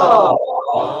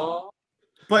 But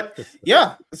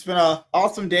yeah, it's been an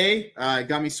awesome day.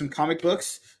 Got me some comic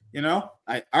books. You know,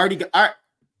 I already got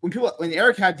when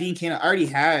Eric had Dean Cain, I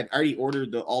already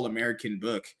ordered the All American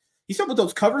book. You saw what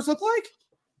those covers look like?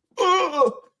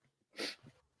 Ugh!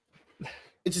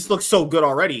 It just looks so good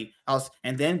already.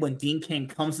 And then when Dean Cain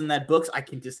comes in that books, I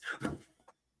can just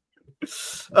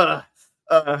I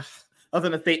was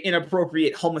gonna say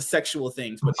inappropriate homosexual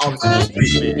things, but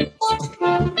obviously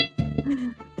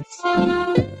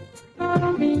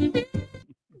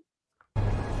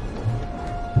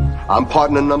I'm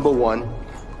partner number 1,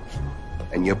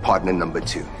 and you're partner number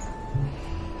 2.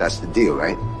 That's the deal,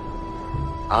 right?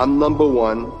 I'm number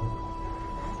 1,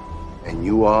 and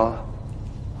you are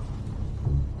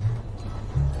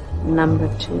number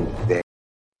 2. There.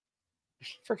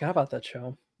 Forgot about that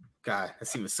show. God, that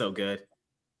scene was so good.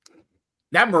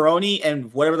 That Maroney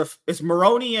and whatever it's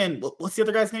Maroney and what's the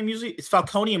other guy's name usually? It's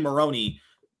Falcone and Maroney.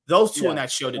 Those two in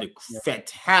that show did a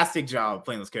fantastic job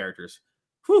playing those characters.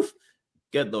 Whew.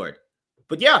 Good Lord.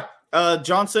 But yeah,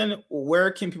 Johnson,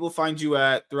 where can people find you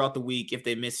at throughout the week if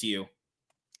they miss you?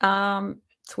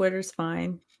 Twitter's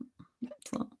fine.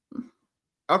 So,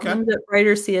 okay. I'm the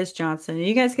writer CS Johnson.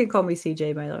 You guys can call me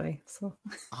CJ, by the way. So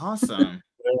awesome.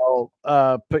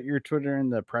 I'll put your Twitter in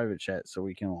the private chat so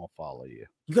we can all follow you.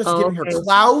 You guys giving her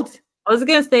clout? I was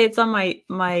gonna say it's on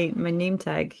my name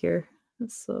tag here.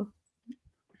 So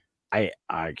I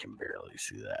can barely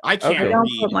see that. I can't I don't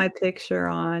read. put my picture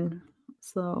on.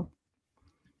 So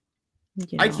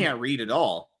I can't read at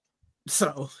all.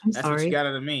 So that's what you got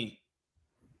out of me.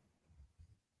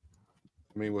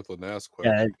 I mean, with the NAS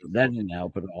question. Yeah, that didn't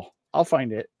help at all. I'll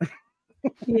find it.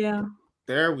 Yeah.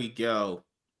 There we go.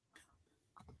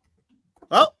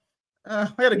 Well,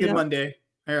 we had a good Monday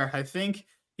here. I think,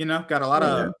 got a lot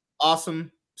of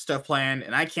awesome stuff planned,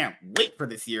 and I can't wait for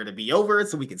this year to be over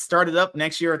so we can start it up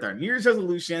next year with our New Year's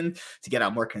resolution to get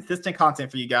out more consistent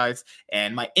content for you guys.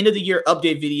 And my end of the year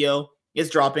update video is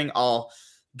dropping. I'll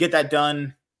get that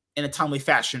done in a timely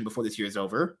fashion before this year is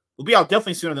over. We'll be out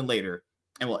definitely sooner than later,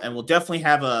 and we'll definitely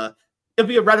have it'll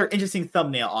be a rather interesting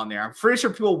thumbnail on there. I'm pretty sure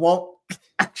people won't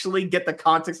actually get the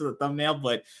context of the thumbnail,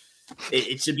 but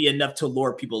it should be enough to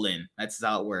lure people in. That's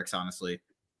how it works, honestly.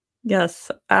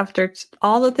 Yes. After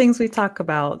all the things we talk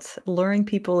about, luring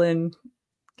people in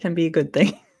can be a good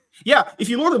thing. Yeah, if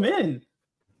you lure them in,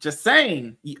 just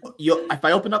saying, if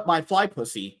I open up my fly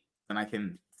pussy, then I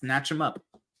can snatch them up.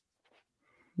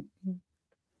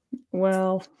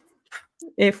 Well,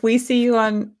 if we see you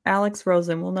on Alex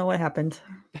Rosen, we'll know what happened.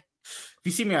 If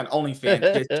you see me on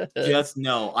OnlyFans, just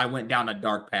know I went down a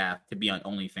dark path to be on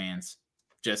OnlyFans.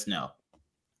 Just know.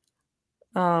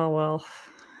 Oh well.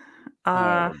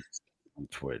 on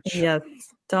Twitch. Yes.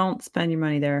 Don't spend your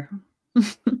money there.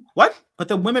 What? But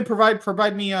the women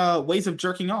provide me ways of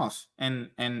jerking off and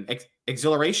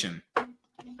exhilaration.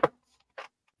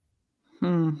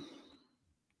 Oh.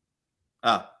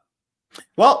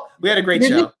 Well, we had a great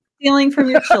show. Just stealing from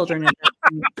your children.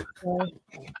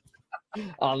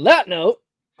 On that note.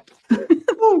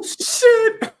 Oh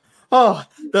shit. Oh,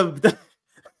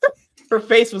 her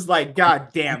face was like, God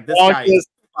damn, this guy is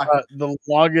the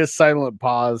longest silent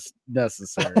pause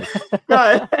necessary.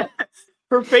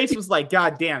 Her face was like,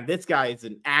 God damn, this guy is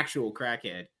an actual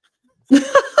crackhead.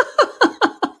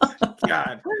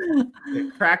 God,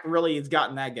 the crack really has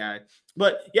gotten that guy.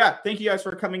 But yeah, thank you guys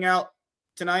for coming out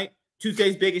tonight.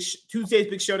 Tuesday's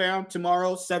big showdown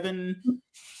tomorrow,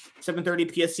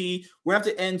 7:30 PST. We're gonna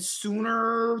have to end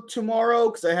sooner tomorrow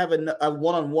because I have a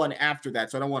one-on-one after that,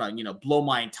 so I don't want to blow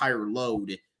my entire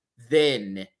load.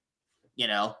 Then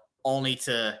only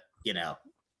to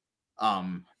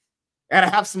gotta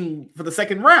have some for the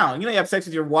second round. You have sex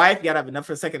with your wife, you gotta have enough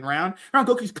for the second round.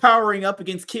 Goku's powering up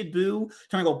against Kid Buu,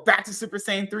 trying to go back to Super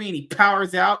Saiyan 3, and he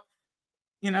powers out.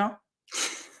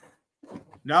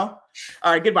 No?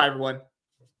 All right, goodbye, everyone.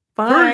 Bye.